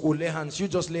of us will lay hands. You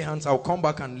just lay hands. I'll come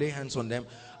back and lay hands on them.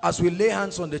 As we lay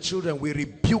hands on the children, we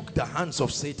rebuke the hands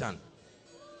of Satan.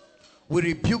 We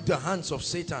rebuke the hands of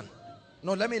Satan.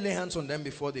 No, let me lay hands on them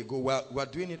before they go. We're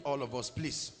doing it, all of us,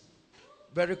 please.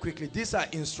 Very quickly. These are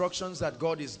instructions that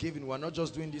God is giving. We're not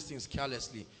just doing these things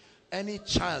carelessly. Any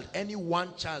child, any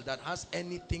one child that has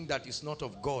anything that is not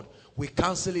of God, we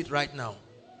cancel it right now.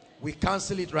 We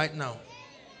cancel it right now.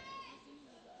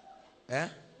 Eh?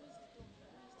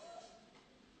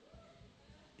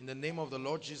 In the name of the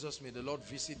Lord Jesus, may the Lord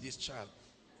visit this child.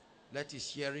 Let his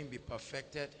hearing be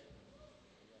perfected.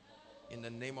 In the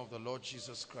name of the Lord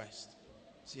Jesus Christ.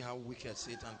 See how wicked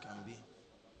Satan can be.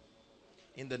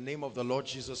 In the name of the Lord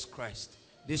Jesus Christ.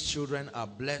 These children are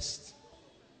blessed.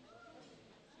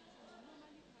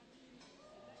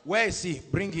 Where is he?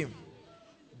 Bring him.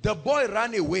 The boy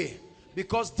ran away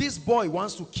because this boy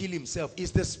wants to kill himself. It's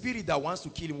the spirit that wants to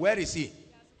kill him. Where is he? He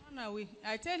has run away.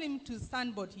 I tell him to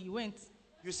stand, but he went.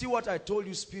 You see what I told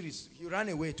you, spirits? He ran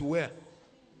away to where?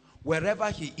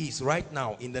 Wherever he is right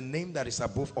now, in the name that is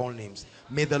above all names,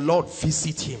 may the Lord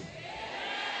visit him.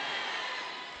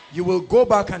 You will go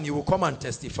back and you will come and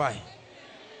testify.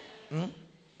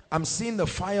 I'm seeing the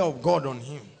fire of God on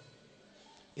him.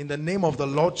 In the name of the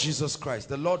Lord Jesus Christ,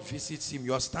 the Lord visits him.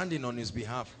 You are standing on his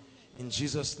behalf. In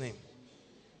Jesus' name.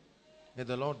 May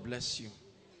the Lord bless you.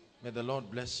 May the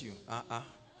Lord bless you.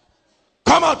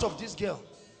 Come out of this girl,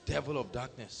 devil of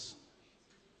darkness.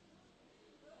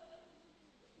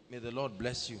 May the Lord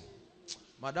bless you.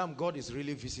 Madam, God is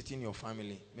really visiting your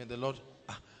family. May the Lord...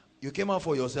 you came out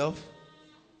for yourself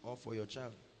or for your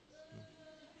child?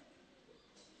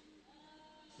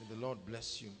 May the Lord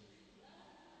bless you.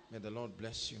 May the Lord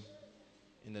bless you.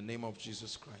 In the name of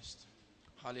Jesus Christ.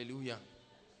 Hallelujah.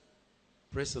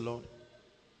 Praise the Lord.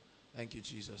 Thank you,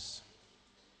 Jesus.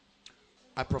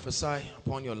 I prophesy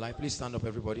upon your life. Please stand up,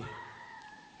 everybody.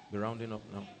 Be rounding up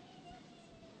now.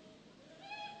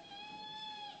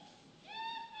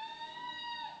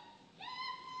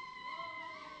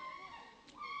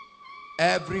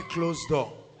 Every closed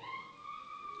door,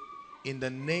 in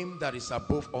the name that is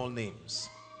above all names,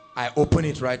 I open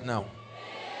it right now.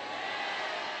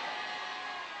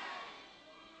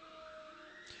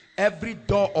 Every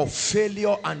door of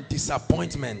failure and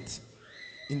disappointment,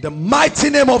 in the mighty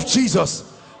name of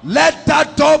Jesus, let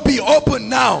that door be open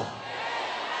now.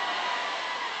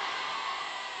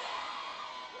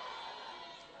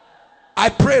 I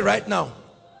pray right now,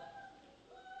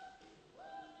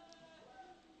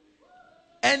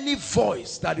 any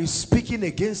voice that is speaking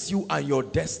against you and your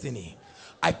destiny,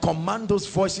 I command those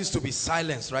voices to be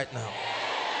silenced right now.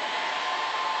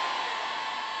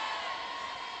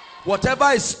 Whatever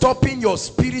is stopping your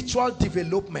spiritual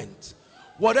development,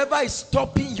 whatever is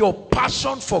stopping your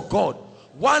passion for God,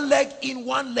 one leg in,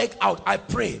 one leg out, I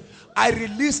pray, I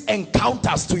release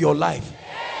encounters to your life.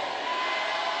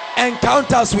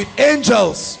 Encounters with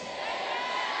angels,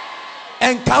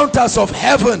 encounters of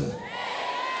heaven,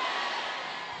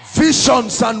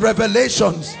 visions and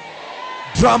revelations,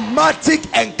 dramatic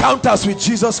encounters with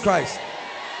Jesus Christ.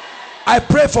 I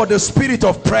pray for the spirit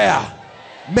of prayer.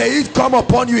 May it come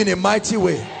upon you in a mighty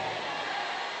way.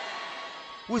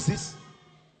 Who is this?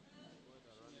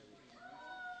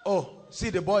 Oh,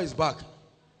 see, the boy is back.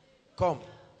 Come.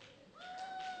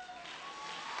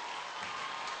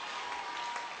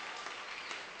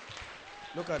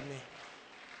 Look at me.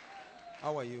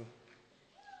 How are you?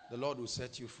 The Lord will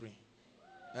set you free.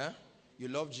 Eh? You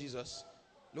love Jesus?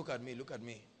 Look at me, look at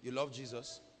me. You love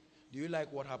Jesus? Do you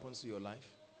like what happens to your life?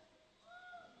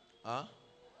 Huh?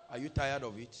 Are you tired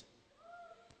of it?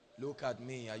 Look at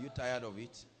me. Are you tired of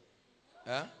it?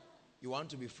 Huh? You want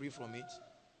to be free from it?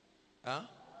 Huh?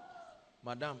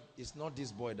 Madam, it's not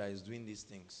this boy that is doing these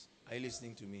things. Are you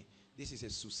listening to me? This is a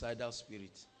suicidal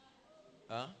spirit.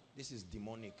 Huh? This is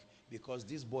demonic. Because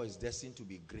this boy is destined to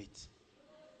be great.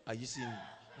 Are you seeing?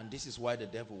 And this is why the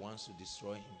devil wants to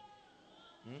destroy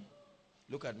him.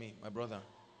 Look at me, my brother.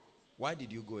 Why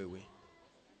did you go away?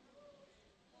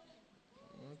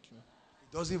 Okay.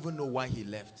 He doesn't even know why he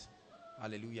left.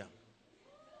 Hallelujah.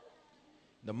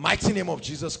 The mighty name of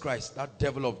Jesus Christ, that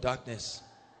devil of darkness,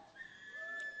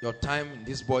 your time in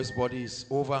this boy's body is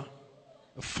over.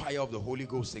 The fire of the Holy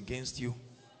Ghost against you.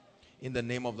 In the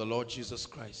name of the Lord Jesus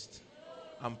Christ.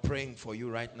 I'm praying for you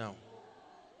right now.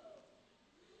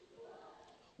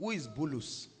 Who is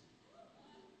Bulus?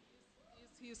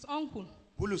 His uncle.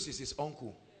 Bulus is his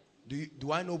uncle.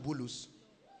 Do I know Bulus?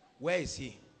 Where is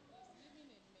he?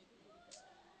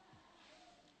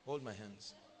 Hold my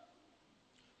hands.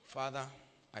 Father,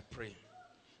 I pray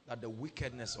that the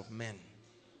wickedness of men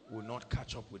will not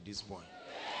catch up with this boy.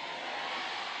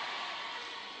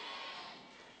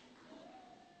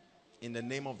 In the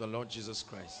name of the Lord Jesus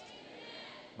Christ,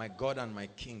 my God and my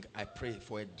King, I pray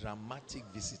for a dramatic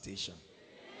visitation.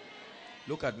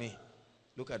 Look at me.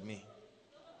 Look at me.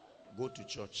 Go to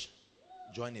church.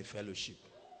 Join a fellowship.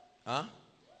 Huh?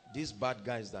 These bad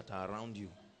guys that are around you,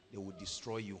 they will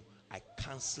destroy you. I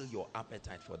cancel your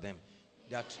appetite for them.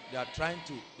 They are trying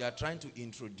to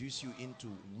introduce you into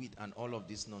weed and all of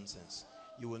this nonsense.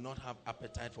 You will not have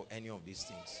appetite for any of these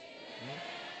things.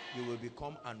 You will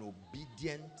become an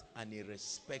obedient and a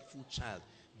respectful child.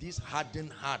 This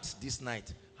hardened heart this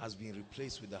night has been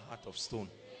replaced with the heart of stone.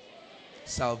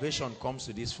 Salvation comes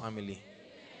to this family.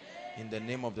 In the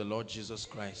name of the Lord Jesus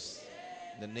Christ.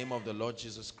 In the name of the Lord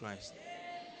Jesus Christ.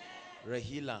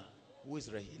 Rahila. Who is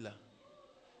Rahila?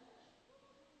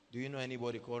 Do you know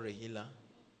anybody called Rahila?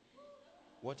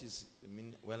 What is the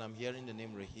meaning? Well, I'm hearing the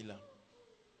name Rahila.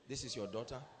 This is your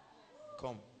daughter?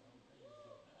 Come.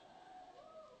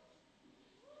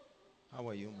 How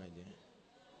are you, my dear?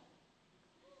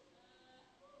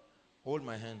 Hold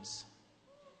my hands.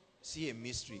 See a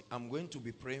mystery. I'm going to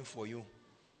be praying for you.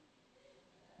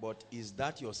 But is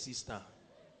that your sister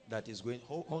that is going?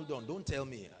 Hold on. Don't tell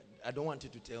me. I don't want you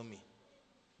to tell me.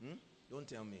 Don't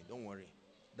tell me. Don't worry.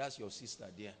 That's your sister,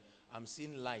 dear. I'm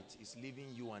seeing light. It's leaving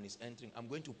you and it's entering. I'm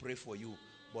going to pray for you,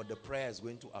 but the prayer is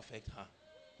going to affect her.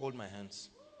 Hold my hands.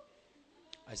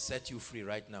 I set you free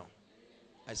right now.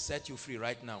 I set you free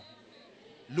right now.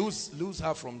 Loose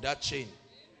her from that chain.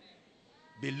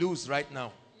 be loose right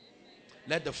now.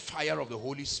 Let the fire of the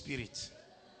Holy Spirit.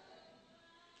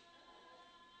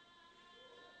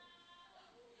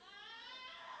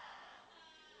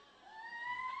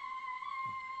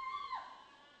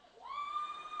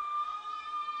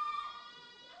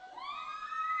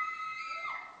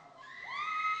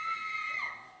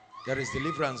 There is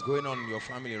deliverance going on in your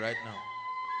family right now.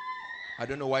 I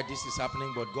don't know why this is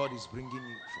happening, but God is bringing you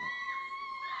from.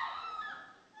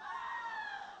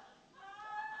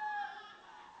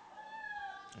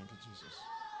 Thank you, Jesus.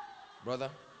 Brother,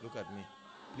 look at me.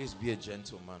 Please be a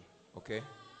gentleman, okay?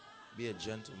 Be a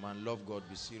gentleman. Love God.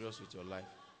 Be serious with your life.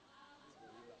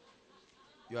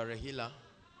 You are a healer.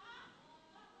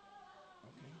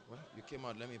 Okay. Well, you came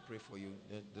out. Let me pray for you.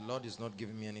 The Lord is not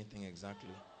giving me anything exactly.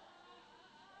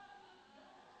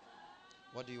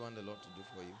 What do you want the Lord to do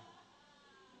for you?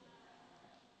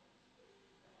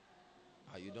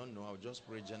 You don't know. I'll just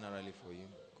pray generally for you.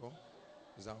 Cool?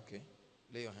 Is that okay?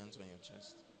 Lay your hands on your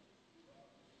chest.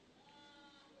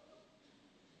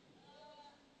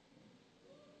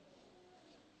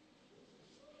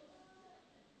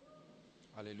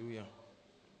 Hallelujah.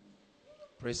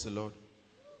 Praise the Lord.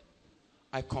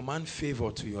 I command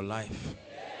favor to your life.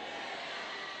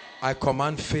 I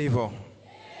command favor.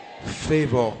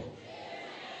 Favor.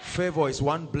 Favor is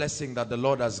one blessing that the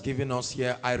Lord has given us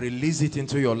here. I release it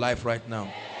into your life right now.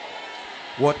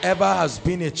 Whatever has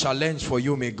been a challenge for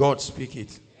you, may God speak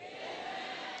it.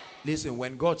 Listen,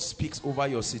 when God speaks over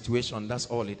your situation, that's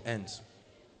all it ends.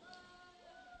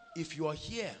 If you are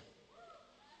here,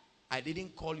 I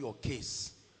didn't call your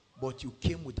case, but you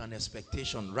came with an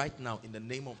expectation. Right now, in the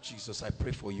name of Jesus, I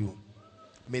pray for you.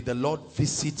 May the Lord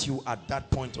visit you at that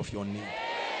point of your need.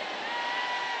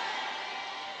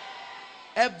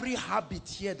 Every habit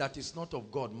here that is not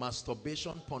of God,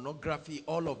 masturbation, pornography,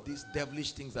 all of these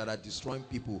devilish things that are destroying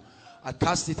people, I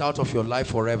cast it out of your life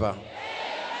forever.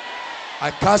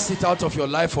 I cast it out of your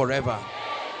life forever.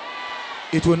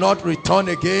 It will not return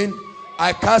again.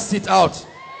 I cast it out.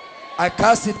 I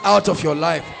cast it out of your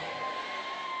life.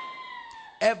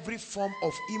 Every form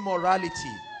of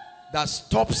immorality that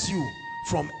stops you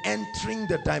from entering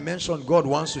the dimension God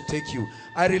wants to take you,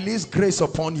 I release grace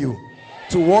upon you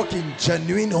to walk in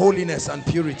genuine holiness and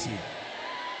purity.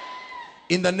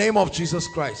 In the name of Jesus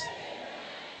Christ.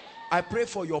 I pray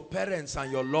for your parents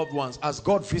and your loved ones. As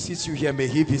God visits you here, may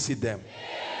He visit them.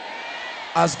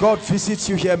 As God visits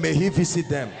you here, may He visit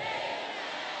them.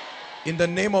 In the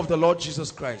name of the Lord Jesus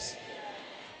Christ.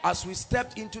 As we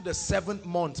stepped into the 7th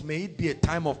month, may it be a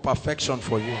time of perfection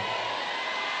for you.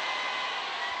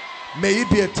 May it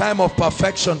be a time of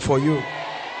perfection for you.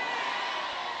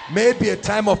 May it be a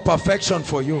time of perfection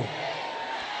for you.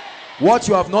 What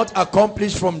you have not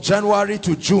accomplished from January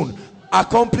to June,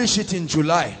 accomplish it in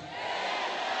July.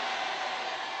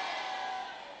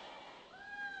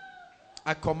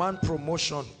 I command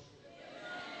promotion.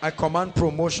 I command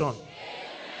promotion.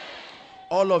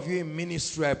 All of you in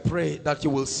ministry, I pray that you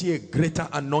will see a greater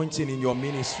anointing in your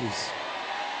ministries.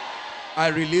 I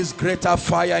release greater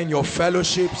fire in your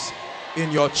fellowships, in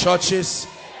your churches,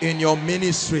 in your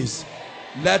ministries.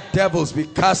 Let devils be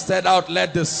casted out.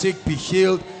 Let the sick be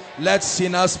healed. Let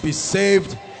sinners be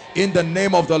saved in the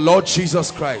name of the Lord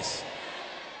Jesus Christ.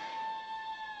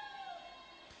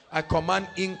 I command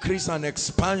increase and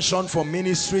expansion for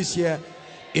ministries here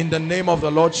in the name of the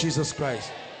Lord Jesus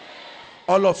Christ.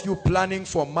 All of you planning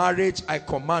for marriage, I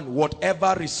command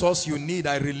whatever resource you need,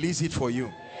 I release it for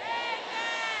you.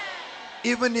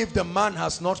 Even if the man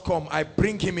has not come, I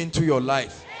bring him into your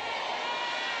life.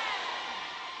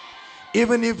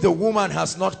 Even if the woman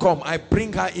has not come, I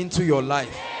bring her into your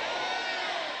life.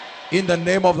 In the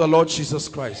name of the Lord Jesus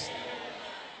Christ.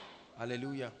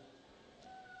 Hallelujah.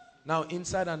 Now,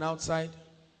 inside and outside,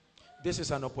 this is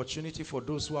an opportunity for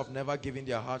those who have never given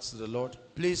their hearts to the Lord.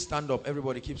 Please stand up.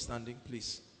 Everybody keep standing,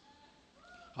 please.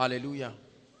 Hallelujah.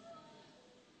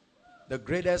 The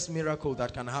greatest miracle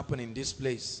that can happen in this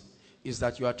place is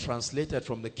that you are translated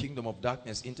from the kingdom of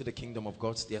darkness into the kingdom of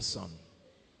God's dear Son.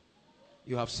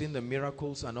 You have seen the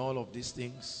miracles and all of these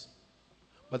things.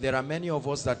 But there are many of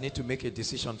us that need to make a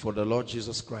decision for the Lord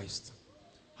Jesus Christ.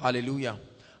 Hallelujah.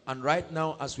 And right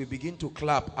now, as we begin to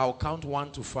clap, I'll count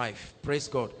 1 to 5. Praise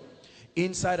God.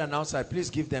 Inside and outside, please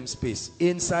give them space.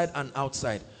 Inside and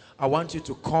outside, I want you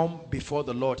to come before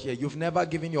the Lord here. You've never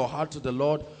given your heart to the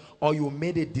Lord, or you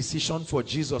made a decision for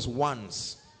Jesus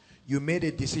once. You made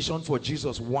a decision for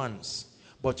Jesus once,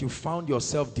 but you found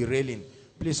yourself derailing.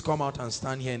 Please come out and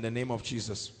stand here in the name of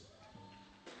Jesus.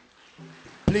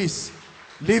 Please,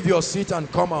 leave your seat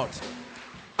and come out.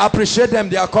 Appreciate them.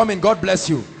 They are coming. God bless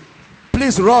you.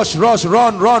 Please rush,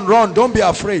 run. Don't be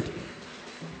afraid.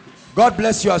 God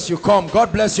bless you as you come.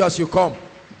 God bless you as you come.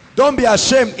 Don't be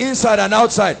ashamed inside and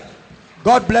outside.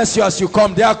 God bless you as you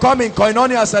come. They are coming.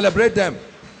 Koinonia, celebrate them.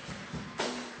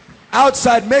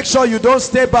 Outside, make sure you don't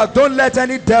stay back. Don't let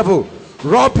any devil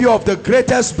rob you of the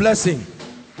greatest blessing.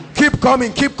 Keep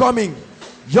coming, keep coming.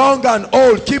 Young and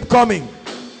old, keep coming.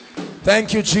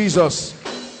 Thank you, Jesus.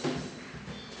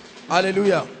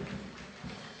 Hallelujah.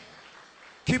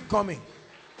 Keep coming.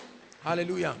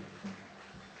 Hallelujah.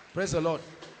 Praise the Lord.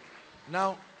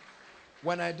 Now,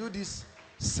 when I do this,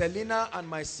 Selena and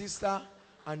my sister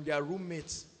and their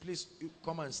roommates, please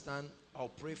come and stand. I'll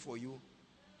pray for you.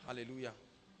 Hallelujah.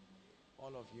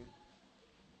 All of you.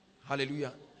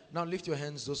 Hallelujah. Now lift your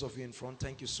hands, those of you in front.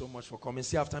 Thank you so much for coming.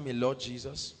 Say after me, Lord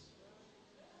Jesus,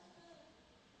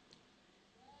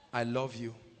 I love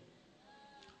you.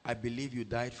 I believe you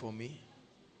died for me.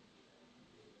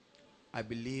 I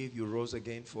believe you rose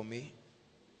again for me.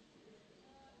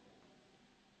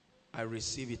 I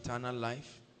receive eternal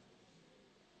life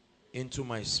into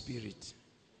my spirit.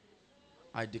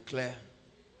 I declare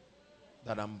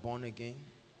that I'm born again.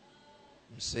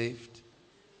 I'm saved.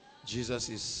 Jesus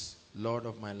is Lord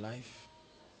of my life.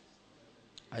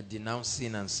 I denounce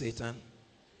sin and Satan.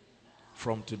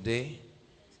 From today,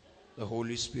 the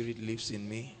Holy Spirit lives in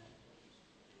me.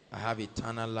 I have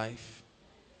eternal life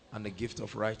and the gift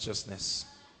of righteousness,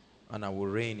 and I will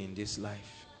reign in this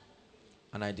life.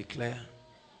 And I declare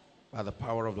by the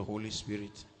power of the Holy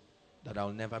Spirit that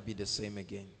I'll never be the same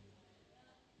again.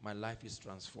 My life is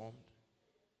transformed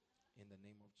in the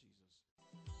name of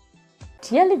Jesus.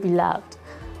 Dearly beloved,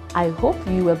 I hope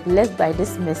you were blessed by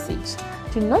this message.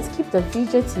 Do not keep the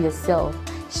video to yourself.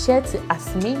 Share to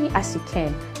as many as you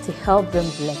can to help them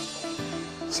bless.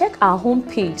 Check our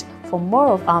homepage for more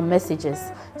of our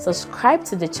messages. Subscribe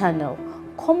to the channel,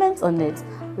 comment on it,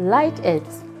 like it.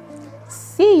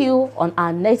 See you on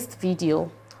our next video.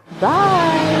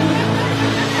 Bye.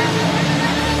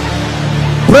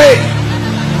 Pray,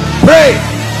 pray,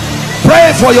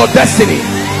 pray for your destiny.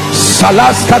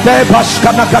 Salaskade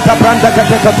bashkana kata branda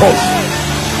kate katos.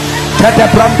 Kate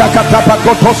branda kata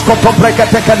pakotos koto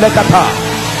brekete kelekata.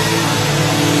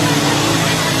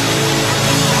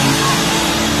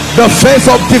 The phase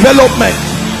of development.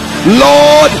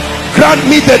 Lord, grant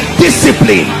me the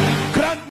discipline